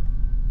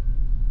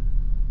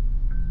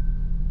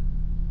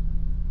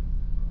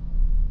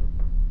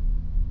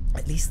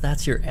 At least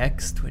that's your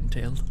ex,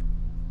 Twin-tailed.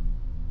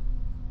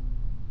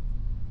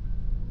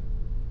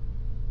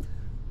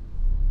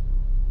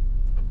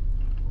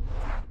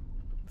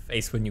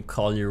 Face when you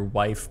call your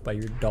wife by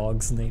your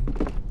dog's name.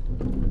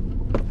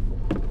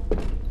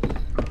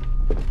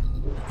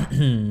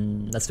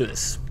 Let's do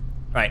this.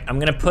 Alright, I'm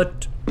gonna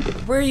put...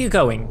 Where are you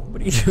going?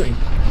 What are you doing?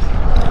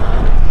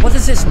 What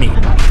does this mean?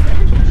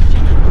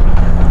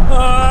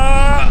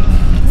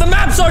 The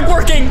maps aren't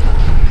working!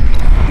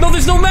 No,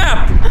 there's no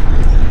map!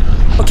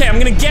 Okay, I'm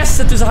gonna guess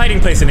that there's a hiding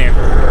place in here.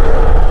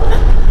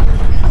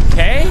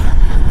 Okay.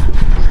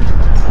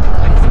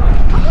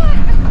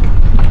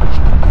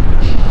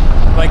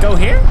 Do I go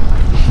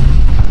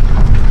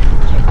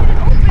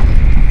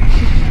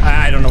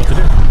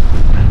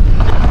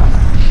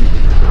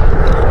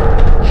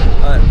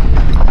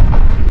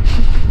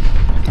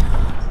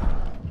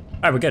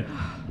Alright, we're good.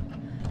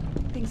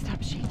 Things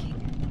stop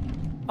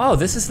shaking. Oh,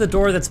 this is the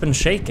door that's been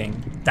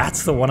shaking.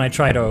 That's the one I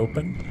try to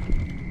open.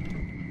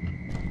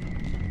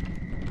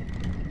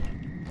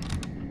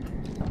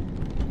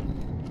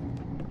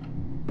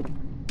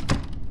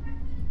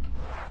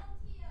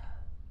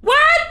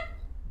 What?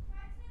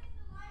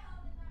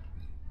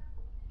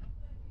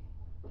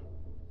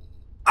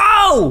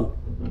 Oh!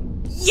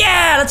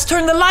 Yeah, let's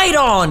turn the light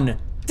on!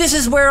 This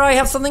is where I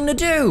have something to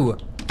do.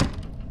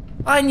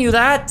 I knew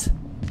that.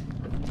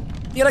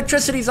 The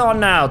electricity's on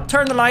now.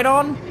 Turn the light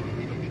on.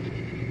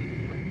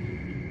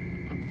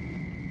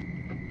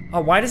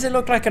 Oh, why does it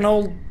look like an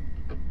old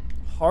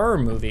horror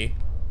movie?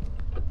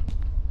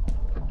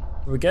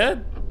 Are we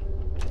good?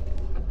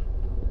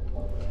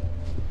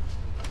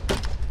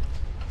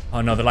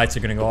 Oh no, the lights are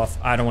gonna go off.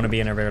 I don't want to be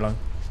in there very long.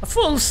 A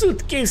full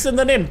suitcase and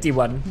an empty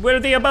one. Were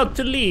they about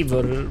to leave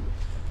or...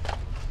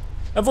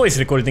 A voice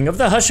recording of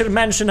the Husher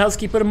Mansion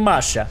housekeeper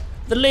Masha.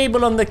 The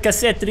label on the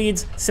cassette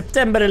reads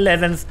September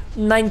 11th,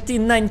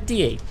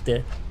 1998.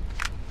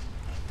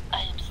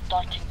 I am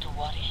starting to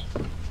worry.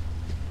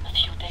 A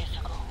few days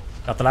ago.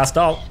 Got the last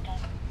doll.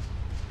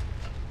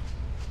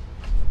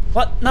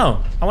 What?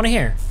 No, I want to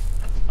hear.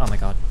 Oh my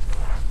god.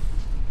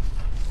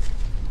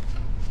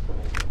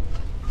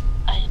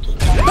 I am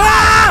starting.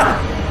 Ah!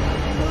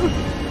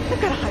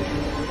 I've gotta hide.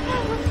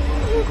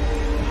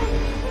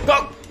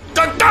 Go!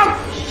 Go! Go!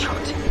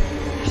 Shoot!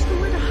 There's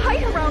nowhere to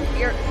hide around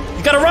here.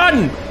 You gotta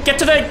run! Get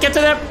to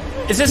the...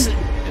 Is this...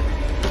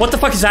 What the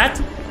fuck is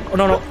that? Oh,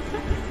 no, no.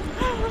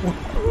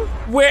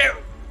 Where?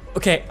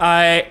 Okay,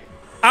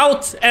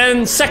 out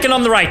and second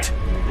on the right.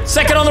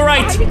 Second on the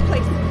right. Hiding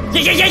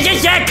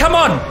place. Yeah, come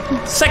on.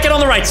 Second on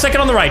the right,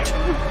 second on the right.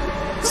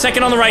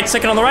 Second on the right,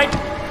 second on the right.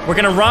 We're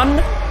gonna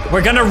run.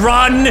 We're gonna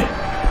run.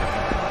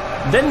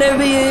 Then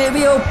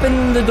we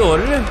open the door.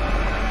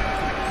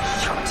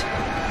 Shoot!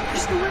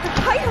 There's nowhere to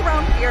hide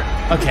around here.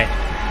 Okay.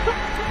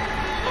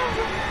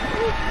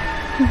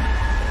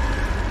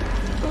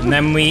 And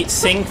then we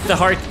sync the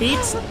heartbeat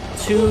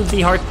to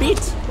the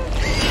heartbeat.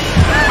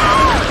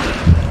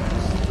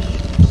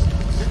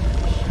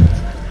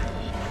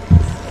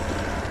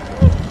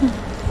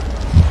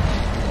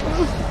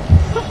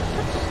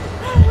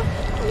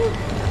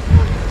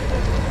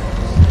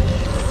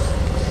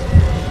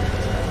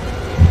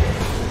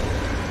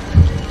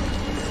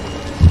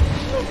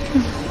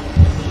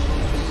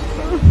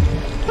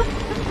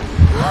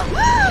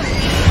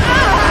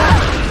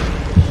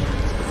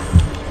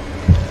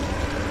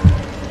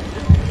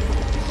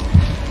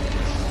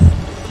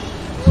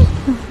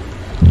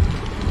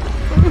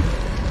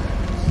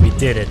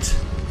 Did it.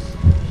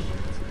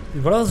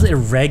 What are those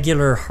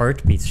irregular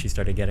heartbeats she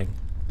started getting?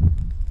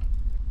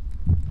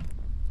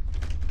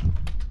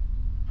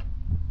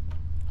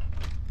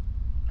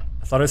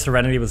 I thought her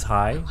serenity was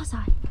high. Where was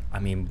I? I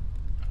mean,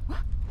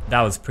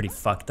 that was pretty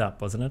fucked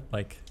up, wasn't it?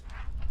 Like,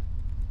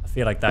 I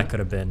feel like that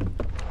would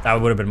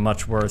have been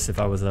much worse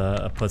if I was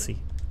a pussy.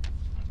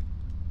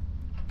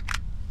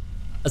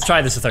 Let's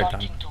try this a third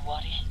time. Starting to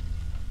worry.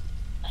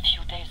 A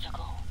few days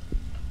ago,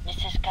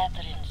 Mrs.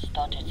 Catherine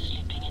started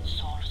sleeping in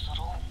Saul's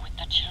room with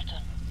the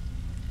children.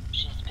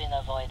 She's been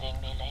avoiding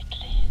me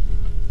lately.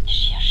 Is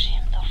she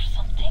ashamed or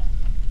something?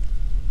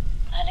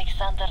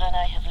 Alexander and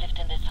I have lived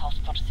in this house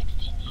for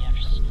 16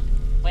 years,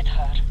 with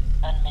her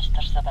and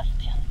Mr.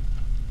 Sebastian.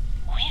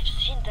 We've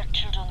seen their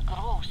children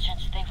grow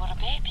since they were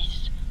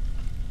babies.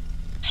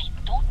 I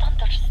don't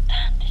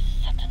understand this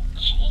sudden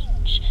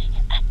change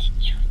in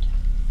attitude.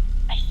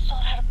 I saw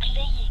her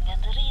playing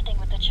and reading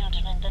with the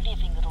children in the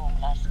living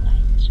room last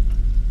night.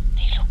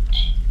 They looked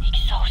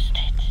exhausted.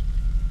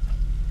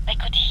 I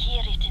could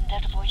hear it in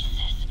their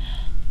voices,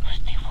 but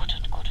they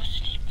wouldn't go to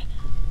sleep.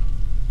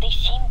 They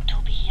seemed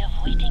to be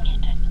avoiding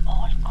it at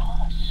all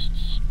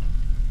costs.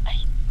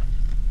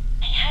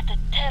 I had a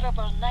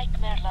terrible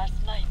nightmare last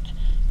night.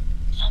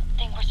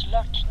 Something was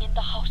lurking in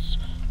the house.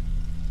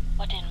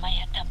 But in my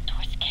attempt to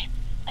escape,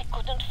 I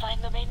couldn't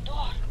find the main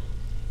door.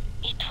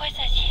 It was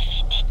as if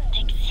it didn't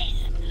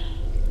exist,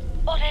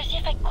 or as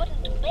if I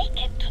couldn't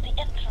make it to the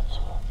entrance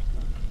hall.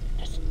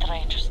 The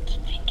strangest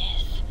thing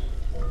is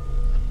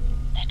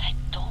that I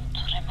don't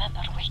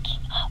remember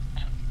waking up.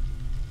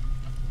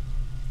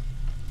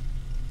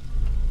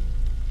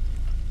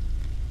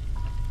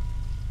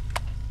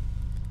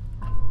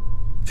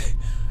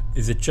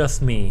 Is it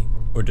just me,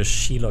 or does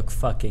she look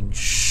fucking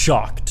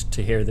shocked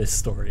to hear this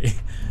story?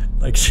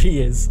 Like,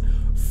 she is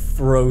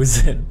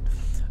frozen.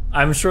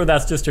 I'm sure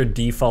that's just her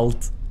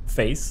default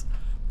face,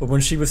 but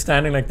when she was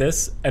standing like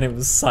this and it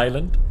was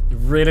silent, it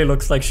really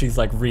looks like she's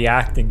like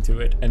reacting to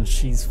it, and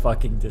she's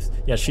fucking just,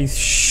 yeah, she's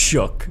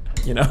shook,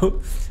 you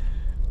know?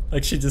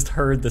 Like she just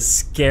heard the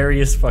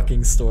scariest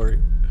fucking story.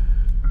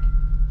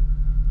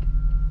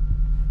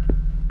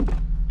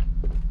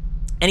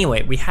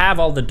 Anyway, we have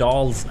all the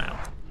dolls now.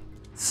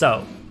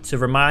 So, to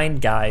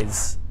remind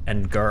guys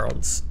and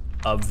girls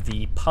of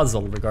the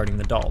puzzle regarding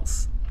the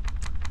dolls,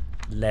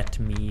 let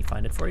me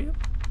find it for you.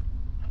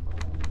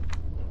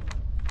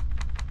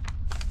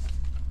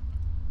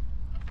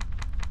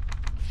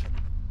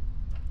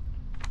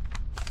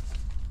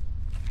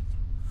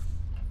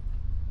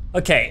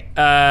 Okay,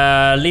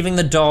 leaving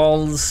the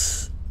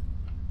dolls.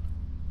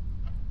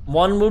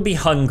 One will be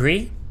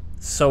hungry,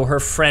 so her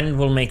friend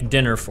will make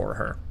dinner for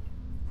her.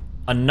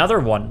 Another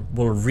one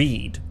will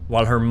read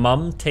while her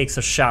mum takes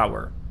a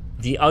shower.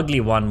 The ugly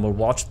one will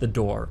watch the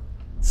door,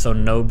 so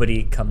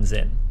nobody comes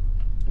in.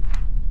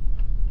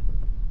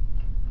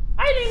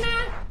 Hi,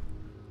 Lena.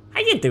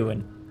 How you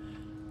doing?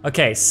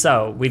 Okay,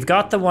 so we've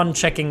got the one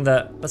checking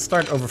the... Let's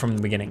start over from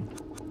the beginning.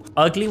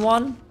 Ugly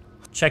one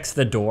checks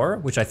the door,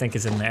 which I think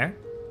is in there.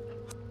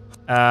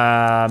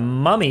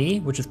 Mummy,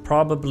 which is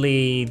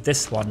probably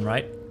this one,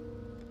 right?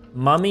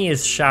 Mummy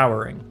is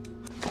showering.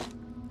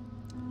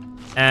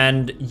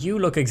 And you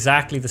look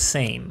exactly the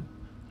same.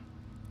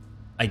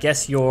 I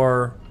guess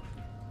you're...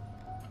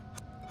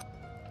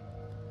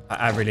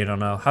 I really don't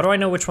know. How do I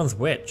know which one's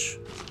which?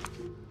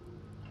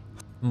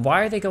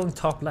 Why are they going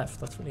top left?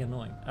 That's really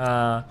annoying.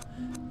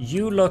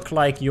 You look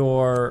like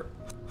you're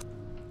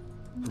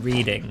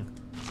reading.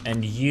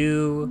 And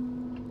you...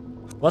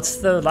 What's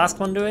the last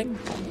one doing?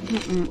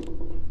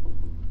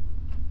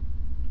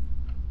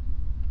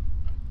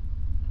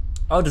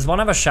 Oh, does one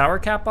have a shower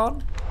cap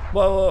on?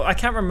 Well, I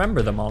can't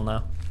remember them all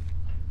now.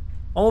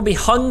 One will be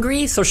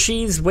hungry, so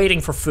she's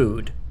waiting for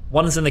food.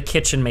 One is in the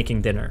kitchen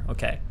making dinner.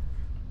 Okay.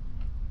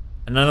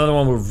 And another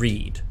one will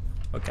read.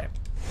 Okay.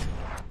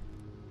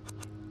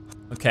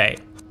 Okay.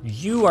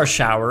 You are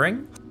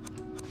showering.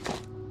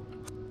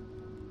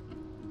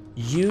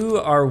 You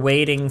are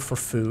waiting for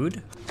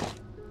food.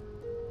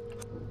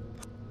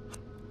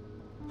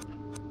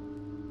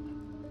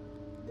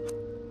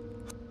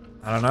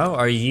 I don't know.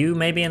 Are you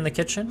maybe in the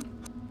kitchen?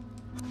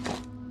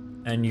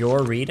 And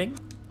you're reading?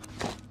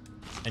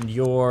 And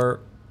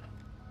you're...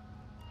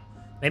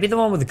 Maybe the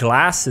one with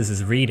glasses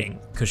is reading,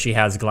 because she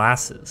has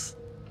glasses.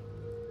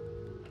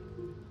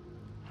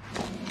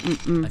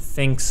 I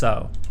think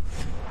so.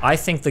 I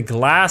think the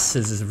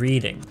glasses is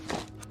reading.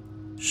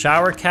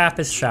 Shower cap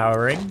is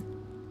showering.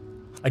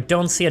 I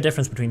don't see a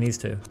difference between these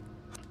two.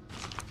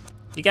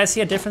 You guys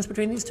see a difference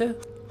between these two?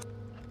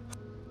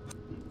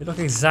 They look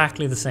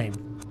exactly the same.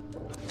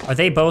 Are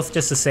they both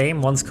just the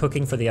same? One's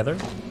cooking for the other?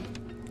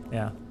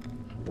 Yeah.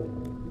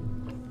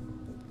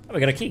 Oh, we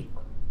got a key.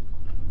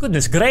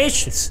 Goodness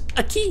gracious,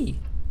 a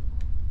key!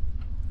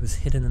 It was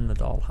hidden in the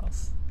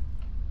dollhouse.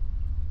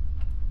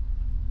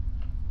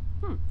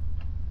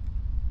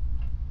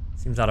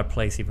 Seems out of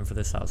place even for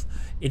this house.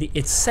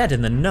 It said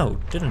in the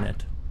note, didn't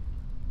it?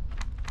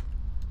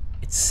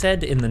 It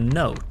said in the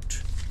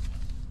note.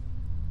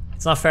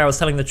 It's not fair, I was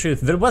telling the truth.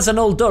 There was an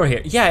old door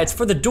here. Yeah, it's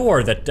for the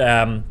door that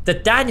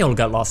that Daniel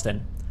got lost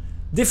in.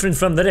 Different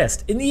from the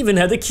rest, and even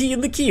had a key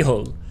in the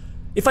keyhole.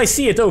 If I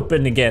see it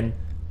open again,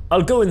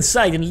 I'll go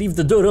inside and leave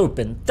the door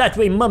open. That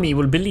way Mummy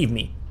will believe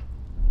me.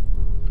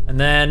 And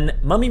then,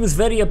 Mummy was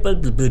very up, blah,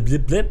 blah, blah, blah,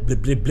 blah,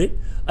 blah, blah.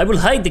 I will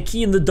hide the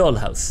key in the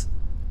dollhouse.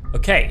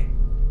 Okay,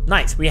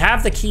 nice. We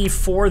have the key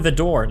for the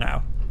door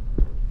now.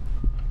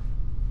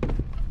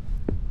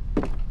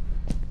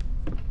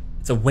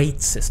 It's a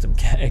weight system,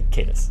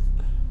 Cadus.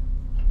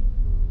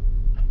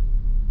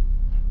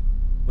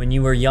 When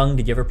you were young,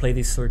 did you ever play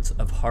these sorts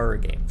of horror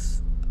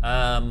games?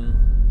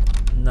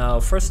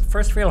 No,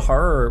 first real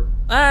horror,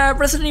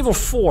 Resident Evil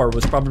 4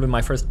 was probably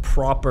my first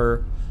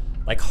proper,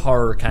 like,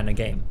 horror kind of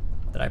game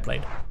that I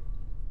played.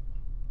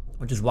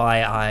 Which is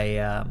why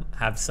I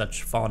have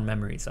such fond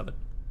memories of it.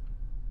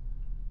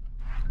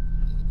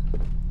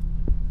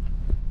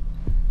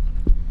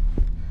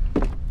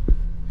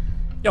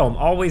 Yo, I'm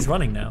always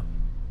running now.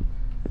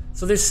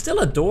 So there's still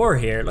a door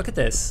here, look at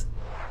this.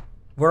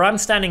 Where I'm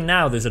standing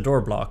now, there's a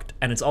door blocked,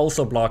 and it's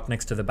also blocked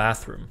next to the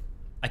bathroom.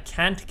 I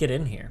can't get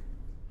in here.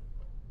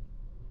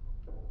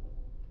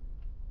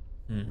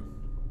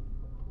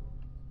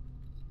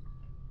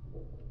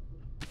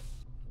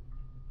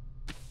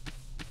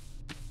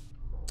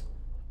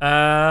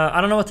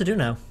 I don't know what to do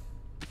now.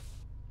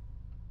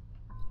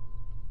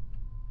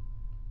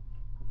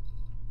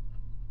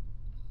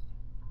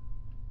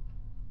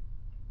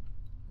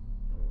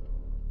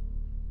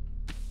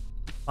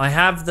 I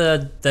have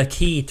the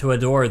key to a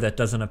door that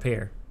doesn't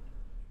appear.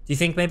 Do you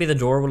think maybe the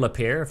door will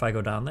appear if I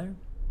go down there?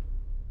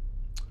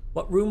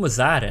 What room was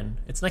that in?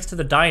 It's next to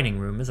the dining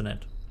room, isn't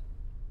it?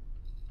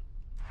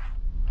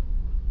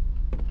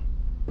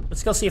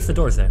 Let's go see if the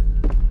door's there.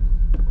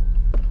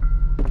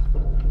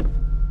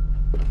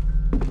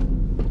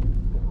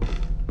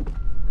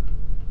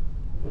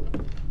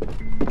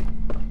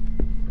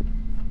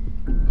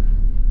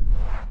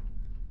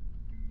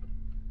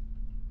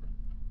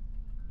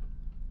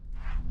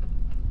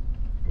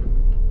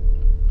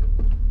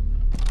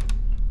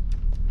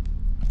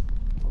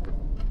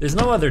 There's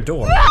no other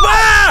door.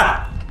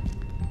 Ah!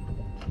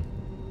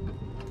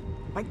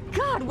 My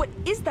God, what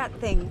is that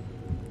thing?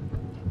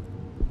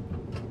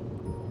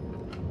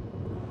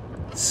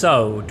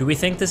 So, do we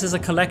think this is a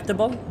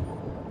collectible?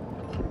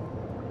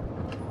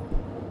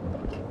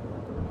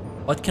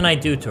 What can I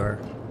do to her?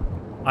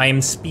 I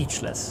am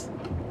speechless.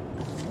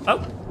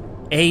 Oh.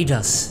 Aid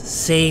us,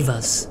 save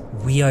us,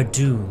 we are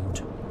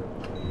doomed.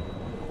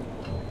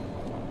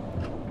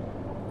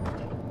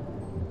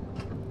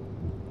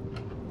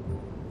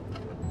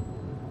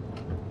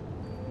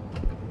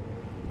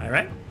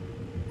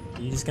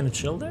 You just gonna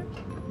chill there?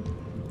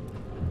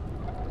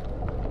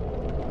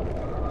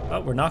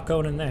 Oh, we're not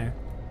going in there.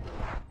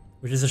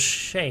 Which is a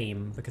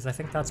shame, because I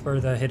think that's where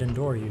the hidden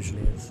door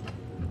usually is.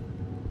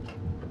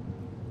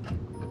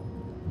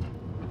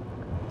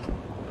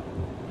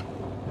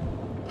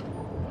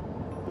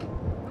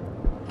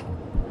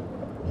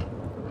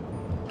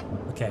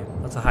 Okay,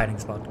 that's a hiding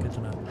spot. Good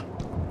to know.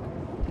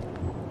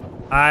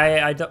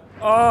 I don't...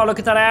 Oh, look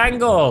at that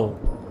angle!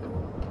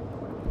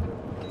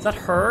 Is that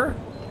her?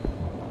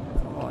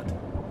 God.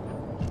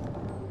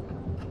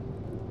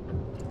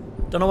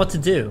 Don't know what to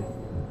do.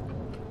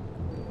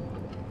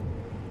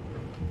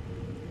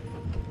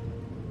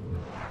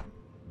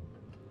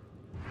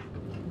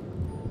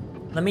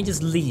 Let me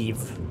just leave.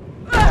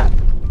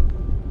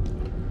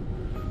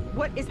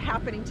 What is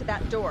happening to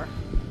that door?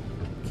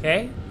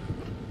 Okay.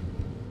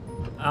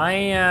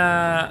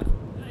 I'm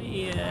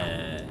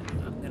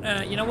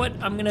gonna, you know what?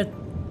 I'm gonna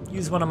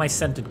use one of my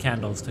scented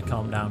candles to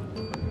calm down.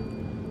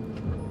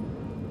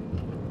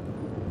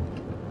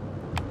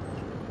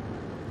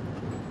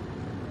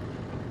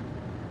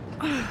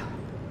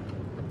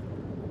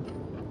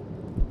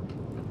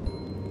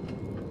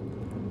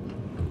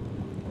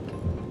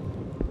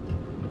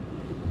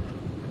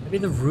 Maybe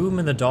the room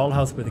in the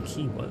dollhouse where the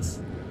key was.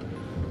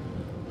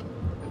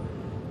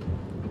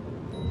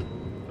 I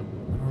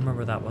don't remember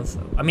where that was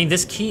though. I mean,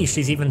 this key,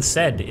 she's even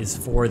said, is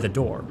for the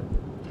door.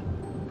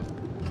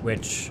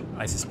 Which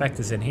I suspect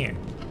is in here.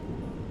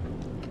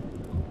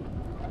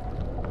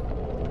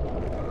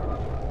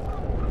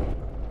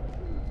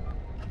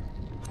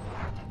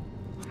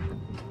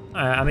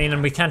 I mean,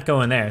 and we can't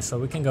go in there, so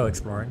we can go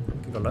exploring.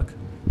 We can go look.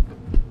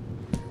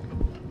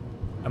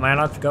 Am I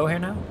allowed to go here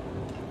now?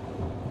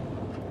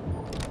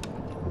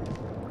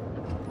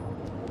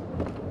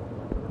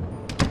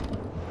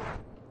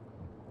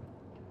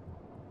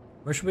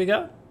 Where should we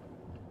go?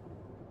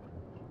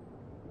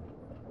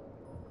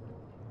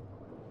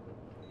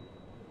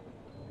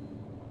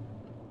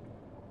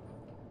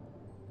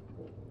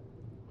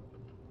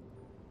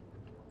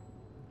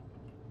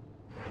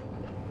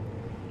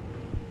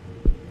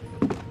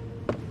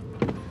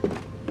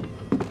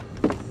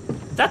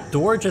 That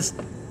door just...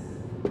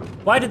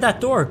 Why did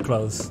that door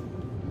close?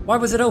 Why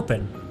was it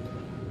open?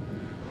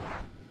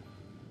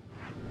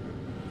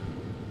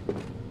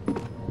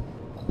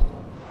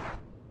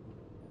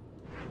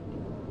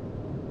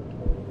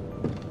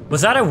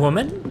 Was that a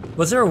woman?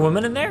 Was there a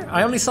woman in there?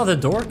 I only saw the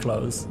door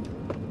close.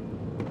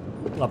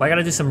 Hold up, I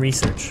gotta do some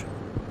research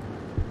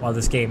while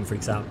this game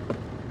freaks out.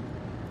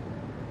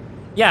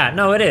 Yeah,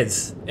 no, it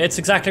is. It's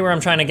exactly where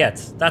I'm trying to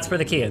get. That's where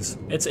the key is.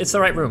 It's the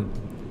right room.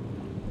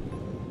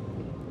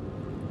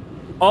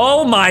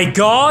 Oh my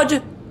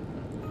god!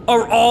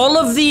 Are all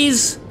of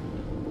these...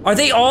 Are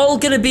they all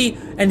gonna be...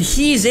 And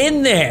he's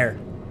in there!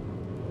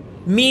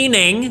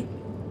 Meaning...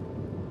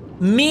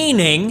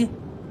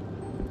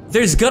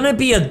 There's gonna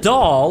be a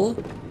doll...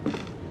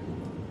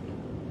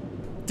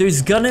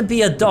 There's gonna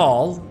be a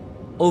doll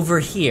over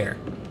here.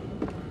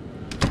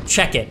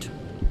 Check it.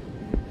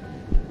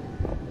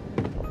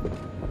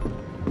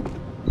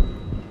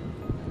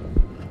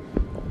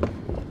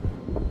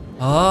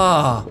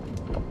 Ah.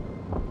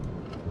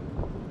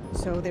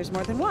 So there's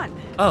more than one.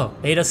 Oh,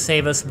 aid us,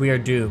 save us, we are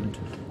doomed.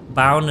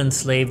 Bound and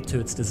enslaved to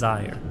its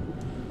desire.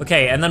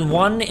 Okay, and then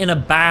one in a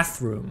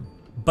bathroom.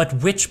 But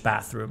which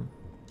bathroom?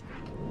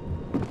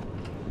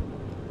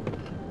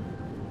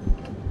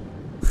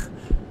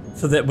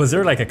 So that, was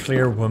there like a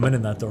clear woman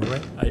in that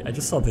doorway? I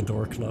just saw the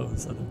door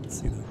close. I didn't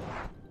see that.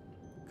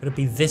 Could it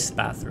be this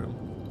bathroom?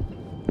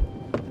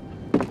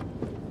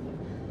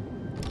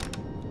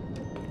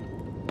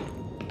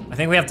 I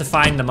think we have to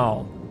find them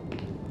all.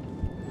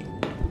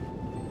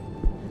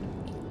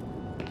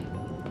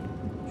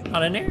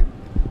 Not in here?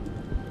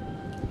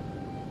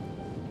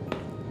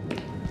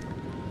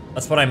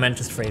 That's what I meant,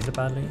 just phrase it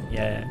badly.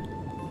 Yeah.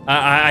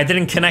 I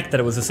didn't connect that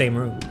it was the same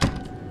room.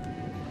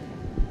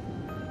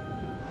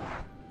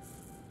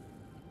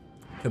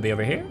 Could be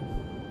over here.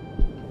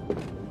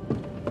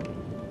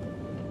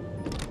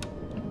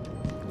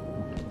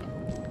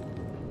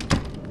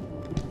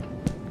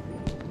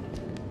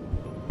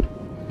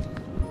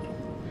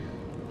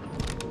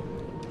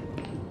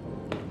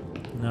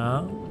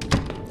 No.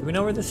 Do we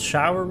know where this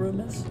shower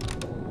room is?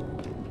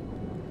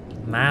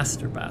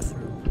 Master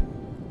bathroom.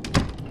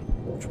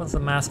 Which one's the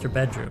master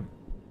bedroom?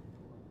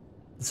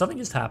 Did something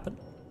just happen?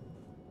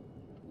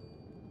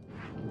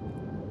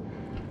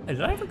 Hey,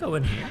 did I ever go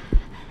in here?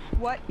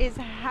 What is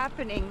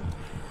happening?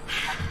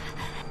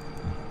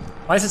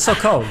 Why is it so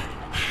cold?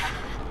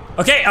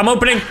 Okay, I'm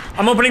opening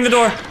the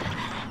door.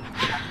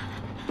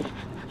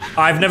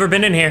 I've never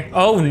been in here.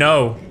 Oh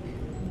no.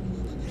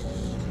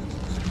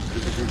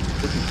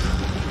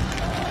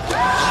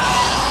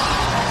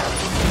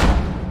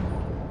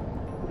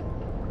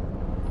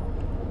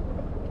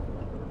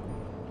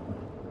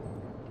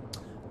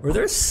 Were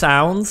there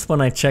sounds when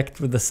I checked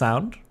with the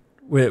sound?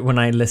 When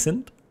I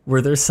listened?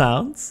 Were there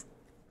sounds?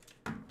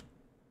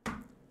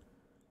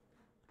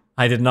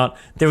 I did not.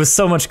 There was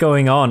so much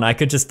going on. I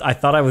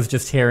thought I was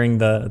just hearing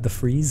the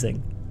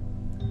freezing.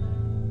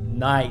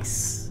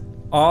 Nice.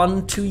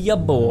 On to ya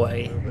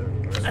boy.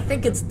 I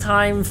think it's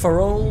time for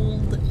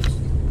old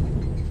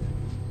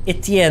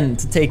Etienne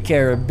to take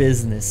care of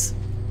business.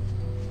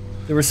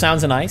 There were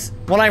sounds and ice?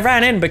 Well, I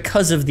ran in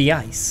because of the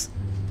ice.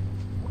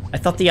 I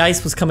thought the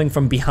ice was coming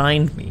from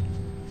behind me.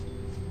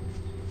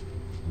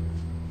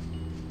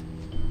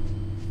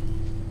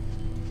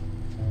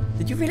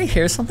 Did you really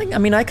hear something? I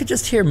mean, I could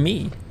just hear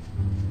me.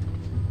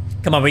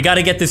 Come on, we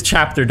gotta get this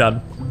chapter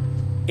done.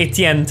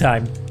 Etienne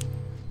time.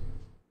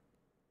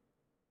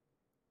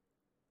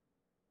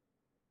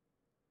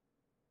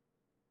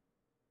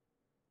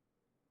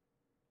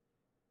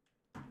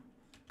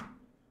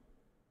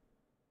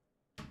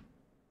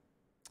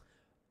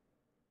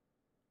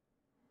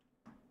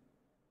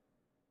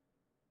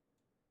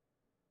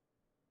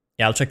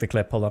 Yeah, I'll check the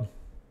clip, hold on.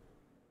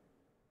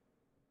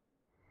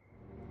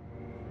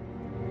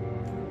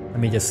 Let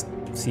me just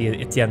see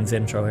Etienne's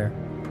intro here.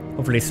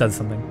 Hopefully he says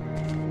something.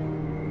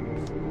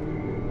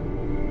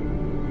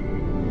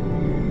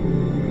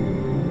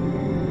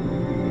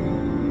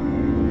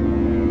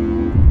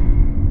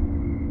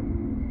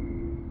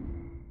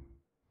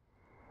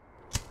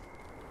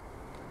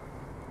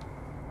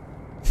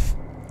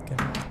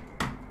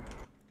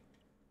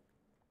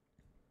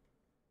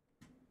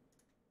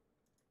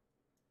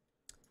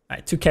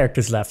 Alright, 2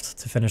 characters left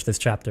to finish this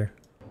chapter.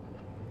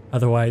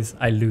 Otherwise,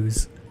 I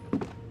lose.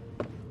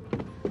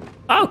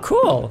 Oh,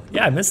 cool!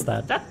 Yeah, I missed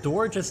that. That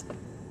door just...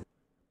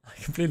 I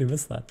completely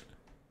missed that.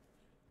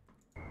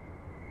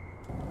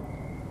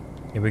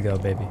 Here we go,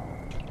 baby.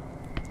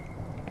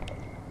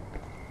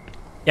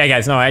 Yeah,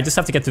 guys, no, I just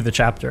have to get through the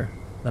chapter.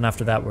 Then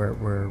after that,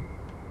 we're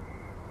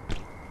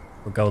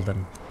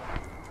golden.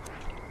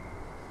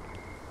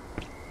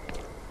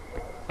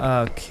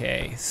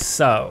 Okay,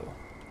 so...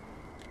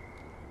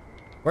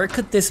 where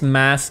could this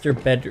master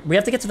bedroom... we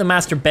have to get to the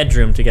master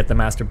bedroom to get the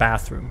master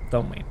bathroom,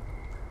 don't we?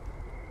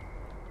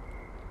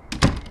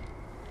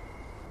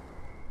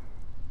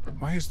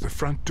 Why is the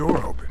front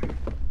door open?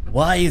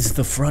 Why is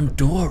the front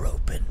door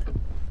open?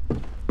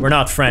 We're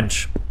not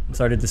French. I'm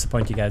sorry to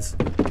disappoint you guys.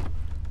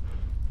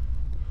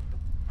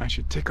 I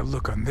should take a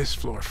look on this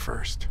floor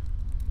first.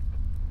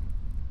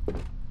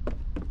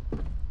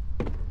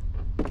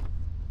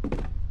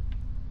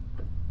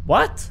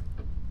 What?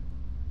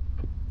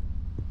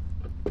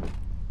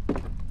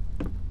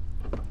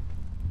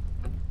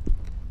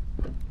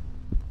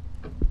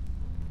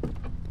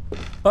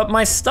 But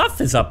my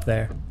stuff is up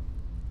there.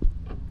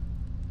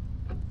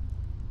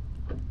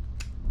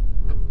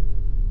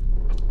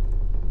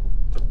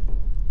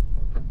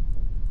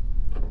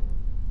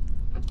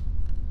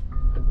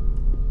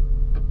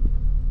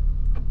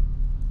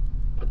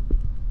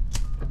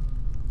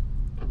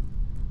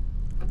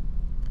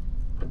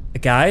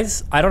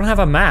 Guys, I don't have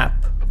a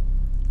map.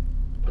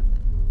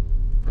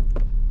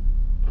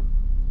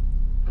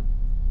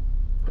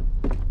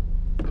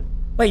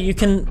 Wait, you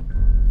can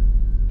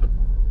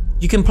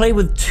play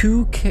with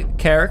 2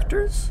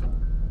 characters?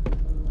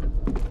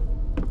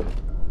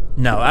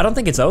 No, I don't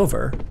think it's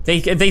over.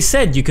 They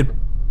said you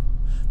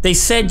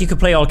could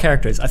play all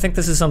characters. I think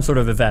this is some sort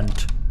of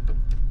event.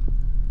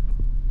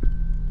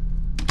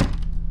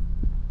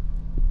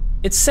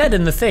 It said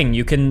in the thing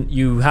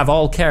you have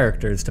all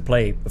characters to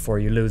play before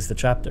you lose the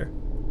chapter.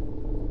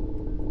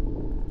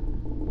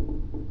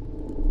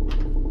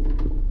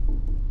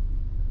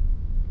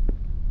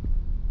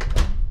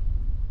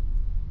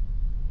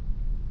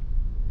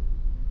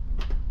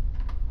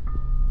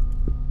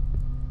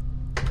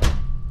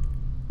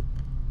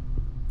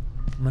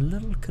 I'm a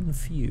little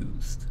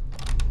confused.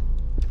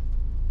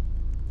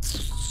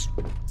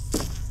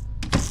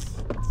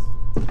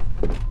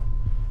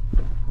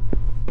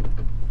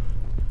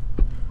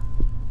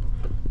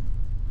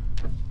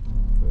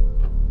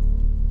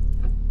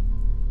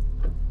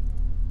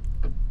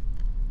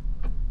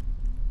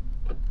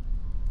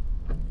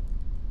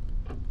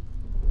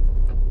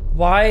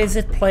 Why is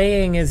it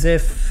playing as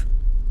if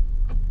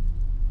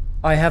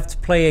I have to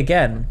play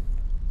again?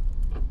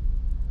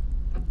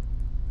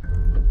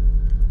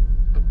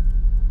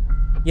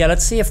 Yeah,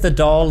 let's see if the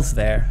doll's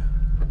there.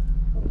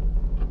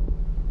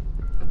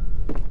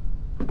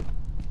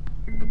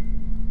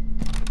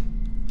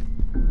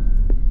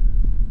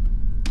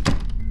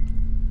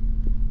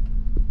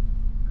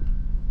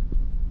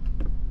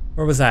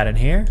 Where was that, in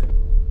here?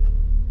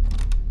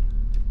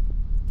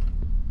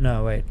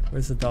 No, wait,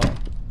 where's the doll?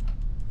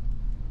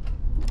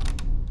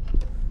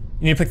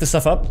 You need to pick the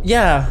stuff up?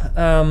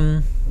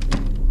 Yeah,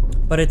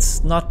 but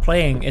it's not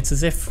playing. It's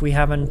as if we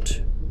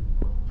haven't...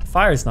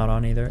 Fire's not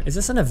on either. Is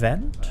this an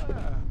event?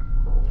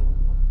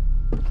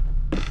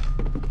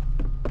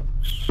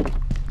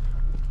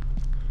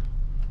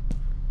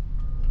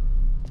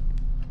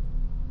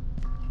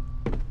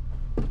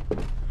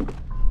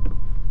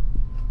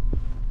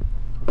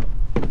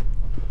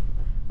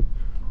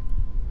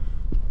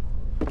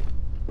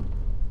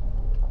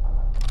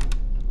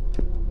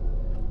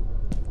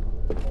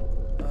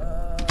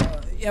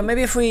 Yeah,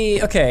 maybe if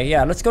we... Okay,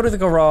 yeah, let's go to the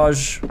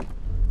garage.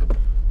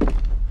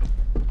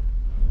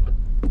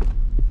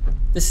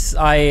 This...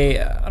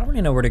 I don't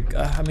really know where to go.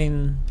 I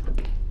mean...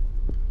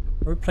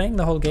 Are we playing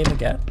the whole game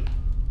again?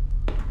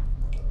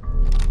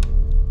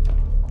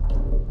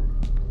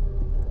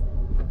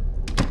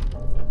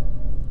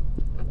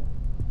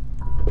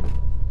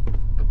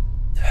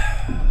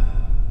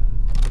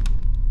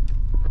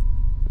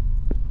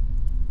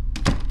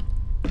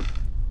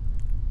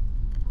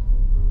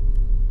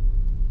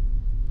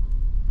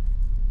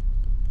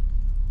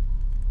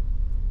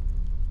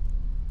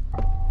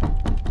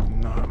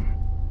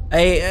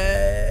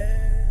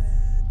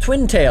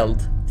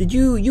 Twin-tailed. Did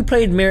you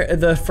played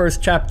the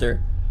first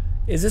chapter?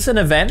 Is this an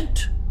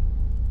event?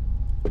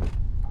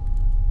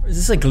 Or is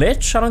this a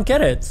glitch? I don't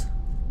get it.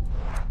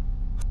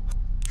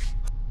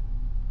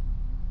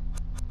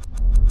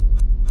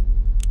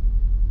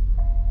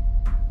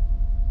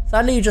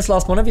 Sadly, you just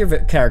lost one of your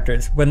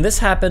characters. When this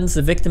happens,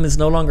 the victim is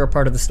no longer a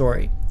part of the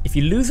story. If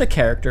you lose a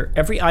character,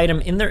 every item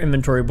in their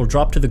inventory will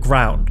drop to the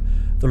ground.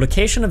 The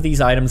location of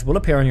these items will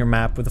appear on your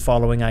map with the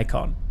following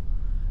icon.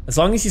 As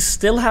long as you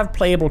still have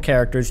playable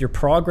characters, your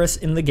progress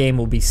in the game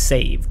will be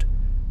saved.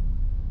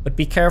 But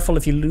be careful,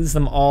 if you lose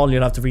them all,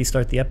 you'll have to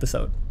restart the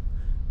episode.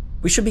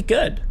 We should be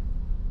good.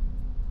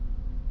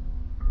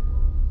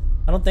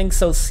 I don't think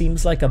so.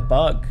 Seems like a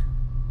bug.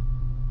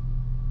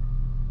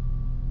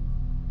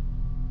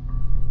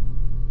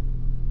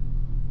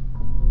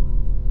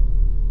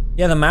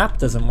 Yeah, the map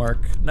doesn't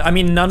work. I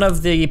mean, none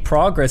of the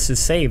progress is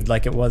saved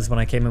like it was when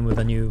I came in with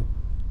a new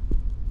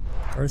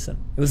person.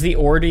 It was the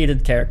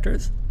ordated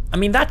characters. I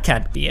mean, that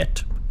can't be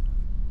it.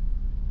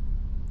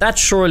 That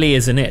surely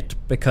isn't it,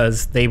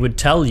 because they would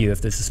tell you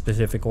if there's a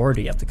specific order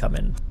you have to come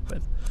in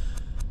with.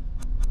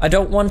 I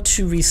don't want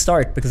to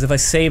restart, because if I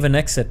save and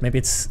exit, maybe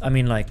it's... I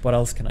mean, like, what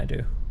else can I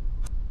do?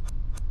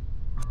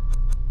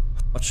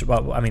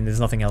 Well, I mean, there's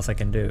nothing else I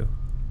can do.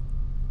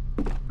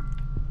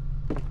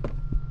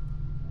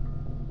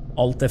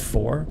 Alt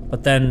F4?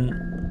 But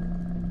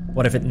then...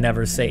 what if it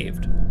never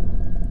saved?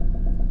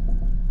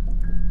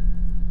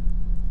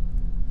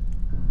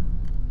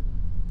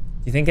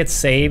 Do you think it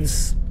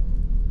saves?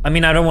 I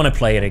mean, I don't want to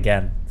play it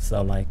again,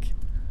 so like...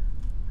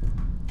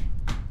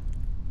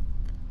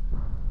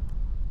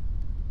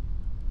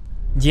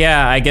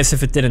 yeah, I guess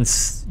if it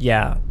didn't...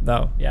 yeah,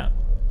 no, yeah.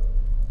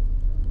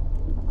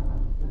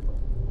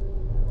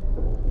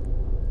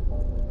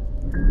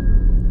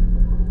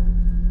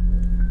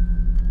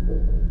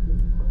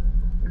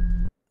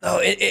 Oh,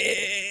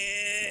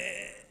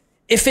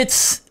 if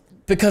it's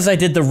because I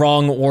did the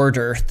wrong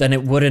order, then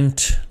it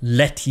wouldn't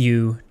let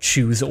you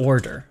choose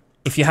order.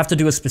 If you have to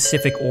do a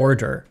specific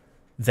order,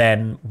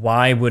 then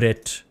why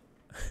wouldn't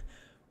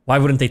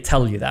they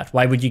tell you that?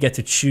 Why would you get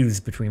to choose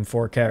between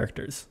 4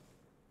 characters?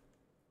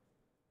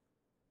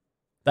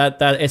 That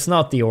it's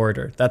not the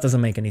order. That doesn't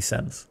make any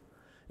sense.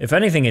 If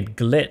anything, it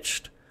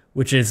glitched,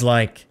 which is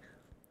like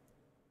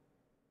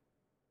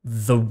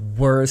the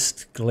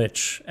worst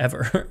glitch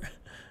ever.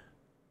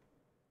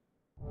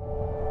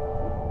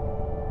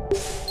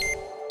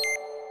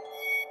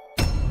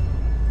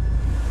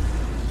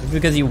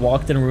 Because you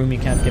walked in a room you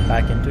can't get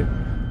back into.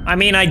 I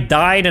mean, I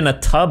died in a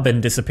tub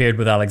and disappeared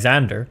with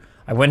Alexander.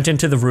 I went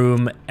into the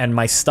room and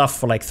my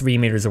stuff were like 3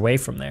 meters away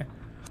from there.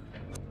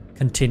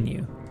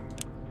 Continue.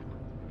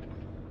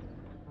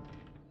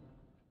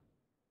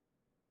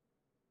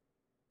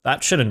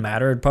 That shouldn't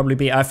matter. It'd probably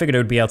be... I figured it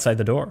would be outside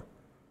the door.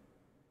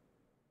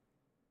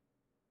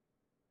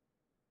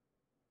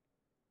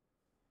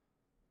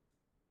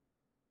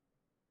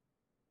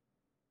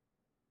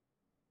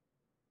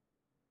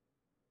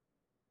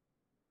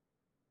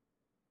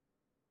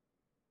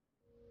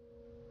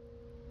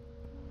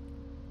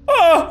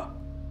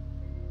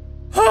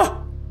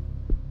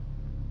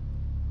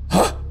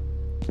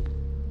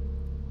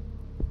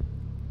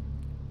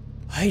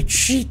 I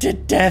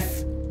cheated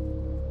death.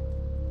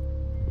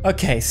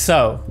 Okay,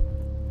 so.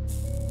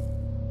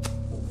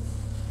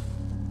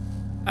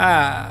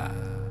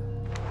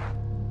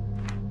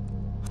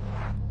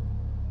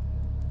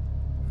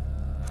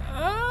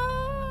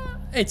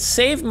 It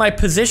saved my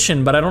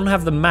position, but I don't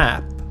have the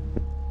map.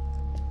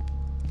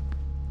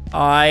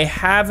 I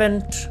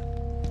haven't...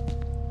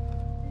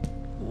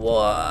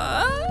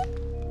 What?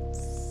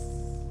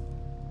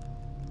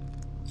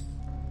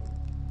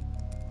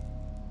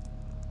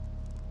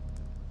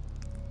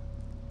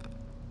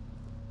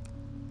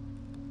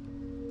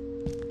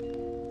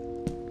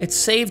 It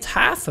saved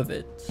half of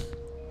it.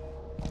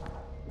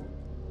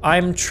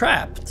 I'm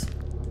trapped.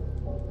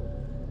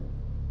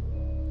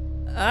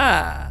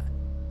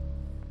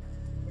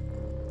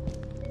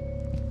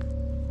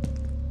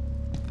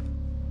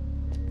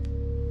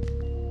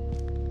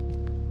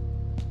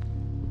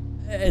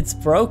 It's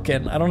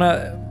broken. I don't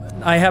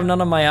know. I have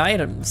none of my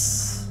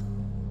items.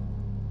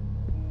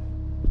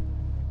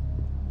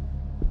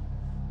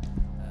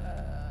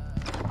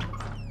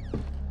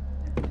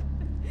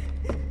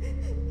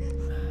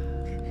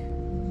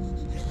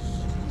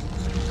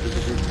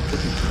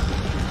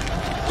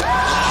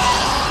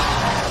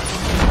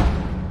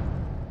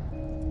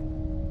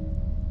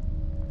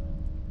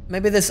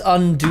 Maybe this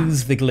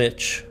undoes the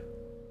glitch.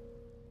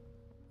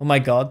 Oh my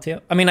god,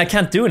 Theo. I mean, I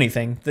can't do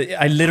anything.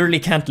 I literally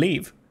can't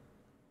leave.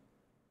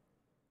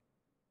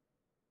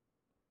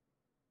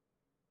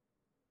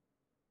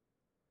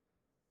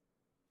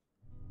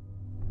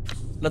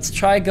 Let's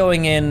try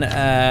going in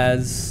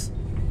as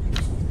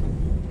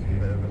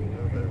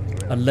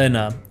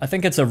Alina. I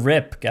think it's a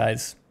rip,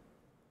 guys.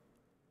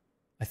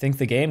 I think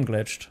the game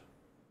glitched.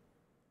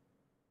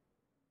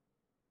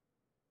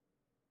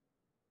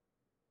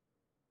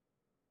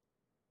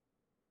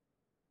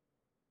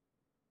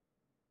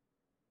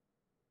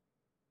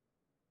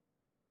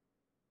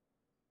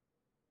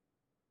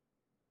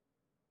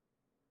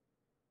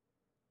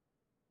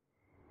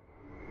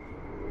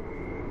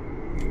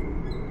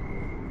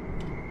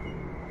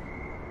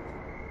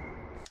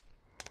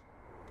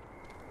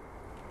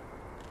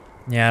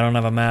 Yeah, I don't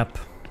have a map.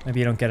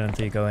 Maybe you don't get it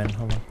until you go in.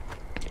 Hold on.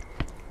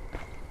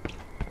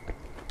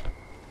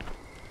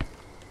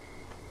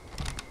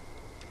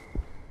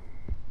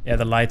 Yeah,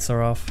 the lights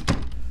are off.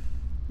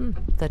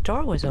 The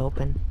door was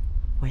open.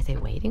 Were they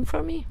waiting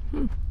for me?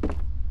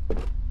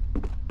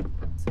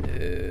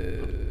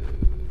 Dude,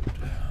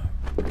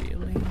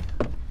 really?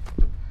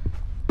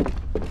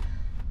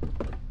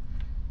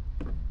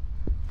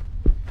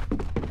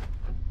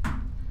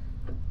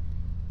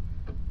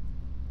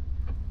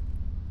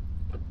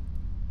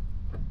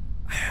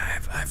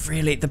 I've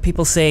really, the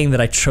people saying that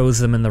I chose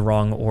them in the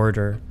wrong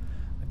order,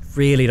 I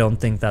really don't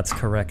think that's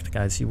correct,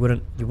 guys. You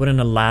wouldn't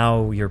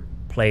allow your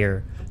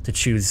player to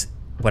choose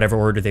whatever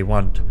order they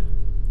want,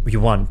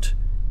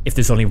 if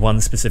there's only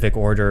one specific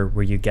order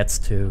where you gets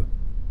to.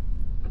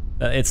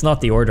 It's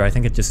not the order. I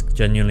think it just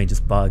genuinely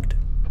just bugged.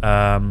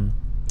 I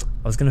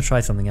was gonna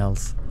try something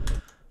else.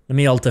 Let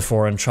me Alt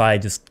F4 and try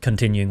just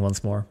continuing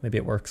once more. Maybe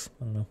it works.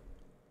 I don't know.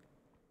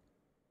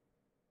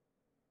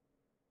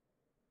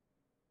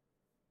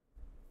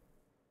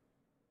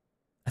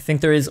 I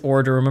think there is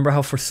order. Remember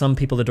how for some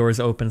people the door is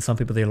open, some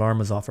people the alarm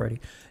was off already.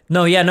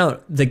 No, yeah,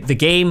 no. The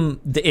game,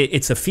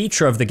 it's a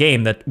feature of the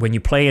game that when you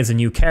play as a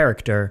new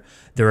character,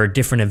 there are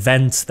different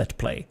events that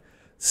play.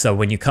 So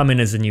when you come in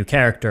as a new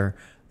character,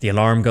 the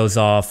alarm goes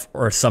off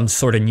or some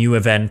sort of new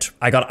event.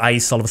 I got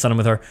ice all of a sudden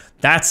with her.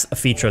 That's a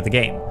feature of the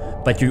game.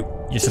 But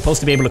you're supposed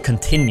to be able to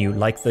continue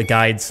like the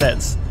guide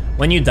says.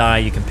 When you die,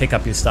 you can pick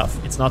up your stuff.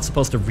 It's not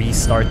supposed to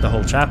restart the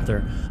whole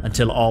chapter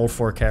until all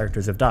 4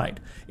 characters have died.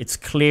 It's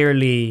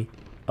clearly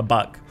a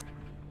bug.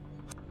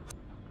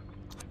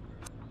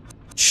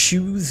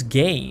 Choose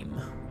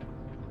game.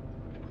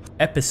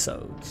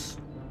 Episodes.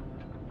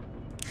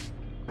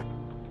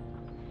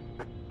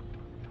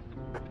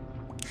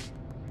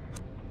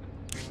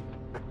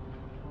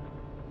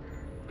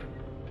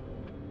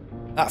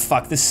 Ah,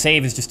 fuck, this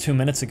save is just 2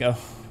 minutes ago.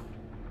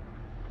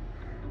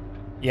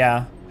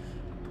 Yeah.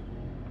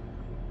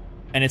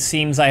 And it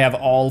seems I have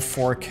all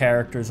 4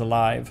 characters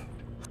alive.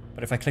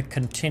 But if I click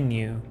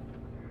continue,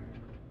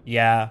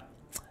 yeah.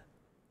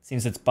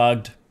 Seems it's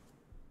bugged.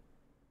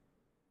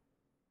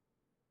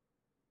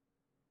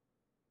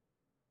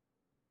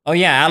 Oh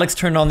yeah, Alex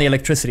turned on the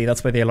electricity.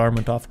 That's why the alarm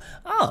went off.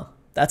 Oh,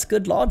 that's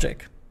good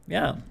logic.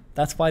 Yeah,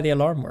 that's why the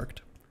alarm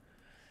worked.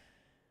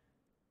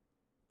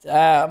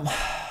 Yeah,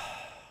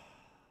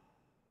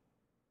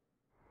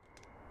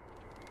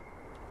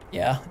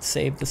 it's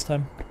saved this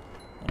time.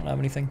 I don't have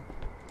anything.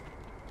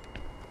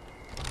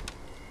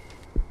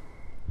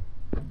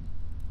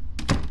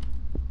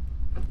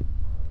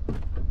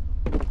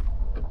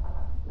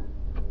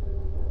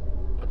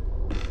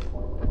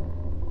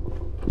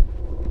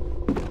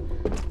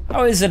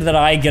 How is it that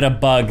I get a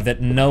bug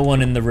that no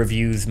one in the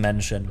reviews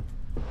mention?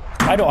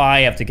 Why do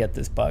I have to get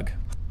this bug?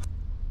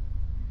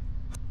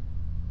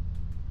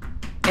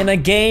 In a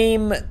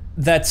game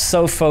that's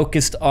so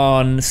focused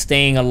on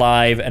staying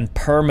alive and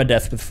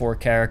permadeath with 4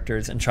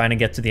 characters and trying to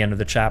get to the end of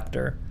the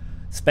chapter,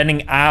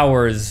 spending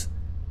hours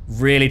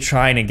really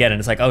trying to get it,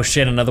 it's like, oh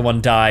shit, another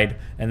one died,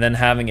 and then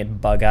having it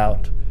bug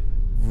out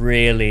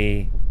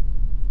really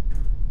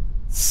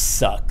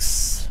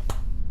sucks.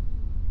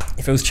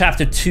 If it was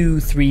chapter 2,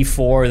 3,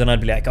 4, then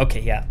I'd be like, okay,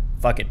 yeah,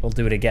 fuck it, we'll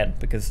do it again.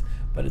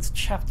 But it's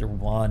chapter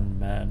 1,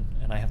 man,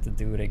 and I have to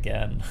do it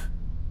again.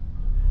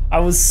 I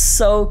was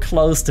so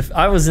close to,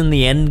 I was in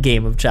the end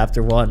game of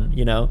chapter 1,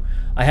 you know?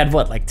 I had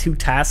what, like 2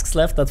 tasks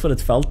left? That's what it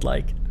felt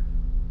like.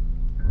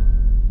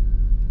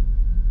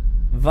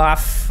 Va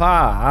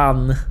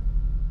fan.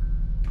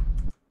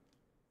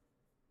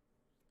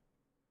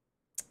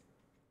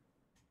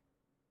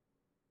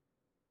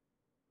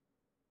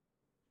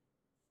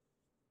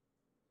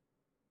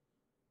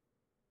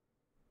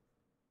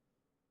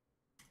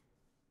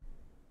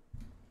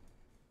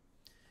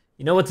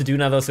 You know what to do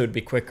now though, so it'd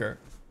be quicker.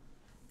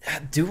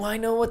 Do I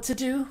know what to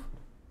do?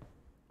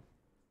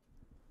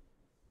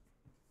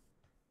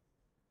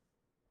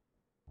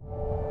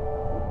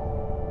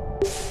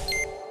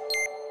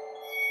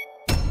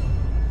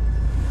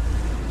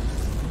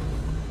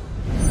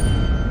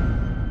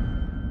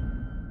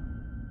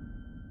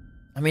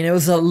 I mean, it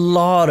was a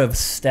lot of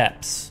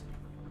steps.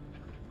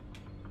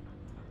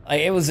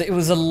 It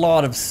was a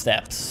lot of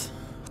steps.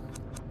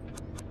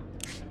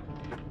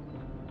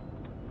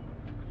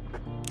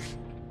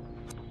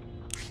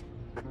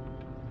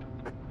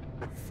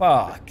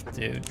 Fuck,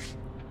 dude.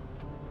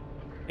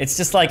 It's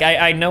just like,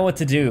 I know what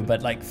to do,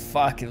 but like,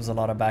 fuck, it was a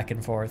lot of back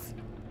and forth.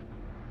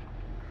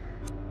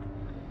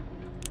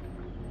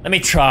 Let me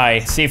try,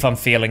 see if I'm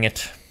feeling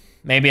it.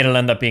 Maybe it'll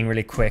end up being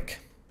really quick.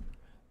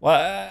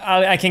 Well,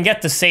 I can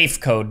get the safe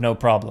code, no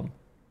problem.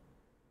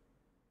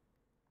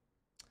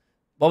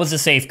 What was the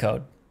safe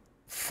code?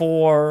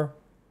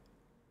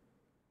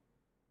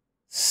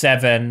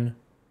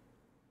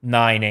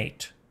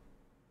 4798.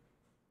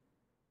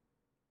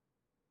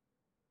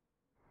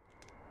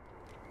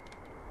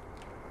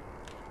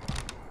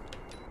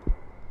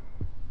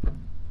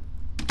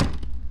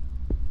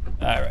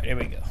 Alright, here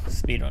we go.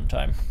 Speedrun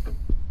time.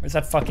 Where's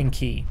that fucking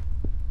key?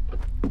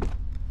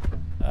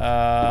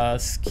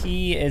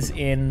 Key is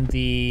in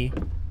the...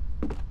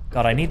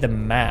 God, I need the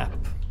map.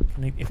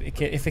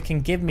 If it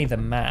can give me the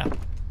map,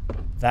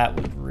 that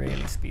would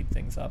really speed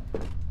things up.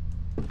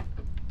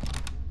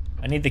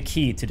 I need the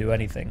key to do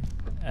anything.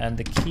 And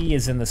the key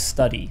is in the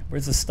study.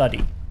 Where's the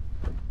study?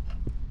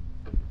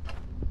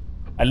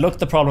 I looked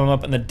the problem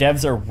up and the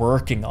devs are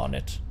working on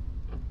it.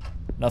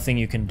 Nothing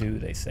you can do,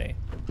 they say.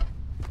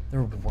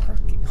 They're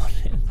working on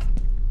it.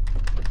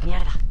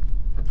 Mierda.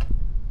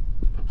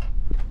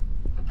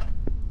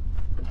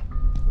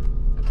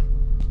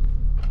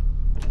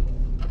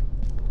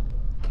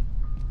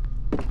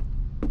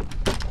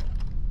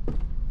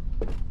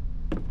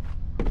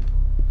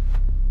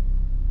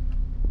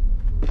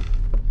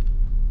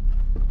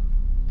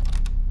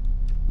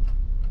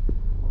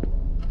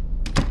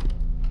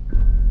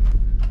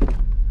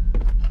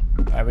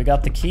 Alright, we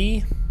got the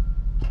key.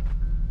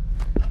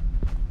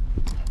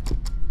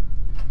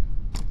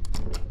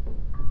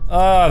 Oh,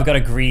 I've got to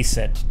grease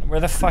it. Where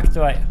the fuck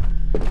do I...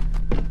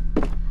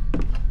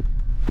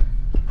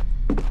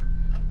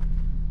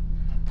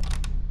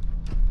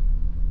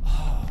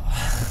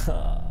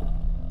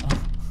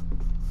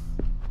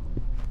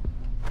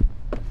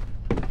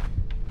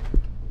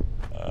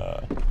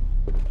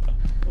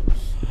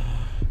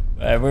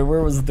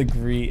 Where was the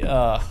grease?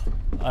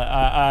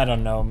 I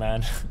don't know,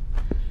 man.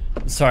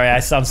 Sorry, I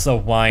sound so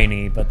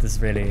whiny, but this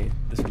really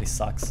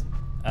sucks.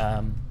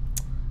 Where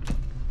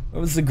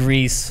was the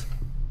grease?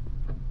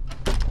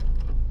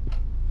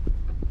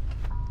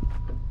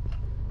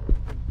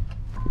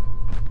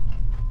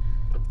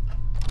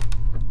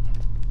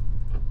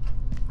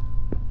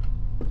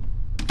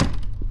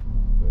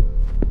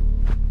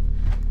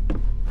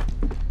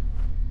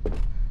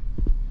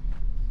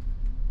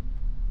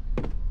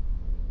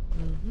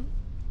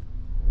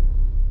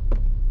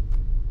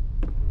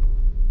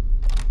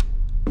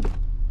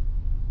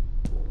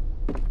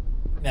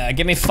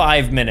 Give me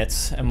 5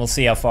 minutes and we'll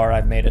see how far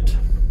I've made it.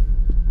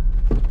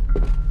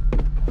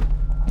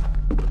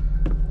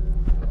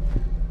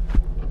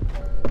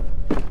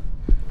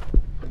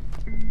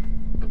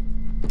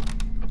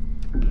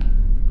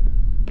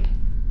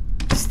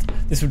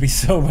 This would be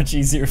so much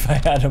easier if I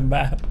had a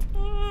map.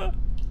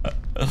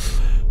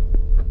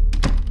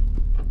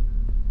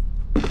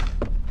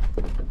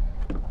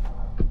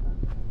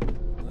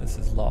 This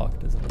is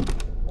locked, isn't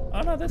it?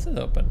 Oh no, this is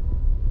open.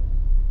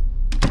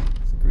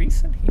 Is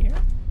grease in here?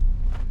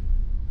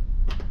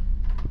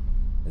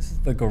 This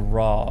is the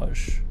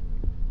garage,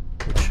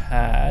 which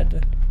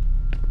had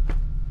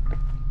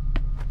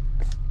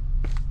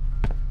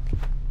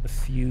the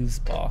fuse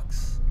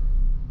box.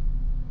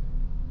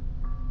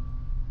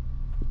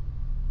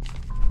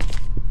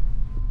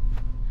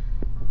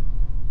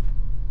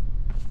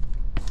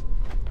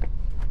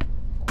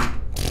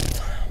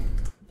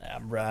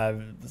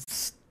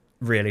 It's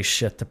really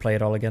shit to play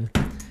it all again.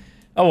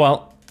 Oh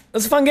well, it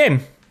was a fun game.